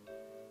 right?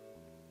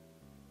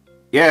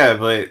 Yeah,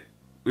 but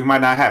we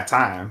might not have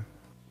time.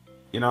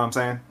 You know what I'm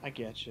saying? I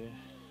get you.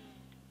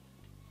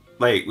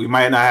 Like, we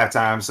might not have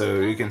time, so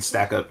we can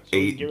stack up So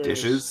we 8 can get rid of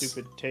this dishes.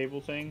 stupid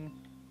table thing.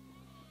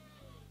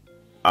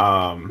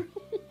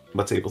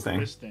 What table thing?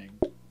 This thing.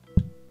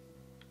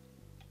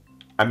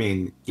 I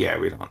mean, yeah,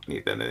 we don't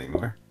need that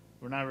anymore.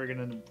 We're never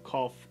gonna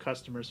call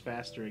customers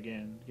faster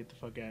again. Get the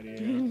fuck out of here.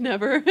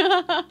 Never.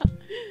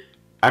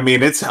 I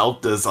mean, it's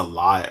helped us a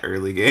lot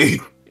early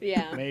game.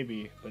 Yeah.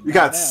 Maybe, but We not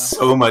got now.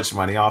 so much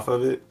money off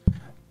of it.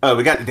 Oh,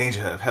 we got the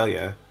danger hub. Hell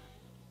yeah.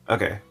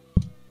 Okay.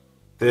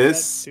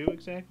 This That 2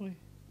 exactly?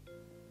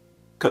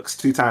 cooks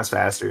 2 times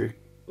faster,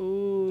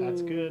 Ooh.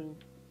 That's good.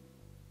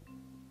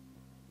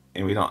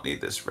 and we don't need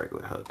this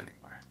regular hub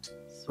anymore.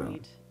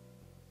 Sweet.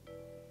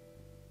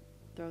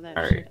 Throw that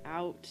All right. shit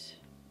out.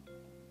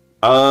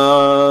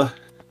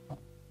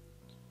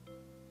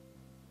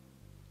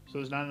 So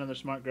there's not another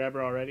smart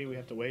grabber already? We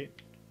have to wait?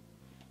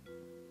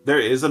 There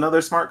is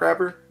another smart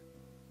grabber.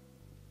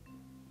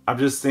 I'm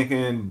just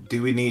thinking,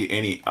 do we need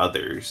any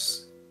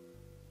others?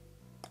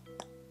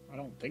 I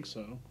don't think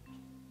so.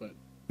 But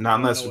Not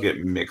unless know we what-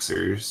 get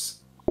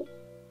mixers.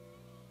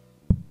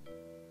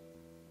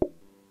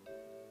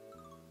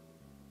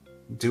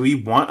 Do we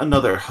want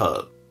another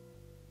hub?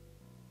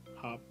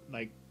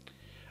 like,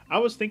 I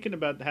was thinking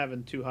about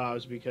having 2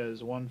 hobs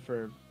because one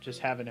for just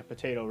having a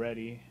potato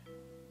ready.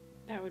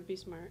 That would be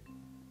smart.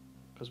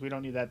 Because we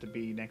don't need that to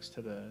be next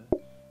to the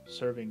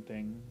serving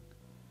thing.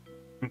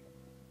 I'm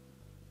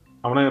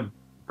gonna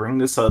bring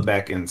this hub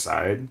back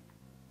inside.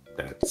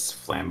 That's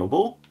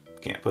flammable.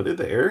 Can't put it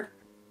there.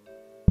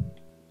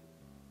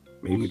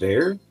 Maybe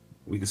there.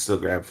 We can still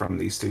grab from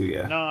these 2,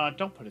 yeah. No,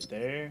 don't put it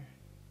there.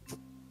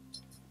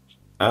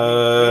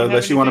 have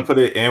Unless you want to anything- put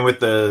it in with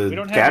We the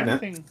don't have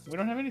cabinet. anything. We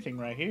don't have anything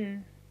right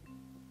here.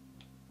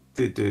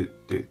 Dude.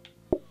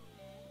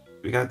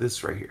 We got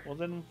this right here. Well,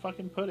 then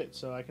fucking put it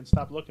so I can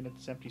stop looking at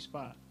this empty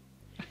spot.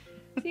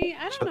 See,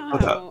 I don't know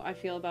Shut how I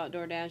feel about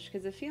DoorDash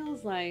because it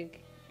feels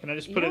like Can I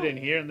just You put it don't- in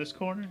here in this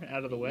corner,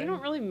 out of the way? you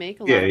don't really make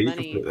a lot Yeah, of you can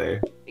money. put it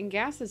there. And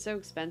gas is so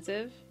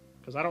expensive.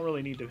 Because I don't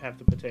really need to have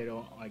the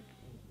potato like.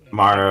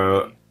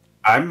 Maro,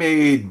 I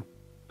made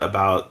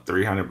about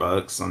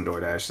 $300 on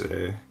DoorDash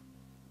today.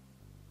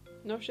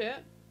 No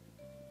shit.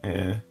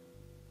 Yeah.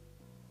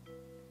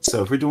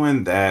 So if we're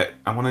doing that,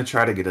 I want to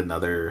try to get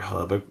another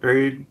hub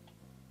upgrade.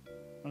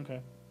 Okay.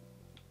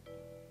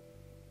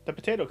 The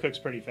potato cooks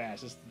pretty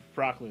fast. It's the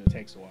broccoli that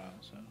takes a while.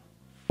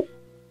 So.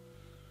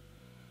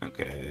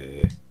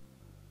 Okay.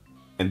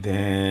 And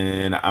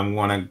then I'm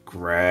gonna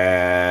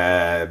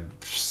grab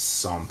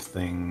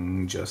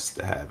something just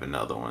to have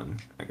another one,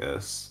 I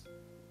guess.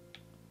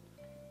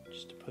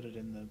 Just to put it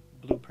in the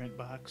blueprint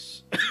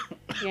box.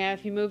 Yeah,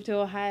 if you move to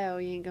Ohio,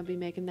 you ain't gonna be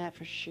making that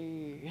for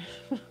sure.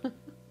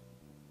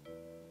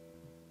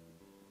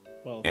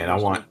 Well, And I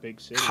want big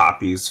city.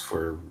 copies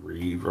for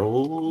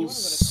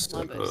re-rolls. You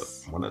wanna go to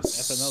Columbus. I want to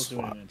FML's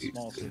doing it in a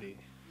small city.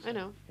 I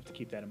know. You have to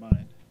keep that in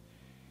mind.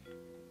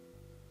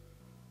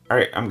 All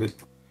right, I'm good.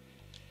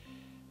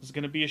 This is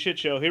gonna be a shit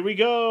show. Here we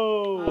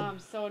go. Oh, I'm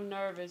so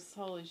nervous.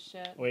 Holy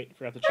shit. Wait,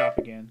 forgot to chop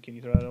again. Can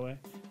you throw that away?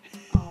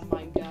 Oh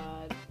my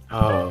god.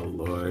 Oh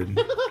Lord.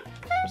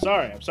 I'm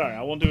sorry.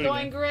 I won't do it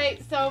Going again.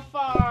 great so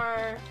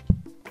far.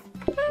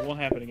 It won't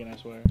happen again, I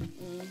swear.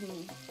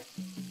 Mm-hmm.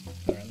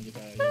 All right, let me get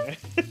that out of your way.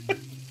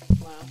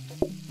 Wow.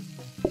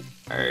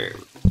 All right.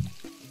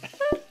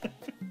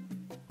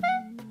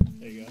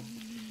 There you go.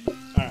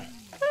 All right,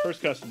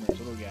 first customers. What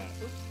do we got?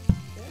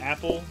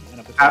 Apple and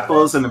a potato.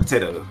 Apples and a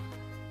potato.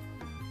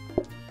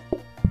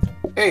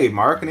 Hey,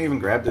 Maro can even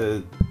grab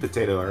the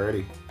potato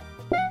already,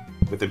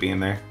 with it being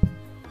there.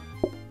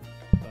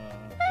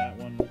 That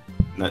one.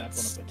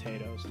 Nuts. That one a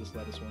potato. So this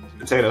lettuce one is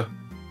Potato.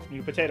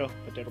 You potato.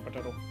 Potato. What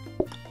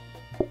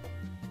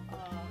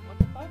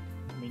the fuck?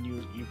 I mean,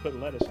 you put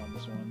lettuce on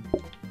this one.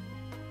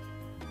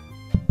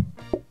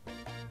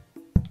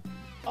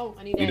 Oh,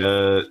 I need Need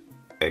eggs.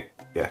 egg.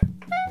 Yeah.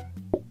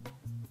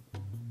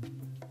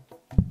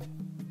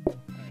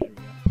 Alright, there we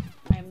go.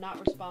 I am not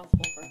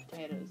responsible for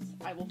potatoes.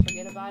 I will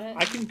forget about it.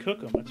 I can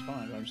cook them. That's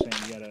fine. But I'm saying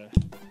you gotta.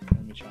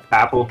 Let me chop.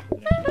 Apple. For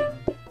the next round.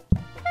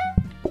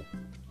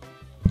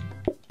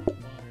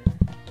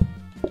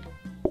 Water.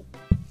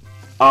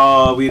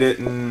 Oh, we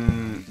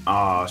didn't.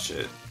 Oh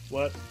shit.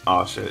 What?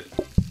 Oh shit.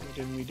 What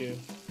didn't we do?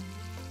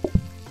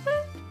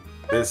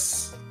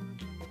 This.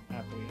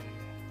 Apple.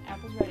 Yeah.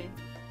 Apple's ready.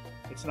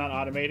 It's not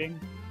automating.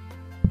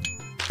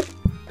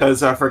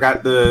 Because I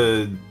forgot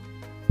to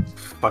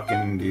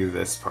fucking do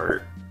this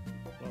part.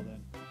 Well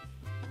then.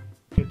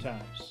 Good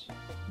times.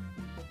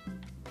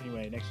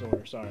 Anyway, next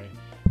order. Sorry.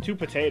 2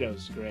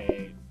 potatoes.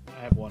 Great. I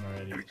have one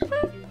already. So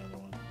I'll do another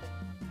one.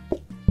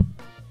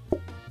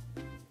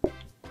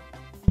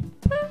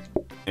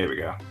 Here we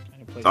go. I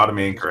can place It's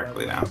automating this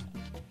correctly right now.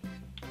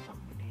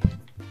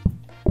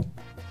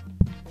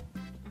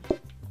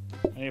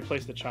 I need to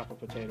place the chopper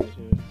potato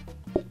too.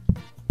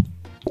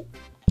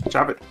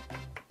 Chop it.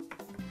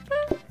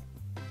 So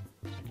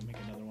I can make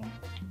another one.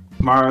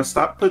 Mara,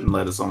 stop putting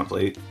lettuce on a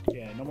plate.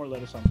 Yeah, no more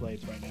lettuce on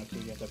plates right now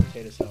because we got that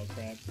potato salad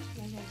crap.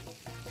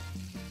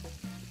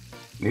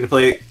 Need a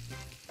plate.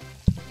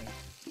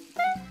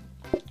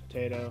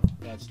 Potato,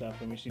 that stuff,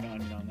 and we just need an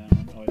onion on that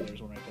one. Oh, wait,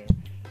 there's one right there.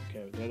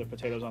 Okay, the other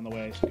potato's on the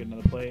way, so get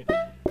another plate.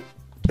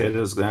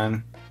 Potatoes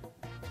done.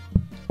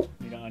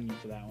 Need an onion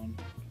for that one.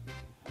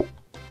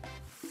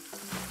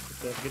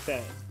 Get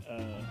that.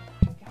 God,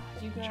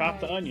 you guys. Chop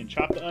the onion.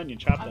 Chop the onion.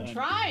 I'm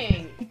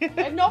trying.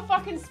 I have no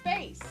fucking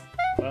space.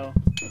 Well,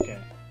 okay.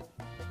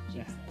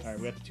 Yeah. All right,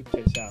 we got the 2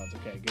 potato salads.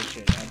 Okay, good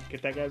shit.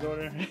 Get that guy's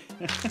order.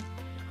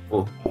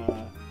 Cool.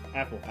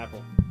 Apple.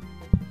 Apple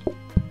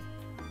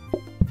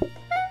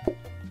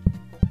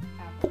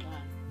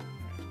done.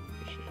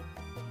 Good shit.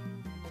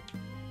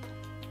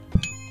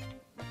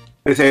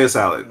 Potato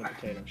salad. Another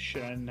potato.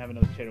 Shit, I didn't have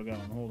another potato going.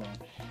 Hold on.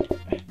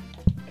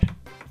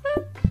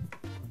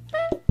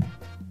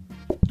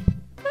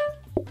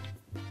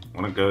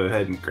 I want to go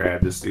ahead and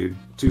grab this dude.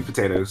 2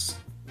 potatoes.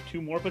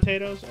 2 more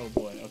potatoes? Oh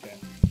boy. Okay.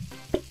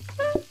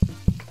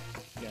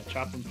 Yeah,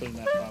 chop them, put in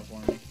that pot for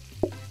me.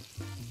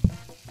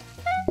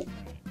 Alright,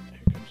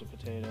 here comes a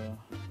potato.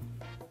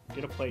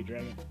 Get a plate,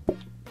 Dragon.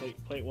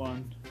 Plate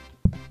 1.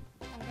 I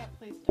got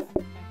plates done.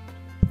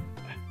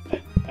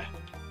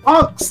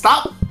 Oh,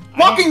 stop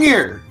walking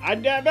here! I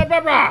Move!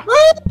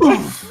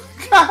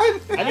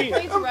 God! I need-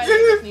 Plate's ready.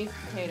 Just needs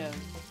potatoes.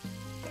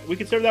 We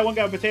can serve that one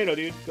guy a potato,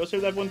 dude. Go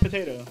serve that one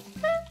potato.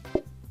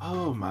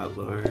 Oh my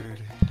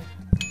lord.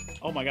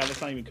 Oh my god,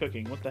 that's not even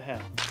cooking. What the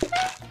hell?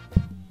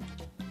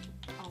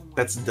 Oh my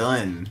That's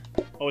done.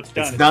 Oh, it's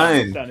done. It's done.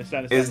 It's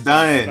done. It's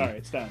done. Sorry,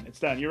 it's done. It's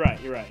done. You're right.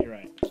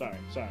 Sorry.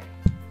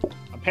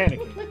 I'm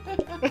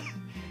panicking.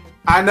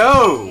 I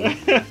know!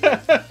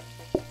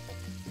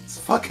 It's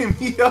fucking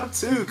me up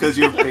too, because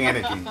you're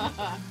panicking.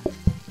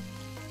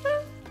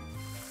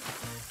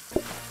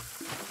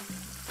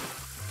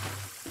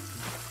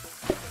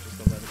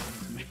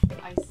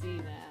 I see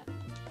that.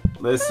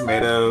 Lettuce,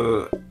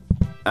 tomato,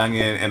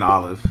 onion, and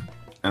olive.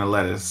 And a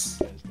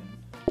lettuce.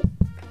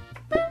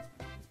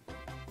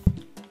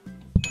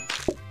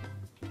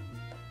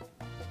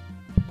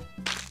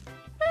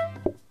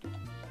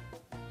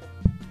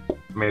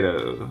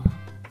 Tomato.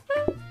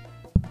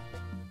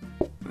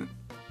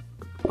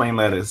 Plain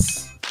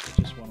lettuce.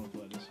 Just one with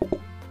lettuce.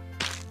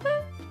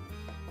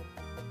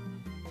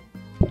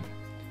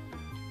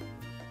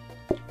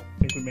 I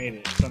think we made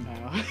it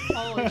somehow.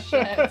 Holy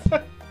shit.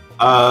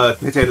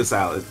 Potato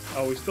salad.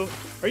 Oh, we still.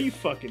 Are you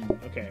fucking?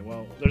 Okay,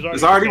 well, there's already.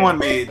 There's already a potato. one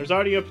made. There's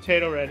already a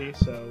potato ready,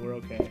 so we're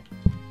okay.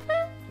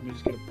 Let me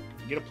just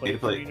get a plate Get a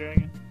for plate. you,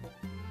 Dragon.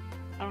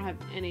 I don't have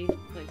any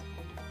plates.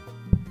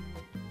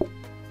 There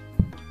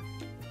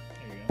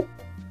you go.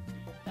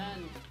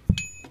 Done.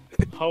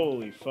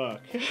 Holy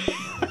fuck.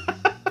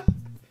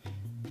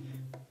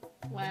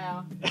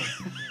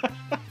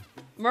 Aw.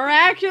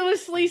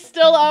 Miraculously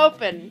still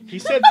open. He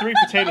said 3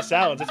 potato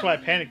salads. That's why I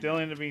panicked. It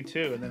only ended up being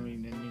 2, and then we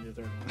didn't need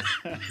the third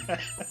one.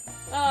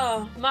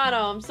 Oh,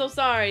 Mano, I'm so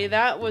sorry.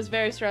 That was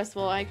very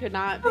stressful. I could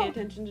not pay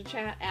attention to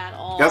chat at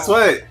all. Guess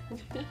what?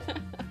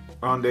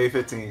 We're on day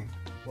 15.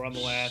 We're on the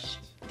last.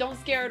 Don't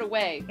scare it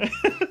away.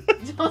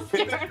 Don't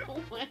scare it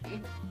away.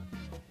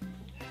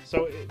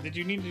 So, did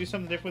you need to do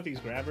something different with these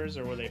grabbers,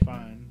 or were they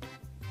fine?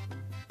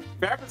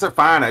 Grabbers are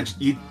fine.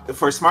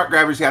 For smart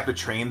grabbers, you have to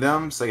train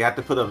them, so you have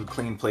to put a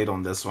clean plate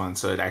on this one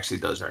so it actually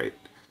does right.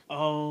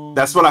 Oh.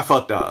 That's what I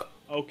fucked up.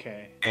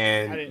 Okay.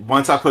 And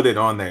once I put it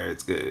on there,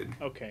 it's good.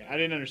 Okay. I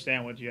didn't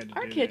understand what you had to do.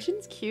 Our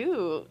kitchen's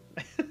cute.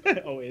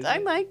 Oh, is I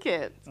it? like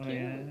it. It's Oh, cute.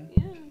 yeah?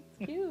 Yeah,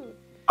 it's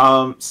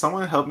cute.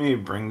 Someone help me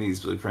bring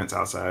these blueprints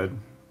outside.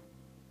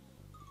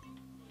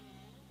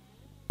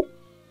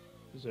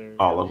 Is there...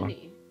 All of them.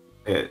 Many.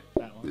 Yeah.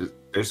 That one.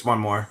 There's one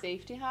more.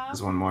 Safety hob?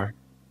 There's one more.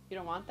 You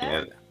don't want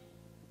that? Yeah.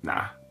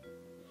 Nah.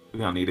 We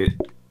don't need it.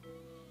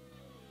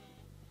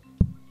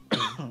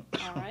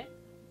 Alright.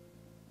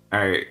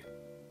 Alright.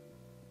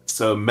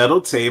 So metal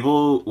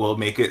table will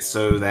make it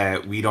so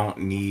that we don't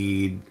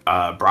need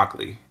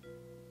broccoli.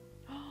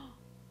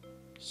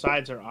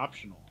 Sides are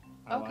optional.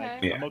 I Okay.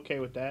 like. Yeah. I'm okay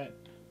with that.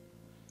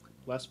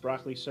 Less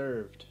broccoli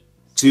served.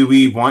 Do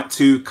we want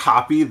to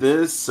copy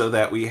this so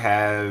that we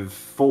have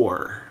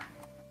 4?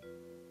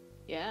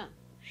 Yeah.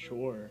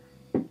 Sure.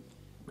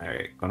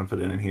 Alright, gonna put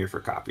it in here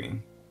for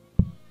copying.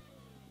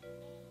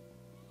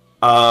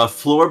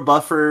 Floor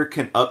buffer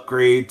can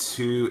upgrade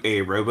to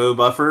a robo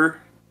buffer,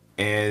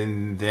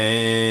 and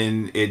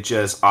then it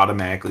just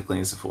automatically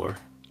cleans the floor.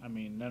 I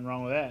mean, nothing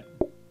wrong with that.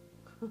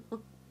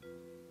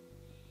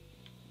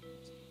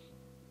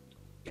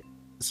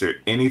 Is there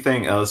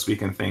anything else we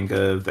can think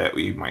of that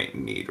we might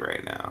need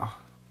right now?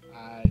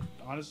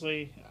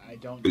 Honestly, I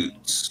don't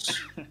Boots.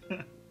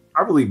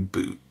 Probably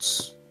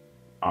boots,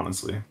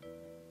 honestly. know.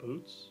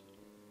 Boots?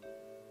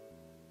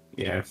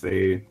 Yeah, if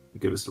they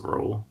give us the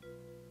roll.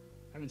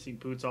 I haven't seen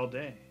boots all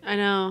day. I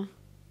know.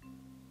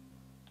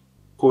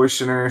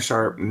 Portioner,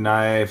 sharp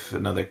knife,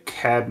 another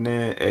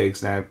cabinet, egg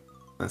snap.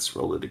 Let's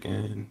roll it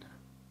again.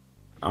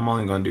 I'm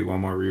only going to do one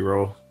more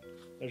reroll.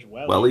 There's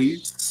wellies.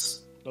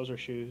 Wellies. Those are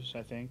shoes,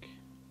 I think.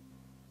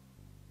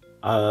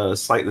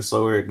 Slightly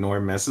slower,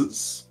 ignore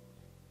messes.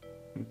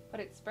 But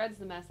it spreads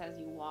the mess as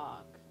you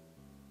walk.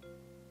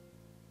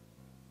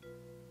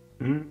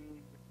 I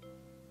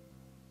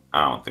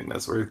don't think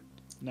that's worth.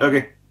 No.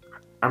 Okay,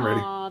 I'm ready.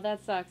 Aw,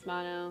 that sucks,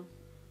 Mano.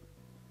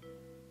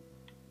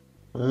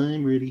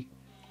 I'm ready.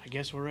 I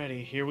guess we're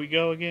ready. Here we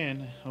go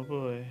again. Oh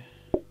boy.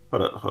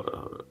 Hold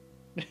up.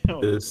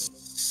 Oh,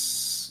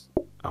 This,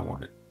 I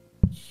want it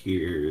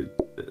here.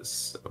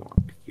 This, I want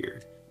it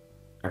here.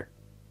 Alright.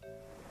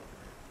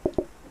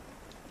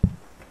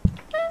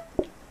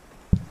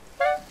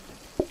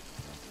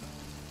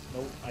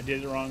 nope, I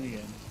did it wrong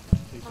again.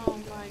 Please don't Oh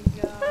do that. my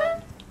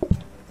god.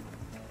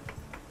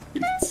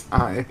 It's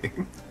time.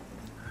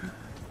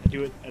 I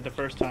do it at the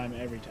first time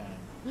every time.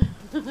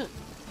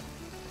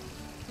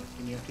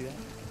 Can you empty that?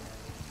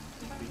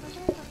 Please.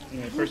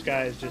 Anyway, first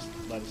guy is just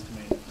lettuce,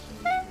 tomatoes.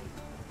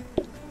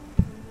 So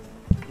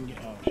can you,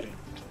 oh shit.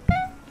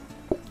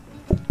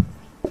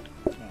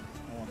 No,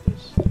 I want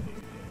this.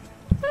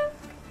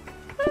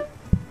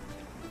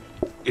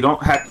 You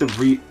don't have to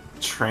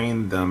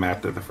retrain them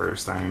after the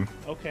first time.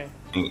 Okay.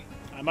 Mm.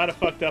 I might have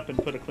fucked up and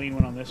put a clean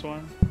one on this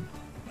one.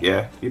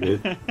 Yeah, you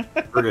did.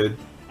 We're good.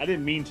 I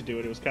didn't mean to do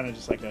it. It was kind of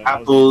just like a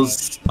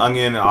Apples,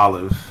 onion,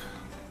 olive.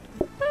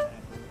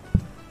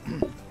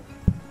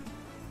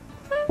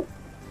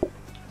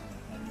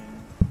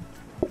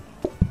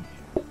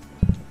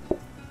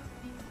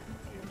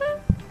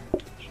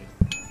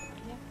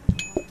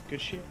 Good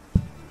shit.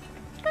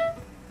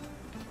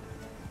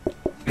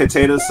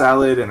 Potato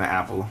salad and an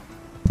apple.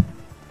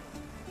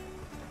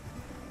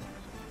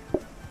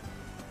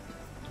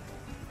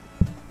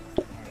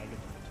 Alright, I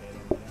get the potato.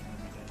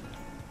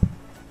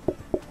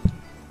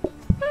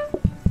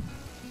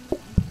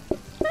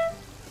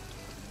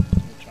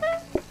 That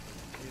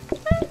one we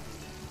did.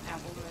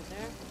 Apples right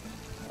there.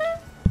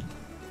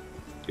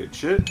 Good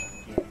shit.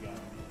 Here we go.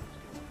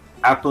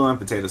 Apple and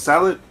potato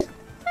salad.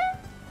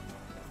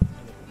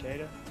 Another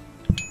potato.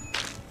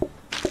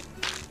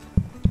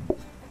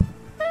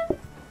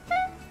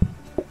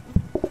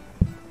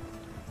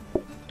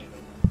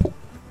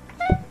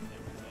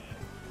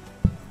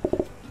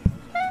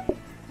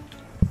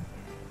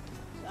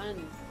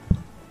 Done.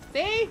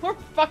 See? We're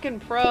fucking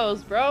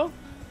pros, bro.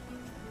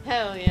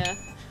 Hell yeah.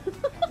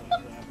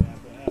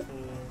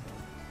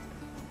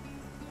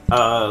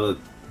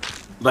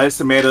 Lettuce,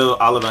 tomato,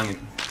 olive,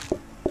 onion.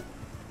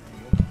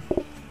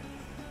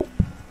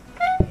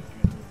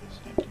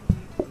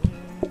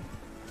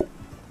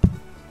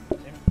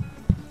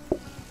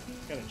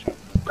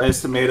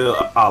 Lettuce, tomato,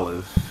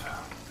 olive.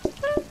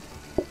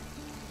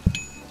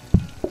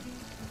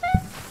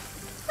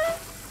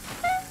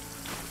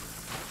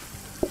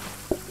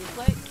 You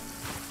plate?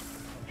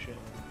 Oh shit.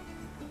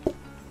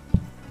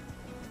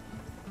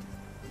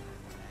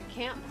 I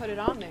can't put it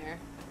on there.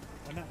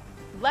 Why not?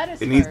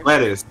 Lettuce It needs first.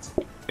 lettuce.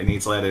 It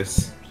needs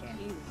lettuce. Sorry.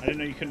 Jesus. I didn't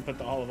know you couldn't put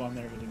the olive on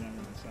there, but didn't have it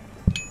on the side.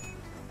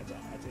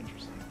 That's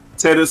interesting.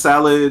 Potato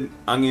salad,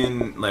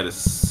 onion,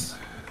 lettuce,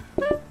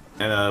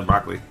 and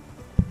broccoli.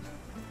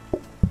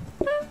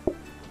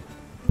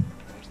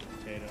 There's the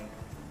potato.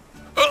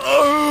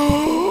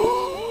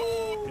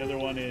 The other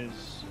one is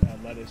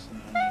lettuce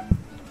and onion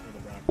for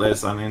the broccoli.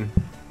 Lettuce, onion,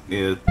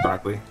 yeah,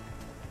 broccoli.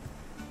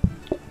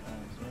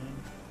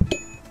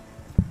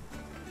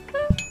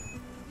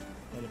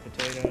 Another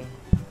potato.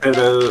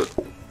 Potato,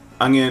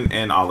 onion,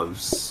 and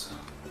olives.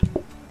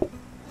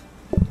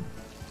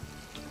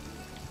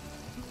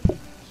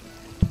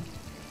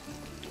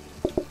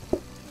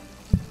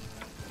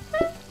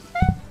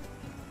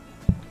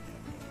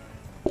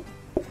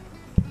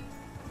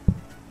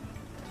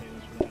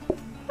 Potatoes for that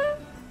one.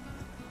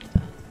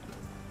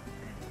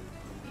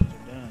 Those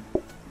are done.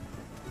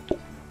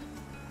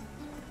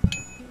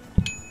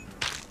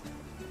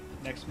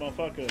 Next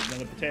motherfucker,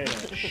 another potato.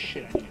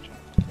 Shit, I need a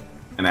chocolate potato.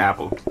 An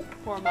apple.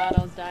 Poor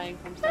Maro's dying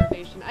from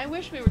starvation. I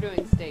wish we were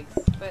doing steaks,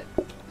 but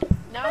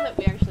now that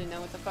we actually know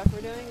what the fuck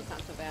we're doing, it's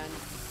not so bad.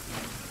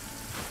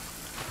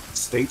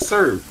 Steaks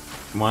are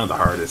one of the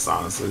hardest,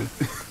 honestly.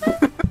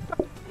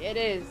 It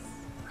is.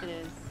 It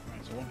is.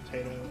 Alright, so one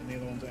potato and the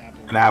other one's an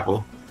apple. An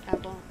apple.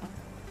 Apple. Oh,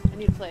 I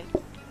need to play.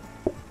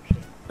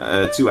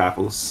 Shit. 2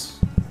 apples.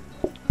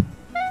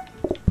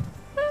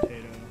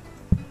 Potato.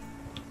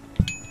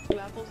 2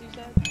 apples, you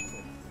said?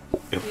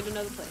 Yep. Need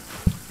another plate.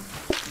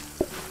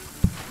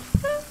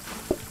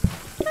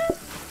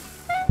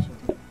 This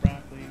one's got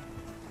broccoli.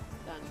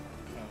 Done.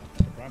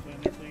 The broccoli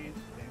in there, please.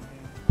 Damn.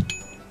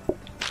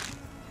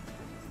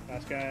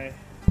 Last guy.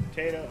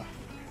 Potato. Oh,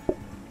 fuck.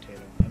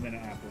 Potato. And then an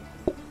apple.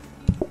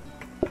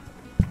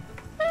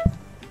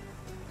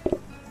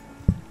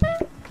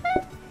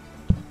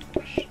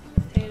 Shit.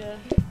 Potato.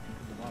 The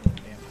bottom of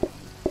the damn pot.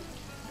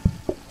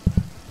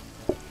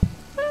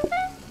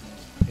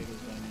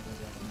 Potatoes done.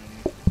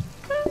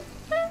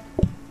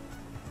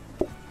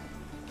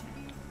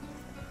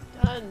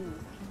 Done.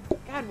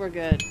 God, we're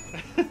good.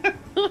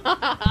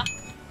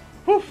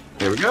 Whew.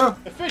 There we go.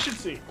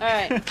 Efficiency.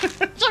 Alright.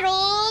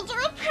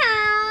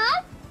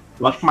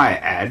 Luck my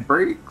ad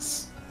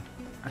breaks.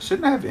 I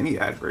shouldn't have any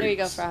ad breaks. There you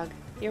go, Frog.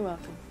 You're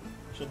welcome.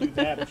 She'll do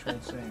that, but she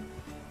won't sing.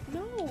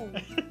 No.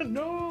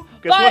 No.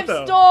 Guess 5 what,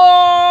 though?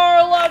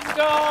 star! Let's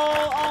go!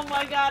 Oh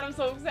my god, I'm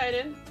so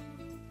excited.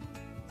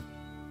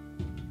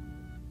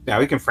 Now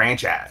we can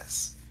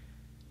franchise.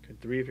 Put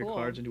 3 of your Cool.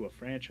 cards into a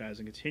franchise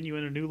and continue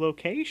in a new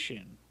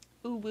location.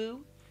 Ooh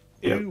woo.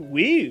 Yep. Ooh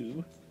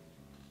wee.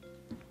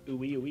 Ooh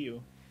wee wee.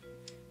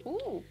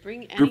 Ooh,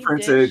 bring any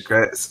Blueprinted dish.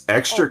 grass.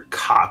 Extra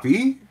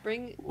copy?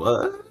 Bring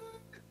What?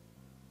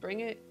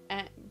 bring an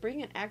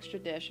extra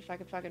dish if I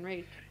could fucking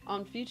read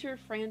on future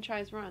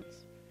franchise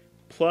runs.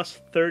 Plus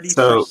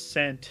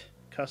 30%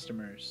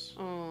 customers.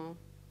 Oh.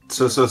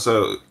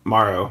 So,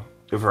 Maro,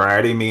 the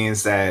variety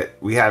means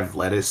that we have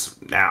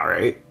lettuce now,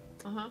 right?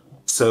 Uh-huh.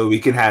 So we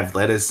can have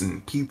lettuce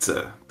and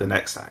pizza the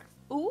next time.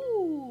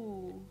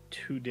 Ooh.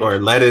 2 dishes. Or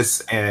lettuce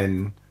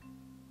and,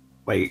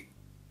 like,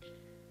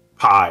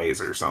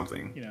 pies or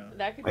something. You know,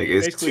 That could Like, be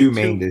it's basically two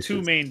main dishes.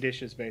 2 main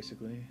dishes,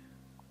 basically.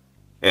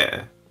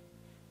 Yeah.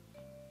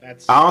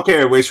 That's I don't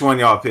care which one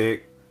y'all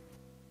pick.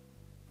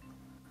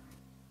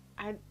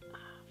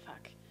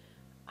 fuck.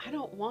 I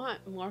don't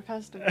want more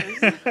customers.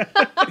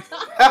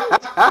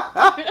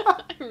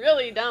 I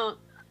really don't.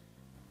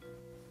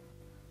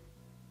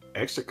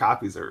 Extra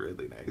copies are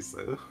really nice,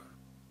 though.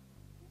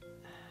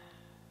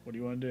 What do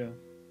you want to do?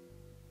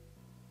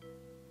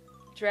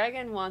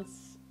 Dragon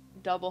wants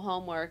double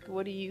homework.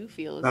 What do you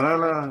feel is No.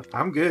 correct?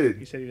 I'm He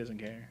good. said he doesn't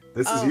care.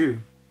 This is Oh. you.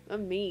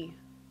 Me.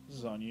 This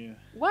is on you.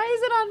 Why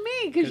is it on me?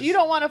 Because 'Cause you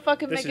don't want to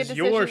fucking This make a is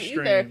decision your either.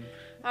 stream.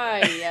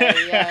 Ay,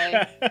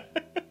 ay, ay.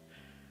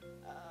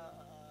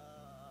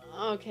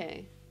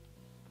 Okay.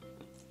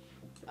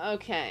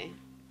 Okay.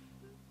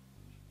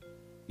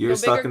 You Go were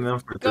stuck big or- in them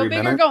for Go 3 big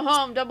or minutes. go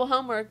home. Double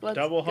homework. Let's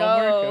Double go.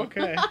 homework?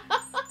 Okay.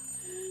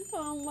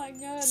 Oh my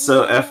god.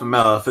 So, no.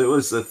 FML, if it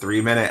was a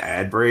 3-minute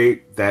ad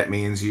break, that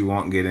means you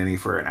won't get any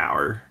for an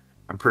hour.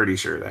 I'm pretty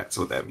sure that's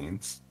what that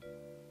means.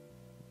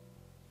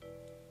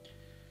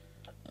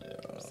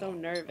 I'm so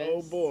nervous.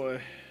 Oh boy.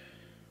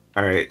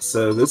 Alright,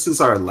 so this is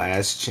our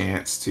last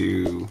chance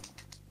to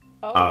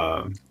Oh,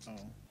 Oh.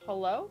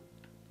 hello?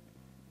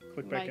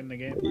 Click back in the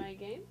game. My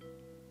game?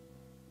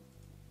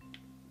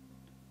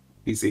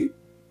 PC.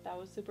 That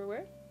was super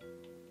weird.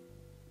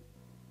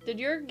 Did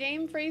your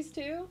game freeze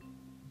too,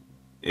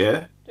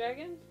 Yeah.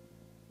 Dragon?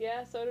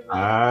 Yeah, so did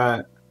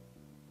mine.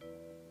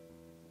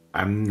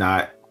 I'm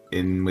not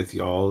in with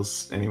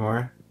y'all's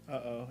anymore.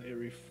 Uh-oh.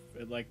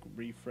 It like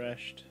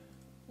refreshed.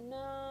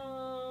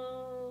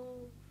 No.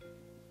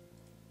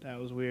 That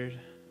was weird.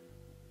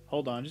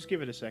 Hold on. Just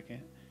give it a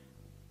second.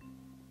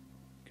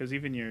 Because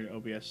even your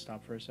OBS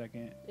stopped for a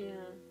second. Yeah.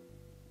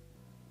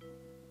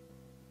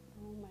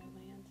 Oh my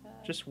land tag.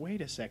 Just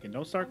wait a second.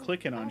 Don't start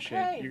clicking on Okay.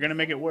 shit. You're going to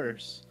make it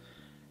worse.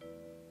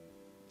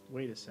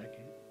 Wait a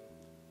second.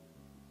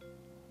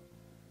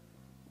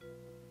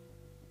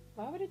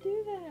 Why would it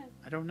do that?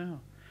 I don't know.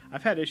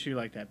 I've had issue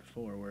like that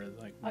before, where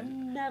like I've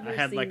never I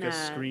had seen like that. a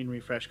screen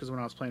refresh because when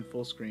I was playing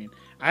full screen,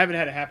 I haven't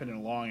had it happen in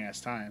a long ass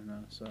time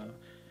though. So,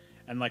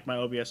 and like my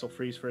OBS will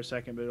freeze for a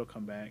second, but it'll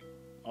come back.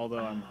 Although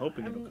I'm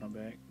hoping it'll come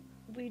back.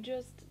 We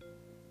just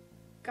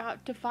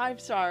got to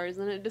 5 stars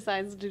and it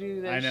decides to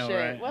do this I know, shit.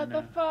 right? What I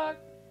the know. fuck?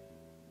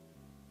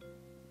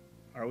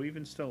 Are we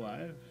even still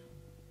live?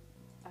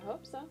 I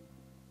hope so.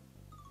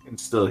 And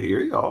still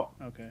here, y'all.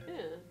 Okay.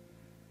 Yeah.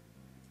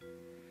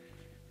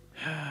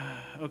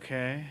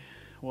 Okay.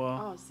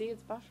 Well, Oh, see,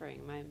 it's buffering.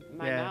 My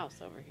Yeah. mouse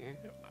over here.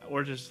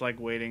 we're just like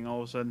waiting.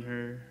 All of a sudden,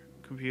 her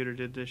computer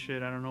did this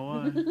shit. I don't know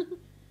why.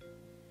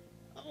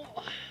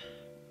 Oh.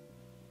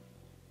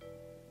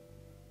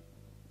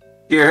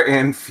 Hear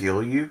and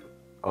feel you.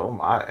 Oh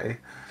my.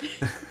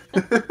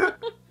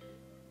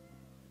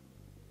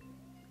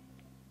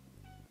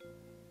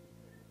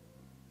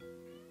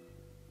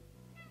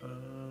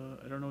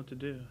 I don't know what to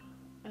do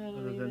I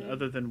don't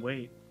other than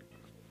wait.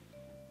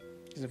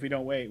 Because if we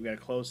don't wait, we gotta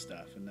close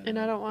stuff, and then And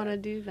I don't want to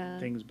do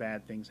that.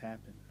 bad things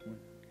happen.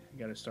 You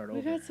gotta start We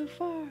over. got so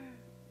far.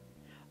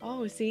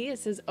 Oh, see, it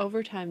says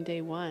overtime day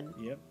 1.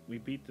 Yep, we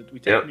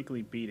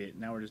technically beat it.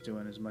 Now we're just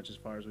doing as much as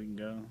far as we can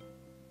go.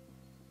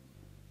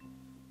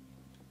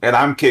 And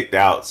I'm kicked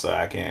out, so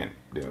I can't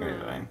do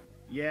anything.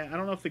 Yeah, I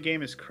don't know if the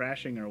game is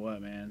crashing or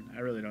what, man. I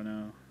really don't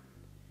know.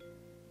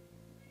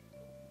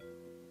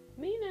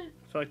 Mina.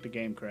 I feel like the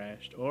game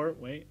crashed. Or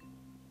wait,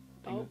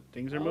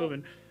 things are Oh.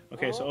 moving.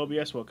 Okay, so Oh.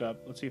 OBS woke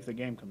up. Let's see if the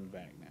game comes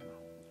back now.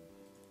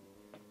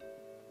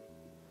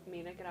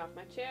 Mina, get off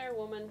my chair,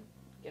 woman.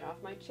 Get off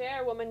my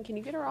chair, woman. Can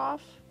you get her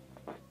off?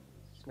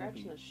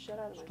 Scratching the shit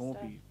out of my stuff.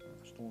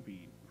 Stop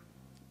it.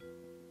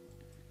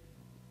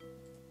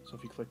 So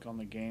if you click on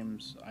the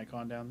game's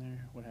icon down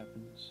there, what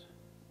happens?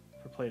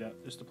 For played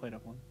up, just the played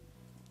up one.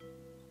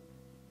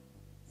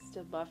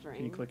 Still buffering.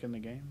 Can you click in the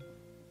game?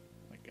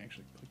 Like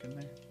actually click in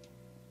there?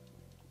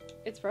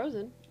 It's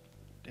frozen.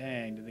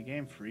 Dang, did the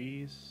game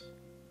freeze?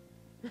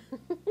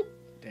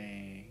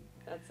 Dang.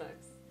 That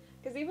sucks.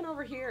 Because even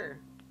over here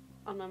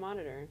on my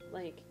monitor,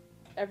 like,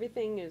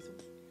 everything is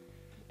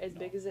as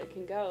big as it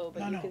can go,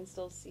 but you can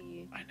still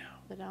see I know.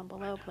 the down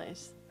below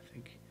place. I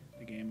think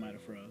the game might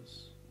have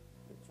froze.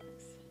 It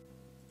sucks.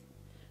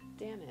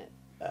 Damn it.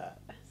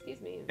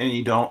 Excuse me. And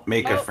you don't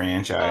make a Oh,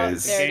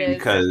 franchise there it The game is.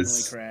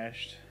 because definitely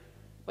crashed.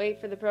 Wait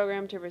for the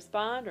program to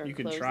respond or You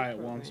can close try the it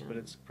once, program? but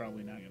it's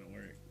probably not gonna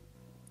work.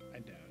 I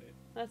doubt it.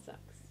 That sucks.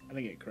 I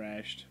think it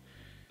crashed.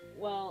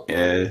 Well, Yeah,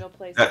 I'm gonna go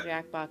play some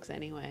Jackbox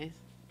anyway,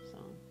 so.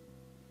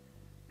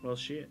 Well,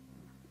 shit.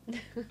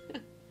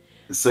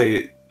 so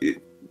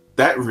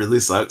that really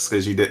sucks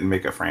because you didn't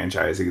make a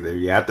franchise either.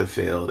 You have to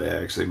fail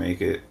to actually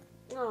make it.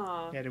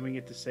 Aw. Yeah, then we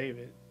get to save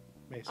it,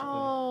 basically.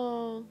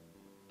 Oh.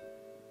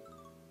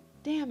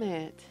 Damn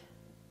it.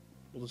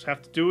 We'll just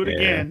have to do it Yeah.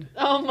 again.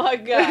 Oh my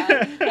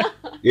god.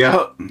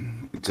 Yep,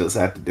 just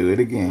have to do it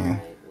again.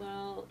 Alright,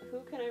 well, who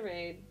can I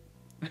raid?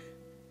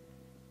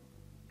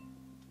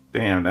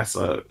 Damn, that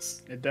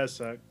sucks. It does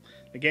suck.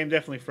 The game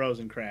definitely froze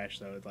and crashed,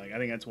 though. It's like I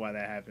think that's why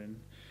that happened.